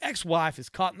Brock's ex-wife is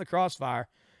caught in the crossfire.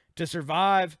 To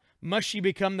survive, must she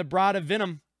become the bride of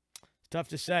Venom? It's tough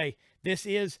to say. This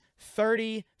is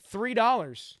 $33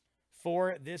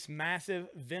 for this massive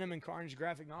Venom and Carnage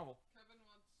graphic novel. Kevin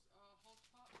wants Hulk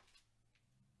Pop.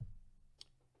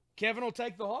 Kevin will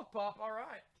take the Hulk Pop. All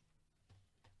right.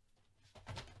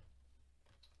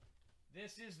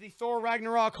 This is the Thor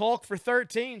Ragnarok Hulk for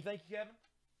 $13. Thank you, Kevin.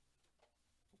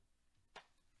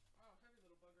 Wow, heavy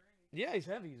little bugger, ain't he? Yeah, he's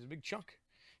heavy. He's a big chunk.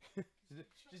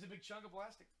 Just a big chunk of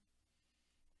plastic.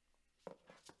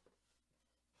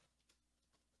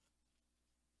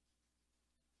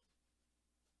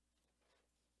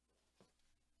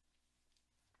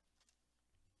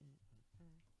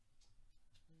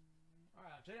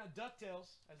 Check out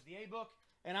DuckTales as the A book.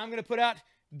 And I'm going to put out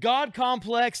God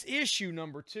Complex issue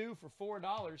number 2 for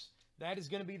 $4. That is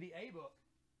going to be the A book.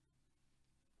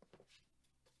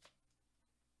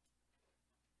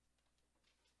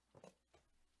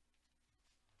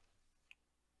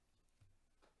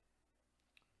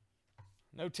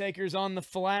 No takers on the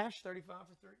flash. 35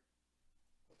 for 3.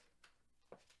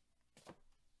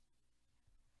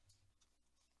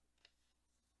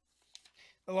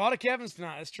 A lot of Kevin's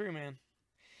tonight. That's true, man.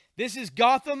 This is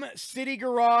Gotham City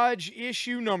Garage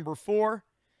issue number 4.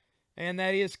 And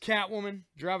that is Catwoman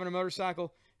driving a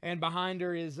motorcycle. And behind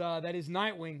her is that is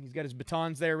Nightwing. He's got his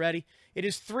batons there ready. It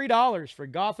is $3 for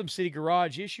Gotham City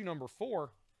Garage issue number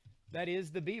 4. That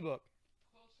is the B book.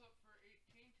 Close up for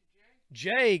 18 to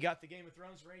Jay. Jay got the Game of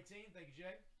Thrones for 18. Thank you,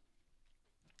 Jay.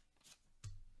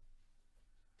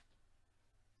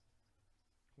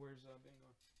 Where's Ben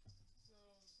going? So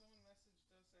someone messaged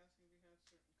us asking if we have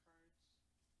certain cards.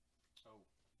 Oh.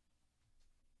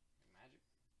 Magic?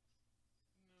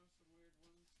 No, some weird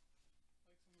ones.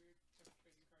 Like some weird type of trading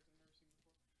cards I've never seen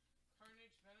before.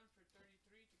 Carnage Venom for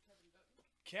 33 to Kevin Dutton.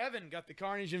 Kevin got the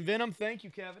Carnage and Venom. Thank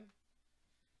you, Kevin.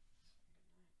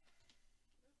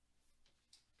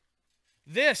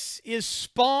 This is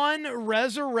Spawn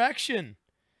Resurrection.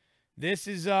 This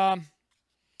is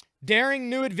daring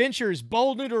new adventures,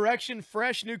 bold new direction,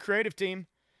 fresh new creative team.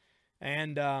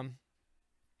 And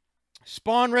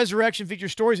Spawn Resurrection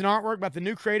features stories and artwork about the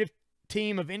new creative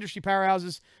team of industry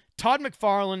powerhouses Todd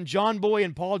McFarlane, John Boy,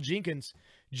 and Paul Jenkins.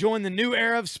 Join the new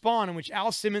era of Spawn in which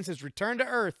Al Simmons has returned to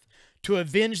Earth to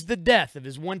avenge the death of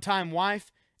his one-time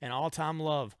wife and all-time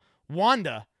love,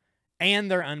 Wanda,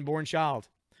 and their unborn child.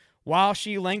 While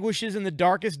she languishes in the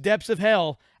darkest depths of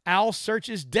hell, Al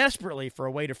searches desperately for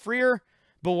a way to free her.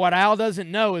 But what Al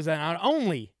doesn't know is that not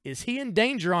only is he in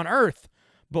danger on Earth,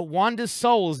 but Wanda's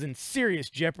soul is in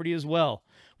serious jeopardy as well.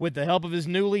 With the help of his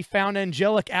newly found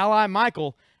angelic ally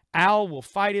Michael, Al will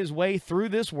fight his way through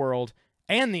this world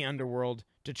and the underworld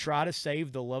to try to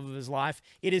save the love of his life.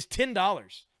 It is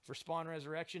 $10 for Spawn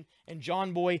Resurrection, and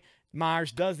John Boy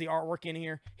Myers does the artwork in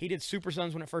here. He did Super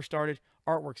Sons when it first started.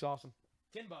 Artwork's awesome.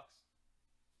 $10.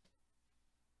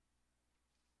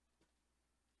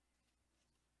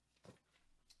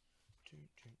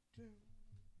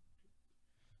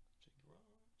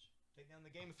 Take down the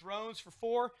Game of Thrones for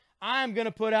 4. I'm going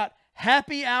to put out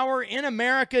Happy Hour in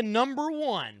America number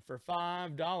 1 for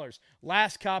 $5.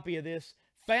 Last copy of this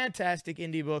fantastic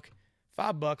indie book.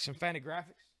 $5 from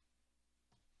Fantagraphics.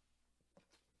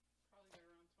 Probably got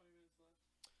around 20 minutes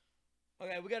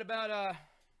left. Okay, we got about, let me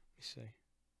see. 9:43.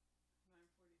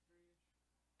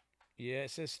 Yeah,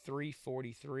 it says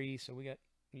 3:43, so we got,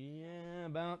 yeah,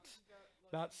 about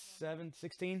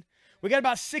 16. We got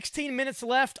about 16 minutes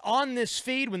left on this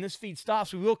feed. When this feed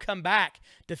stops, we will come back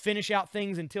to finish out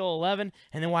things until 11,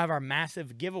 and then we'll have our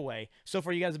massive giveaway. So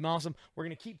far, you guys have been awesome. We're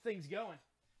going to keep things going.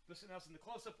 Put something else in the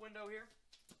close-up window here.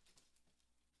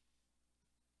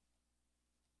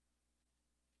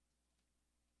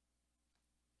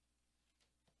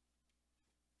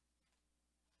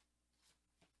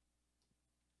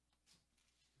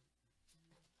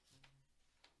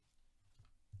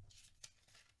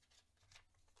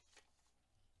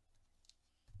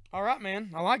 All right,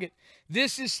 man. I like it.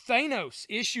 This is Thanos,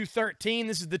 issue 13.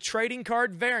 This is the trading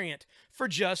card variant for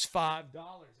just $5. That's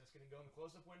going to go in the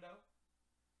close-up window.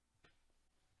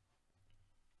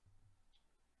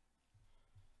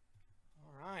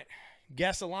 All right.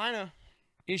 Gasolina,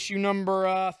 issue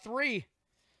number 3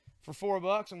 for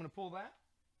 $4. I'm going to pull that.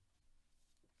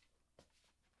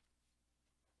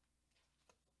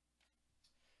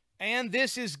 And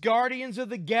this is Guardians of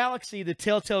the Galaxy, the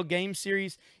Telltale Game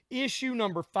Series, issue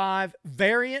number 5,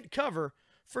 variant cover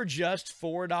for just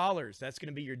 $4. That's going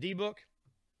to be your D-book.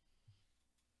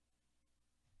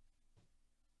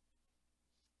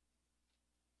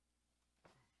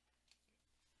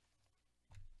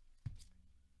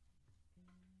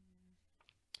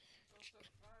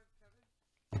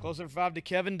 Close up 5 to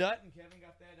Kevin Dutton. Kevin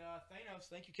got that Thanos.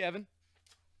 Thank you, Kevin.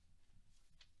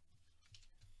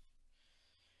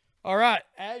 All right,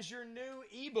 as your new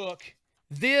ebook,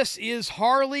 this is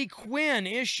Harley Quinn,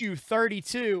 issue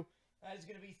 32. That is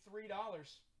going to be $3.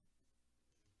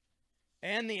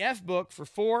 And the F book for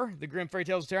 $4, the Grim Fairy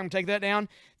Tales of Terror. I'm going to take that down.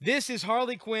 This is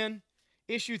Harley Quinn,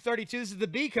 issue 32. This is the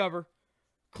B cover.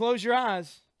 Close your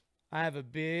eyes. I have a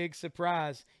big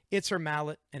surprise. It's her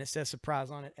mallet, and it says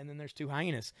surprise on it, and then there's 2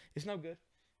 hyenas. It's no good.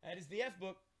 That is the F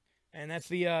book, and that's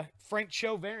the Frank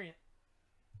Cho variant.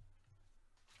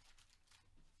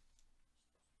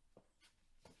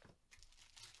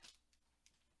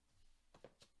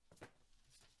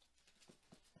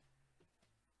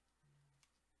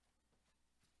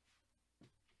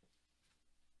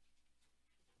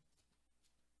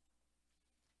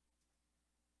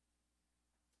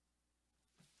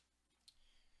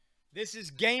 This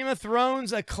is Game of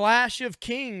Thrones, A Clash of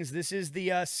Kings. This is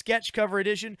the sketch cover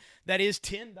edition. That is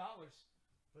 $10. Put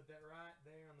that right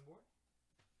there on the board.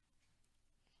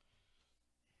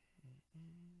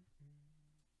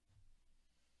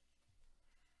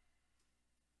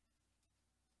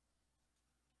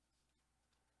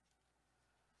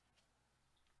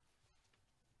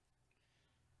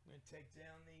 I'm going to take down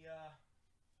the,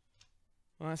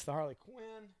 well, that's the Harley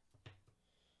Quinn.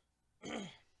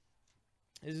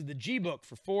 This is the G book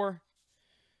for 4.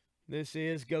 This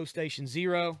is Go Station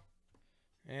 0.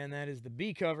 And that is the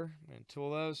B cover. I'm going to tool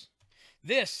those.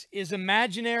 This is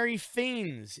Imaginary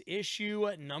Fiends, issue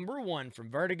number 1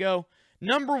 from Vertigo.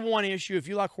 Number 1 issue. If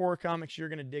you like horror comics, you're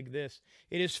going to dig this.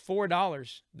 It is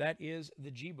 $4. That is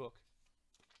the G book.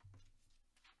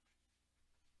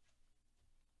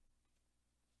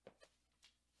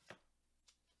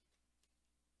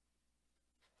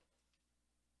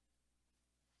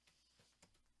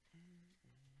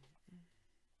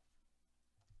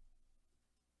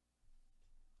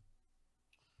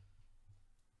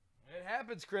 It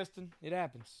happens, Kristen. It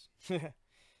happens.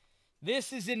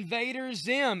 This is Invader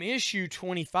Zim, issue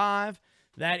 25.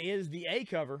 That is the A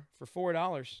cover for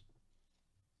 $4. It's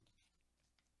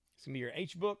going to be your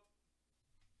H book.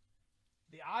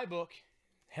 The I book,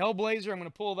 Hellblazer, I'm going to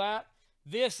pull that.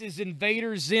 This is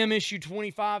Invader Zim, issue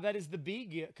 25. That is the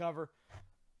B cover.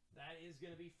 That is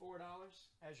going to be $4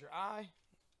 as your I.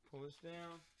 Pull this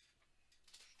down.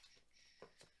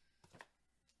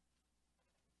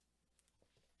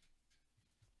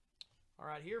 All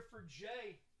right, here for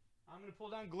Jay, I'm going to pull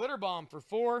down Glitter Bomb for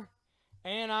 $4.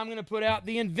 And I'm going to put out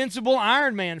the Invincible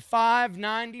Iron Man,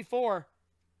 $5.94.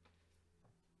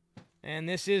 And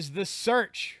this is The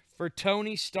Search for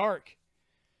Tony Stark.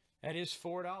 That is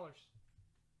 $4.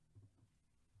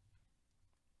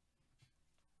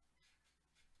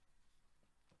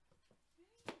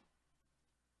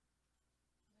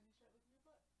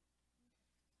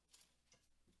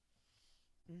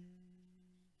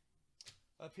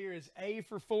 Up here is A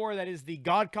for 4. That is the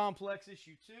God Complex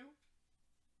issue 2.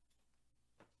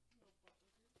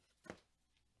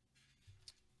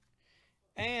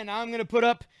 And I'm going to put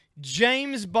up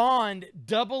James Bond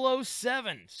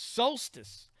 007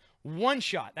 Solstice one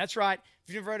shot. That's right.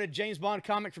 If you've never read a James Bond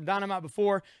comic from Dynamite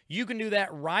before, you can do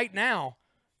that right now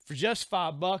for just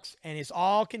 $5, and it's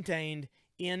all contained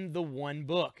in the one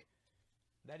book.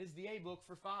 That is the A book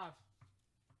for $5.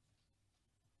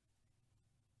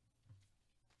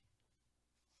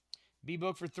 B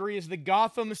book for $3 is the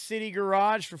Gotham City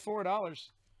Garage for $4.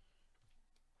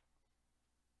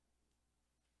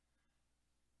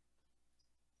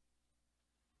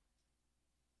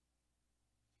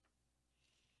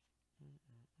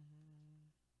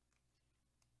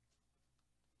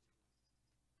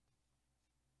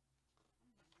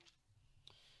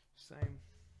 Same.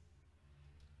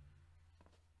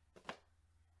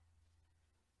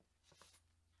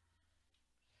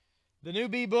 The new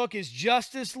B book is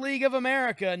Justice League of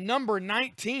America, number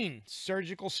 19,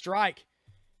 Surgical Strike.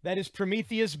 That is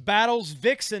Prometheus battles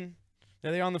Vixen.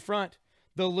 There they are on the front.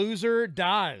 The loser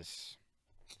dies.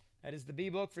 That is the B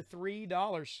book for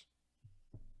 $3.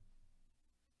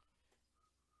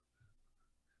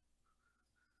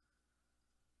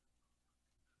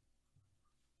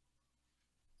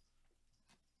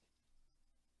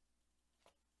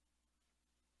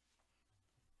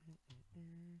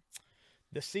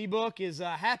 The C book is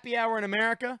Happy Hour in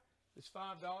America. It's $5.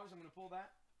 I'm going to pull that.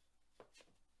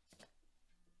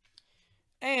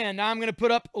 And I'm going to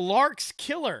put up Lark's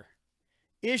Killer,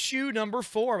 issue number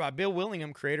 4 by Bill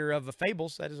Willingham, creator of The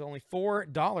Fables. That is only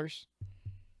 $4.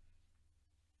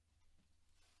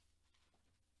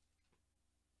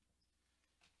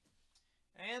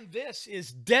 And this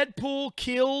is Deadpool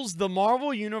Kills the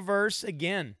Marvel Universe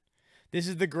Again. This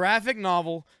is the graphic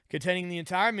novel containing the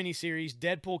entire miniseries,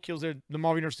 Deadpool Kills the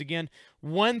Marvel Universe Again,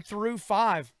 1 through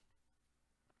 5.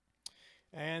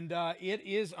 And it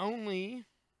is only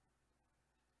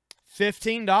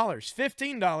 $15.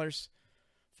 $15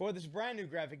 for this brand new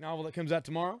graphic novel that comes out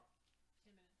tomorrow.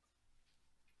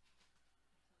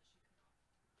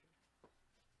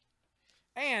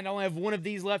 And I only have one of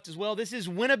these left as well. This is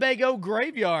Winnebago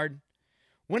Graveyard.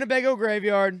 Winnebago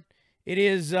Graveyard. It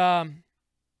is...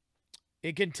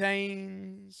 It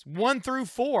contains 1 through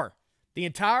 4, the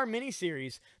entire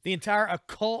miniseries, the entire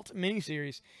occult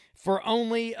miniseries, for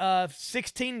only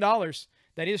 $16.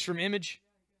 That is from Image.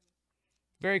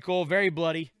 Very cool, very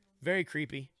bloody, very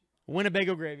creepy.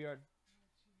 Winnebago Graveyard.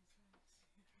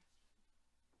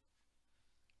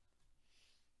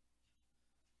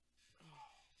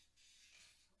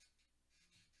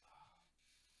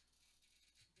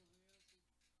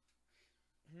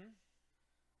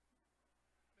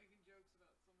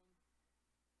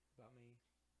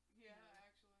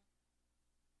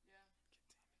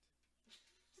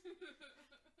 All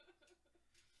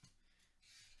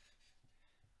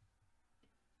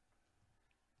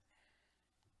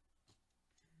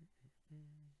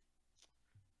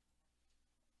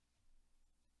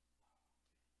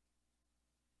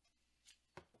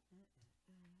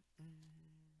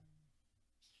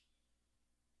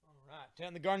right,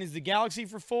 Ten the Guardians of the Galaxy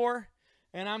for $4.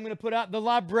 And I'm going to put out The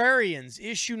Librarians,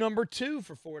 issue number 2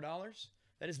 for $4.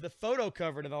 That is the photo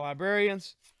cover to The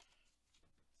Librarians.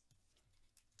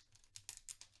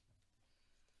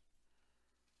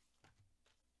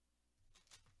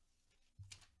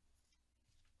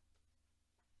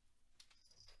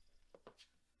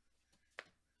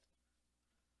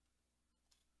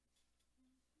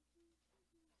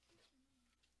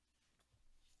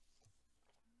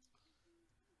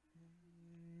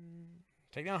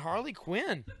 Take down Harley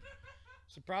Quinn.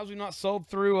 Surprised we've not sold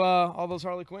through all those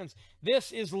Harley Quinns.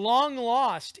 This is Long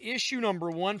Lost, issue number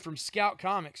 1 from Scout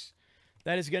Comics.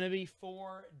 That is going to be $4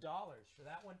 for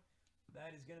that one.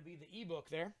 That is going to be the ebook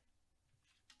there.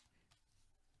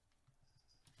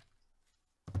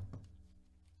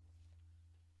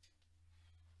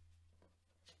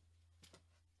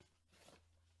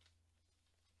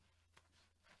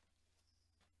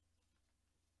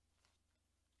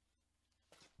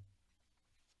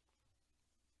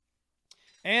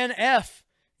 And F,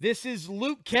 this is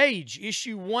Luke Cage,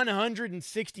 issue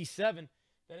 167.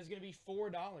 That is going to be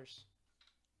 $4.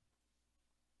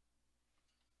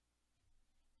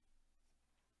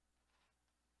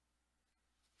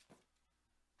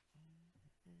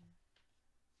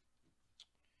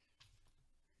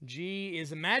 G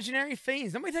is Imaginary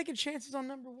Fiends. Nobody taking chances on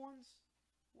number 1s?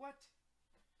 What?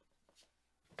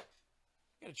 You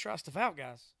got to try stuff out,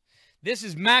 guys. This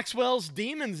is Maxwell's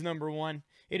Demons number 1.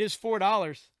 It is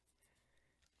 $4.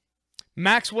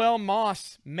 Maxwell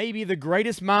Moss may be the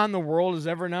greatest mind the world has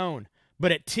ever known,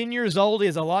 but at 10 years old, he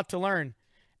has a lot to learn.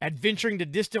 Adventuring to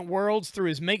distant worlds through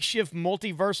his makeshift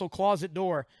multiversal closet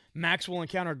door, Max will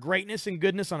encounter greatness and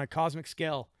goodness on a cosmic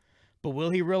scale. But will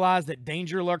he realize that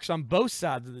danger lurks on both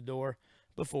sides of the door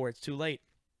before it's too late?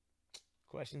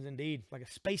 Questions indeed, like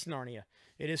a space Narnia.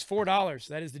 It is $4.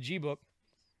 That is the G book.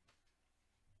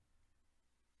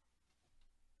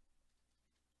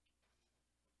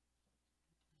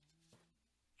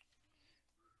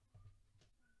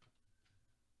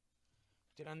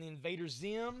 On the Invader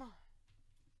Zim.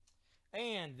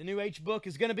 And the new H book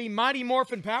is going to be Mighty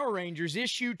Morphin Power Rangers,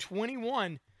 issue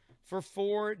 21 for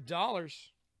 $4.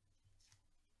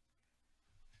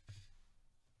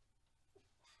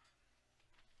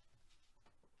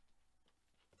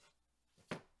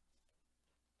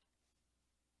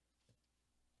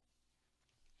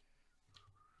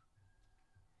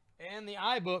 And the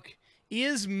iBook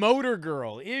is Motor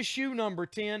Girl, issue number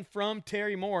 10 from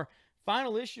Terry Moore.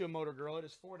 Final issue of Motor Girl. It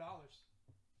is $4. What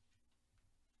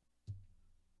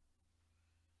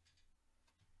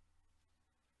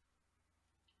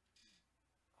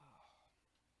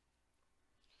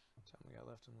time we got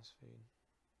left on this feed?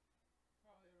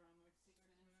 Probably around like 60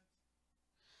 minutes.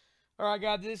 All right,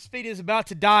 guys. This feed is about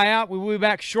to die out. We will be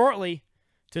back shortly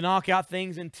to knock out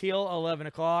things until 11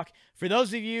 o'clock. For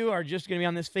those of you who are just going to be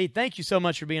on this feed, thank you so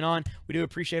much for being on. We do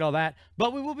appreciate all that.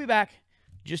 But we will be back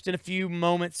just in a few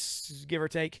moments, give or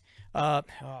take. This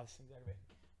thing's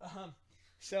aggravating.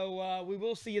 So we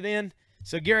will see you then.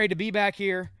 So get ready to be back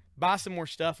here. Buy some more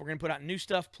stuff. We're going to put out new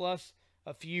stuff plus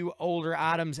a few older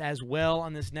items as well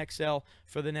on this next sale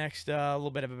for the next little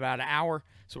bit of about an hour.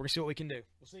 So we're going to see what we can do.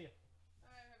 We'll see you.